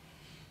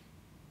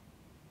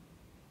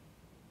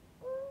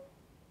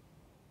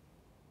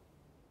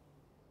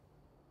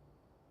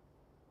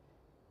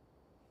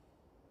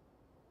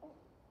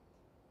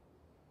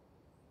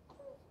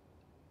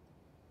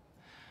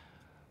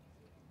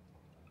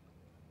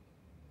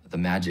 The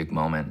magic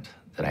moment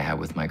that I had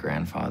with my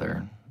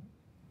grandfather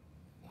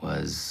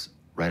was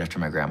right after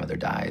my grandmother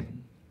died.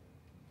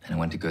 And I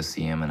went to go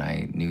see him, and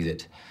I knew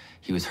that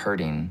he was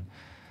hurting,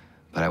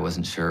 but I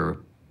wasn't sure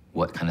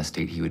what kind of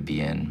state he would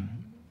be in.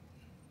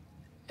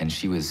 And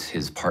she was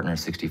his partner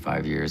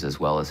 65 years, as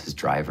well as his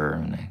driver.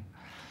 And I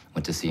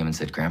went to see him and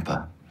said,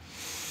 Grandpa,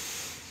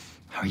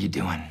 how are you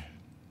doing?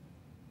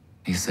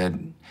 He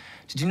said,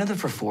 did you know that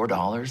for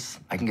 $4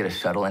 I can get a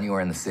shuttle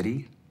anywhere in the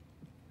city?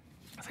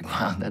 I was like,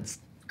 wow, that's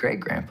great,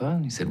 Grandpa.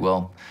 And he said,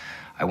 well,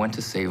 I went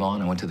to Save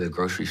On, I went to the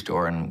grocery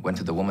store and went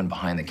to the woman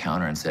behind the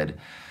counter and said,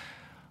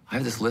 I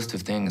have this list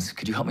of things.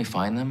 Could you help me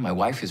find them? My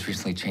wife has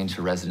recently changed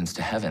her residence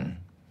to heaven.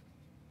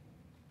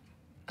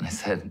 And I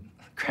said,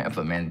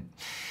 Grandpa, man,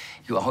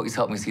 you always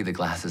help me see the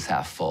glass is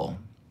half full.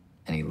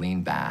 And he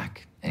leaned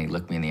back and he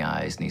looked me in the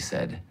eyes and he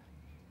said,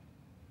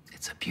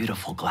 it's a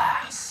beautiful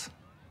glass.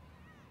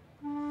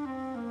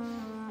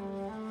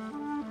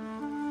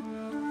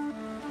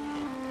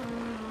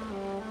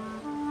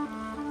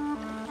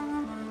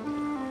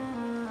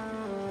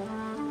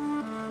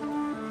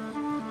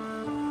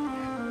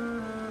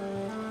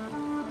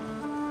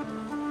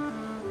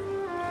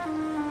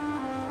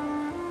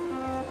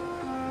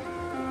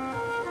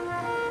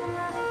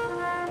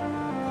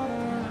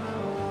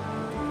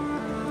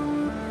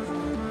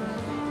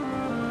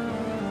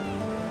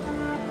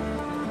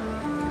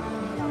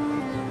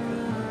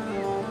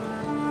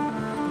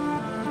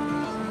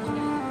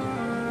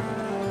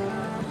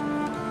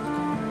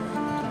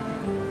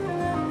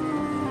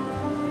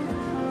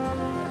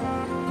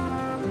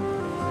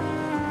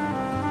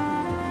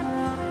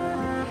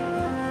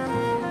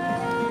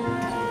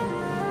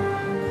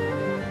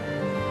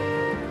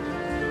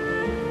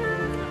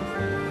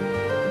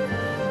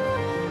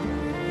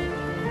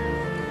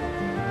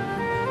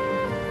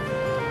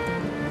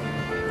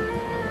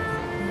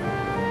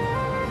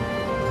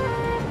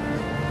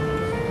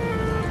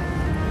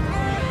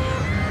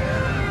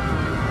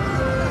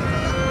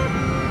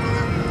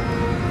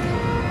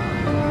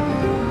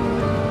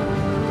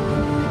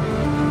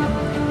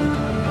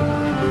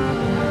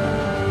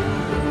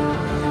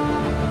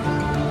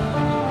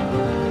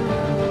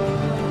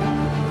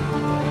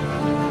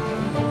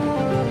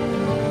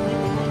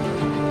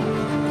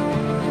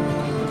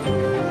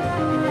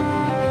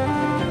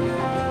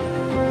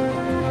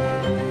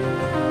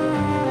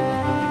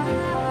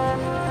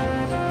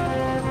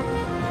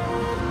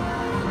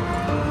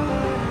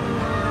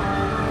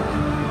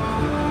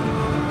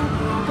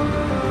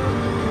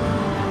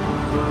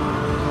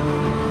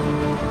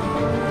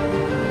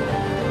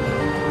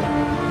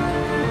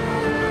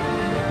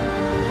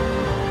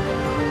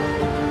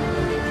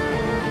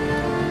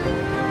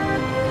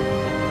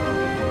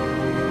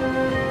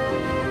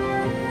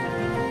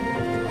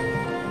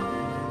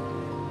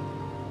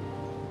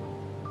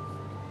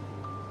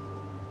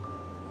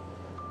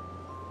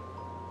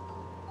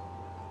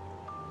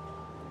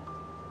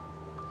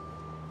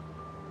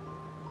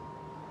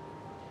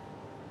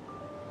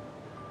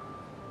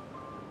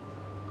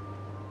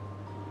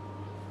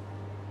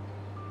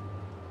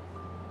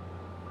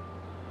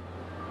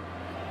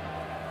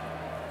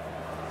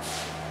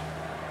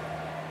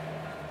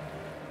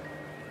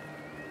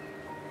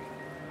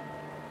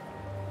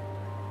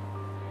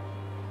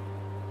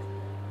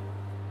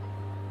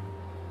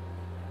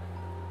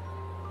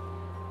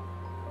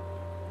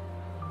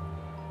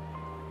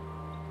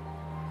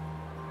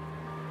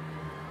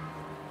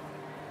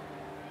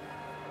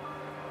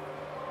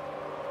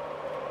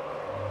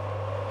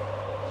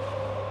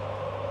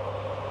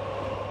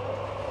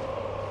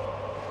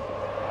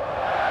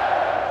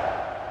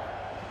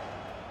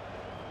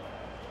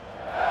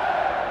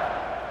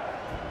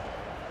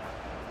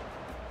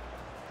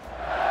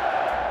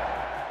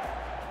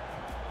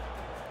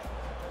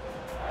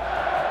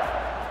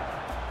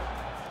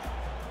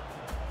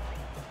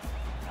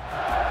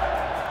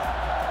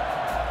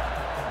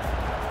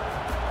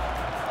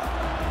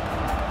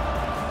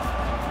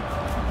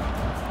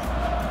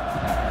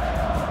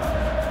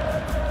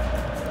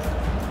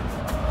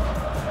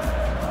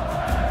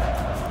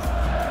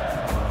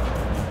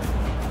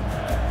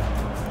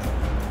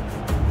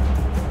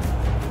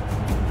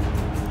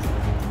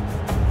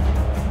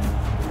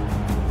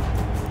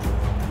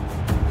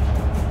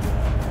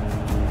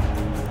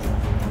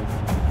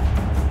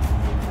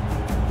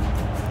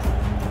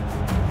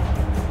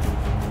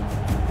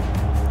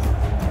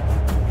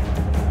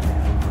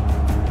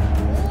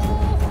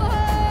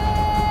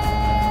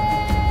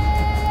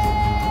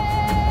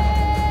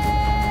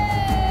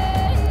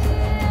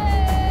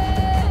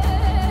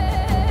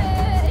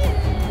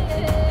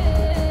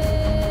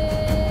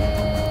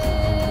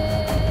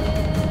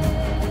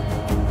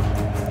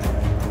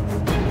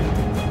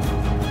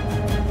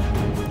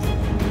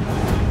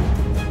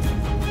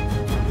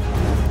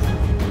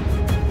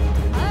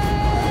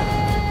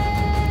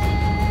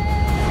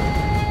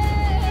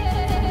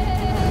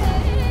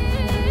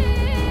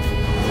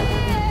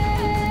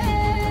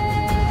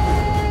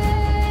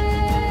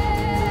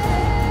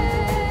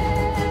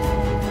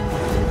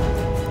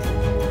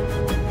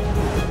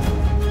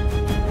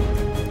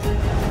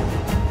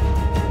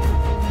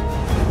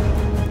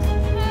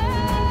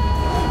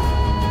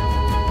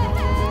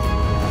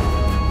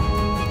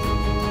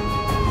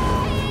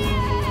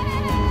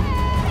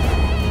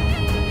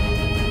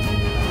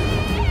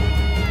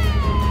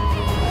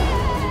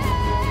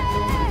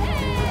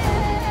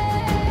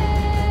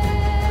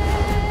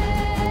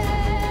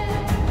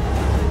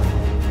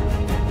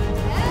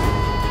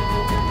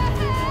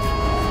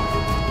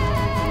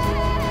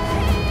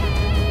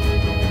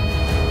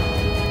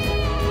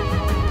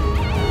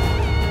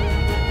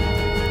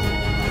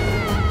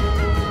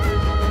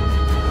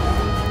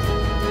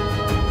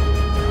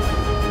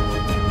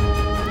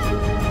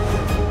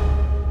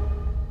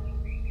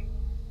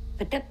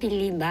 Kita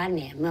pilih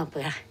bane,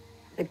 apa?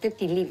 Kita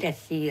pilih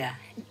tasia.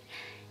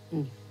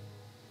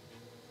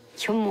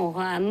 Cuma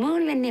kamu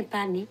lene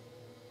pani,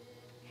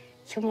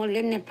 cuma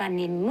lene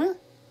pani mu,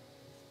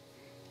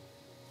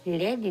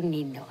 le di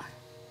nido.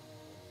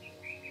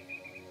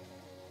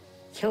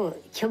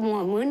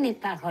 Cuma mu ni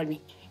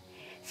pakoni,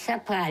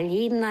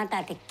 sapali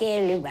mata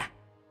tekele ba,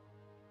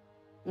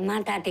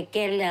 mata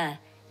tekele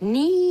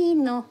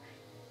nino,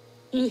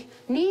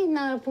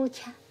 nino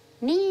pucha,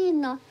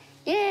 nino,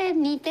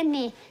 ni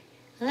tene,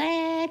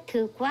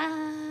 tu qua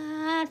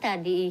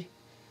tadi.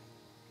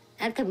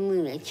 Atau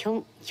mula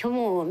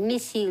cuma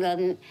misi lah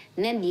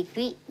nanti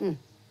kui,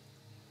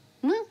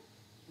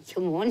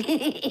 cuma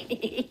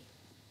ni.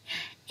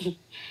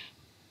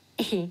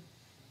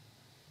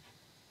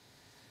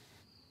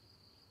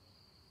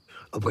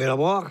 Après la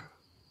mort,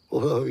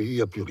 il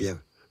n'y a plus rien.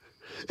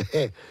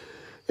 Et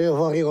on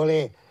va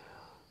rigoler,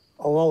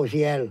 on va au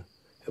ciel,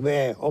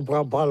 mais on ne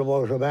prend pas le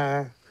bon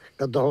chemin.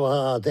 Quand on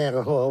va à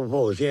terre, on va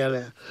au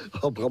ciel,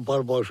 on ne prend pas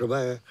le bon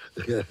chemin.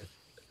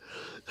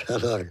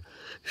 Alors,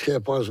 je ne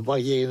pense pas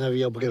qu'il y ait une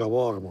vie après la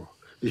mort, moi.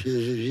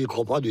 Je n'y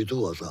crois pas du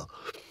tout à ça.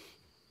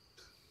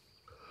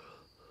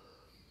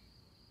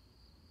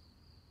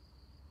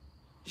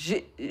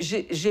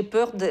 J'ai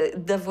peur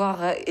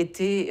d'avoir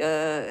été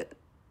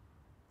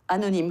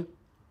anonyme,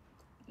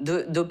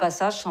 de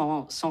passage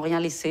sans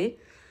rien laisser,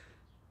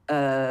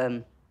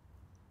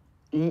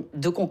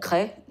 de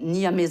concret,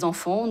 ni à mes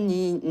enfants,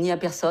 ni à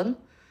personne.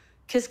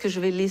 Qu'est-ce que je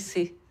vais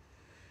laisser?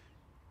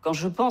 Quand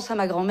je pense à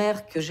ma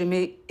grand-mère, que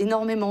j'aimais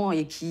énormément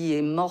et qui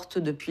est morte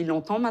depuis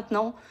longtemps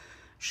maintenant,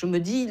 je me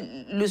dis,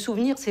 le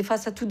souvenir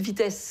s'efface à toute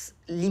vitesse.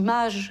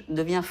 L'image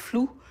devient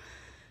floue.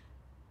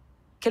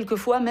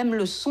 Quelquefois, même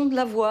le son de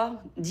la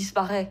voix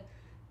disparaît.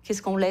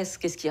 Qu'est-ce qu'on laisse?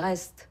 Qu'est-ce qui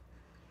reste?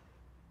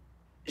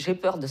 J'ai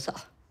peur de ça.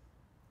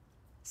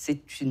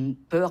 C'est une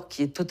peur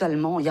qui est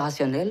totalement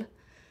irrationnelle,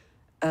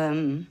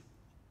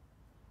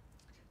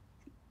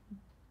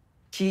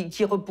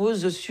 qui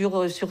repose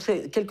sur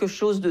quelque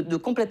chose de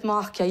complètement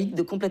archaïque,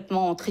 de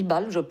complètement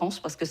tribal, je pense,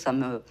 parce que ça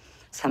me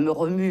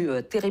remue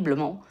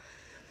terriblement.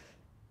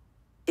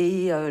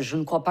 Et je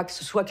ne crois pas que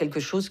ce soit quelque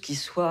chose qui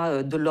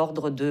soit de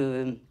l'ordre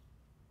de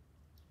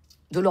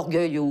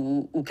l'orgueil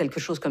ou quelque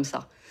chose comme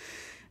ça.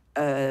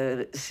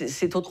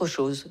 C'est autre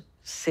chose.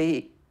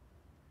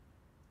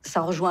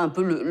 Ça rejoint un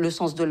peu le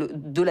sens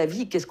de la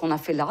vie. Qu'est-ce qu'on a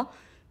fait là?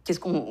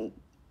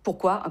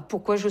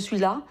 Pourquoi je suis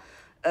là?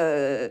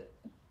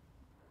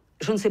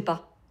 Je ne sais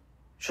pas.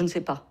 Je ne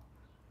sais pas.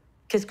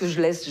 Qu'est-ce que je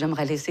laisse?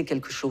 J'aimerais laisser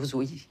quelque chose,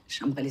 oui.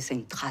 J'aimerais laisser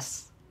une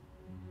trace.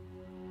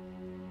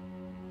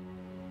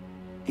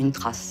 Une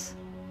trace.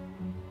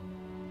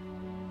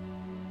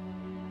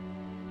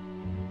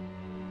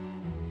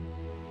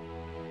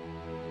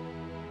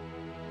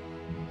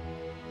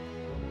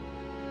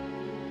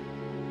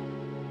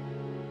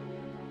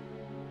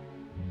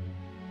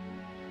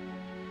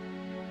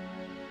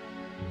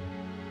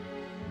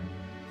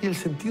 Y el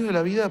sentido de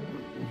la vida,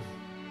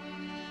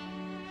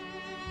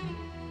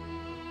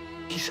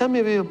 quizá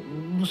me veo,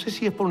 no sé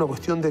si es por una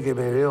cuestión de que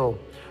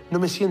no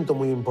me siento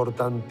muy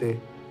importante,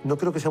 no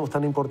creo que seamos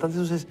tan importantes,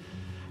 entonces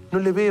no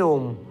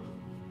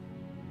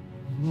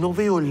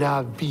veo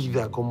la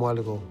vida como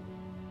algo.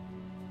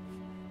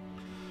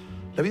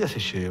 La vida se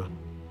lleva.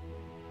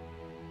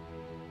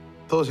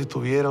 Todos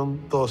estuvieron,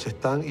 todos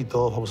están y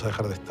todos vamos a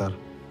dejar de estar.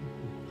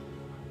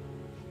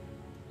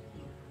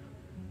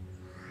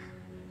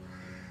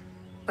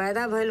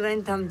 पैदा भइल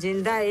बानी त हम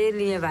जिंदा ये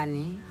लिए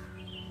बानी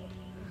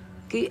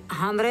कि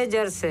हमरे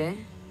जर से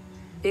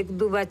एक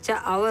दो बच्चा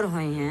और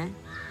हुए हैं,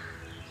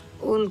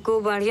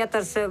 उनको बढ़िया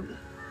तरह से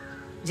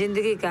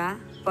जिंदगी का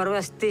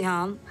परवस्ती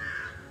हम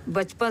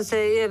बचपन से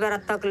ये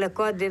बार तक ले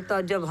कर देव,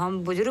 तो जब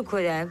हम बुजुर्ग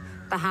हो जाए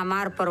तो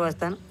हमार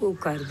परवस्तन उ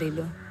कर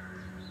दिलो।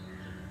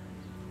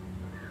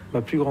 Ma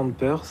plus grande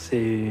peur,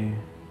 c'est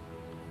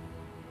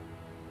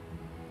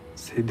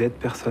d'être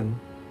personne,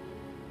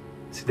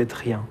 c'est d'être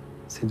rien,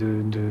 c'est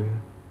de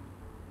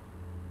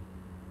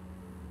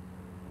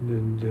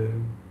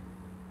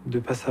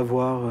pas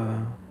savoir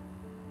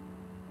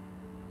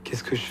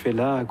qu'est-ce que je fais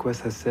là, à quoi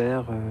ça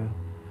sert,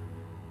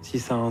 si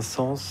ça a un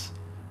sens,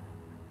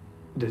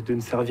 de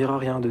ne servir à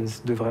rien,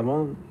 de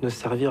vraiment ne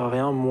servir à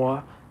rien,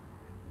 moi,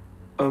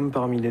 homme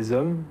parmi les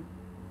hommes.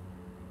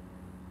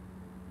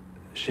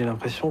 J'ai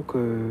l'impression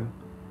qu'il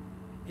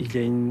y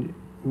a une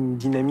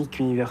dynamique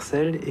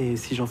universelle et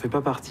si j'en fais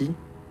pas partie,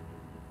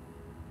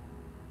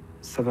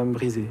 ça va me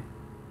briser.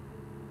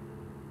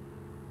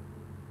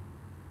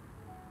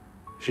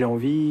 J'ai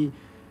envie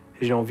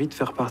de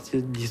faire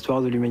partie de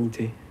l'histoire de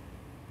l'humanité.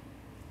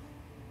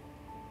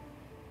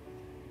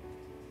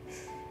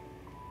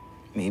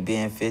 Me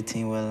being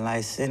 15 with a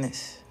life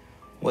sentence,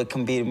 what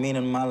can be the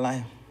meaning of my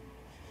life?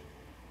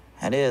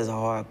 That is a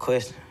hard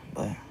question,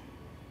 but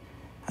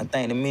I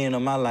think the meaning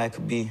of my life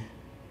could be,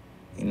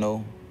 you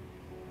know,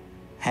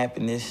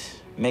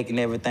 happiness, making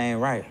everything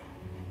right,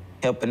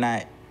 helping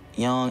out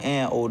young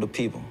and older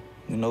people,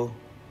 you know,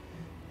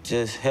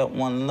 just help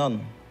one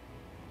another,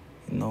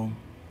 you know,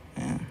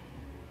 and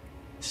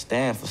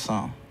stand for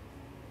something.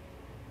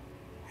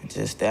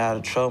 Just stay out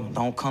of trouble.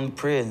 Don't come to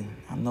prison.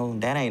 I know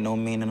that ain't no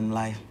meaning in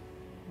life.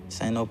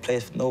 This ain't no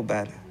place for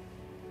nobody.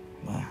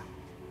 But I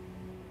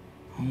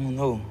don't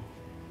know.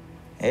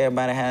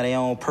 Everybody have their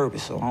own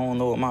purpose, so I don't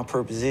know what my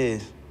purpose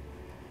is.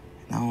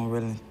 And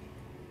I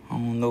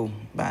don't know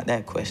about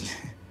that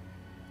question.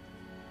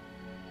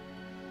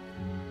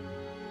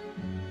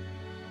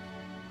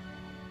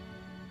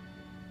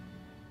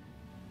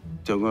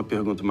 Tem alguma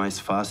pergunta mais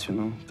fácil,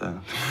 não?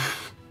 Tá.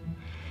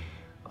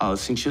 O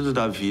sentido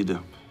da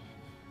vida.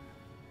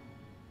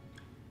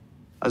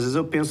 Às vezes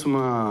eu penso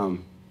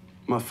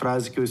uma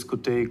frase que eu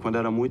escutei quando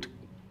era muito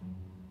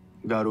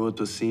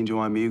garoto, assim, de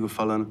um amigo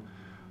falando: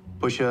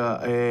 poxa,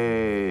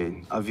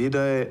 a vida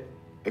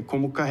é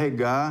como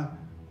carregar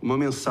uma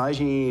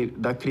mensagem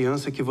da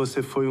criança que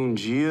você foi um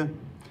dia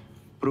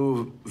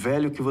pro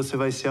velho que você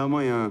vai ser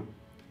amanhã.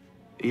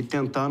 E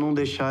tentar não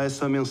deixar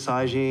essa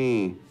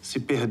mensagem se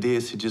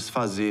perder, se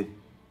desfazer.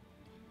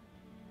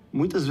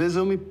 Muitas vezes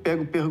eu me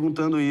pego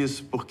perguntando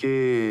isso,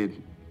 porque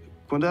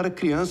quando eu era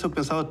criança eu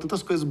pensava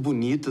tantas coisas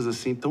bonitas,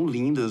 assim, tão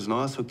lindas.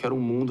 Nossa, eu quero um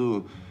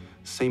mundo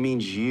sem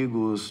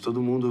mendigos, todo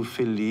mundo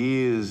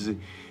feliz.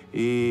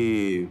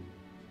 E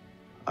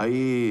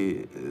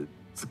aí,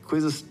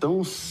 coisas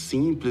tão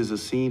simples,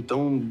 assim,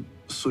 tão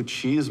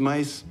sutis,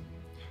 mas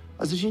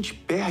às vezes a gente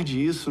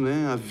perde isso,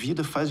 né? A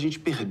vida faz a gente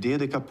perder.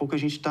 Daqui a pouco a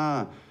gente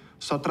tá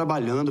só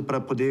trabalhando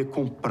para poder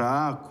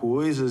comprar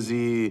coisas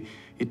e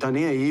tá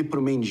nem aí pro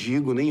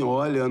mendigo, nem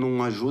olha,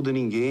 não ajuda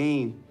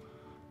ninguém.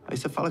 Aí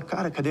você fala,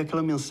 cara, cadê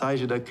aquela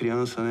mensagem da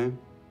criança, né?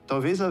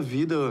 Talvez a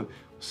vida,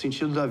 o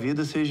sentido da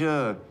vida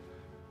seja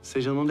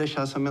não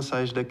deixar essa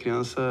mensagem da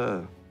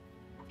criança,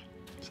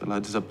 sei lá,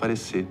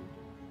 desaparecer.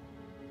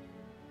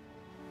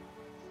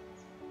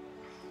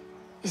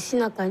 Esse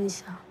na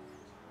kanisa.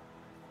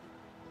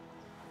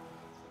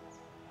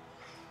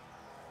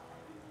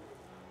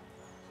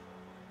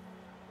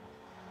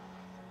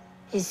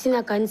 Esi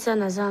na kanisa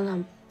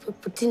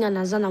putina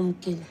naza na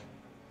mokili.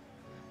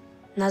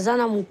 Naza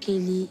na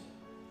mokili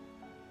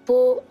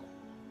po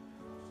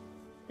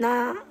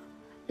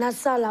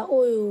nasala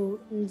oyo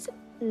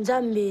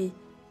Nzambe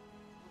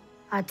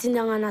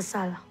atindanga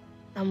nasala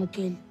na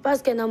mokili.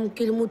 Parce que na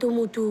mokili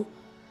mutu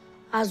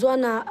azwa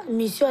na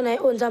mission na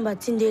oyo Nzambe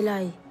atindela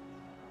ye.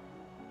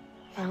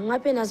 Nga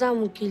mpe naza na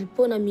mokili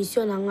po na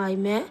mission na ngai,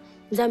 mais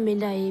Nzambe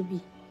nde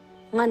ayebi.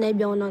 Nga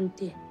nayebi yango nanu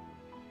te.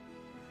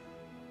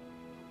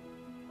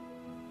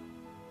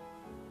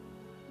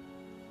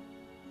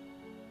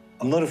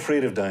 I'm not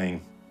afraid of dying.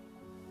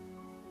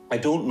 I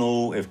don't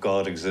know if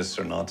God exists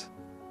or not,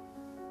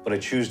 but I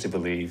choose to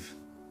believe.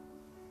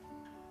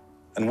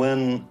 And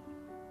when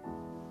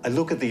I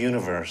look at the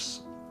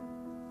universe,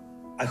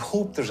 I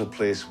hope there's a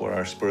place where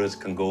our spirits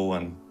can go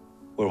and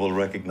where we'll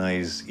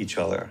recognize each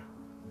other.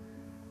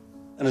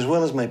 And as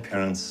well as my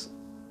parents,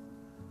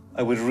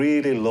 I would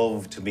really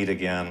love to meet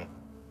again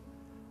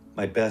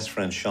my best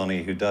friend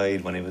Shawnee, who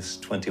died when he was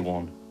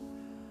 21.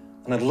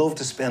 And I'd love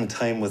to spend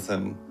time with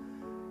him,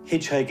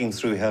 hitchhiking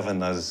through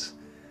heaven as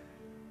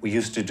we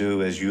used to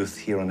do as youth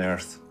here on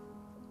earth.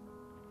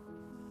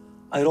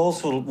 I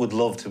also would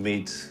love to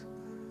meet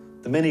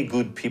the many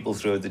good people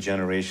throughout the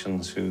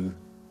generations who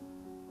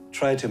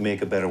tried to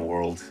make a better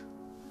world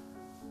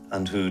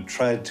and who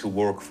tried to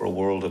work for a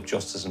world of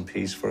justice and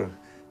peace. For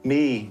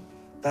me,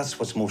 that's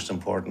what's most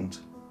important.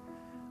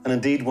 And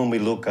indeed, when we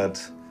look at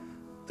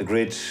the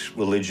great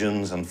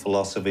religions and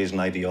philosophies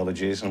and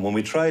ideologies, and when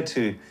we try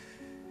to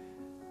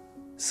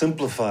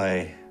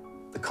simplify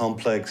the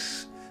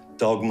complex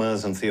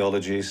dogmas and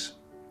theologies,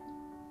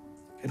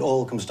 it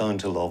all comes down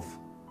to love.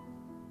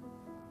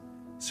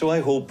 So I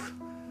hope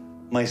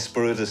my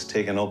spirit is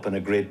taken up in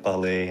a great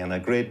ballet and a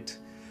great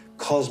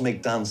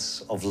cosmic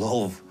dance of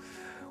love,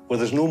 where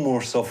there's no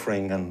more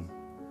suffering and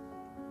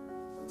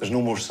there's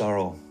no more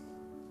sorrow,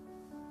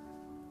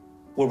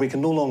 where we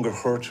can no longer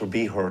hurt or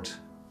be hurt,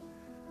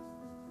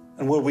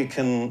 and where we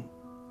can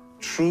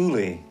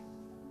truly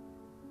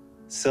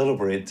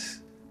celebrate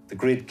the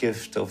great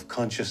gift of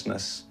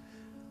consciousness,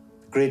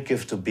 the great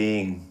gift of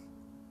being,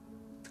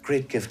 the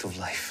great gift of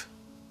life.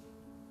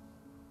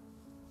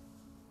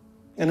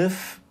 And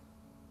if,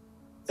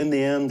 in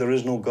the end, there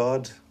is no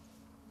God,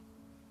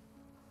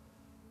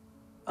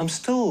 I'm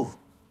still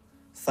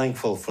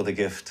thankful for the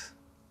gift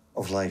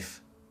of life.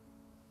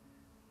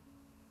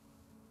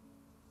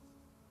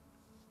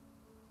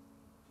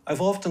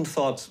 I've often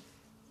thought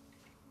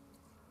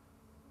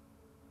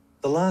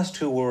the last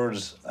two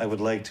words I would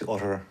like to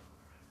utter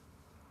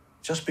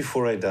just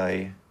before I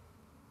die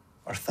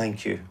are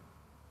thank you.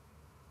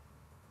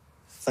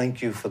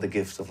 Thank you for the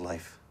gift of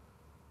life.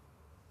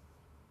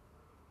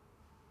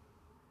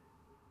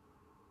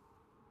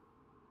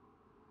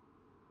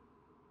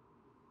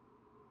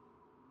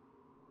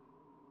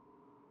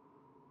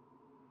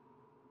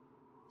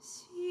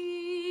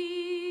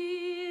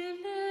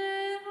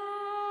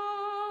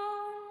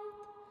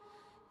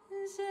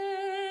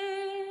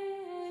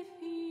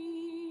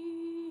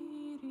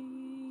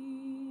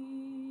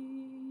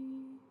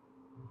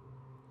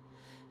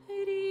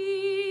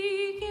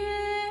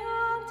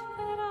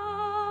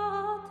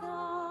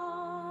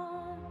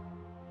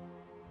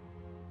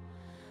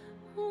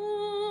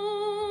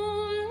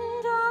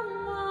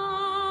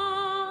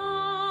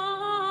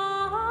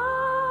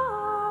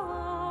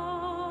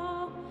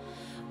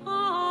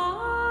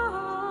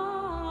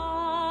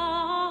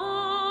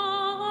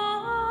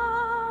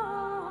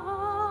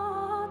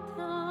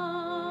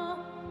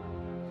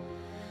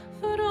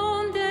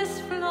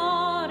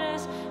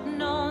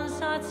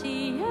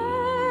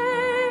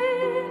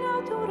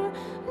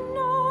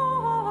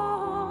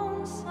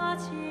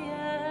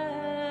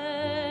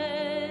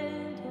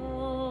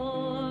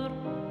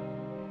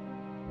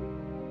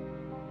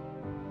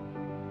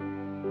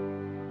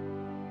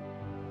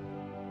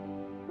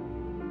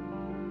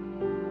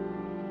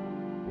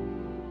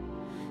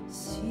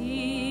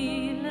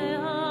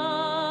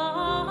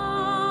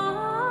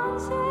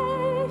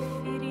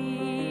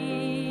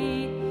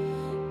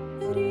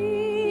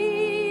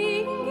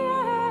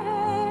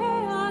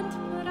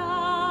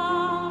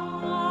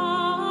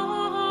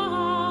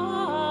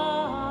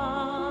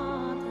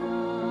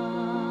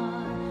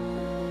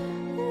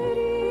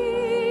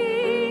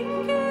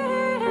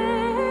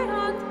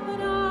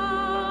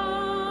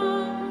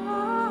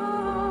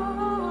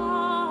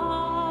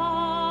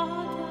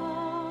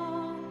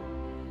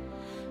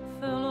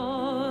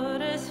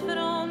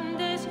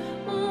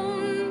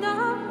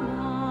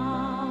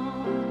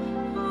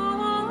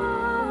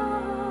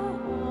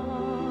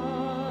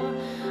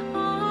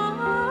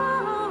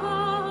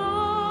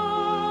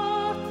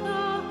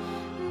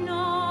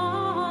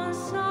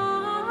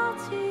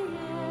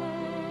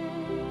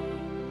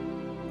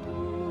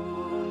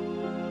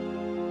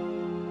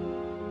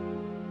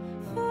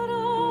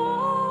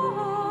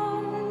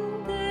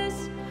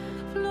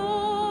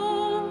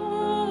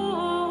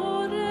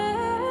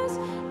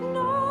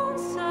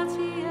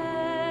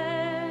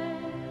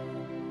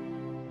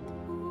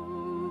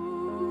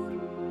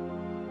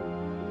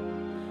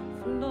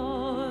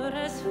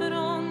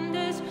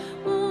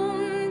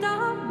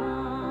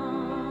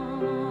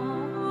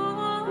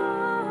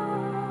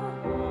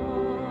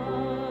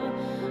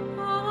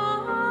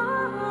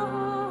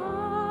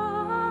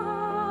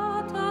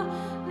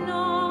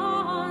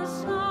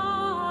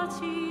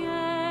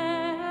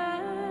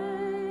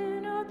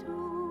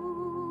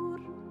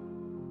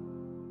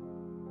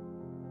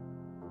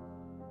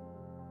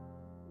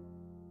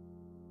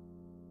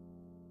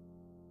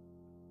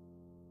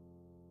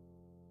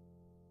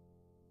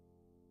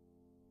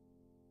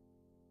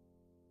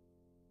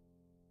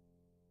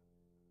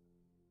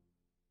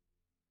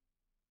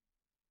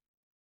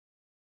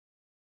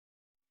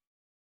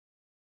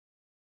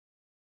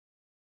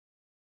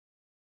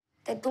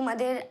 তাই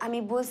তোমাদের আমি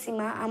বলছি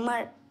মা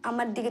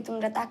আমার দিকে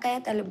তোমরা তাকায়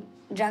তাহলে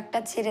ড্রাগটা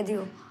ছেড়ে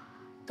দিও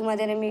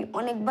তোমাদের আমি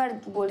অনেকবার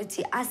বলেছি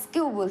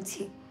আজকেও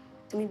বলছি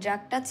তুমি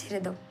ড্রাগটা ছেড়ে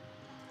দাও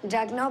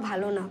ড্রাগ নাও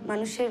ভালো না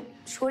মানুষের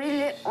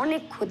শরীরে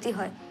অনেক ক্ষতি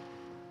হয়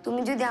তুমি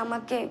যদি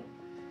আমাকে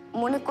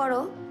মনে করো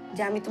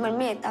যে আমি তোমার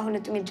মেয়ে তাহলে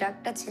তুমি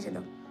ড্রাগটা ছেড়ে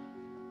দাও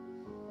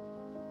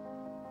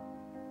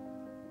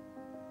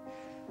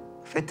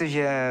En fait,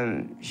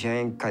 j'ai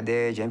un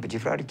cadet, j'ai un petit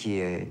frère qui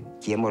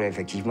est mort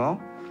effectivement.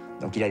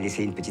 Donc il a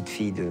laissé une petite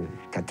fille de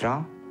 4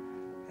 ans.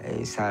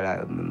 Et ça,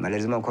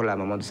 malheureusement, encore la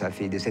maman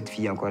de cette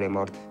fille encore est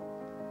morte.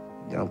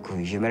 Donc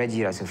j'aimerais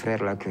dire à ce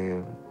frère-là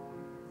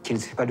qu'il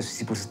ne se fait pas de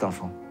soucis pour cet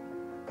enfant.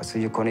 Parce que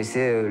je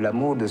connaissais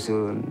l'amour de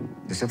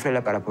ce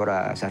frère-là par rapport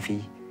à sa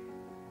fille.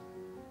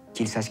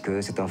 Qu'il sache que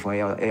cet enfant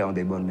est en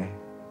de bonnes mains.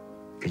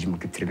 Que je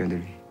m'occupe très bien de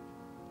lui.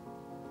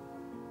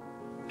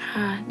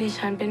 ค่ะดิ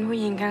ฉันเป็นผู้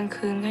หญิงกลาง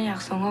คืนก็อยาก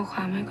ส่งข้อคว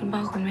ามให้คุณพ่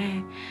อคุณแม่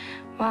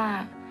ว่า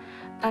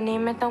ตอนนี้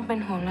ไม่ต้องเป็น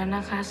ห่วงแล้วน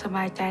ะคะสบ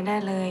ายใจได้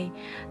เลย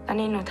ตอน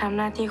นี้หนูทำ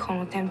หน้าที่ของห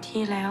นูเต็ม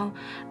ที่แล้ว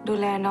ดู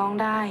แลน้อง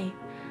ได้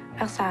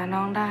รักษาน้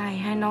องได้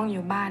ให้น้องอ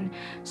ยู่บ้าน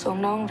ส่ง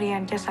น้องเรียน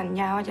จะสัญ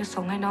ญาว่าจะ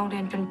ส่งให้น้องเรี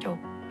ยนจนจบ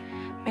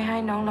ไม่ให้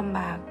น้องลำบ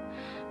าก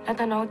แล้ว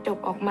ถ้าน้องจบ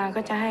ออกมา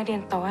ก็จะให้เรีย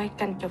นต่อให้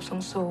กันจบ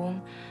สูง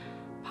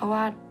ๆเพราะว่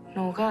าห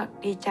นูก็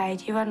ดีใจ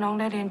ที่ว่าน้อง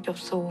ได้เรียนจบ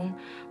สูง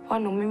เพราะ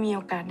หนูไม่มีโอ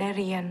กาสได้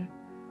เรียน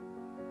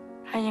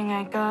ถ้ายังไง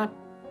ก็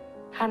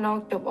ถ้าน้อง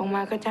จบออกม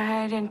าก็จะให้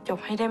เรียนจบ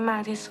ให้ได้มา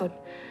กที่สุด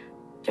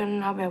จน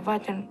เอาแบบว่า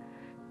จน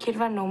คิด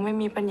ว่าหนูไม่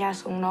มีปัญญา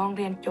ส่งน้องเ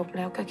รียนจบแ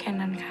ล้วก็แค่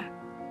นั้นค่ะ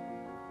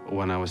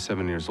When I was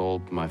 7 years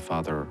old, my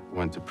father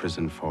went to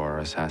prison for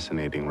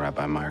assassinating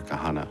Rabbi Meir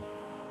Kahana.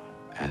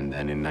 And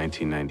then in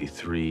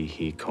 1993,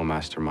 he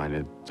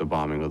co-masterminded the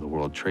bombing of the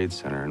World Trade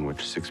Center in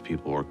which 6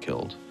 people were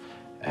killed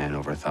and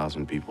over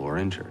 1,000 people were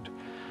injured.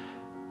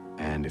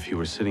 And if he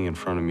were sitting in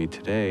front of me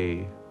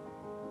today,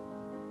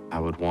 I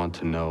would want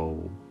to know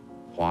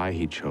why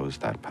he chose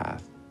that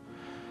path.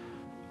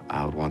 I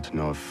would want to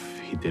know if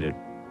he did it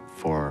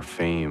for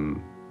fame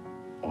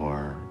or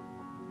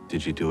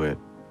did you do it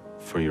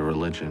for your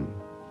religion?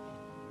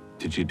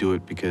 Did you do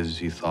it because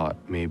you thought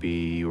maybe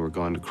you were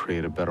going to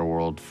create a better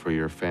world for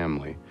your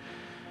family?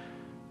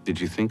 Did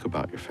you think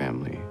about your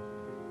family?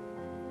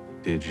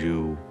 Did you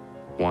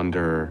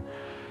wonder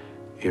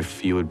if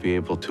you would be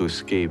able to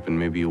escape and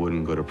maybe you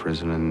wouldn't go to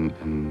prison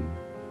and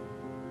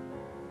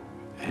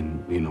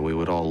you know, we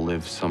would all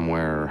live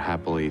somewhere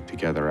happily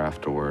together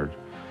afterward.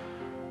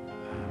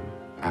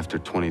 After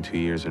 22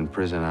 years in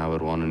prison, I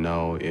would want to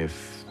know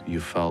if you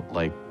felt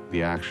like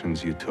the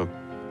actions you took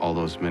all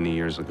those many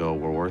years ago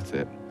were worth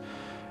it.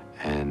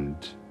 And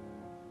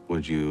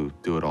would you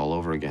do it all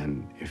over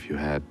again if you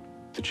had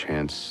the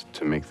chance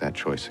to make that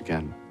choice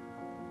again?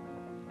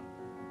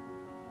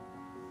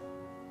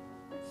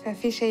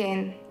 ففي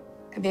شيئين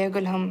أبي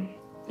أقولهم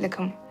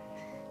لكم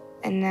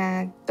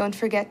and don't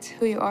forget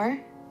who you are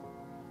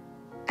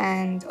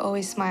and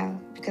always smile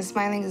because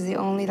smiling is the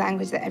only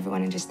language that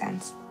everyone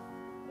understands.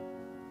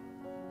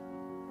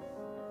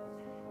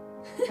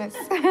 بس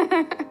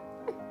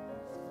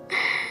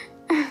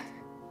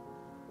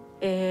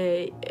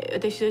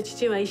私の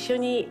父は一緒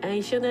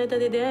の間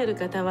で出会える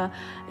方は、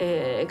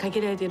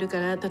限られているか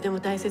らとても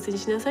大切に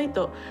しなさい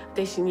と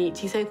私に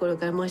小さい頃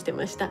から申して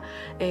ました、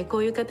こ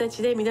ういう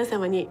形で皆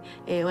様に、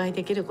お会い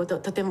できること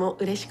とても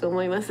嬉しく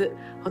思います。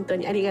本当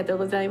にありがとう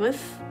ございま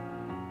す。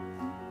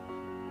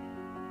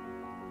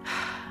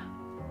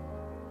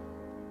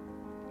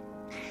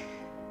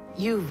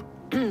You've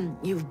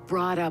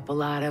brought up a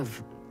lot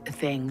of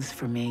things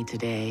for me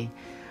today.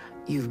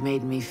 You've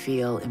made me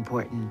feel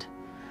important.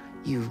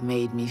 You've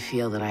made me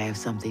feel that I have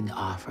something to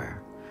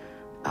offer.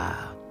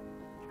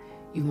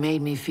 You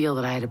made me feel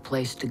that I had a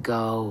place to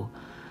go.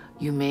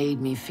 You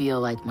made me feel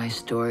like my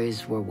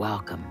stories were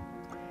welcome.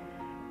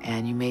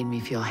 And you made me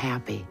feel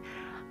happy.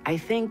 I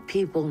think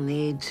people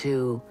need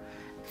to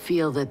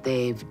feel that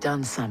they've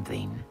done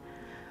something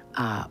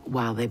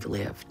while they've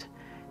lived.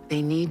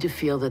 They need to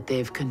feel that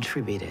they've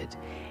contributed.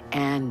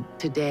 And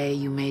today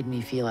you made me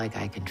feel like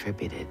I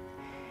contributed.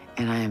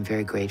 And I am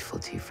very grateful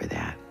to you for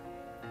that.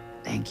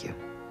 Thank you.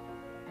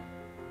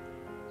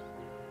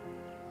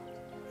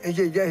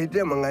 Ivani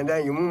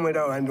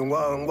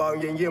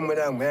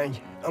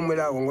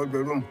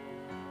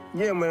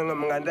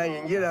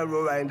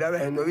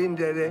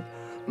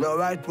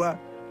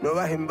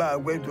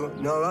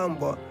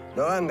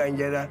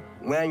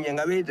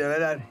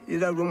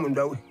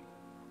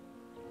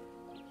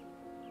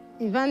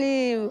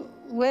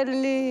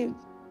welni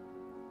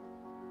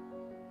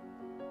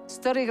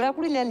story gra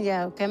kulinya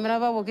ya kamera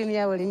ba wokin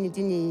ya wali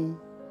mitini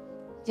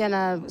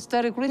jana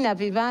story kulinya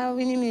piba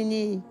wini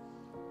mini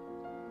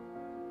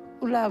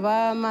ula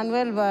ba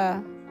Manuel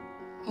ba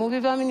movie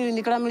ba mini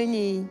ni kramli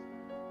ni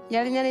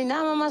yali nyani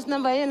nama mas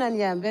namba yena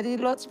nya beri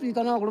lot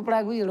speaker no kulu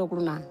pragu yelo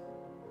kuluna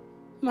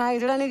ma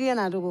ira ni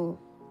gena dugo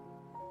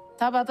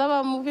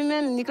taba movie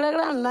men ni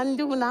kram nan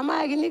dugo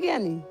nama gini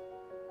gani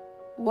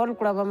wol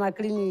kula ba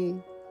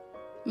maklini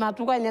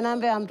matukanya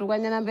nambe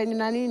amtukanya nambe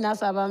nani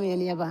nasaba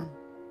meni yaba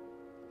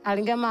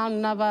alinga ma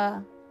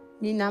naba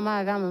ni nama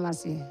agama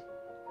masih.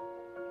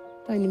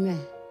 Tony me.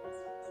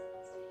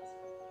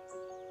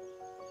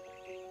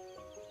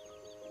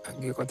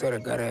 Agi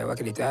kotor gara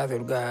wakilita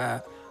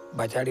turga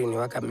bachari ni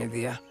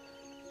wakamedia.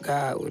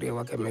 Ga uri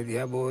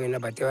wakamedia bo ina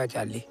batewa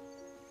chali.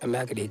 Ame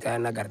akilita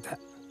na garta.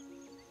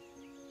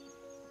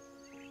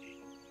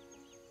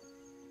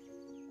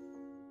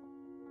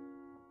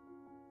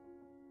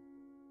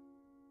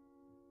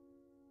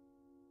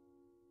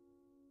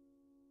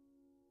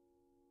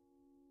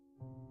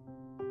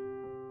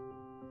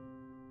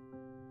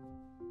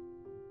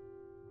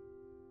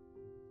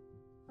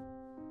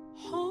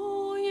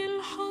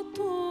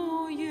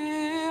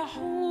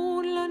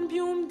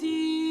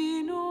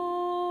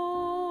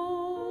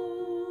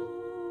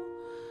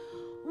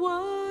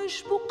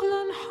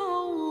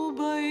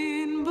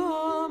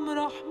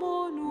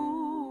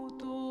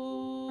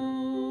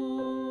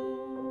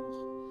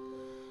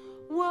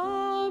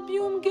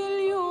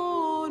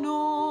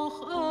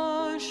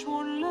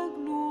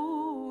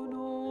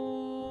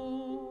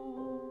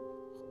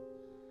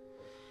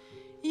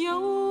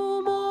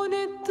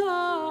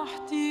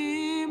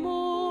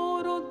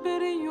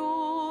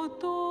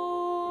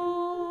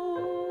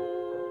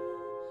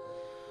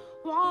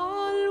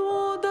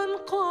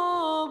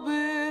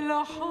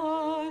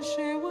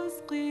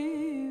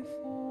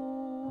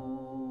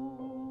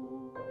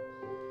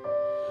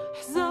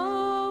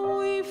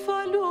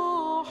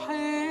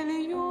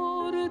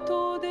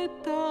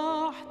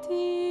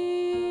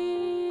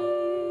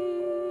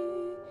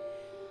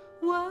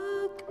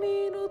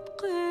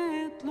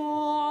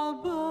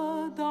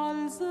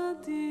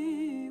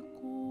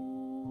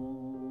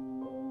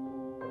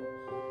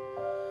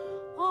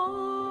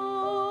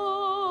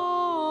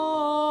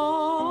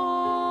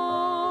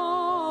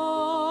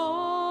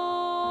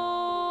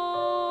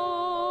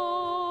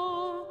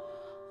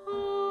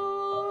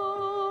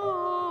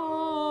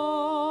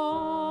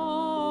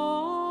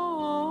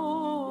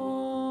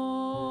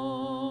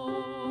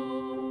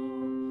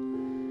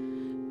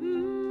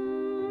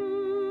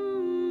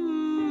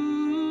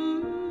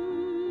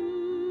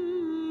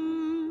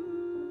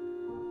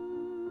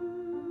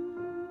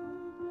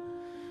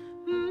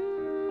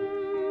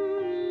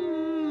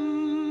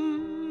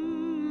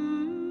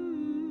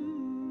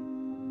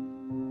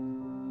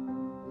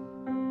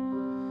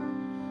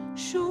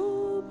 Sure.